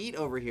pulling heat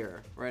over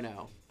here right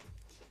now.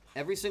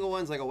 Every single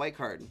one's like a white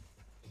card.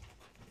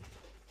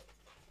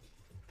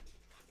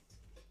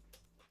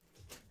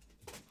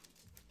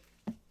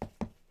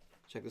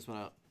 Check this one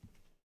out.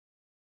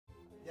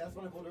 Yeah, that's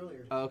what I pulled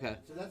earlier. Oh, okay.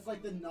 So that's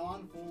like the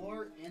non-full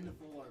art and the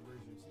full art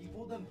version. So you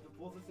pulled them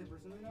both the same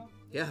person right now?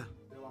 Yeah,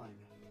 They're lying.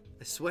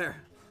 I swear.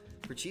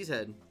 For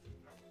Cheesehead.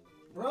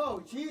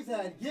 Bro,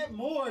 Cheesehead, get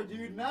more,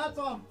 dude. Matt's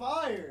on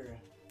fire.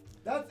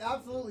 That's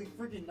absolutely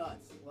freaking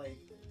nuts.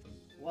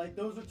 Like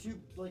those are two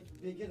like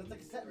big. That's like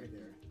a set right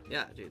there.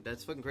 Yeah, dude,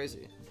 that's fucking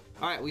crazy.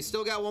 All right, we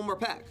still got one more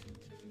pack.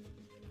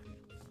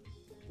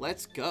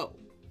 Let's go.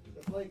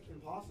 That's like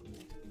impossible.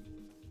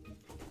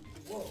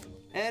 Whoa.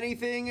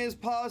 Anything is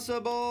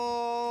possible.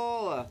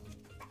 All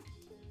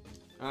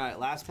right,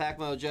 last pack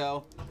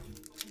mojo.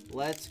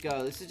 Let's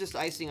go. This is just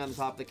icing on the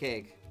top of the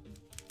cake.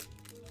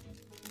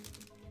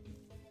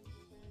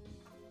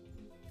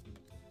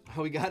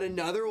 Oh, we got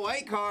another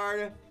white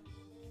card.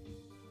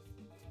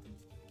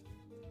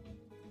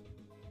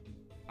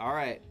 All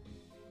right.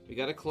 We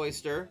got a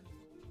Cloyster,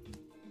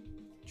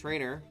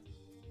 Trainer,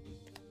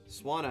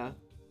 Swanna,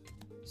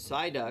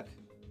 Psyduck,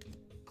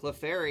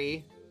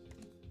 Clefairy,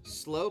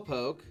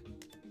 Slowpoke,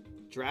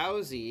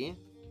 Drowsy,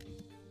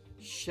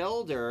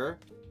 Shelder,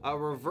 a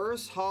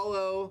reverse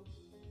hollow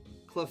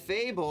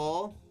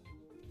Clefable,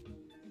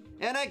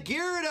 and a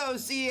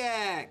Gyarados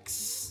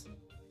EX!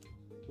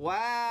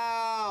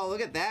 Wow,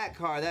 look at that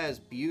card. That is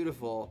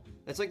beautiful.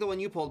 That's like the one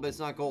you pulled, but it's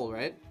not gold,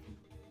 right?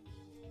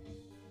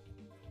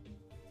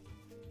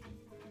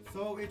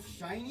 So it's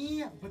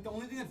shiny, but the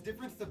only thing that's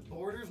different is the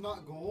border's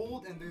not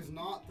gold, and there's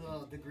not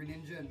the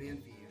Greninja and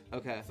Manphy.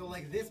 Okay. So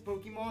like this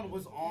Pokemon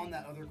was on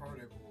that other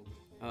card I pulled.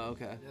 Oh,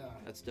 okay. Yeah.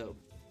 That's dope.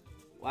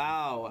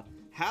 Wow.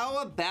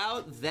 How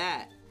about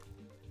that?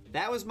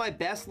 That was my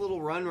best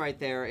little run right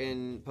there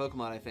in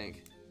Pokemon, I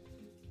think.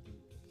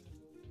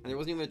 And there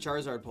wasn't even a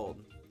Charizard pulled.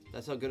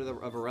 That's how good of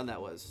a run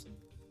that was.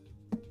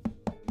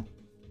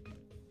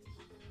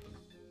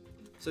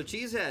 So,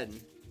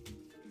 Cheesehead,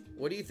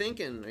 what are you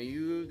thinking? Are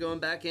you going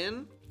back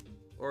in?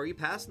 Or are you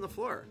passing the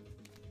floor?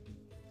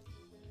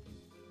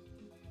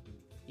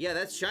 Yeah,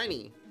 that's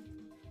shiny.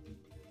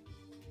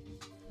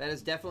 That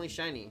is definitely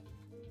shiny.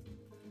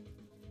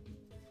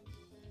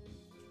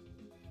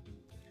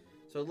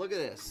 So look at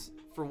this.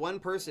 For one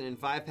person in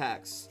 5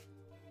 packs,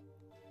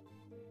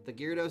 the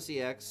Gyarados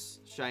EX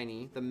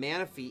shiny, the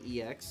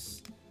Manaphy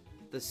EX,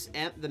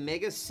 the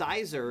Mega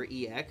Sizer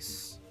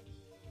EX,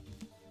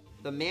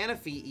 the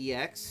Manaphy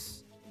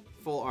EX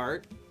full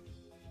art,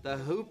 the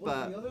Hoopa.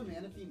 Was the other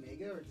Manaphy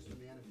Mega or just a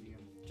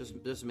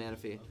Manaphy? Just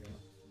Manaphy. Okay.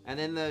 And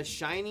then the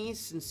shiny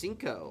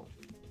Cincinco.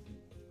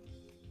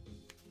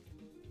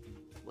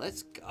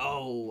 Let's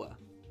go.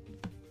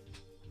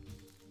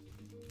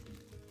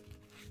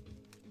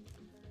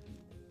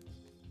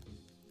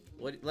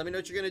 Let me know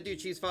what you're gonna do,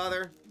 Cheese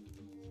Father.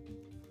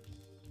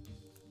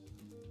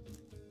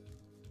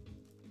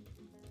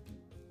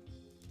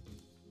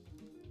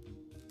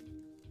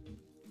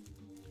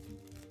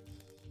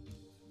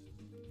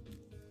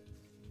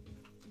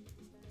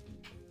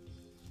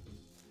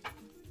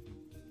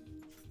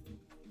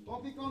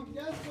 Poppy con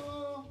queso!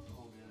 Oh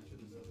man, I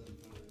shouldn't have said that in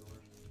front of the door.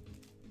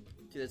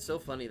 Dude, it's so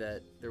funny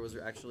that there was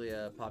actually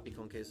a Poppy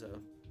con queso.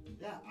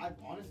 Yeah, I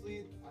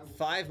honestly...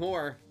 5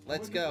 more.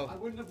 Let's go. I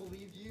wouldn't have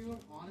believed you,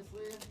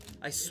 honestly.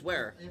 I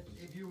swear.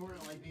 If you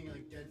weren't like being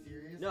like dead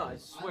serious. No, I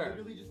swear. I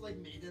literally just like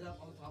made it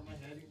up on the top of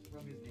my head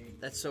from his name.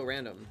 That's so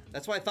random.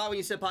 That's why I thought when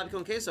you said Poppy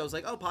con queso, I was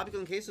like, oh, Poppy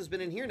con queso's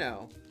been in here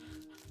now.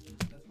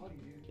 That's funny,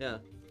 dude. Yeah.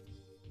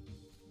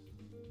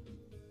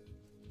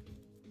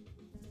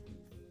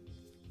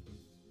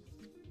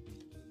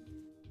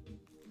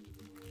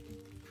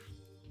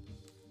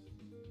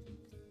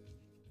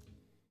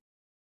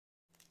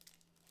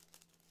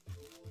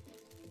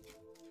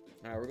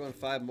 Alright, we're going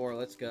 5 more.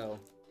 Let's go.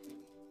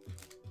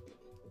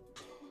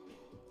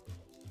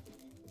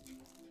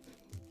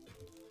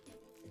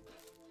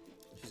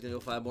 She's gonna go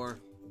 5 more.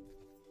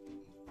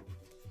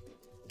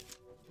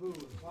 Who?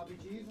 Poppy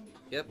Cheese?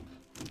 Yep.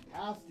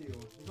 Has to.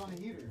 He's on a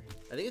heater.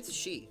 I think it's a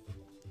she.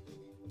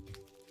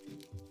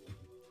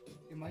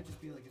 It might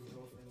just be like his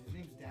girlfriend. His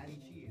name's Daddy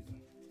Cheese.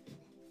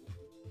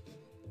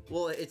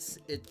 Well, I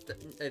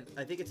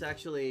think it's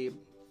actually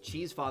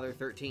Cheese Father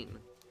 13.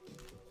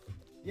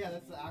 Yeah,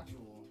 that's the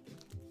actual.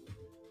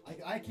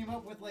 I came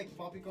up with like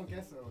Poppy con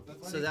queso.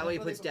 That's why So that way he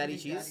that's why puts they Daddy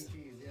make Cheese? Daddy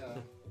Cheese,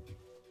 yeah.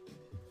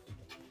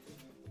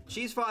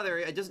 Cheese Father,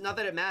 it does not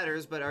that it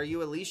matters, but are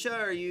you Alicia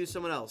or are you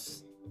someone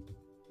else?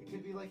 It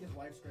could be like his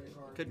wife's credit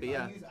card. Could be,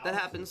 because I yeah. use That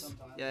Alex's happens.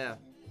 sometimes. Yeah,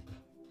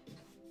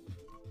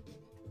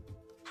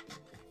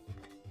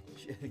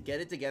 yeah. Get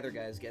it together,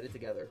 guys. Get it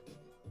together.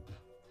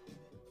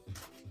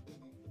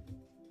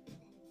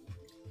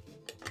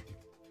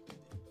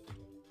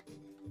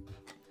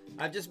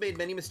 I've just made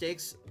many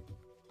mistakes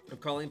of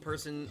calling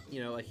person,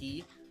 you know, a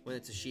he when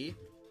it's a she.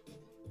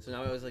 So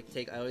now I always like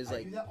take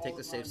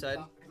the safe side.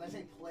 Because I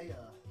say playa,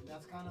 and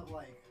that's kind of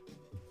like.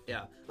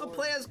 Yeah. Well,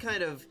 playa's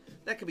kind of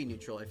that could be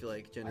neutral. I feel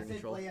like gender I say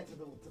neutral. playa to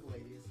the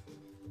ladies.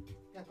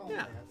 Yeah, call Yeah.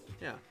 them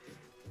playas. Yeah.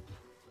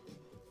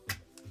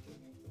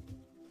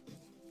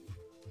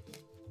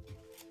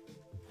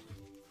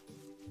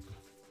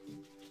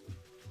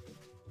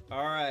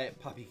 All right,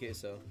 Poppy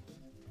Queso.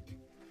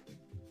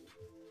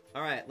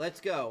 All right, let's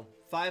go.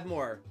 5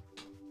 more.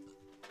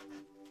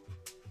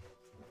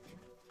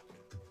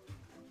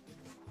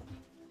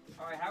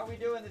 All right, how are we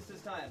doing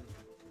this time?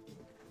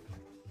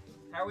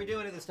 How are we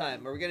doing it this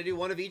time? Are we gonna do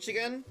one of each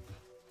again?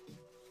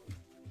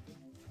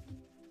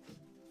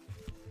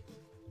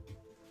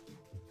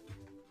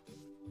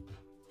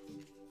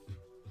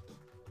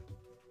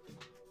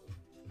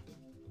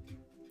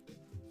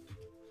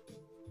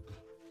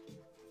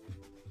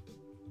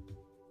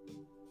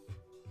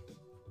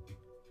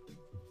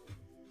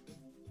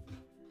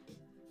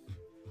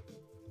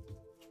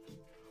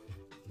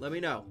 Let me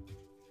know.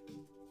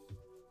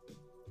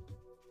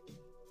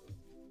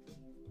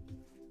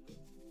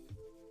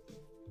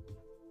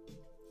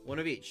 One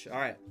of each. All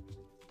right.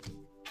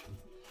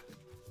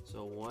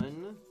 So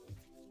 1,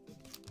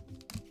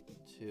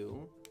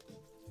 2.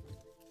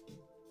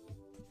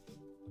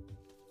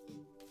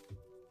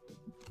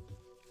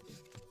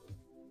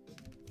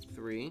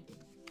 3.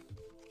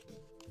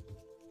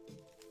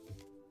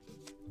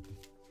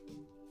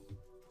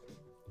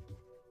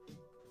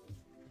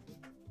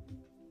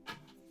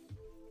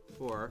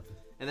 4.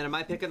 And then am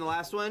I picking the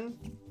last one?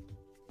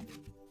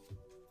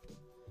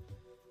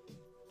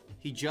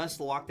 He just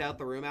locked out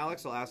the room,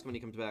 Alex. I'll ask him when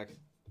he comes back.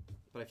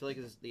 But I feel like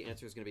the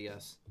answer is going to be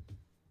yes.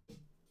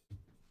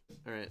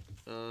 All right.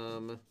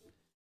 I'm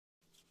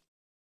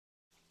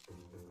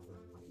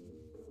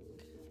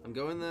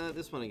going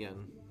this one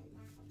again.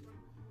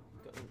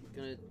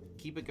 Gonna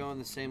keep it going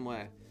the same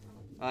way.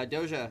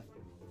 Doja.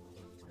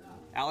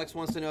 Alex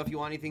wants to know if you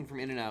want anything from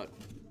In-N-Out.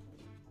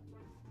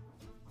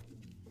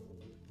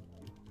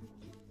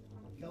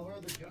 Tell her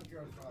the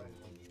junkyard fries.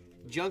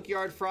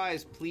 Junkyard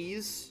fries,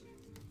 please.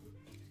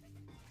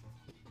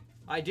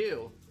 I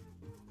do.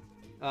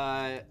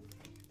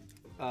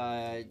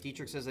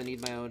 Dietrich says I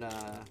need my own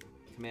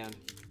command.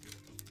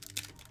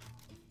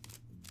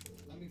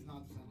 That means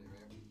not to send it,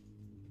 right?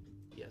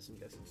 Yes, I'm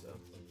guessing so.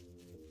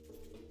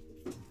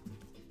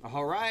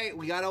 All right,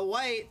 we got a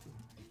white.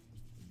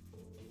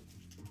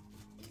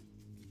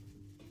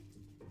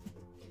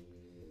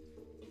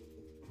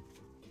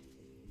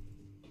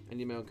 I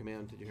need my own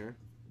command. Did you hear?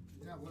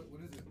 Yeah. What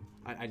is it?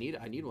 I need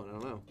one. I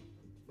don't know.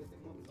 They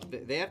come up with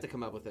something. They have to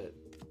come up with it.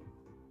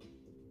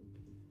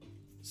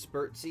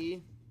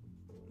 Spurtsy,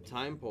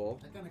 time pull.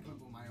 I kind of came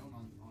up with my own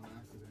on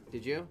accident.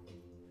 Did you?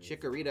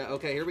 Chikorita.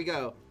 Okay, here we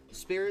go.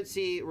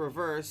 Spiritsy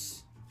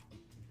reverse.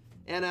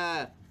 And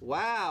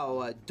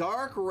wow,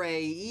 Dark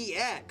Ray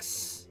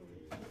EX.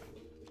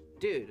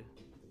 Dude,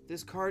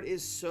 this card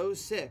is so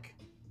sick.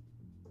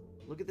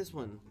 Look at this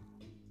one.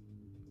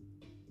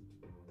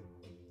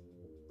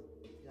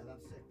 Yeah,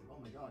 that's sick. Oh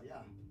my god,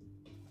 yeah.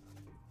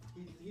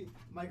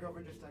 My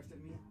girlfriend just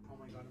texted me. Oh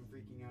my god, I'm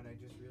freaking out. I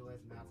just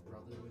realized Matt's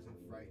brother was in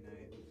Fright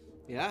Night.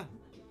 Yeah.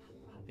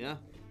 Yeah.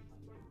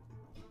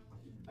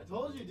 I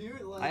told you,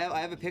 dude. Like, I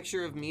have a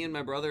picture of me and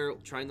my brother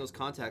trying those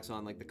contacts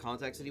on, like the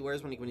contacts that he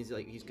wears when he's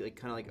like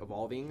kind of like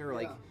evolving or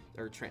like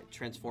or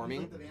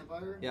transforming. Like the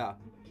vampire. Yeah.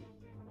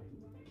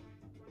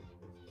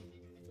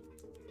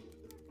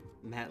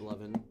 Matt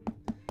Lovin.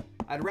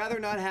 I'd rather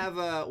not have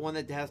one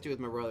that has to do with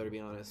my brother, to be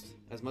honest.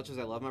 As much as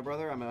I love my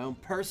brother, I'm my own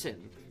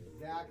person.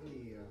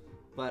 Exactly.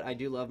 But I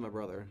do love my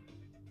brother.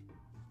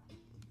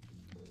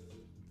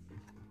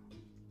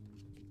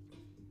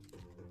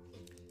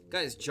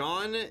 Guys,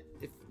 John,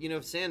 if you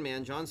know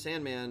Sandman, John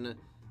Sandman,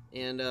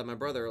 and my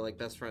brother are like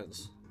best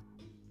friends.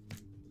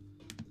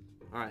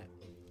 All right,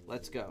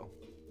 let's go.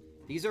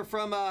 These are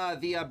from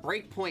the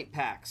Breakpoint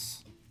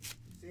packs.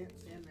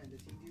 Sandman,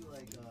 does he do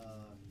like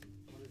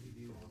what does he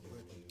do on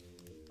Twitch?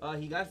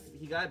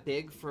 He got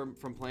big from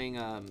playing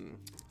oh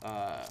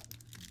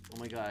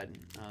my god,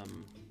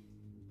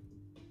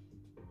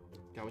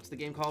 God, what's the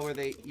game called where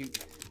you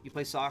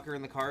play soccer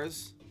in the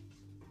cars?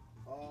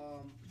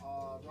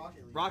 Rocket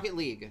League. Rocket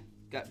League.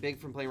 Got big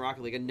from playing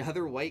Rocket League.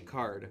 Another white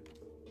card.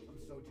 I'm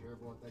so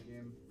terrible at that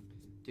game.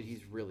 Dude,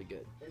 he's really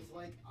good. It's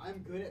like, I'm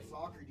good at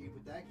soccer, dude,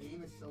 but that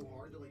game is so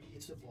hard to like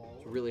hit the ball.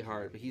 It's really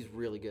hard, but he's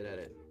really good at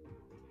it.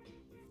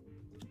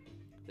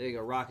 There you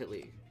go, Rocket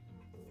League.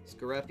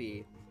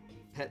 Scareppy,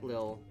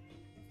 Petlil,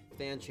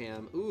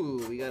 Fancham.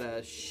 Ooh, we got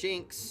a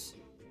Shinx.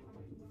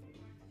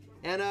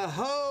 And a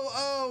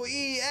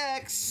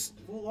Ho-Oh-EX!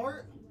 Full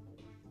art?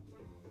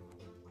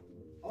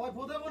 Oh, I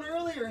pulled that one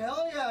earlier.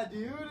 Hell yeah,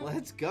 dude.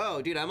 Let's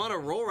go. Dude, I'm on a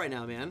roll right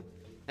now, man.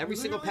 Every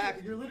single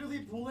pack. You're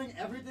literally pulling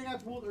everything I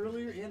pulled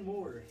earlier and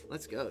more.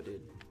 Let's go,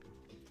 dude.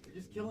 You're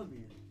just killing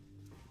me.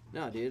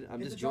 No, dude. I'm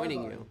Get just the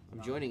joining Charizard. you. I'm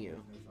No, joining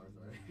you.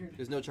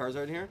 there's no Charizard. There's no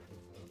Charizard here?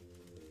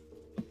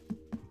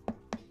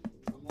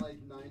 I'm like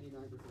 99%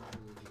 sure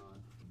there's not.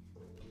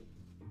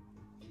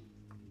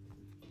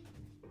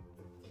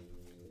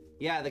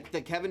 Yeah,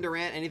 the Kevin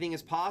Durant, anything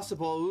is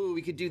possible. Ooh,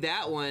 we could do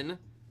that one.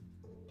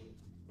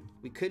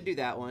 We could do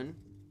that one.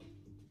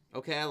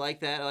 Okay, I like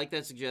that. I like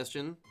that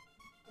suggestion.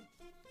 I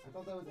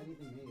thought that was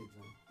anything made.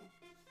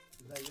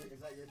 So. Is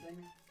that your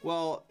thing?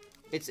 Well,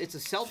 it's a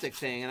Celtic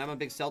thing, and I'm a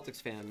big Celtics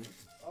fan.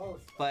 Oh.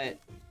 But,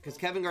 because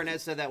Kevin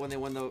Garnett said that when they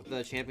won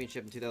the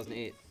championship in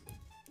 2008.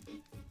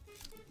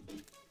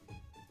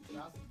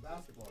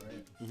 Basketball,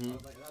 right? Mm-hmm.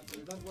 Like,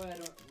 that's why I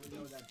don't really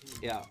know that team.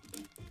 Yeah.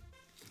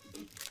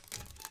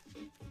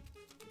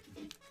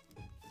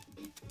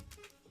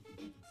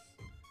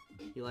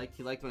 He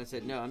liked when I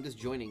said, no, I'm just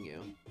joining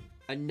you.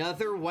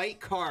 Another white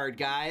card,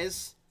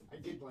 guys. I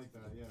did like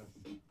that, yes.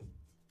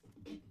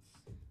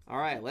 All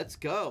right, let's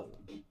go.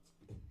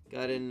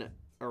 Got an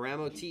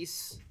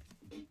Aramotis,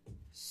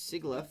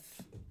 Siglef,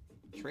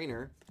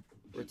 Trainer,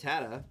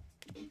 Rattata,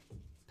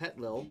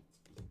 Petlil,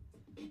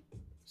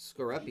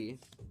 Scareppy,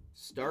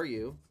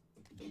 Staryu,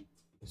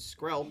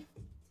 Skrelp.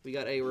 We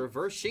got a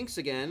reverse Shinx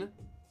again.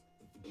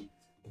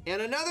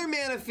 And another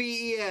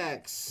Manaphy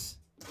EX.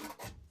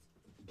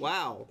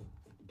 Wow.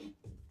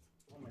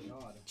 Oh my god.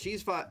 god.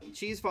 Cheese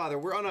Father,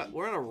 we're on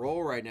a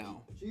roll right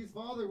now. Cheese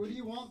Father, what do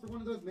you want for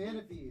one of those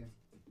Manaphy?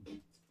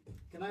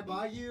 Can I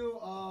buy you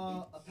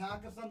a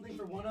pack of something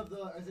for one of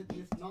the?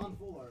 It's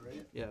non-full art,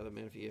 right? Yeah, the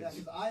Manaphy Yeah, eggs.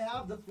 because I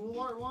have the full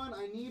art one.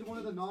 I need one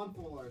of the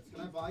non-full arts.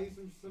 Can I buy you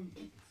some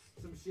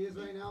shiz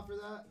right now for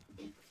that?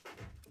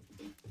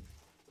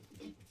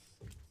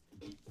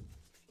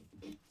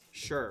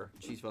 Sure,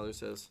 Cheese Father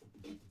says.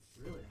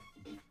 Really?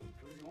 What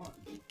do you want?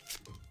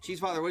 Cheese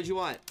Father, what did you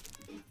want?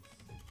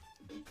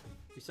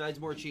 Besides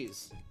more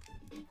cheese.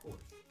 Of course.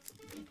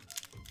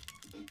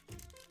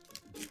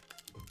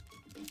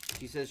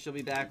 She says she'll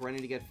be back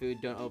running to get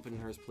food. Don't open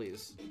hers,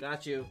 please.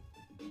 Got you.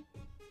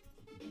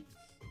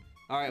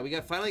 Alright, we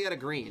finally got a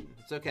green.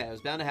 It's okay. It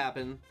was bound to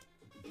happen.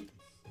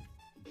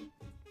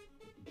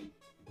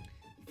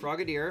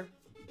 Frogadier.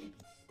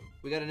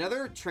 We got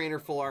another Trainer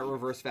Full Art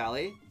Reverse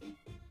Valley.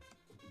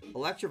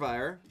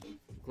 Electivire.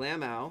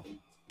 Glamow.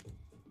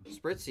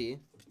 Spritzy.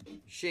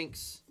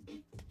 Shinx.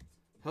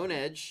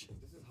 Honedge.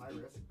 This is high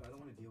risk, but I don't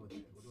want to deal with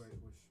it. What do I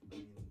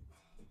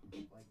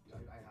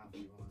have to.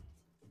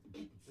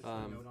 Just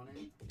a note on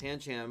it.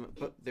 Pancham.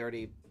 But they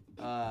already. It's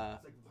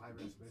like high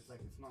risk, but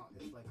it's not.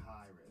 It's like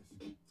high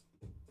risk.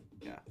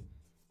 Yeah.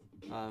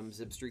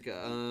 Zipstrika.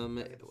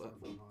 I get the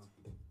phone,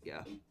 huh?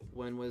 Yeah.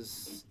 When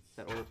was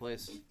that order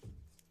placed?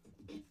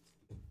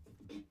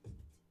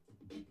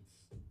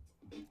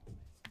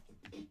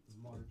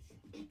 March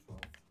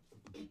 12th.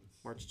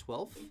 March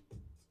 12th?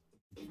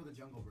 For the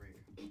jungle break.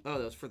 Oh,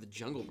 that was for the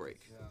jungle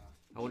break. Yeah.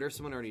 I wonder if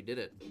someone already did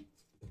it.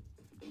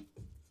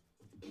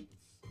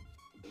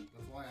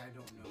 That's why I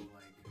don't know,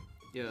 like...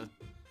 Yeah.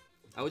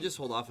 I would just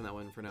hold off on that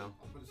one for now.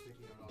 I'll put a sticky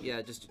note on it.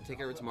 Yeah, just take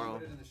care of it I'll tomorrow.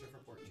 put it in the shift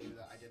report, too,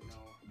 that I didn't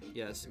know.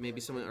 Yes, They maybe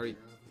were someone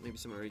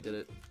taking already did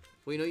it.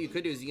 Well, you know what you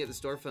could do is you get the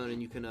store phone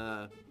and you can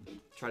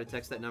try to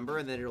text that number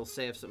and then it'll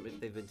say if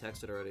they've been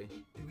texted already.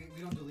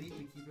 We don't delete,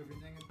 we keep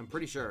everything? I'm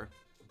pretty sure.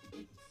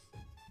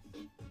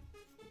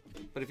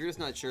 But if you're just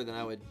not sure, then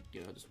I would,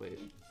 just wait.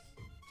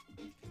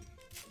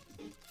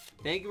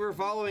 Thank you for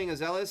following,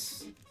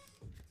 Azelis.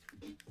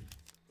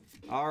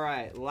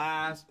 Alright,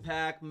 last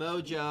pack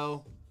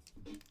mojo.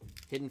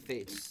 Hidden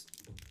Fates.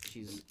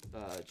 Cheese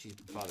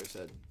Father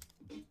said.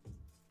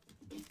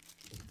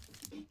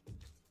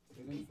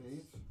 Hidden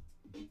Fates?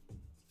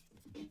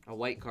 A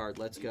white card,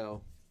 let's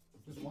go.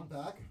 Just one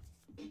pack?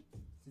 Is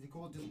he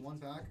cool with just one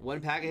pack? One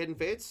pack of Hidden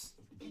Fates.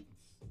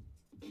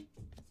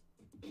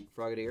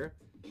 Frogadier.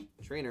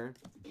 Trainer.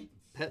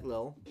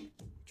 Petlil.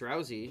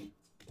 Drowsy.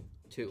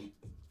 2.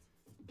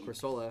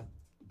 Corsola.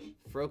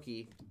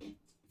 Froakie.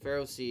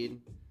 Ferroseed.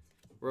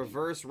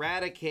 Reverse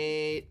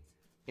Raticate.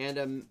 And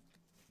a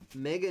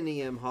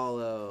Meganium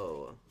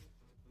Hollow.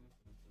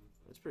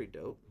 That's pretty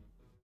dope.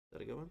 Is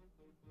that a good one?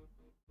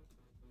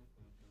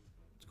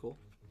 It's cool.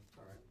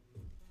 Alright.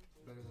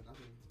 Better than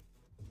nothing.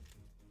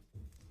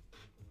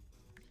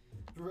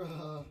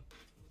 Bruh.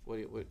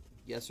 What?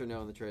 Yes or no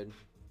on the trade?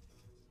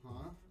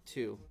 Huh?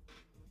 2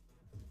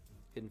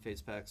 Hidden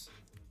Fates packs.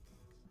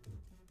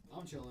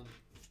 I'm chilling.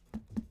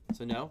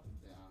 So no?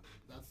 Yeah.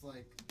 That's gonna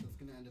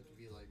end up to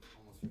be like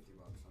almost $50.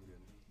 I'm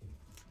good.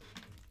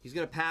 He's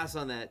gonna pass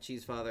on that,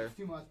 Cheese Father. It's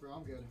too much, bro.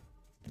 I'm good.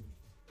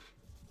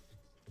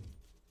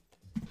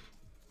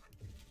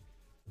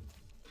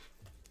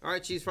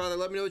 Alright, Cheese Father,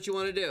 let me know what you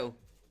want to do.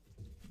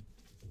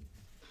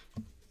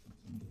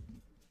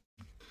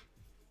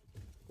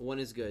 One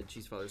is good,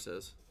 Cheese Father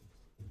says.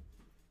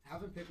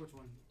 Have him pick which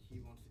one he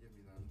wants to give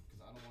me then,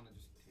 because I don't want to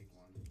just take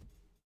one.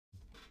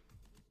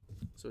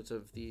 So it's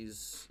of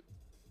these.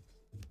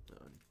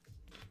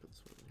 Put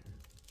this one in here.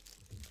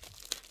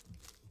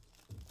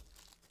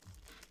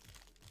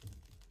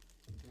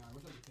 Yeah, I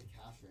wish I could take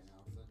cash right now,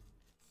 because I'd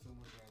so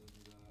much rather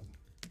do that.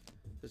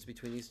 So it's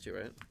between these two,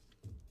 right?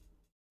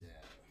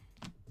 Yeah.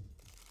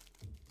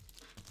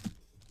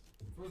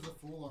 If it was a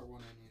full art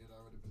one I needed,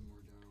 I would have been more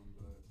down,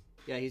 but...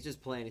 Yeah, he's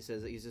just playing. He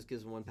says that he just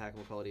gives one pack and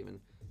we'll call it even.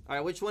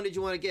 Alright, which one did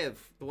you want to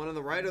give? The one on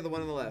the right or the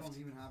one on the I left? don't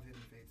even have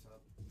Hidden Fates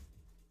up.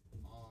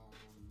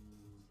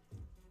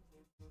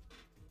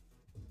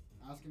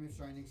 Ask him if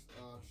Shining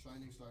Star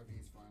V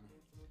is fine.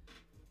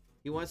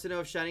 He wants to know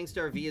if Shining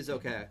Star V is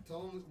okay.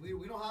 Tell him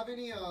we don't have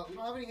any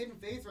Hidden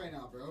Fates right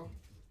now, bro.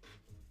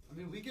 I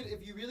mean, we could,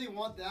 if you really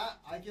want that,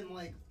 I can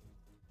like.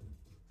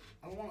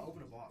 I don't want to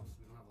open a box.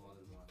 We don't have a lot of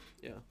them left.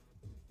 Yeah.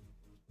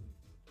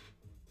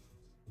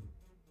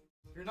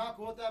 If you're not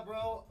cool with that,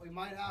 bro, we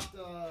might have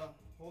to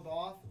hold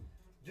off,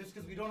 just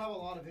because we don't have a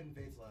lot of Hidden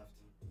Fates left.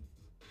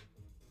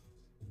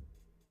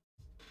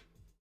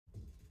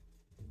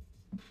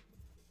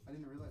 I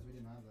didn't realize we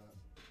didn't have that.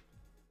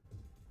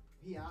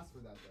 He asked for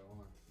that though,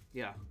 huh?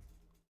 Yeah.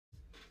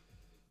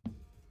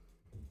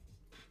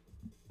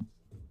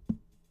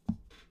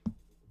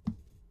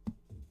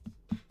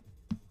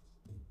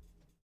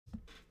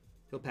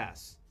 He'll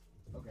pass.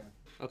 Okay.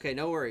 Okay,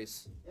 no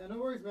worries. Yeah, no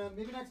worries, man.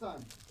 Maybe next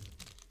time.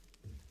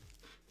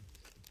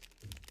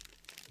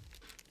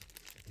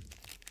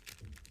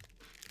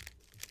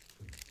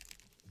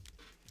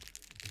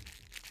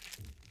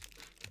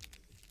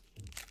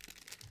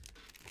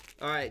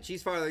 Alright,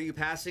 Cheese Father, are you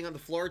passing on the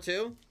floor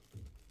too?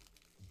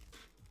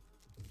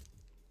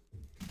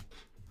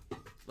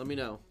 Let me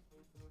know.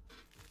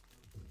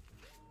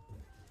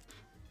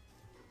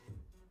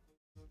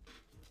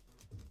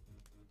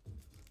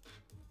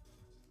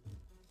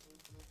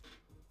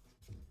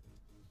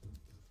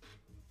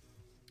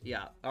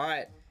 Yeah. All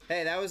right.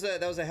 Hey, that was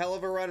a hell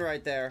of a run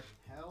right there.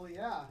 Hell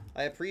yeah.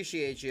 I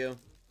appreciate you.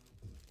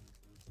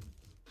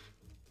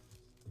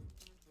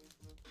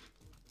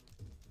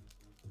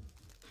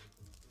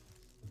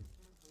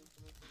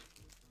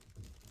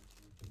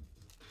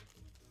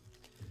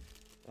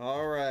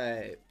 All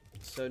right.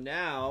 So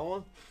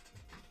now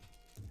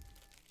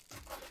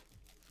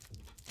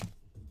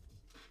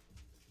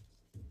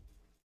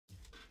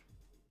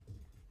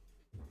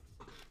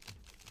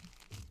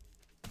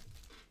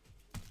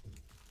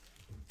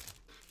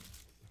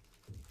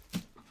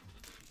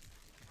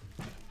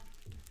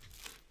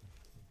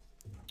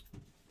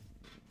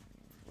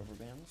rubber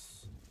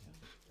bands.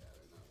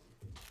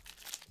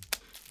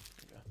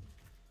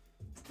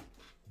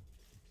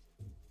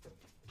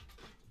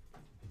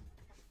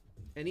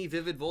 Any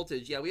vivid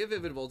voltage? Yeah, we have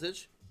vivid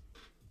voltage.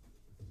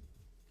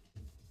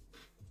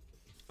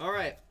 All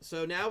right,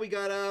 so now we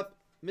got up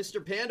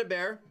Mr. Panda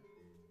Bear.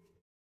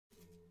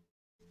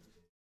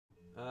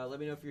 Let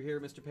me know if you're here,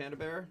 Mr. Panda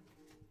Bear.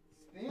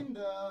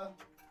 Spinda.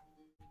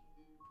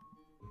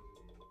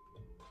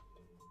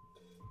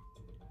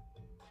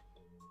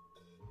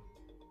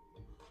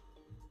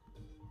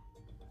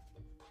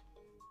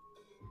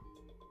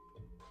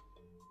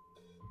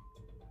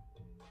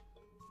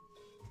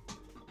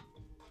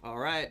 All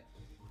right.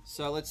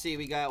 So let's see.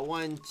 We got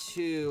 1,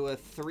 2,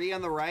 3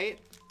 on the right.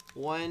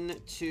 1,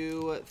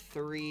 2,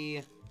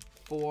 3,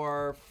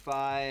 4,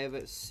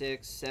 5,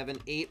 6, 7,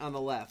 8 on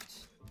the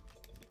left.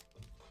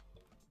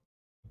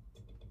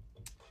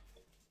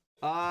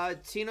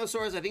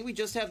 Tinosaurus, I think we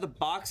just have the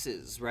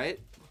boxes, right?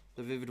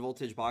 The Vivid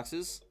Voltage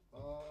boxes.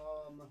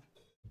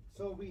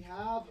 So we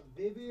have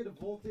Vivid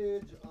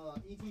Voltage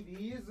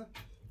ETBs,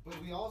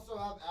 but we also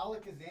have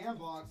Alakazam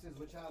boxes,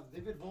 which have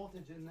Vivid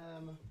Voltage in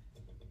them.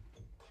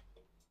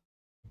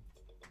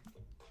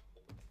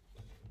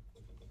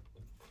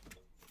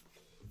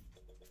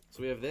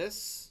 So we have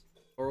this,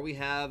 or we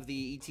have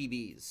the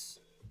ETBs.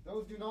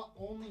 Those do not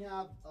only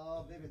have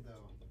Vivid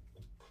though.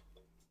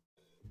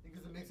 I think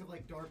it's a mix of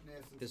like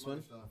darkness and This some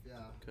other one? stuff.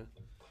 Yeah.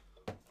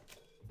 Okay.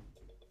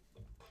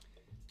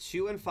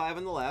 2 and 5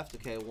 on the left.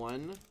 Okay,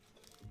 1,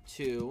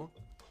 2,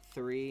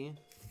 3,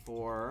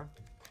 4,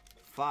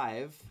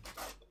 5,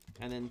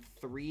 and then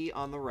 3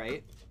 on the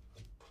right.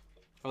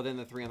 Oh, then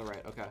the 3 on the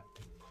right. Okay.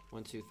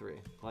 1, 2, 3.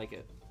 Like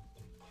it.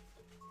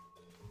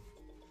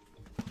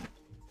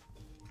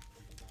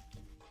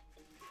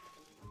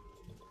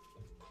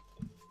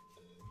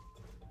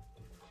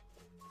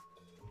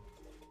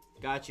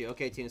 Got you.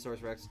 Okay,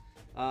 Tinosaurus Rex.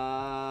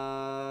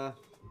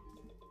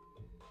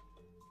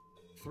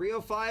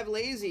 305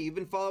 Lazy. You've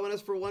been following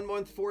us for 1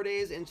 month, 4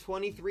 days, and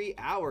 23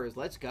 hours.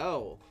 Let's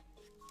go.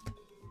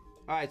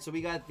 Alright, so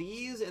we got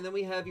these, and then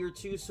we have your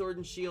 2 Sword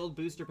and Shield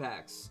booster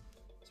packs.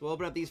 So we'll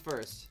open up these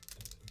first.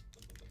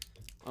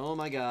 Oh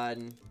my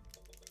god.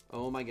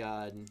 Oh my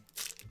god.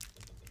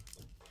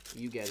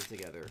 You get it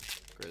together,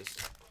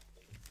 Grizz.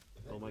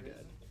 Oh my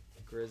god.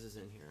 Grizz is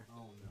in here.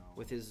 Oh no.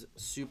 With his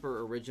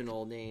super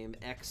original name,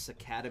 X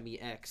Academy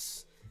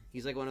X.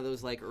 He's like one of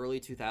those like early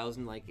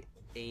 2000 like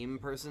AIM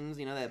persons,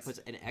 you know, that puts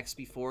an X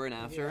before and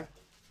after. Yeah,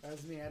 that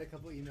was me. I had a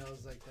couple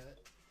emails like that.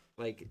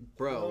 Like,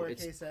 bro,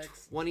 it's Lowercase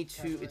x, 22.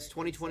 capital It's X,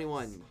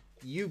 2021.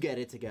 You get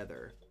it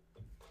together.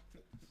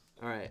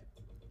 All right.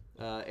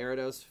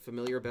 Gyarados,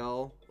 Familiar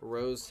Bell,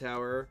 Rose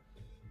Tower,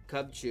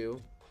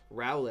 Cubchoo,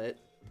 Rowlet,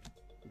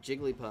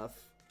 Jigglypuff,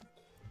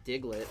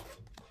 Diglett,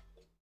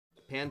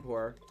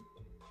 Panpour,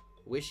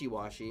 Wishy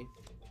Washy,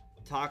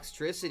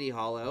 Toxtricity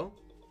Hollow,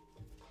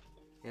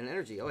 and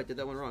Energy. Oh, I did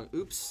that one wrong.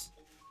 Oops.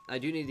 I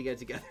do need to get it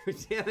together.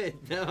 Damn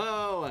it.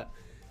 No.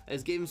 I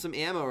just gave him some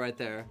ammo right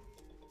there.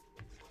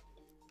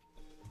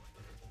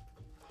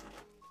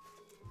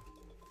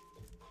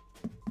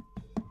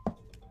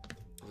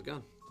 How's it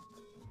going?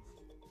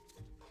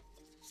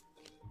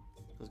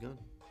 How's it going?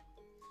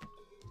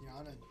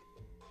 Yawning.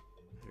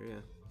 Here you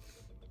go.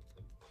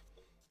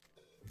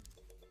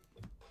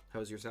 How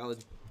was your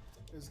salad?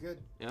 It was good.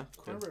 Yeah?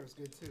 Cornbread was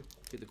good too.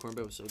 Dude, the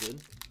cornbread was so good.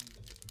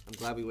 I'm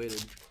glad we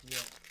waited. Yeah,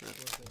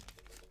 worth it.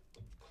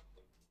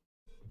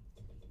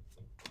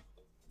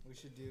 We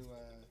should do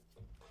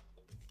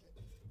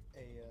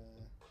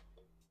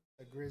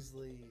a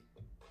grizzly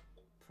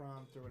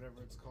prompt or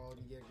whatever it's called.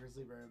 You get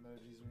grizzly bear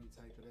emojis when you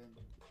type it in.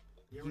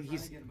 Yeah, we're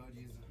He's- trying to get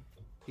emojis.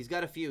 He's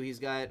got a few. He's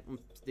got,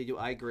 they do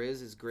I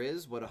Grizz is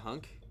Grizz. What a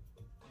hunk.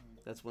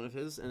 That's one of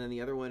his. And then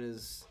the other one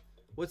is,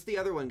 what's the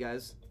other one,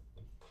 guys?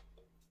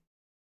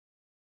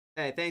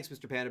 Hey, thanks,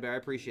 Mr. Panda Bear. I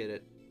appreciate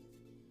it.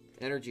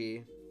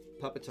 Energy,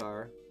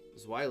 Puppetar,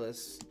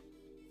 Zweilous,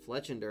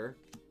 Fletchender,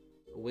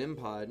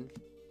 Wimpod,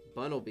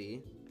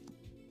 Bunnelby,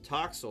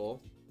 Toxel,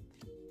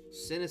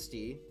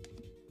 Sinistea,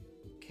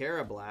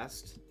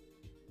 Carablast,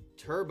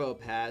 Turbo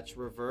Patch,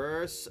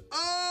 Reverse.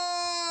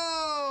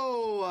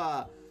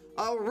 Oh!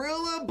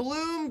 Arilla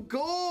Bloom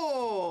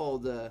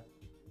Gold!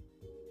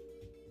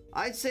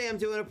 I'd say I'm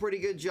doing a pretty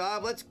good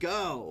job. Let's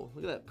go.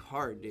 Look at that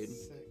card, dude.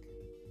 Sick.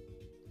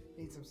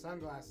 Need some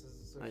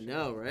sunglasses. I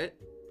know, right?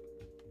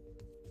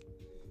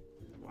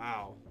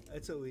 Wow.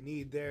 That's what we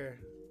need there.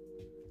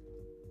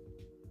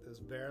 Those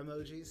bear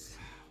emojis.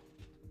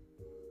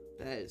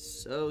 That is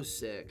so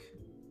sick.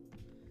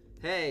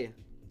 Hey,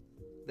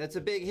 that's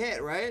a big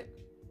hit, right?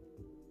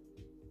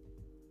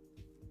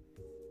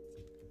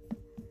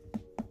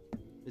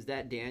 Is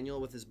that Daniel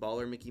with his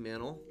baller Mickey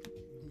Mantle?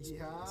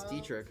 Yeah. It's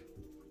Dietrich.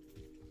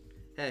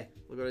 Hey,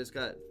 look what I just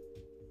got.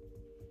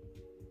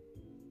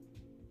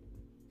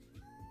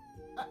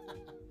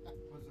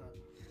 What's that?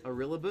 A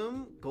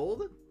Rillaboom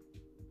Gold?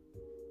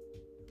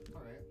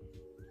 Alright.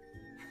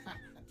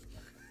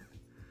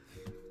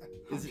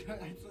 Is it-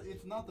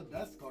 it's not the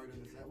best card in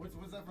the set.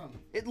 What's that from?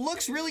 It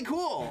looks really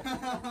cool.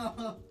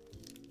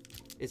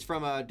 It's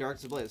from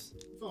Darks Ablaze.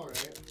 It's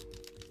alright.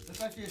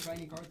 That's actually a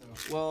shiny card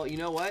though. Well, you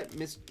know what?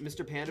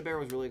 Mr. Panda Bear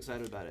was really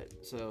excited about it.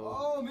 So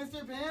Oh,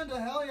 Mr.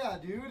 Panda, hell yeah,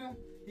 dude.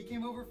 He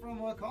came over from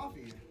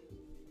coffee.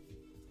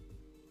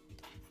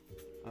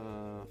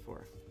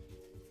 4.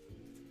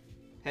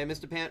 Hey,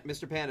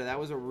 Mr. Panda, that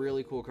was a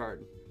really cool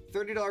card.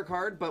 $30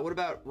 card, but what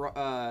about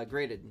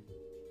graded?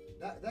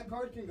 That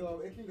card can go.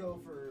 It can go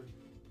for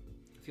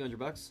A few $100.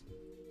 100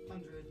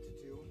 to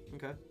 2.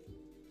 Okay.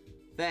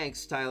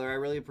 Thanks, Tyler. I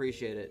really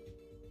appreciate it.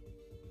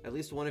 At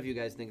least one of you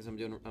guys thinks I'm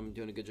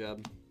doing a good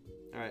job.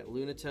 All right,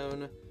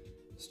 Lunatone,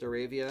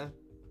 Staravia,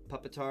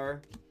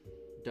 Puppetar,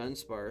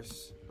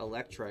 Dunsparce,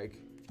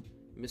 Electrike,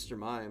 Mr.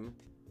 Mime,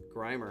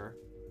 Grimer,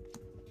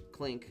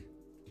 Clink.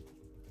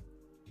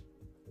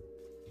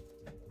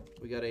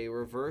 We got a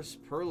Reverse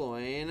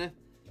Purloin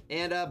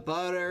and a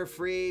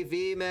Butterfree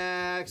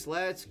VMAX.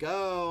 Let's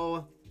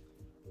go.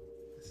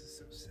 This is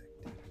so sick.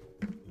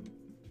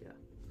 Yeah,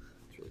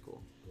 it's really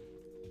cool.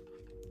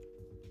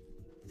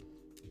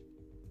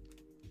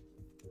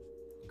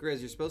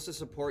 Grizz, you're supposed to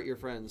support your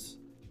friends.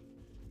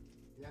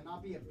 Yeah,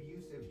 not be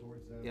abusive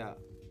towards them. Yeah.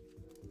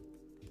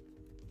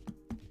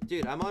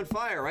 Dude, I'm on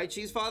fire, right,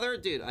 Cheese Father?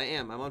 Dude, I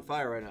am. I'm on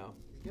fire right now.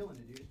 You're killing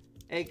it, dude.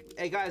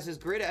 Hey guys, has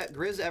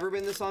Grizz ever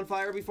been this on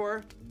fire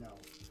before? No.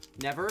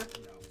 Never?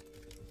 No.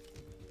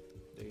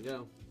 There you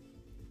go.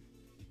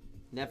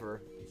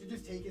 Never. You should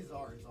just take his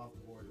arts off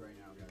the board right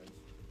now, guys.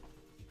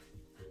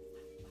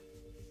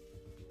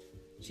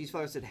 Cheese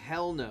Father said,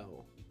 hell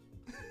no.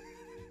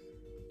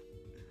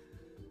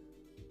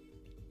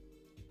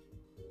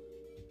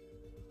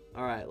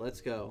 Alright,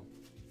 let's go.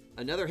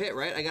 Another hit,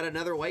 right? I got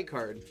another white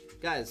card.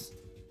 Guys,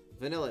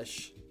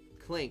 Vanillish,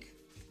 Clink,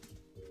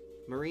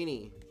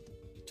 Marini,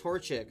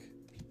 Torchic,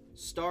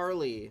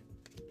 Starly,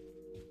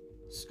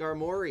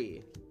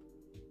 Skarmory,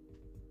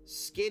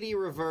 Skitty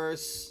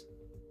Reverse,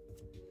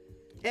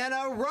 and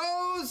a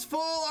Rose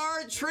Full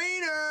Art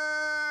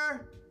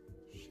Trainer!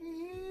 Sheesh.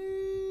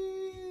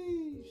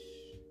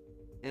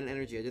 And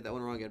Energy. I did that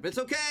one wrong again. But it's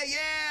okay!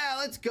 Yeah!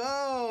 Let's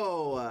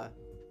go!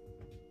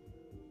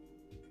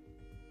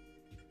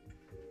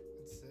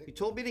 That's sick. You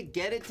told me to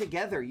get it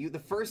together. The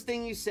first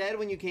thing you said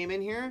when you came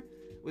in here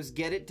was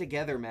get it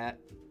together, Matt.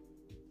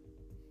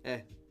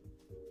 Hey.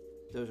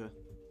 Doja.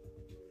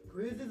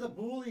 Grizz is a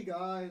bully,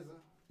 guys.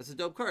 That's a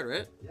dope card,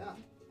 right? Yeah,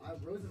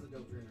 Rose is a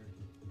dope trainer.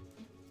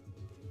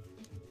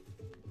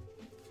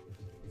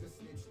 He's a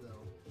snitch,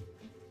 though.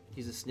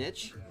 He's a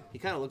snitch? Yeah. He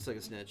kind of looks like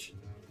a snitch.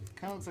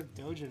 Kind of looks like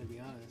Doja, to be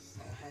honest.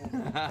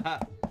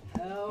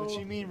 Hell. What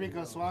you mean,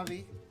 Rico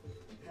Suave?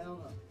 Hell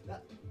no.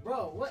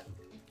 Bro, what?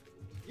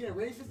 You get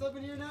racist up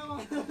in here now?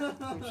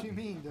 What you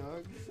mean,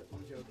 dog?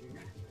 I'm joking.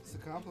 It's a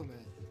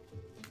compliment.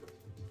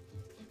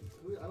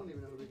 I don't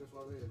even know who Rico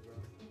Suave is, bro.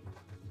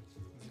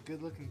 He's a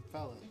good-looking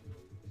fella.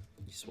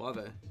 You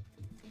suave.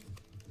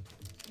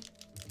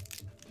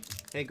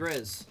 Hey,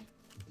 Grizz.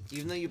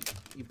 Even though you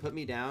put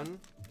me down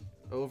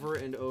over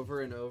and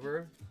over and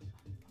over,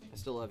 I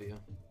still love you.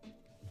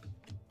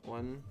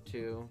 1,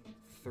 2,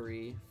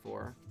 3,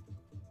 4.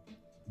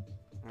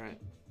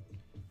 Alright.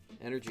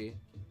 Energy.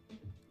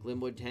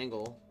 Glimwood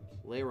Tangle.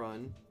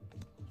 Leyron.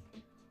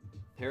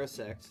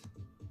 Parasect.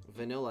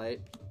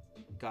 Vanillite.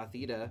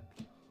 Gothita.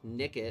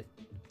 Nickit.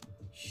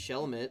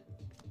 Shelmet.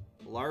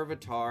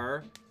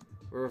 Larvitar.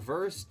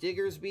 Reverse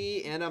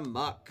Diggersby, and a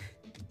Muck.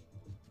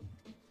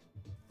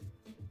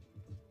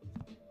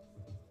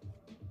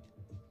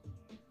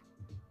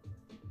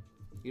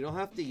 You don't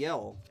have to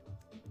yell.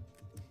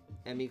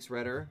 Emix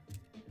Redder.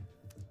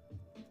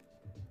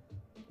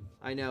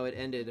 I know, it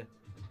ended.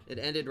 It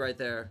ended right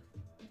there.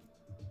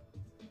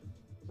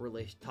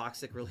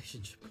 Toxic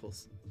relationship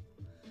goals.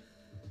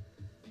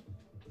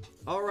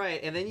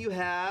 Alright, and then you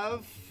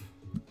have...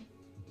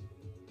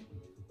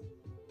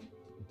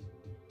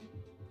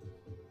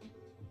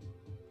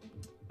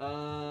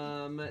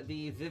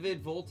 the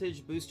Vivid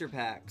Voltage booster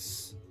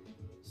packs.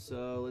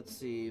 So let's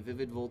see,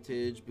 Vivid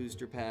Voltage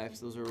booster packs.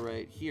 Those are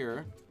right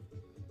here.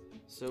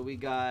 So we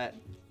got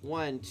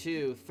 1,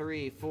 2,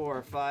 3,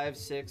 4, 5,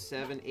 6,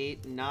 7,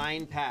 8,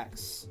 9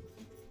 packs.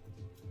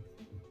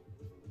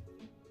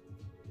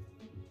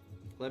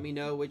 Let me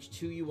know which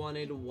two you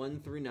wanted, 1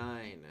 through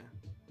 9.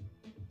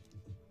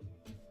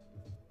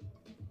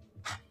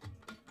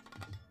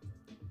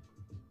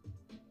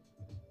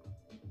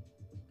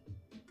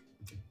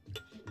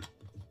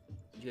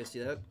 Did you guys see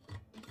that?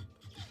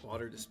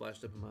 Water just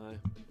splashed up in my eye.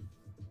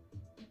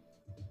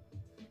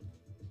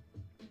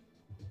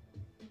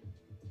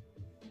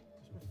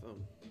 Where's my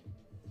phone?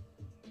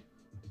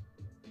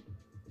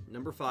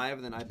 Number 5,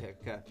 and then I pick.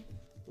 Okay.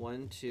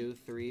 1, 2,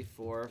 3,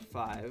 4,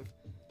 5.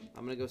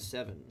 I'm gonna go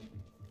 7.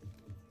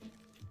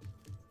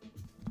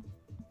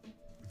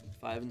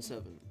 5 and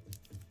 7. I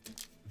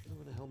don't know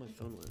where the hell my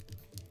phone went.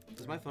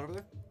 Is my phone over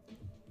there?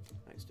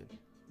 Thanks, dude.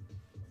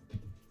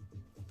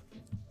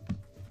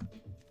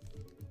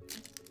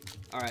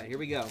 Alright, here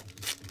we go.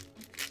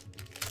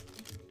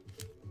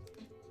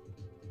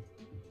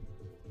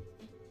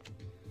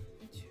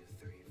 2,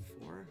 3,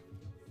 4.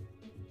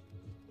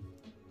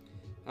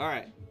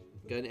 Alright.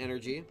 Gun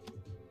Energy.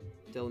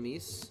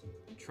 Delamise.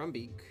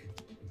 Trumbeak.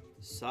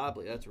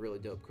 Sobly. That's a really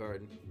dope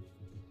card.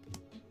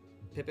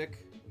 Pipic.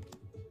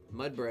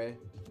 Mudbray.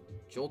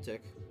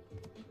 Joltik.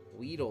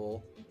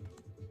 Weedle.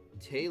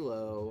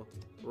 Talo.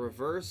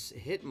 Reverse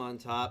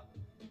Hitmontop.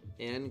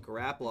 And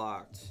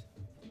Graplocked.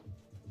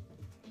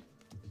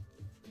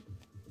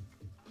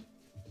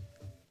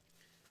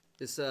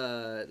 This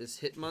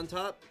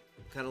Hitmontop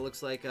kind of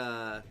looks like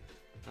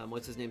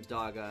what's his name's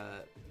dog?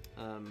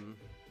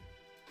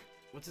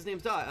 What's his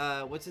name's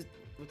dog? What's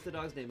the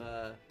dog's name?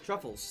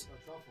 Truffles. Oh,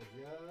 Truffles,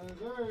 yeah,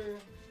 sir.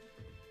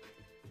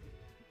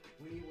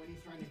 When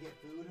he's trying to get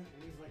food and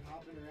he's like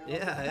hopping around.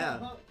 Yeah,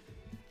 yeah.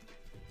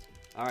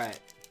 All right.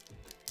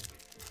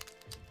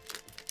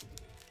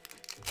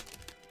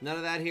 None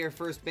of that here.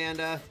 First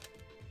Banda.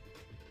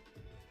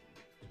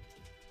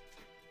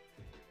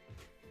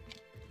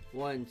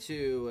 1,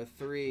 2,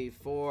 3,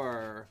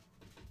 4.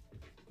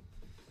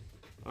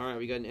 All right,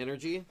 we got an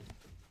Energy,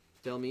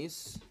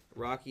 Delmise,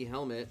 Rocky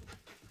Helmet,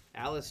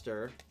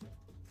 Alistair,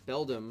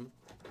 Beldum,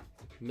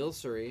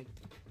 Milcery,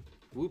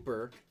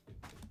 Wooper,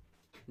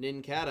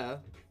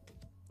 Nincada,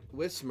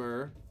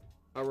 Whismer,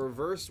 a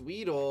Reverse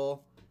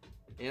Weedle,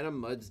 and a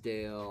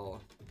Mudsdale.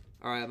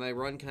 All right, my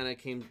run kind of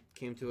came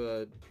to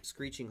a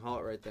screeching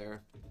halt right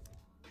there.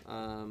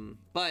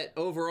 But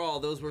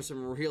overall, those were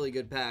some really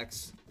good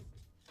packs.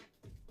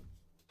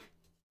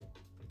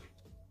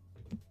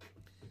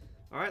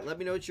 All right, let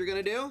me know what you're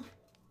gonna do.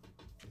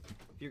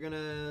 If you're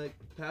gonna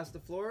pass the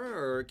floor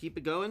or keep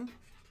it going.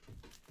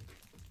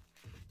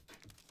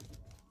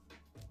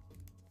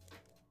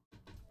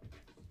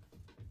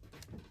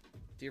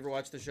 Do you ever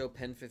watch the show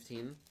Pen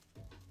 15?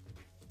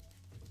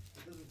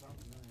 It doesn't sound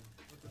familiar.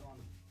 What's it on?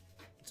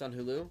 It's on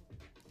Hulu.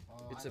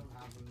 It's I don't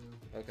have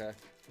Hulu. Okay.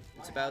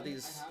 It's I about had it-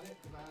 these. I had it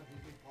because I had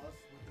Disney Plus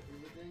with the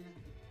Hulu thing,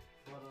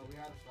 but we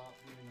had to stop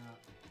doing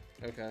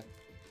that. Okay.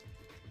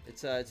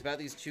 It's about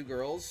these two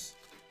girls,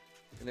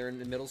 and they're in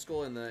the middle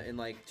school in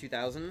like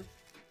 2000,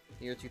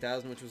 the year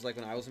 2000, which was like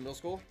when I was in middle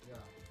school.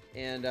 Yeah.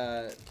 And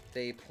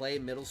they play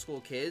middle school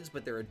kids,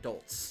 but they're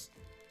adults.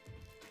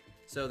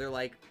 So they're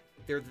like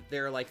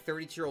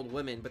 32-year-old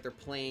women, but they're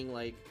playing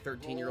like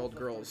 13-year-old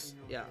girls.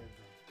 13-year-old Yeah. kids.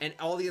 And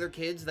all the other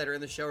kids that are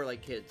in the show are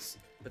like kids,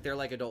 but they're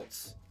like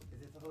adults.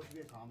 Is it supposed to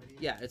be a comedy?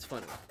 Yeah, it's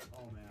funny.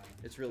 Oh man.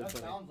 It's really that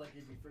funny. sounds like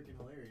it'd be freaking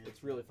hilarious.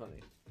 It's really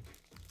funny.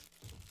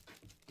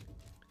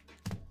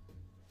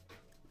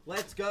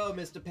 Let's go,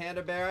 Mr.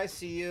 Panda Bear. I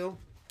see you.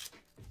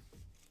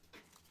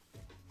 Do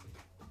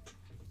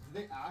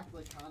they act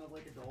like kind of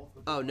like adults?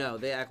 But Oh no,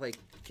 they act like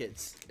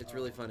kids. It's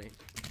really funny.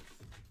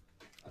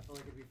 I feel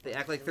like it'd be. They funny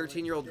act like if they were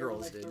 13-year-old they were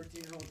girls, like dude.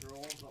 13-year-old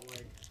girls, but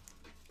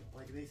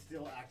like they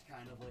still act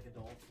kind of like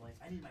adults. Like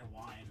I need my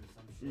wine or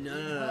some shit.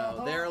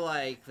 No. They're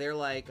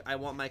like, I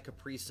want my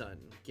Capri Sun.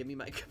 Give me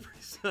my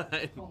Capri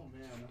Sun. Oh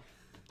man.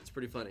 It's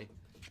pretty funny.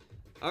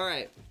 All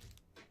right.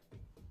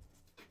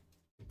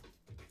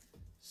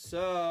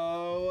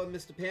 So,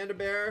 Mr. Panda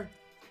Bear,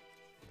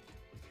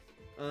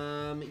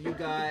 you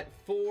got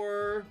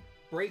 4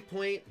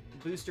 Breakpoint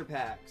booster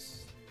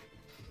packs.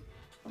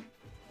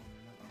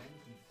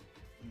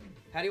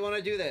 How do you want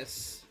to do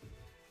this?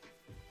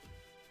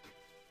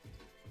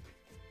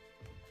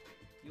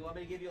 You want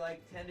me to give you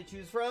like 10 to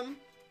choose from?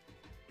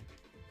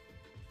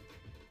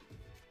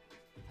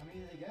 How many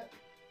did they get?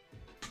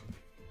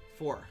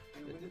 4.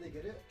 And when did they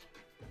get it?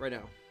 Right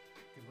now.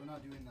 Because we're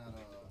not doing that.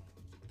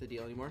 The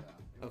deal anymore? Yeah,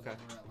 it was Okay.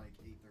 over at like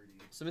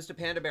 8:30. So, Mr.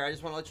 Panda Bear, I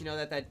just want to let you know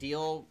that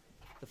deal,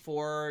 the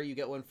 4, you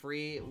get 1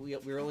 free, we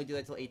only do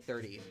that till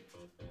 8:30.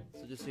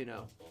 So just so you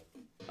know.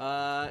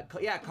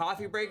 Yeah,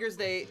 Coffee Breakers,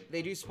 they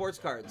do sports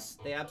cards.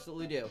 They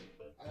absolutely do.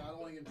 I don't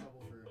want to get in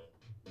trouble for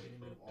getting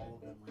rid of all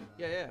of them like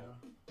that. Yeah, yeah. You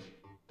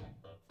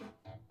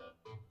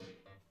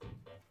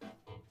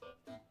know?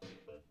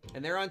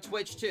 And they're on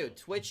Twitch too.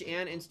 Twitch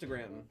and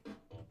Instagram.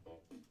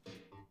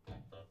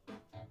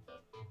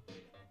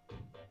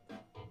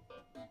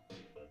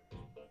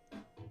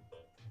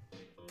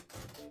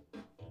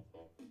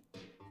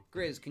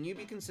 Grizz, can you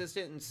be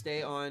consistent and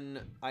stay on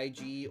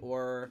IG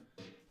or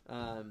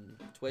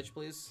Twitch,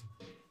 please?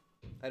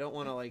 I don't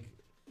want to, like,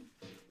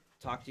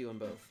 talk to you on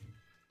both.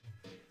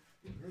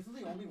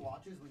 Grizzly only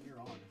watches when you're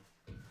on.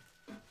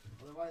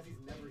 Otherwise,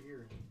 he's never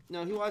here.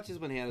 No, he watches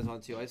when Hannah's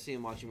on, too. I see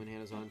him watching when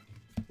Hannah's on.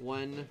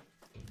 1,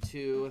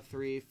 2,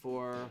 3,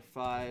 4,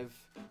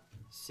 5,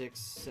 6,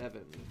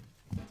 7.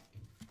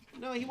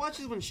 No, he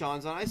watches when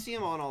Sean's on. I see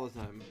him on all the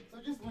time. So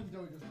just when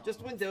Doja's on.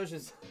 Just when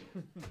Doja's.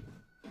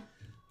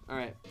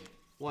 Alright.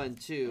 1,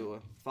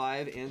 2,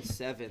 5, and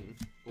 7.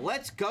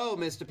 Let's go,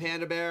 Mr.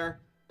 Panda Bear.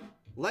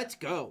 Let's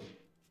go.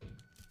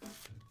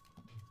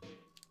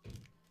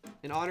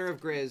 In honor of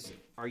Grizz.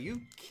 Are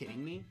you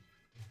kidding me?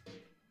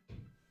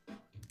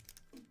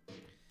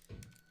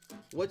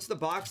 What's the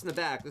box in the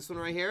back? This one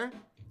right here?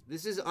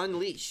 This is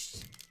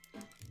Unleashed.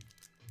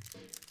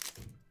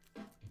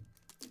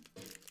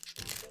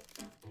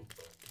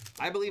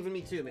 I believe in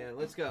me too, man.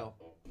 Let's go.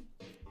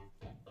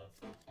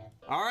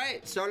 All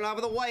right, starting off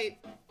with a white.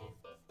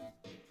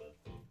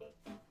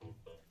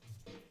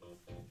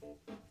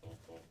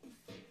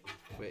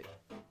 Wait.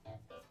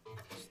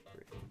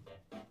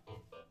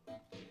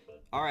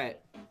 All right.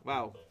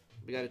 Wow.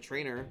 We got a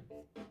trainer.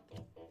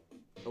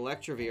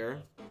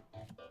 Electrovere.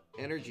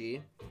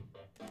 Energy.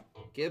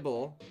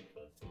 Gibble.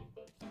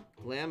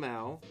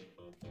 Glamow.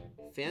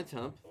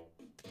 Phantump.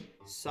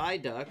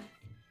 Psyduck.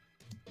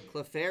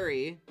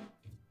 Clefairy.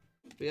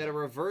 We got a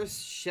reverse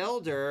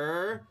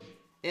Shelder.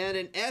 And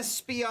an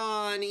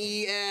Espeon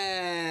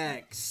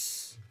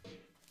EX.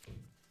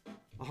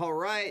 All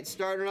right,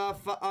 starting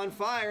off on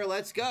fire.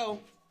 Let's go.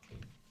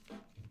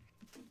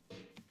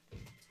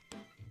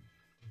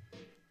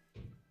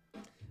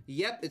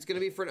 Yep, it's going to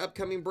be for an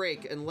upcoming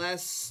break,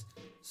 unless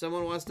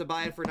someone wants to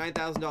buy it for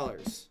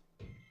 $9,000.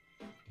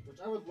 Which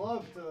I would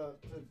love to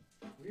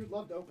we would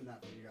love to open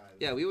that for you guys.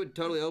 Yeah, we would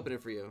totally open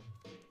it for you.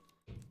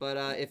 But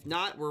if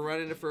not, we're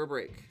running it for a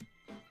break.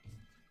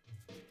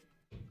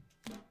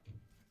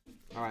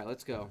 All right,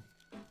 let's go.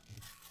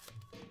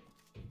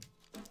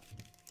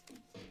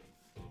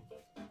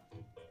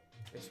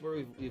 I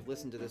swear we've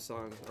listened to this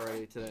song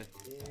already today.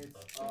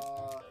 It's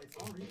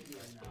on repeat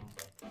right now.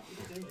 You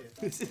can change it.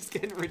 This is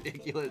getting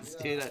ridiculous,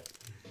 Yeah. dude.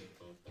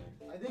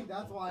 I think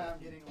that's why I'm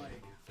getting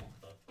like.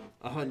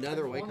 Oh,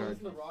 another white I card.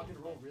 listen to rock and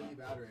roll really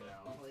bad right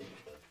now. Like.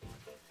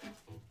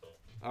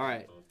 All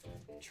right,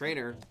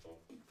 trainer,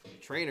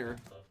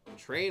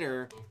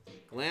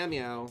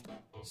 Glameow,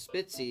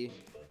 Spitzy,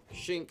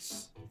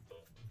 Shinx,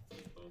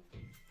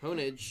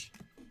 Honage,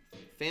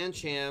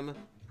 Fancham,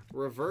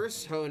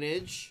 Reverse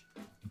Honage,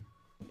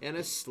 and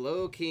a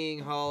Slow King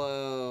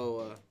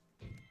Hollow.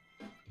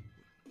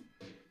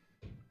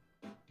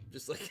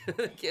 Just like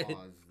again.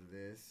 Pause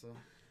this.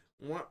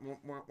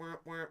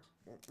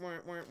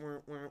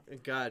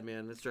 God,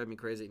 man, that's driving me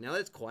crazy. Now that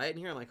it's quiet in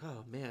here, I'm like,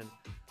 oh man.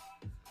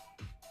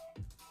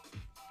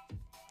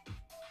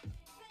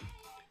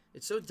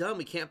 It's so dumb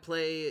we can't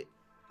play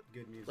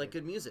Good music. like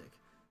good music.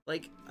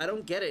 Like, I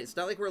don't get it. It's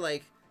not like we're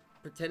like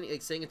pretending,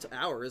 like saying it's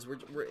ours. We're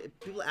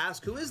people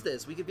ask, who is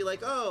this? We could be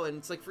like, oh, and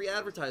it's like free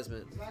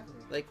advertisement. Exactly.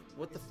 Like,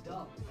 what the It's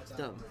dumb. It's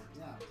dumb.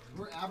 Yeah.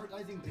 We're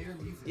advertising their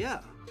music.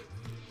 Yeah.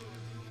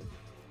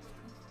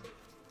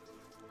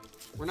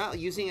 We're not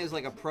using it as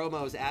like a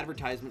promo as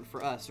advertisement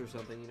for us or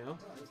something, you know?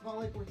 Yeah, it's not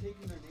like we're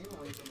taking their name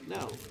away from them.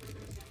 No.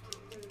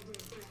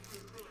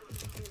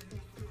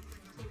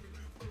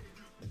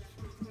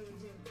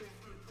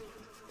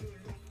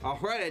 All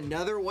right,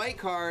 another white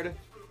card.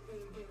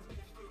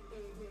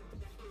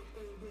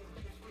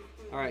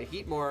 All right,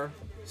 Heatmore,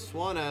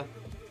 Swanna,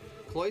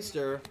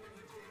 Cloyster,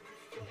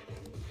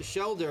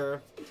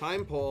 Shelder,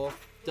 Timepole,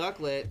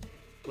 Ducklet,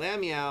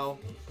 Glameow,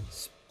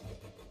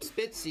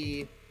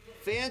 Spitzy,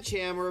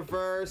 Fancham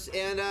Reverse,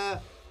 and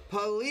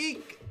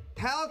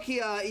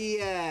Palkia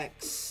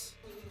EX.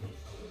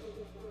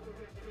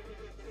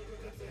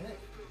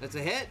 That's That's it.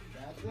 a hit.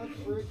 That's a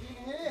freaking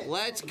hit.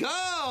 Let's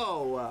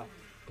go!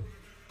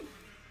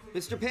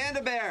 Mr.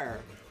 Panda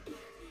Bear,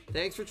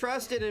 thanks for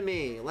trusting in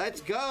me.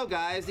 Let's go,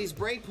 guys. These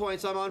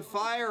breakpoints, I'm on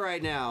fire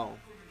right now.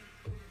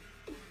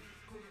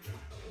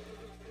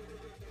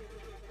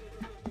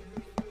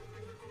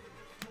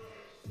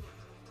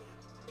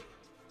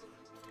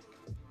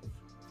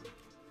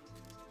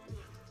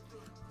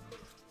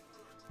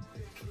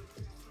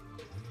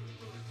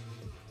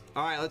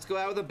 All right, let's go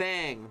out with a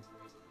bang.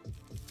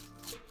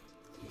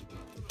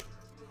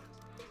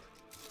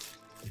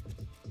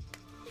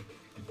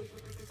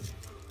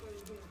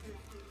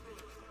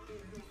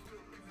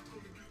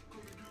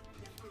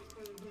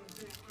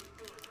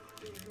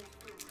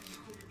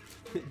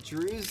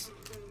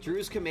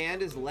 Drew's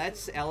command is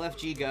let's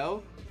LFG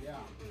go. Yeah.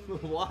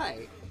 Why?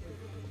 It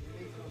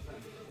makes no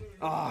sense.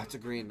 Oh, it's a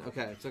green.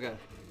 Okay, it's okay.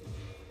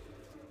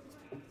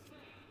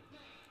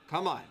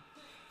 Come on.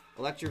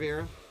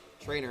 Electrovere,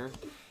 Trainer,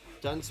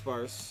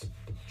 Dunsparce,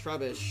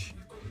 Trubbish,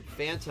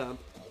 Phantump,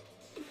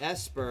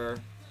 Esper,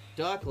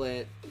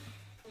 Ducklet,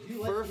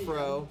 You let me Furfro.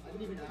 know. I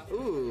didn't even ask you.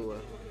 Ooh,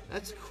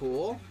 that's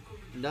coal.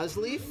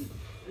 Nuzleaf, I didn't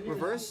even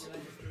Reverse. ask you,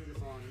 and I just threw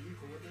this on. Are you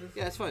cool with this?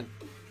 Yeah, it's fun.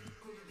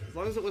 As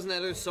long as it wasn't that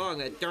other song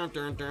that dun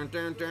dun dun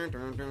dun dun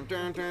dun dun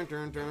dun dun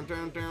dun dun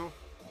dun dun.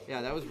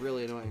 Yeah, that was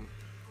really annoying.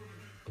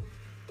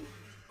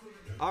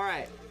 All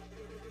right.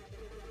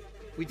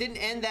 We didn't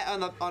end that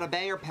on a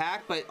banger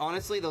pack, but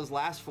honestly, those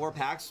last 4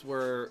 packs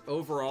were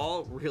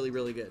overall really,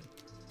 really good.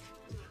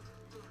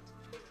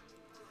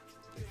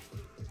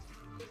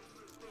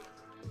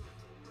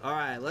 All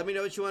right, let me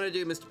know what you want to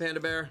do, Mr. Panda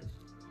Bear.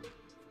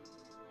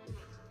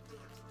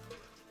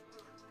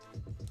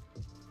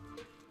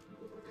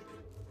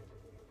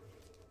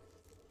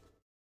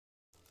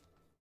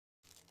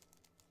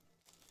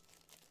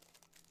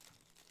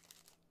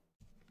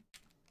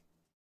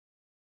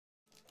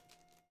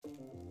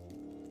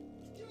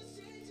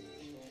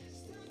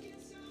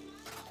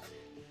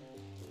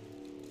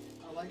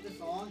 I like the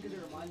song because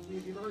it reminds me.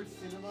 Have you ever heard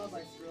 "Cinema"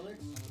 by Skrillex?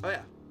 Oh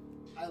yeah.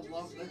 I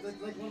love that's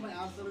like one of my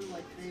absolute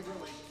like favorite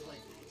like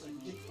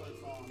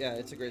kickstart songs. Yeah,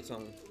 it's a great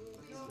song.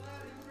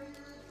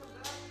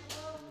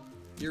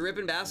 You're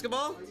ripping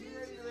basketball? Are you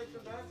ready to rip the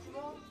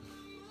basketball?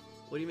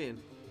 What do you mean?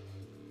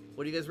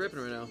 What are you guys ripping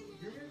right now?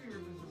 You're gonna be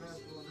ripping some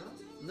basketball now?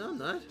 No, I'm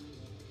not.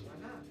 Why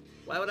not?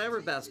 Why would I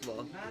rip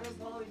basketball? Madam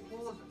Polly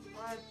Pool is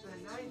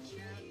the night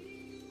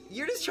champ.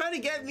 You're just trying to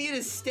get me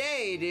to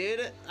stay,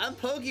 dude. I'm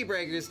Pokey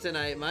Breakers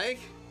tonight, Mike.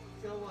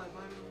 So what,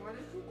 Miami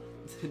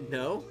Morning?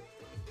 No.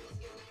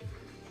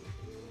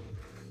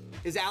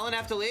 Is Alan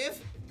have to leave?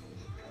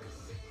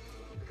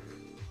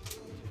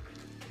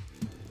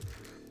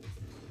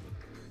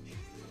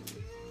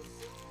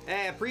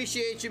 Hey, I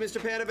appreciate you, Mr.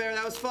 Panda Bear.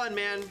 That was fun,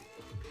 man.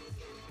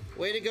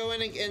 Way to go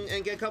in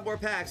and get a couple more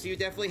packs. You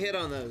definitely hit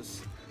on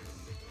those.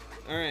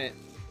 All right.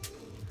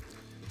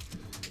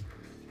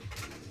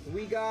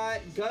 We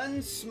got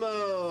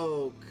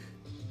Gunsmoke.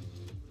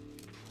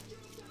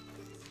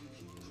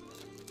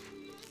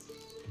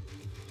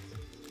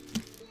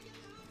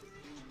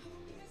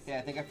 Yeah,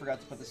 I think I forgot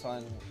to put this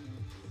on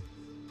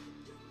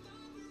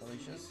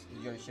Alicia's.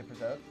 Did you already ship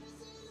hers out?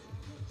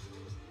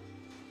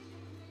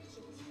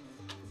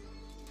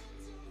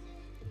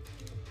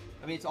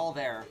 I mean, it's all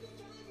there.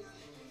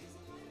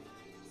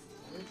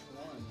 Which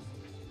one?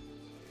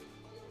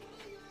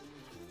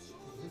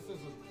 This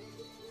is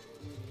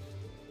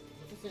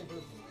it's the same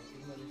person.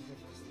 Even though they're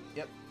different.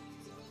 Yep.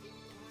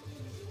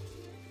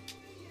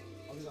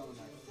 I'll do that one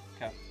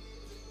next. Okay.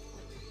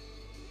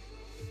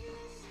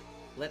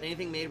 Let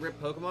anything made rip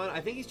Pokemon?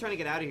 I think he's trying to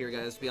get out of here,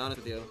 guys, to be honest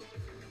with you.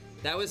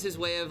 That was his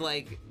way of,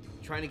 like,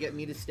 trying to get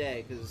me to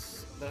stay,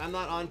 but I'm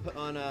not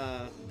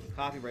on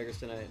Coffee Breakers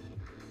tonight.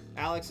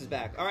 Alex is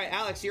back. All right,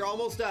 Alex, you're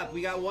almost up.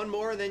 We got one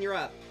more, and then you're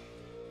up.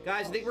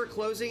 Guys, I think we're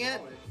closing it.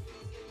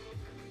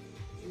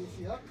 Is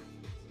she up?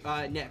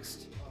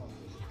 Next. Oh.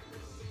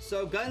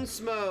 So,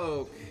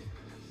 Gunsmoke.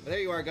 There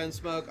you are,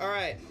 Gunsmoke. All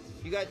right,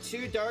 you got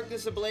 2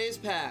 Darkness Ablaze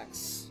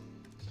packs.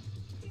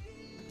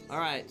 All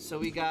right, so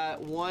we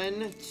got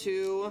 1,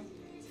 2,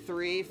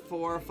 3,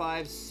 4,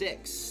 5,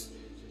 6.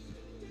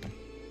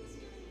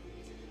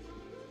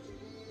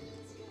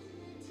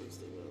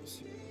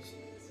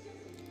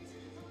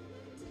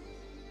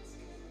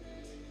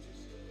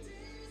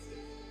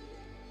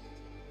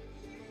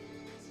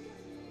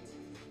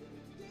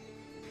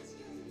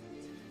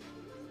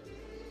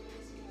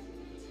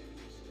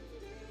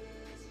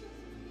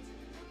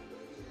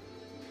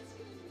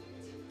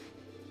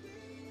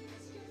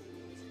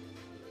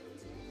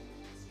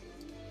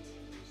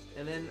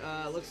 And then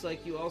looks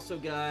like you also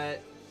got,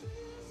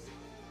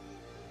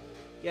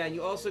 yeah, and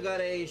you also got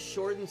a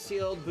short and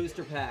sealed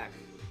booster pack.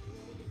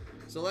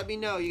 So let me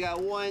know. You got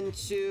 1,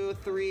 2,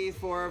 3,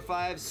 4,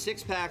 5,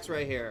 6 packs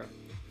right here.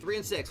 3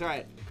 and 6. All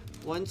right.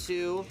 1,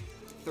 2,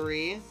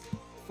 3,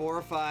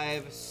 4,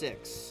 5,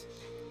 6.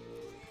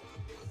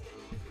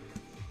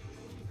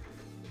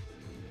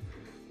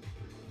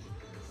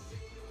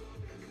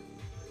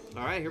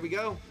 All right, here we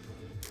go.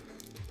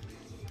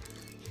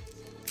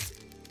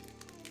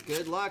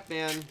 Good luck,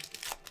 man.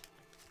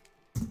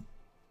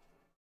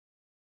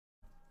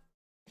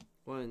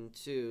 1,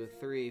 2,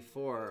 3,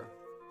 4.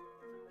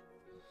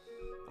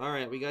 All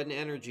right, we got an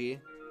Energy,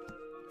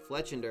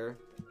 Fletchinder,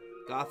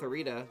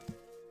 Gothorita,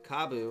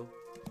 Kabu,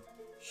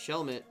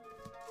 Shelmet,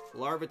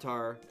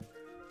 Larvitar,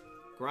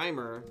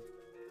 Grimer,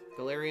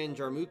 Galarian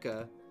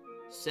Jarmuka,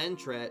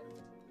 Sentret.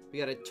 We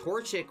got a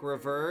Torchic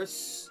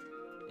reverse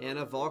and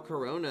a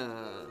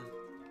Volcarona.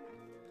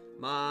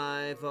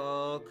 My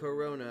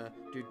Volcarona.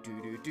 Do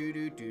do do do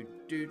do do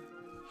do.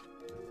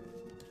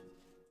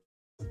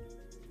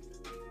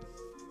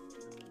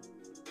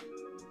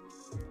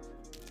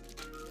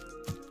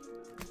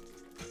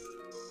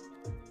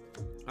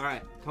 All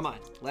right, come on,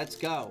 let's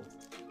go.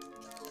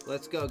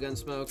 Let's go,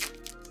 Gunsmoke.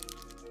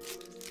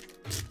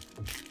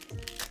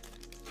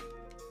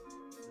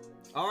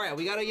 All right,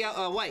 we got a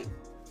yellow, white.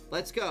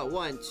 Let's go.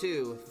 1,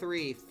 2,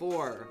 3,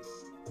 4.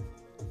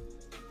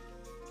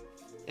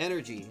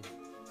 Energy,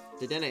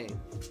 Dedenne,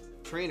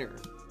 Trainer,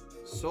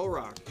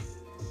 Solrock,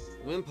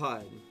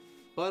 Wimpod,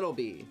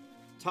 Bunnelby,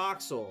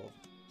 Toxel,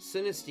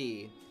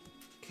 Sinistea,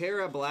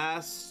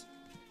 Carablast,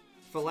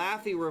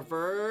 Falafi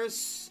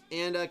Reverse,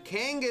 and a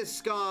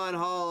Kangaskhan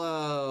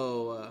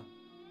Holo.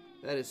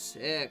 That is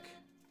sick.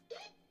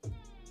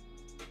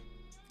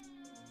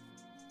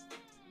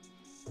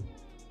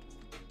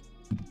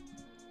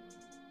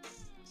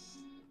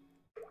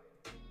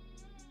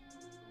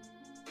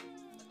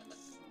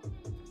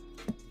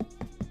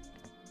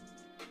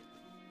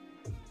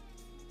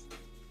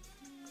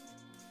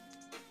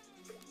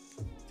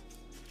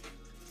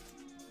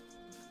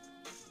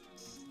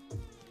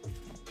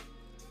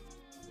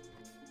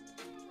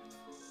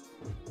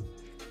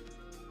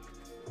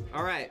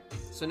 All right.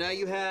 So now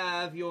you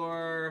have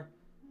your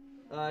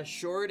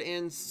sword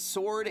and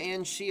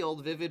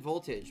shield vivid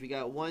voltage. We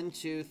got 1,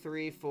 2,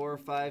 3, 4,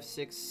 5,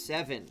 6,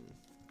 7.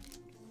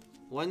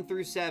 1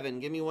 through 7.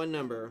 Give me one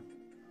number.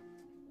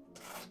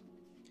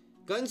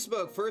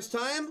 Gunsmoke, first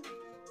time?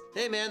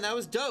 Hey man, that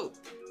was dope.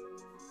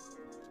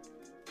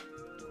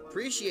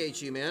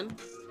 Appreciate you, man.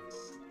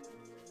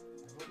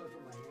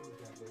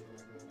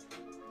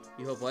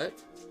 You hope what?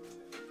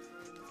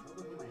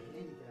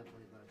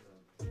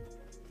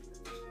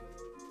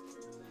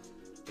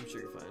 I'm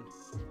sure you're fine.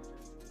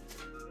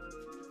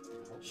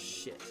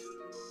 Shit.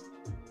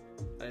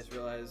 I just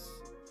realized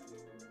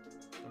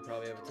I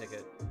probably have a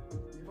ticket.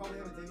 You probably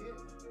have a ticket?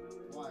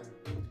 Why?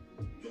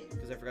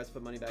 Because I forgot to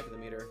put money back in the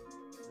meter.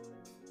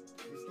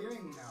 You're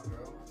scaring me now,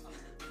 bro.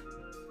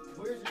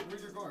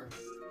 Where's your car?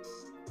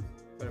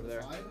 Right over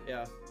there. Side?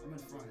 Yeah. I'm in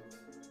front.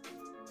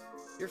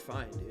 You're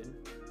fine, dude.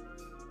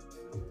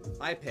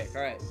 I pick.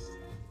 All right.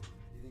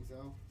 You think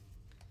so?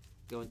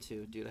 Going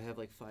 2. Dude, I have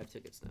like 5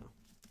 tickets now.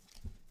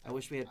 I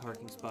wish we had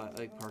parking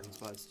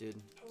spots,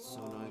 dude.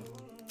 So annoying.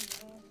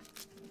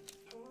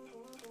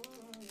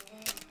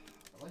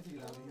 I'd like to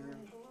get out of here.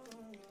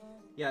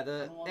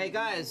 Yeah, hey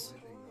guys.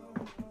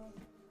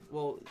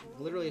 Well,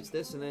 literally it's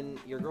this and then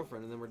your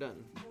girlfriend and then we're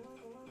done.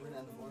 We're gonna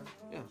end the floor?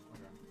 Yeah.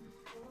 Okay.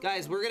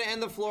 Guys, we're gonna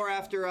end the floor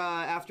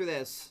after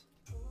this.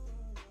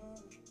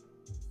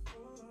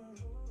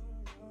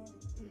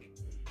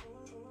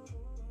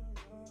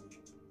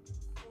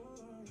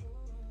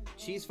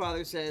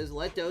 Cheesefather says,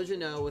 "Let Doja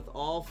know with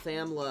all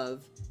fam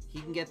love,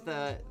 he can get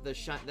that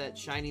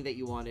shiny that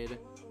you wanted,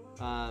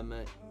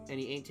 and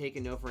he ain't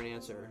taking no for an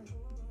answer.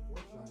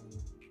 What shiny?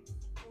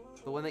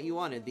 The one that you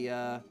wanted,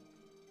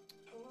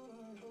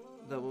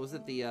 what was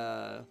it?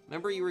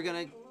 Remember you were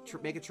gonna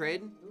make a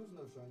trade? There was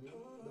no shiny.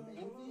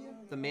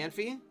 The The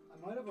Manphy? Manphy?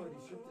 I might have already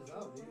shipped his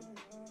out, dude.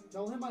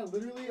 Tell him I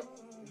literally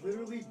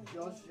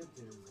just shipped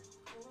his.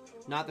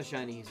 Not the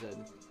shiny, he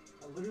said.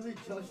 I literally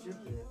just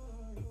shipped it.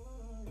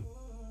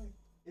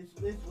 It's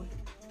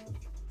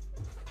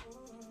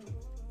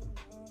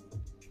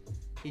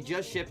He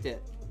just shipped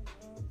it.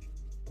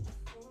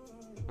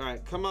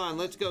 Alright, come on,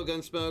 let's go,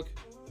 Gunsmoke.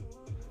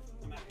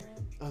 I'm out here.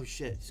 Oh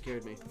shit,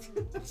 scared me.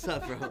 What's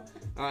up, bro?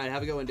 Alright,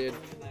 have a good one, dude.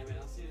 Good night, man.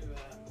 I'll see you tomorrow.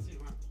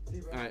 See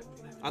you, bro. Alright,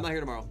 I'm not here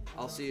tomorrow.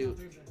 I'll see you.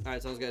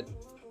 Alright, sounds good.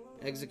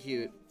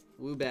 Execute.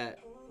 Woobat.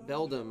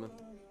 Beldum.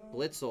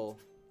 Blitzel.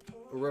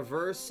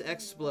 Reverse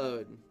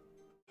Explode.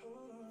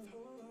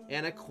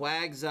 And a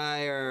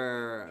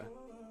Quagsire.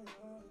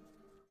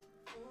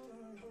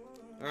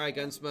 Alright,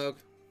 Gunsmoke.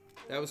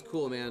 That was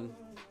cool, man.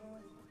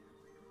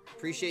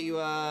 Appreciate you,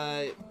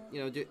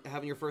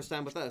 having your first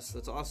time with us.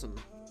 That's awesome.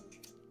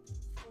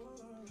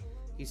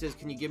 He says,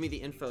 can you give me the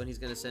info? And he's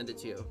going to send it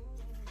to you.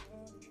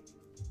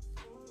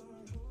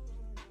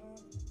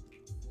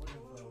 What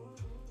info?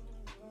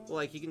 Well,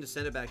 like, you can just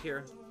send it back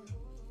here.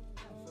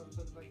 Send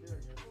it back here, I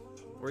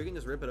guess. Or you can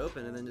just rip it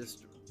open and then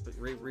just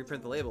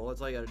reprint the label.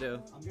 That's all you got to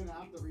do. I'm gonna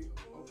have to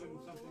open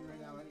something right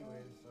now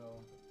anyways,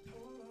 so.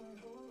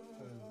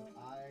 Cause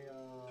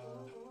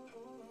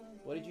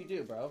What did you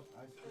do, bro?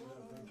 I screwed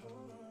up big time.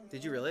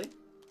 Did you really?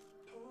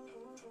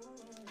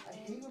 I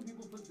hate when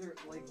people put their,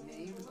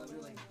 names under,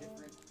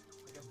 different,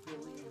 a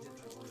billion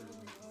different orders.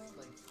 It,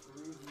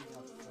 screws me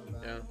up so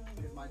bad. Yeah.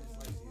 Here's my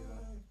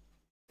dyslexia.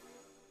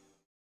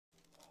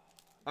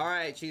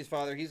 Alright,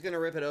 Cheesefather. He's going to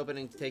rip it open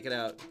and take it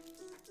out.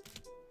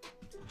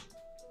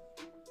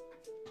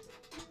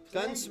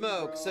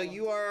 Gunsmoke. So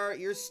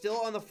you're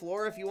still on the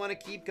floor if you want to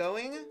keep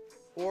going?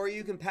 Or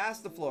you can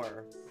pass the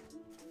floor.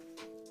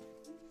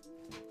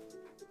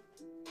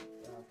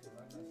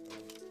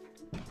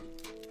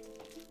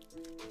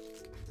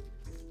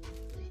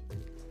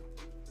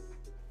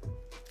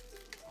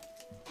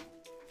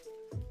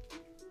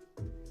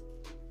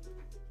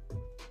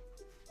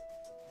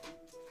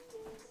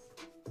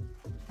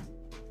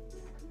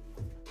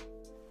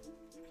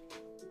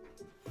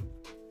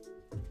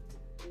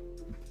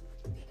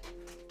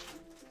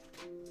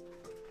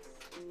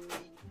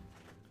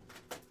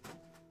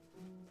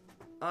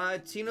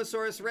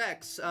 Tinosaurus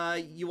Rex,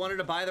 you wanted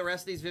to buy the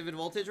rest of these Vivid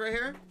Voltage right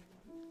here?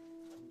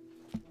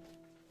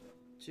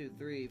 2,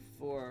 3,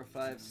 4,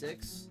 5,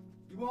 6.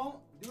 You won't?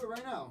 Do it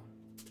right now.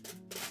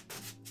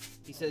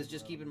 He says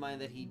just keep in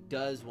mind that he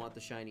does want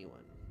the shiny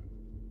one.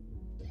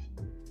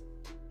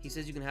 He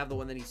says you can have the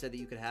one that he said that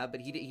you could have,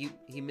 but he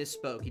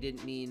misspoke. He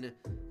didn't mean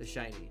the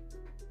shiny.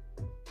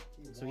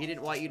 So he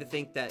didn't want you to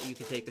think that you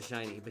could take the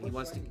shiny, but he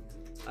wants to.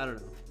 I don't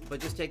know.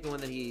 But just take the one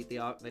that he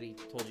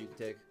told you could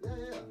take.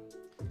 Yeah.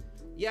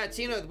 Yeah,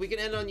 Tino, we can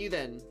end on you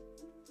then.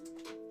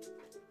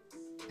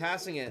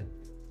 Passing it.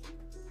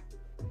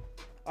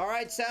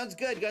 Alright, sounds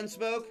good,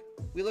 Gunsmoke.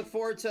 We look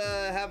forward to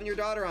having your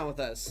daughter on with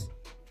us.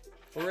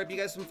 We'll rip you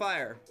guys some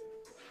fire.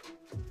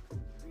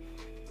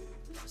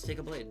 Let's take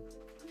a blade.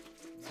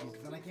 No,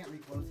 because then I can't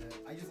reclose it.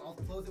 I'll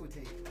close it with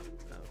tape.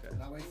 Oh, okay.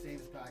 That way it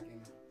saves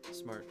packing.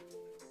 Smart.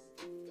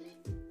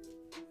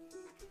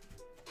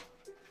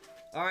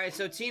 Alright,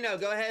 so Tino,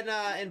 go ahead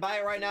and buy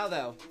it right now,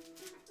 though.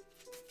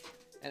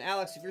 And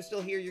Alex, if you're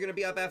still here, you're gonna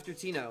be up after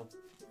Tino.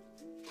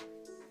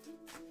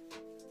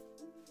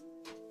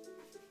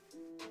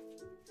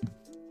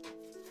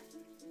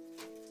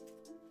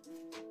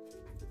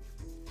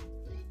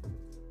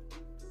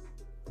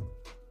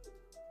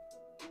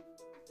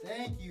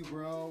 Thank you,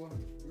 bro.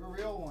 You're a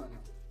real one.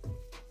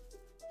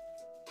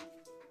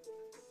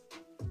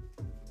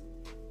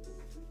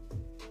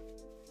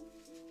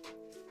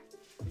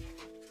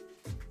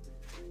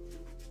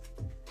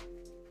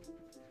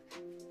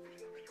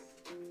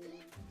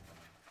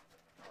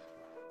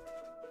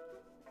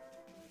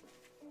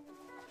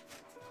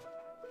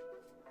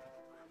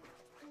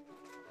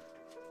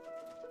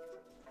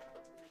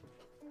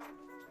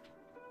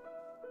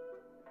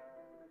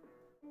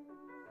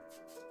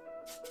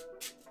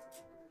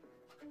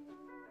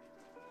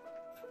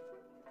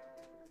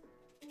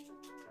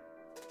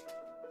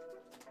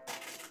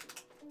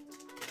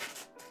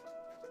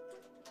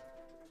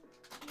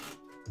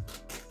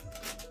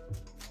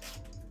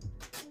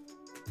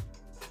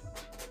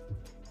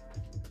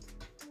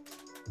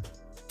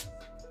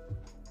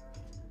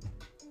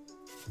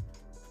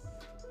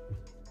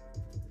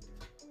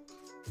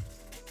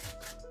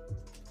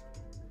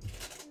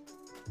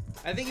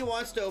 I think he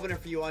wants to open it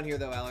for you on here,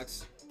 though,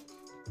 Alex.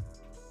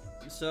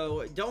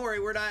 So don't worry,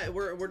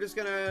 we're just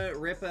gonna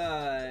rip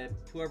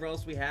whoever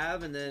else we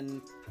have, and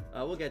then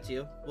we'll get to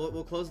you.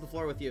 We'll close the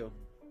floor with you.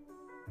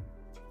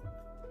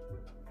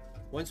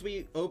 Once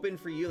we open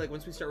for you, like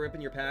once we start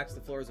ripping your packs,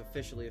 the floor is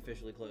officially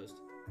closed.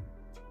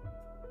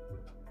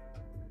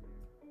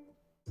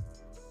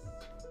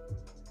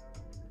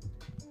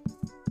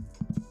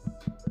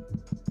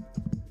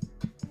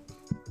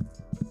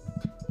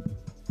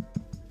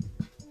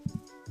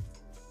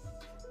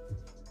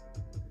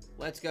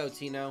 Let's go,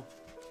 Tino.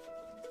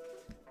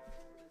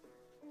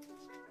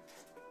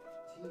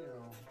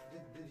 Tino,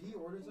 did he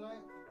order tonight?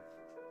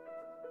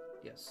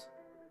 Yes.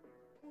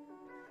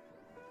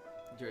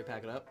 Did you already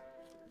pack it up?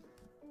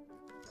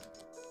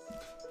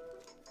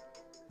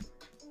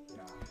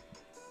 Yeah.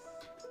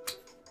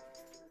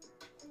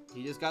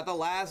 He just got the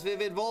last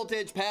Vivid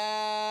Voltage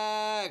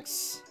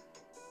packs!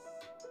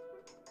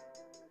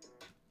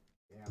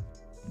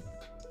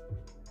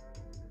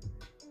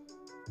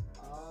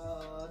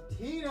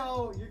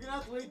 Tino, you're gonna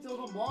have to wait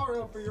till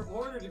tomorrow for your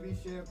order to be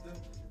shipped.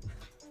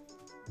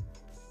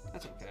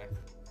 That's okay.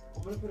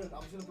 I'm just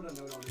gonna put a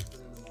note on it for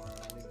them tomorrow.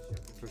 I'll leave it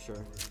shipped. For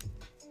sure.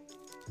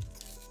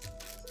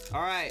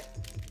 All right,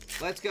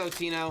 let's go,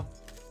 Tino.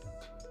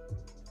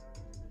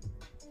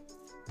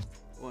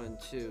 1,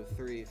 2,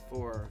 3,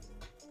 4.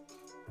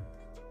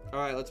 All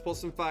right, let's pull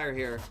some fire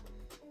here.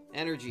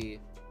 Energy,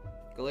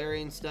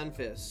 Galarian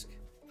Stunfisk,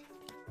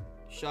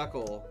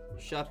 Shuckle,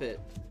 Shuppet,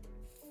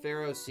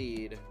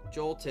 Ferroseed,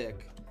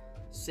 Joltik,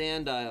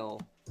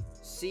 Sandile,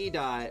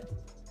 Seedot,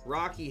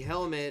 Rocky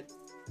Helmet,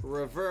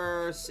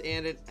 Reverse,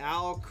 and an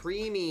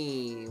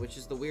Alcremie, which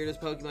is the weirdest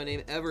Pokemon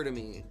name ever to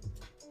me.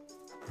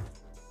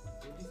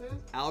 What'd you say?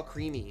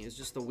 Alcremie is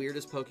just the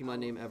weirdest Pokemon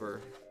name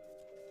ever.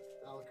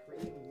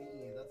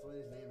 Alcremie, that's what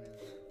his name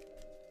is.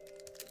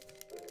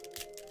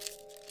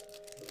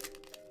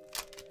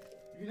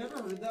 You never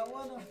heard that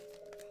one?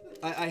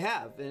 I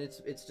have, and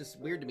it's just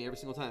weird to me every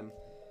single time.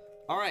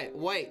 All right,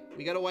 white.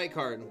 We got a white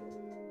card.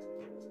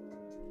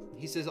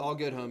 He says, all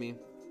good, homie.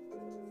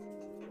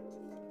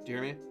 Do you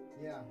hear me?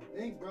 Yeah.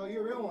 Thanks, bro.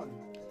 You're a real one.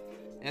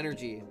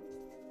 Energy.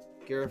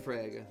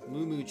 Garafrag.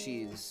 Moo Moo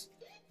Cheese.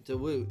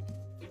 DeWoot.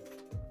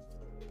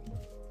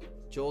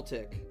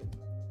 Joltik.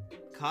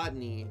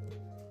 Cottonee.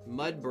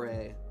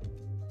 Mudbray.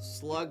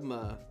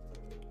 Slugma.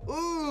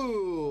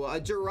 Ooh, a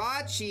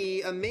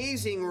Jirachi.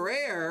 Amazing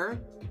rare.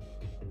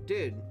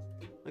 Dude,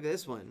 look at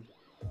this one.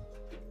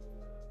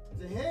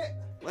 It's a hit.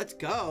 Let's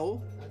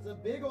go. That's a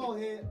big ol'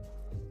 hit.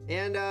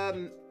 And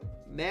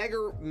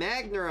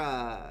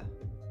Magnera.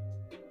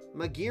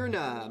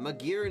 Magirna.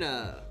 Which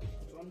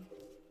one?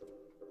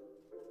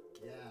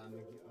 Yeah,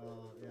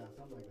 yeah,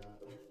 something like that.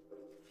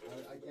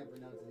 I can't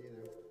pronounce it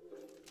either.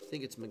 I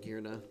think it's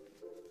Magirna.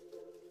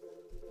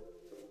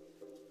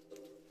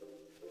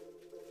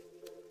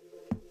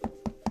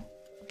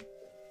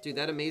 Dude,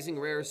 that amazing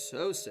rare is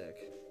so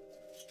sick.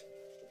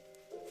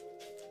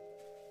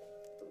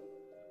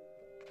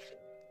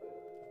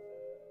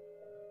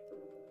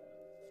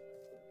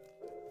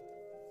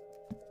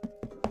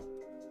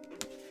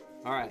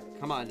 All right,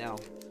 come on now.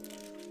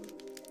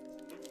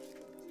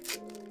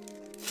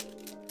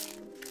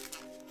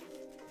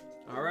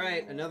 All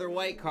right, another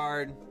white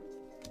card.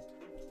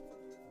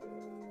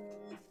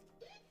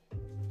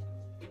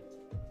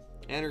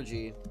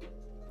 Energy,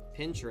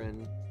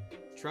 Pinchin,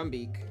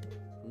 Trumbeak,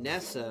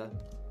 Nessa,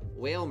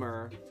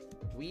 Wailmer,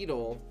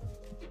 Weedle,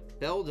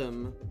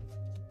 Beldum,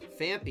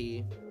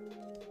 Fampy,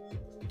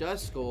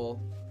 Duskull,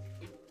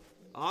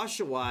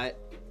 Oshawott,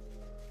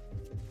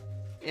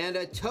 and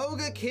a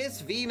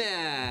Togekiss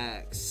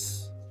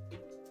VMAX.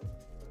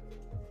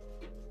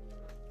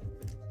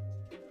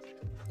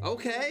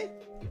 Okay.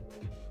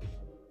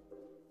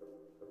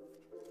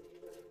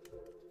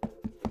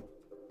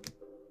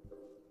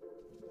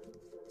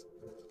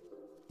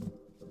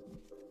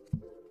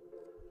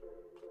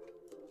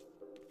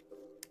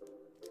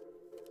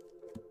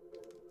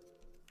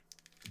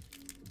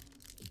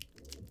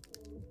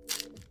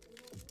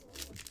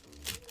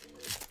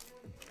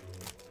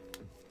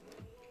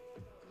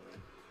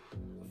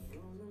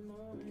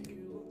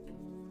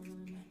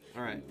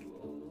 All right.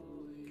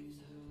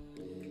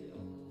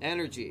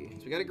 Energy.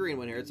 So we got a green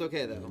one here. It's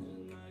okay though.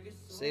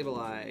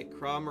 Sableye,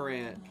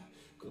 Crawmorant,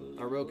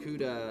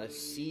 Arokuda,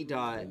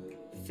 C-Dot,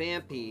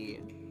 Fampi,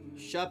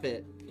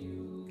 Shuppet,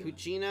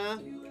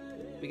 Kuchina.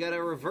 We got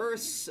a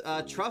reverse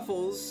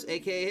Truffles,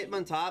 aka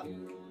Hitmontop,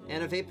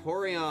 and a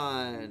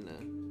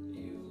Vaporeon.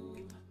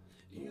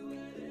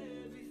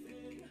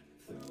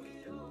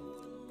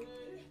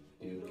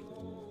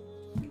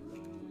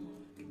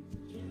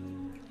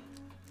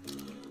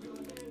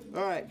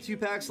 All right, 2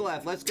 packs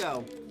left. Let's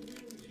go.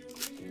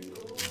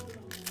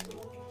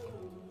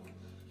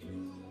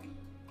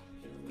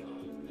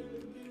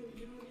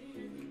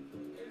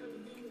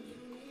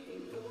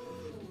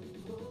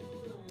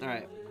 All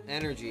right,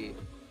 Energy,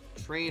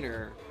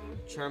 Trainer,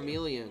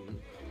 Charmeleon.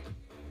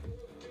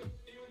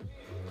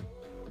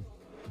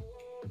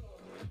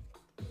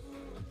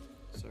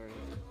 Sorry.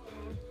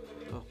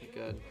 Oh my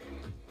god.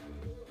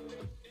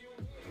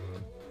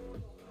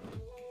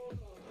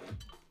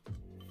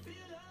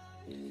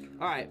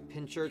 All right,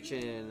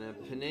 Pincurchin,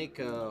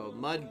 Pineko,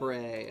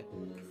 Mudbray,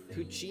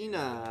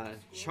 Kuchina,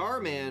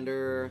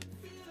 Charmander,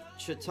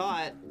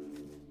 Chatot,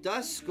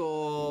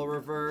 Duskull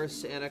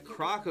reverse, and a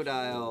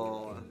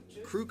Crocodile.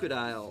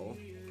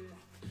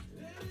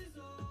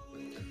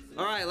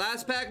 All right,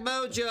 last pack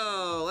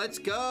mojo. Let's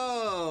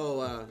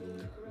go.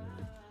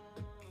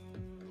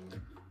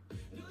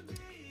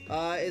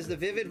 Is the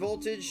Vivid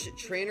Voltage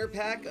Trainer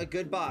Pack a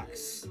good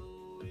box?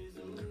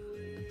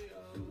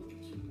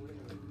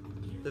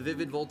 The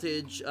Vivid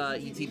Voltage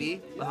ETB?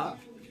 Uh-huh.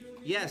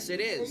 Yes, it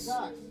is. 8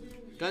 packs.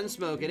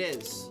 Gunsmoke, it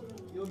is.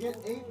 You'll get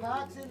 8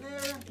 packs in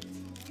there,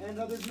 and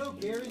there's no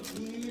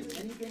guaranteed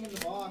anything in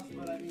the box,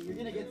 but I mean, you're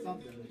gonna get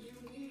something.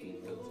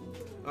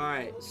 All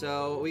right,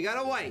 so we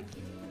got a white.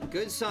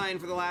 Good sign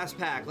for the last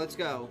pack. Let's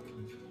go.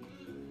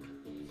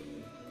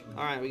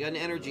 All right, we got an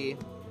Energy,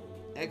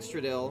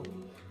 Extradil,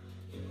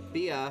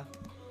 Bia,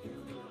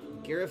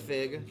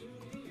 Girafig,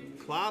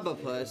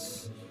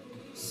 Clobopus,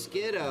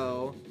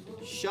 Skiddo,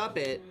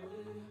 Shuppet,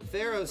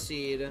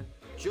 Ferroseed,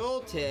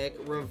 Joltik,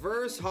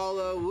 Reverse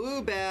Hollow,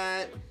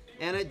 Woobat,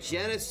 and a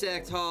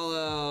Genesect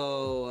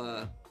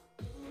Hollow.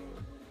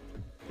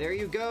 There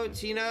you go,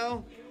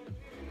 Tino.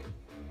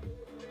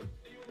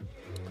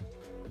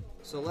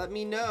 So let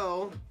me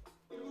know.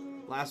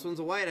 Last one's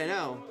a white, I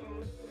know.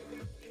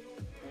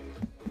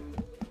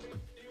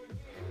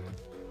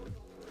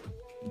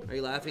 Are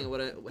you laughing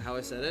at how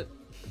I said it?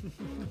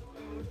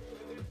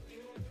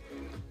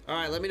 All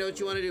right, let me know what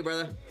you want to do,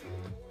 brother.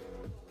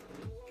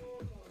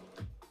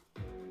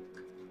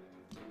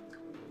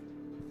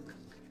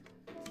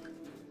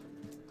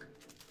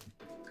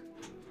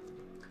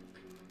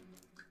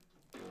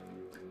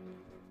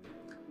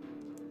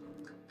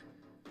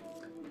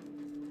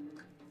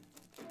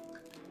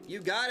 You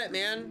got it,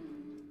 man.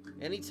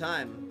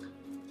 Anytime.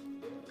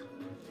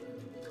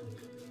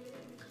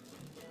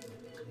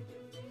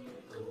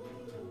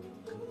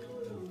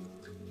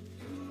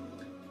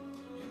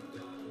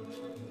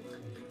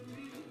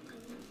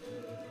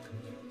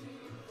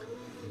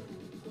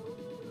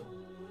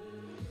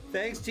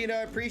 Thanks, Tina. I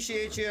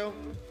appreciate you.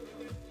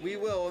 We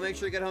will. We'll make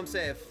sure you get home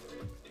safe.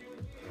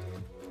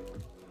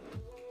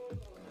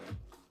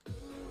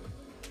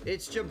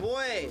 It's your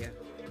boy.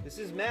 This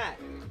is Matt.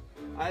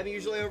 I'm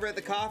usually over at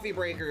the Coffee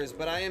Breakers,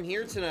 but I am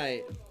here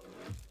tonight.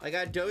 I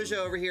got Doja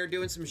over here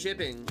doing some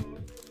shipping.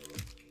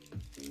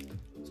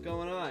 What's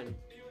going on?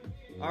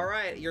 All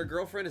right, your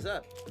girlfriend is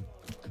up.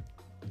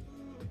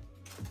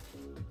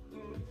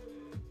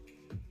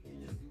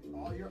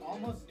 You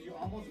almost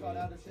got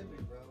out of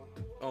shipping, bro.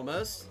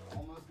 Almost?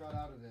 Almost got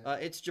out of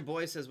it. It's your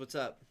boy says what's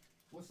up.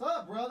 What's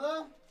up,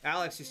 brother?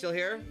 Alex, you still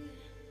here?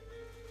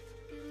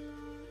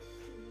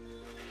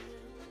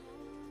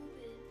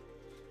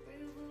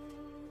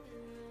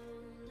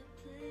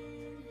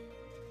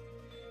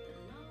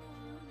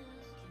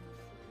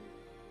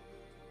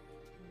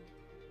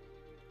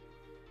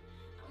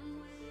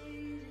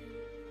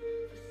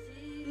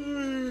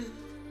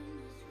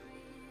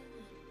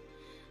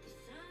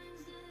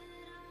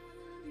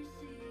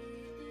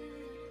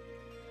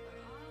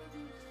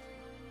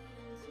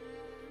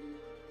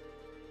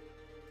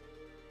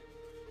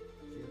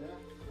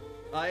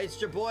 It's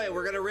your boy.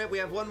 We're gonna rip. We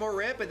have one more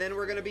rip, and then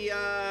we're gonna be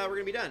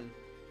done.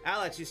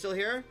 Alex, you still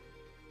here?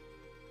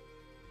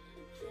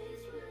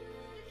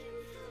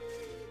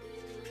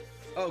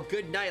 Oh,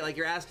 good night. Like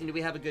you're asking, do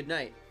we have a good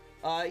night?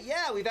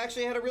 Yeah, we've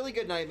actually had a really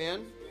good night,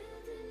 man.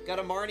 Got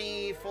a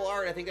Marnie full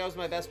art. I think that was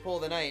my best pull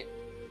of the night.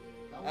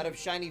 Out of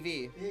Shiny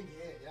V. Big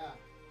hit, yeah.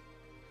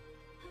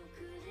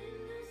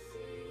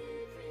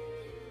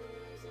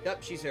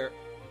 Yep, she's here.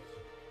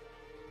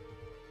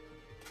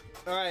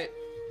 All right,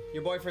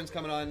 your boyfriend's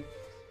coming on.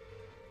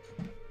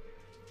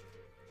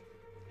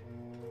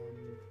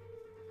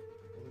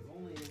 Well, there's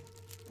only 1,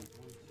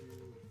 2,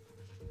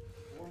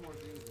 4 more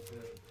things to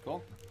fit.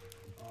 Cool.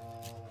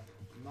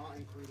 Not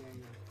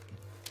including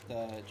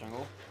The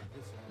jungle.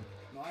 this one.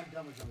 No, I'm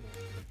done with jungle.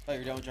 Oh,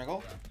 you're done with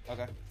jungle?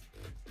 Okay.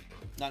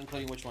 Not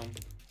including which one?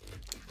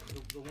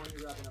 The one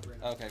you're wrapping up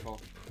right now. Okay, cool.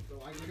 So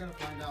we're gonna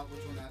find out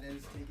which one that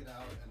is, take it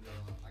out, and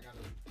I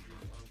gotta.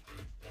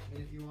 I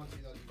mean, if you want to,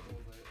 that'd be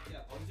cool, but. Yeah,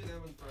 I'll just do that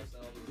one first.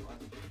 That'll be fun.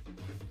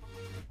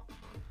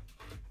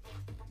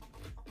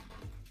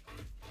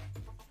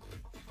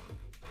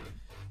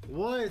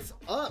 What's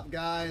up,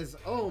 guys?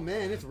 Oh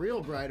man, it's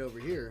real bright over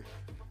here.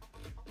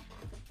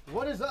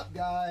 What is up,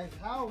 guys?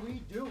 How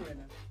we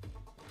doing?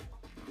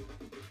 Is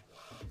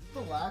this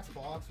the last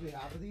box we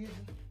have of these?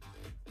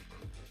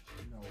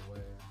 No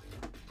way.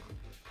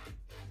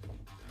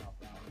 Not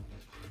that one.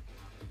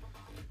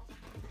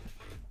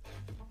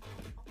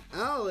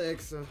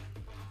 Alex,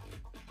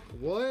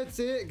 what's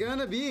it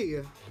gonna be?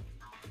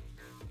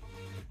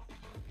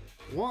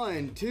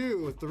 1,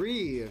 2,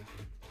 3.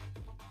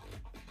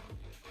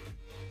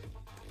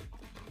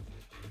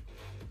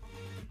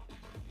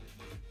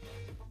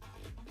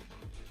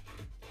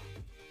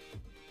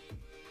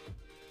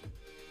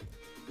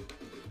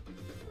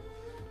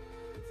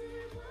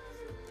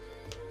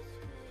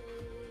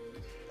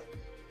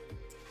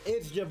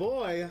 It's your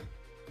boy.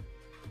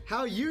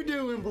 How you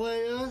doing,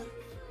 playa?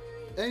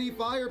 Any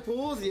fire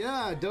pools?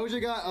 Yeah,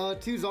 Doja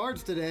got 2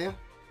 Zards today.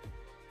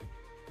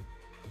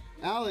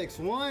 Alex,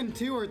 1,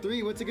 2, or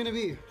 3? What's it gonna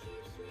be?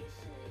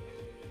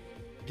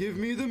 Give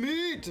me the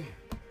meat.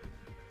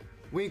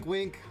 Wink,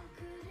 wink.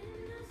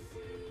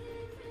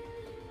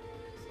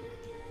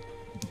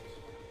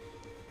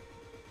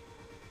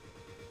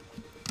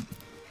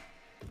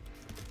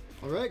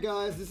 All right,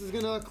 guys, this is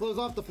gonna close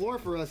off the floor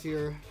for us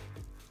here.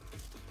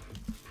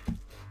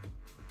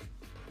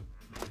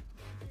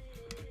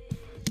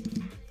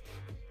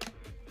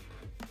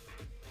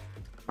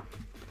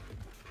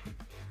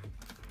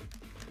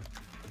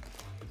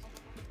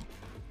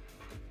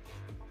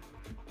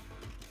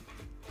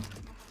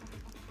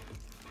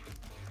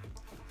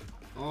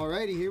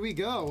 Alrighty, here we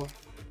go.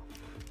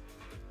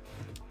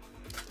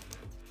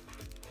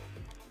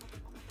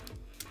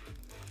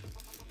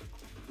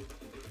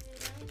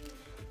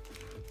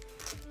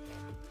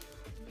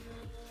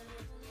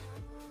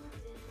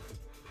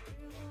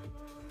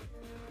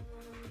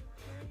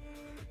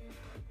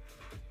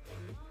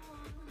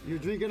 You're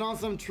drinking on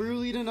some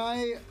Truly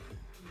tonight?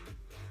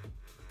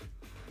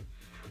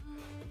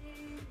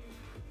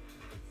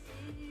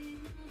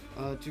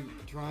 To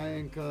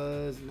trying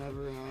cause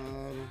never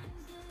had.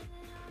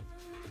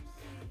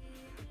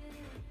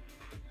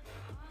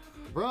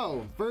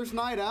 Bro, first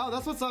night out?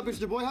 That's what's up, it's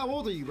your boy. How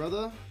old are you,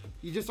 brother?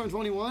 You just turned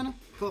 21?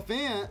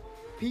 Clefant,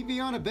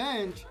 PP on a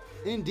bench,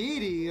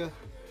 Indeedy,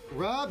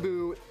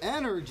 Raboot,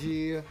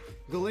 Energy,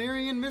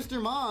 Galarian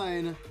Mr.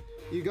 Mine.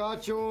 You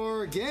got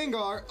your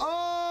Gengar.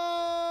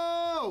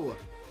 Oh!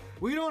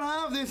 We don't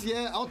have this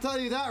yet. I'll tell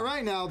you that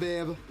right now,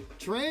 babe.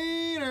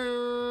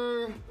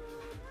 Trainer.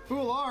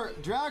 Full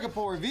art,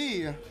 Dragapult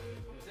V. That's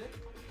it?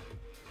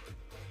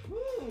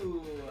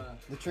 Woo!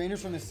 The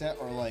trainers from the set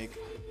are like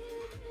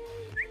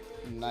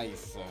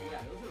nice. Yeah,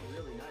 those are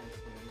really nice,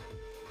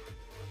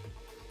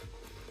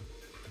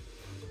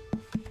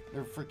 man.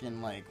 They're freaking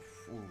like,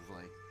 ooh,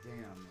 like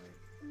damn, like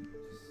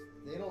just,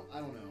 they don't. I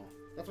don't know.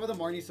 That's why the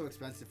Marnie's so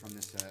expensive from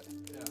this set.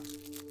 Yeah.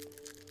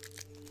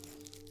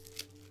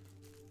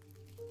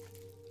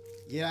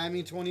 Yeah, I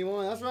mean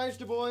 21. That's right,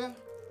 your boy.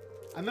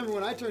 I remember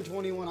when I turned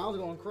 21, I was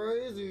going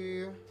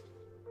crazy.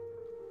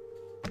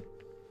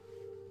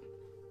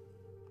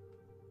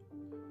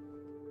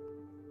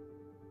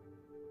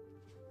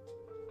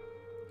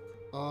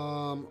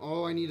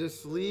 Oh, I need a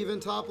sleeve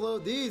and top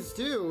load these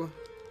too.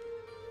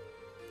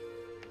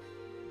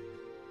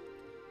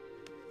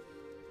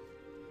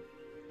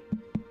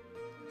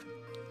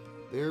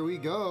 There we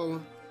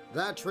go.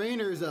 That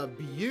trainer's a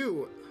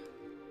beaut.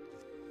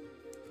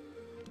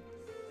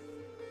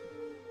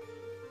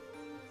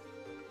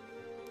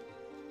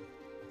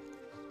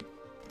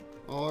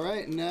 All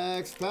right,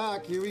 next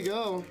pack. Here we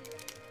go.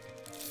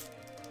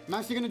 I'm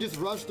actually gonna just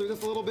rush through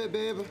this a little bit,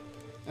 babe,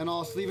 and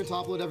I'll sleeve and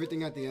top load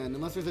everything at the end,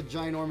 unless there's a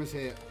ginormous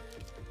hit.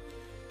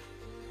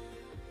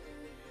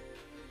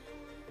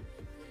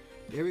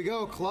 Here we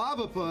go.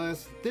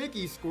 Clobopus,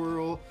 Thicky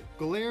Squirrel,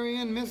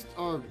 Galarian Mist,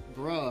 or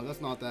bruh,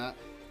 that's not that.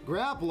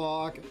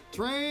 Graplock,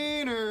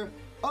 Trainer.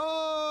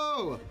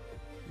 Oh,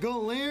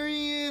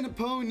 Galarian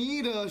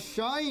Ponyta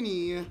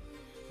Shiny.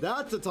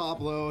 That's a top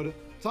load.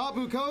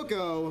 Tapu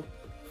Koko.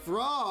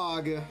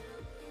 Frog,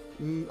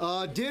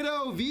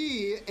 Ditto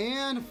V,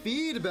 and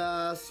Feed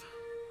Bass.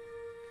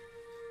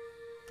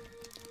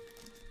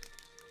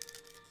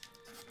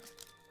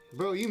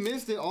 Bro, you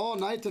missed it all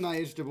night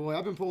tonight, Mr. Boy.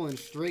 I've been pulling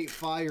straight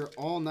fire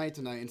all night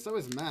tonight, and so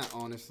is Matt,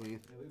 honestly. Yeah,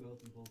 we both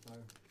been pulling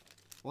fire.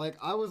 Like,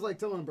 I was like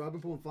telling him, bro, I've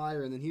been pulling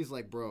fire, and then he's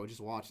like, bro, just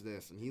watch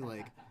this. And he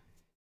like,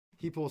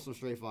 he pulls some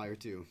straight fire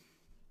too.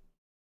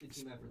 Good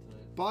team effort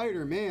tonight.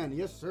 Spider-Man,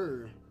 yes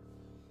sir.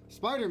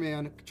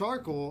 Spider-Man,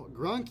 Charcoal,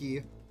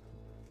 Grunky,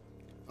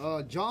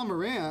 John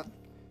Morant,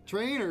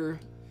 Trainer,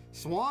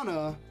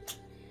 Swanna,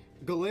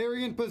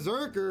 Galarian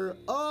Berserker,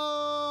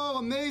 oh,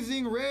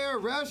 amazing rare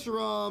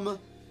Reshiram,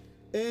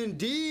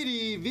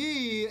 Indeedy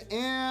V,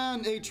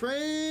 and a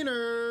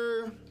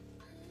Trainer.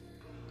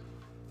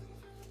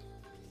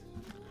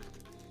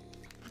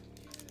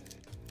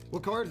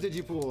 What cards did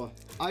you pull?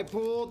 I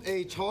pulled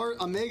a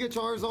Mega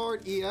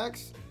Charizard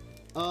EX,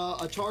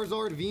 a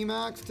Charizard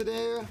VMAX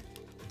today.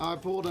 I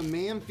pulled a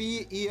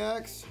Manphy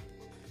EX,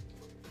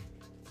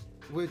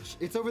 which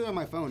it's over there on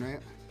my phone, right?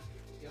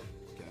 Yep.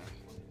 Okay.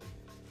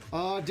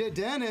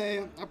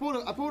 Dedenne. I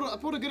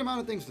pulled a good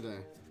amount of things today.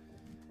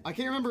 I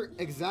can't remember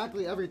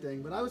exactly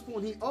everything, but I was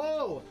pulling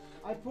Oh,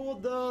 I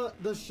pulled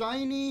the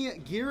shiny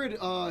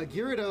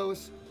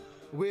Gyarados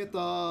with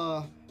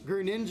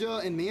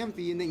Greninja and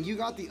Manphy, and then you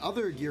got the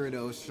other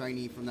Gyarados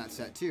shiny from that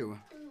set too,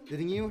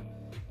 didn't you?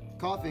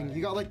 Coughing.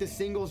 You got like the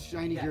single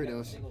shiny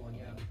Gyarados, Single one,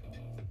 yeah.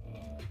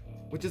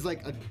 which is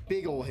like a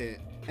big ol' hit.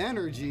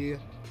 Energy,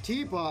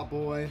 Teapot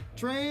Boy,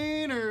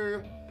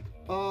 Trainer.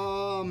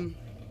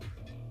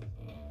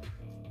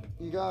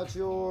 You got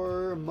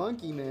your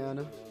Monkey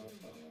Man.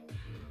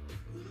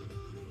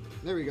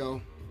 There we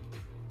go.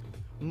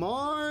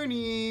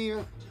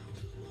 Marnie,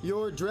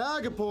 your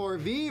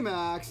Dragapult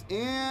VMAX,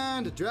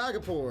 and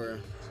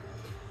Dragapult.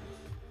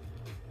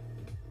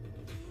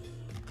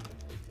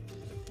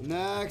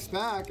 Next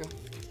pack.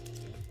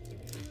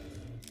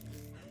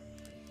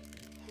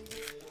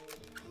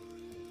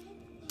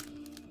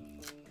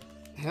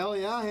 Hell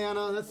yeah,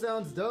 Hannah, that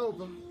sounds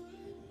dope.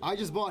 I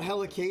just bought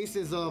hella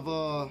cases of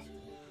I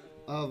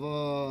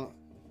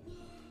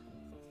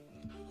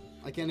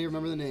can't even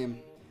remember the name.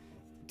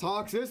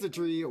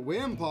 Toxicity,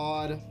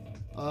 Wimpod,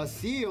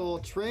 Seal,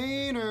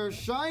 Trainer,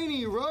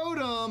 Shiny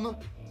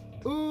Rotom.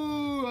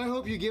 Ooh, I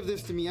hope you give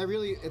this to me.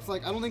 It's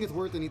like, I don't think it's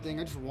worth anything.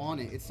 I just want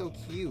it. It's so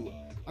cute.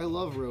 I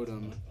love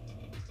Rotom.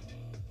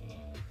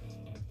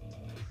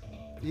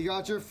 You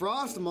got your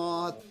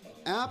Frostmoth,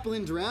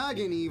 Applin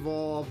Dragon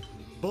Evolve,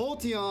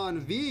 Bolteon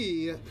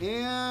V,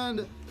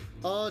 and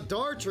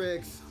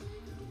Dartrix.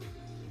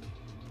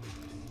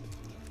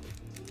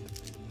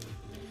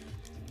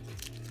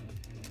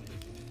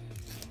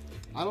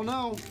 I don't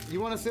know. You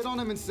want to sit on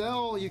them and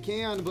sell, you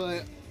can,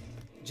 but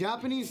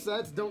Japanese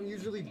sets don't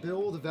usually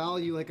build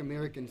value like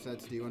American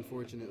sets do,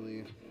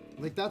 unfortunately.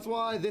 Like, that's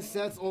why this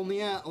set's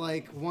only at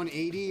like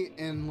 180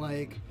 and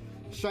like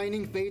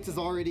Shining Fates is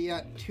already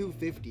at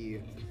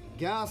 250.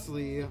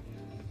 Ghastly,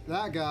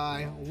 that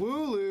guy,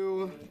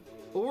 Wooloo,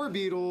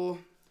 Orbeetle.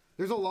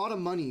 There's a lot of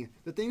money.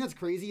 The thing that's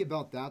crazy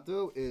about that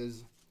though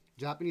is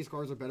Japanese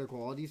cards are better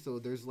quality, so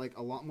there's like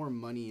a lot more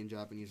money in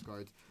Japanese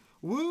cards.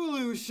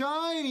 Wooloo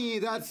shiny,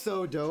 that's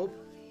so dope.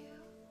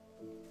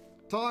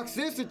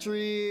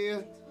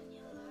 Toxicity,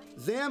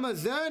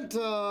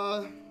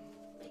 Zamazenta,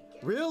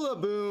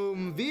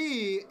 Rillaboom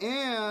V,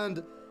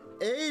 and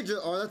Age.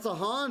 Oh, that's a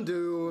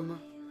Hondoom.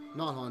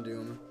 Not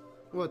Hondoom.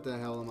 What the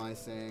hell am I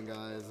saying,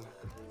 guys?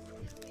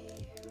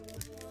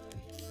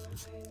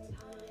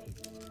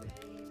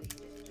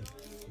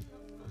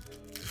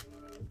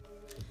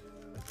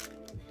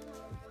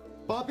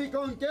 Papi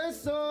con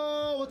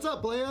queso! What's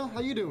up, playa?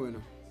 How you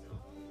doing?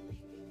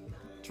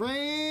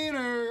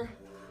 Trainer,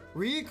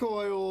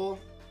 Recoil,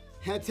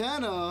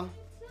 Hatena,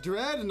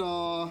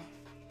 Dreadnought,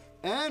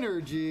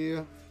 Energy,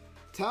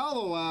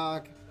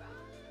 Talowak,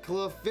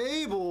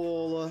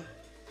 Clefable,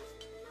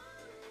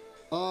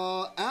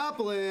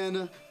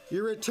 Applin,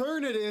 your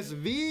Eternatus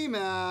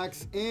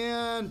VMAX,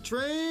 and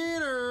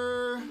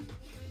Trainer.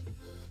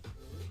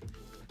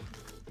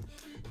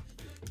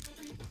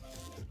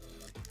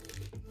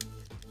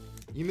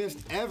 You missed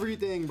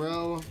everything,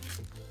 bro.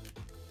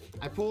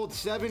 I pulled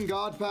 7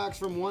 God Packs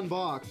from 1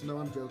 box. No,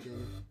 I'm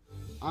joking.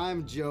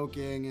 I'm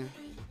joking.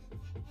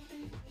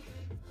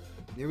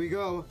 Here we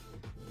go.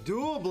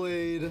 Dual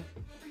Blade,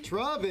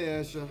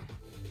 Trubbish.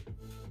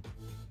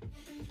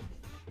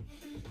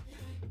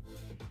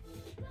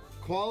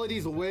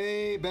 Quality's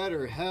way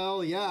better.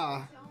 Hell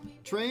yeah.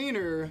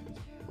 Trainer,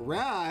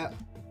 Rat,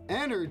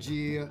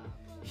 Energy,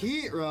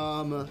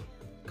 Heatrum,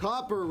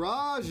 Copper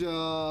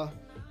Raja,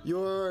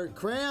 your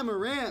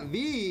Cramorant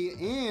V,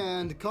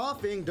 and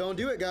Coughing. Don't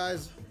do it,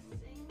 guys.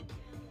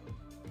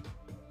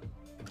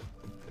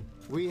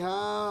 We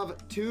have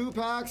 2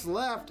 packs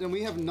left, and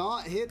we have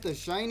not hit the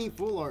shiny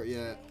full art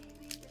yet.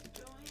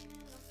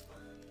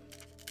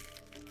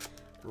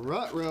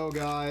 Rutro,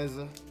 guys.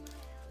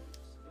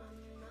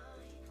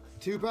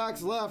 2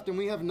 packs left, and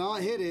we have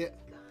not hit it.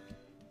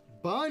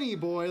 Bunny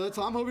Boy.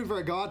 I'm hoping for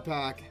a God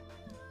pack.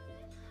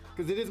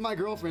 Because it is my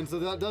girlfriend, so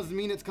that does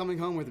mean it's coming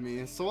home with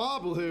me.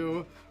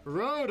 Swablu,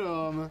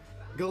 Rotom,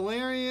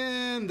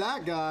 Galarian,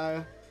 that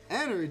guy,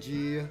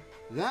 Energy,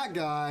 that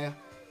guy,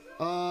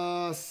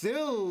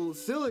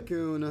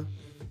 Silicune,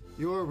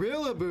 your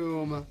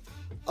Rillaboom,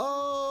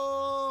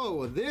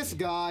 oh, this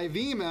guy,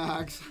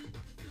 VMAX.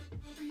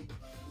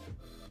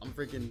 I'm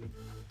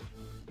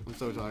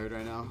so tired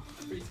right now.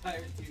 I'm pretty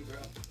tired too, bro.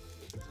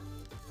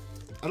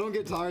 I don't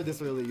get tired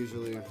this early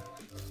usually.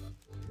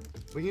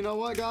 But you know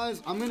what,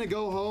 guys? I'm gonna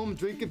go home,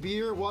 drink a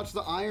beer, watch the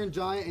Iron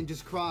Giant, and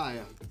just cry.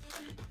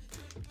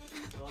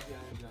 I love the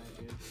Iron Giant,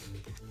 dude.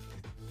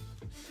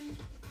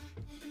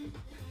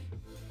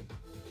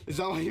 Is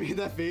that why you made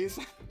that face?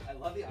 I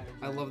love the Iron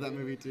Giant. I love that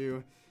movie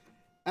too.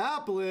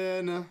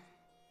 Applin.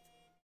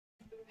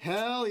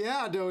 Hell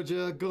yeah,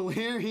 Doja.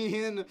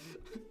 Galarian.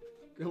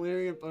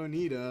 Galarian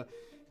Ponyta,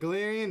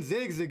 Galarian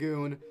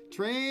Zigzagoon,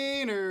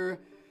 Trainer,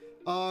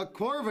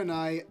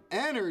 Corviknight,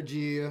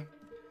 Energy,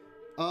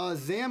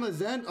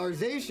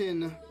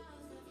 Zacian.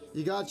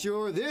 You got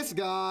your this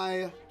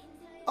guy.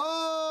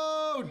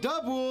 Oh,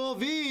 Double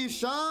V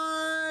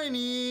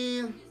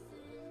Shiny.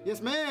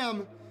 Yes,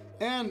 ma'am.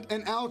 And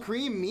an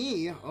Alcremie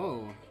me.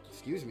 Oh,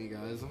 excuse me,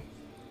 guys.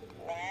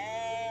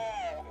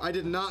 I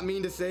did not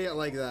mean to say it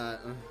like that.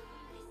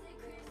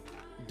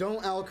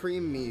 Don't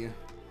Alcremie me.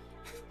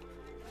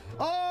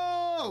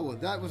 Oh,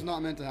 that was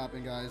not meant to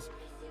happen, guys.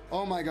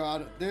 Oh my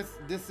God,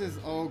 this is,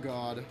 oh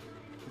God,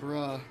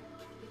 bruh.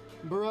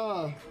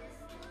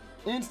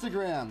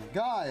 Instagram,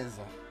 guys,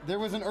 there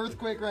was an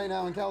earthquake right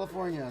now in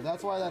California.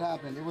 That's why that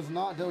happened. It was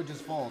not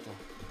Doja's fault.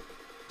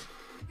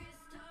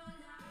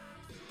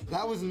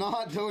 That was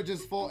not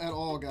Doja's fault at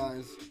all,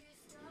 guys.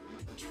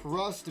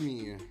 Trust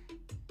me.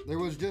 There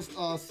was just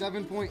a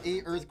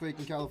 7.8 earthquake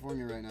in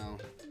California right now.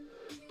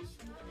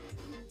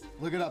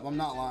 Look it up, I'm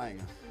not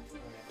lying.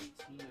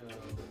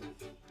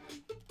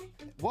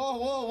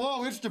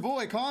 Whoa, it's your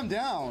boy, calm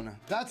down.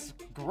 That's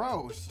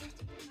gross.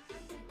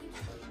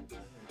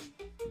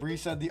 Bree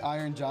said the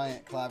Iron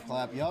Giant,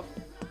 clap, yup.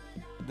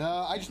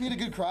 I just need a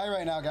good cry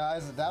right now,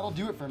 guys. That'll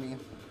do it for me.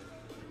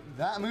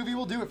 That movie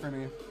will do it for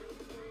me.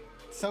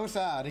 So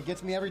sad, it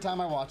gets me every time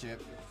I watch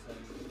it.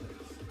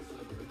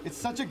 It's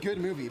such a good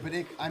movie, but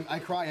I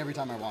cry every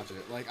time I watch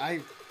it. Like, I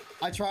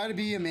try to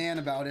be a man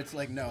about it. It's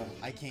like, no,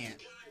 I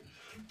can't.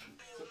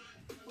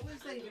 What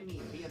does that even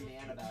mean, be a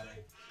man about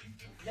it?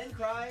 Then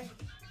cry?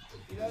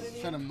 You know what I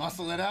mean? Trying to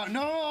muscle it out.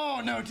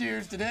 No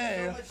tears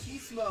today. So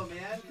machismo,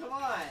 man. Come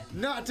on.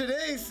 Not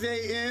today,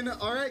 Satan.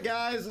 All right,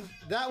 guys.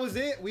 That was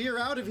it. We are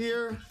out of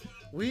here.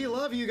 We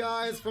love you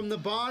guys from the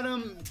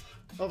bottom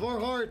of our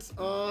hearts.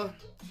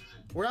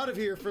 We're out of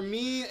here. From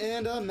me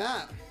and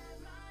Matt.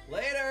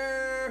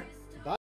 Later.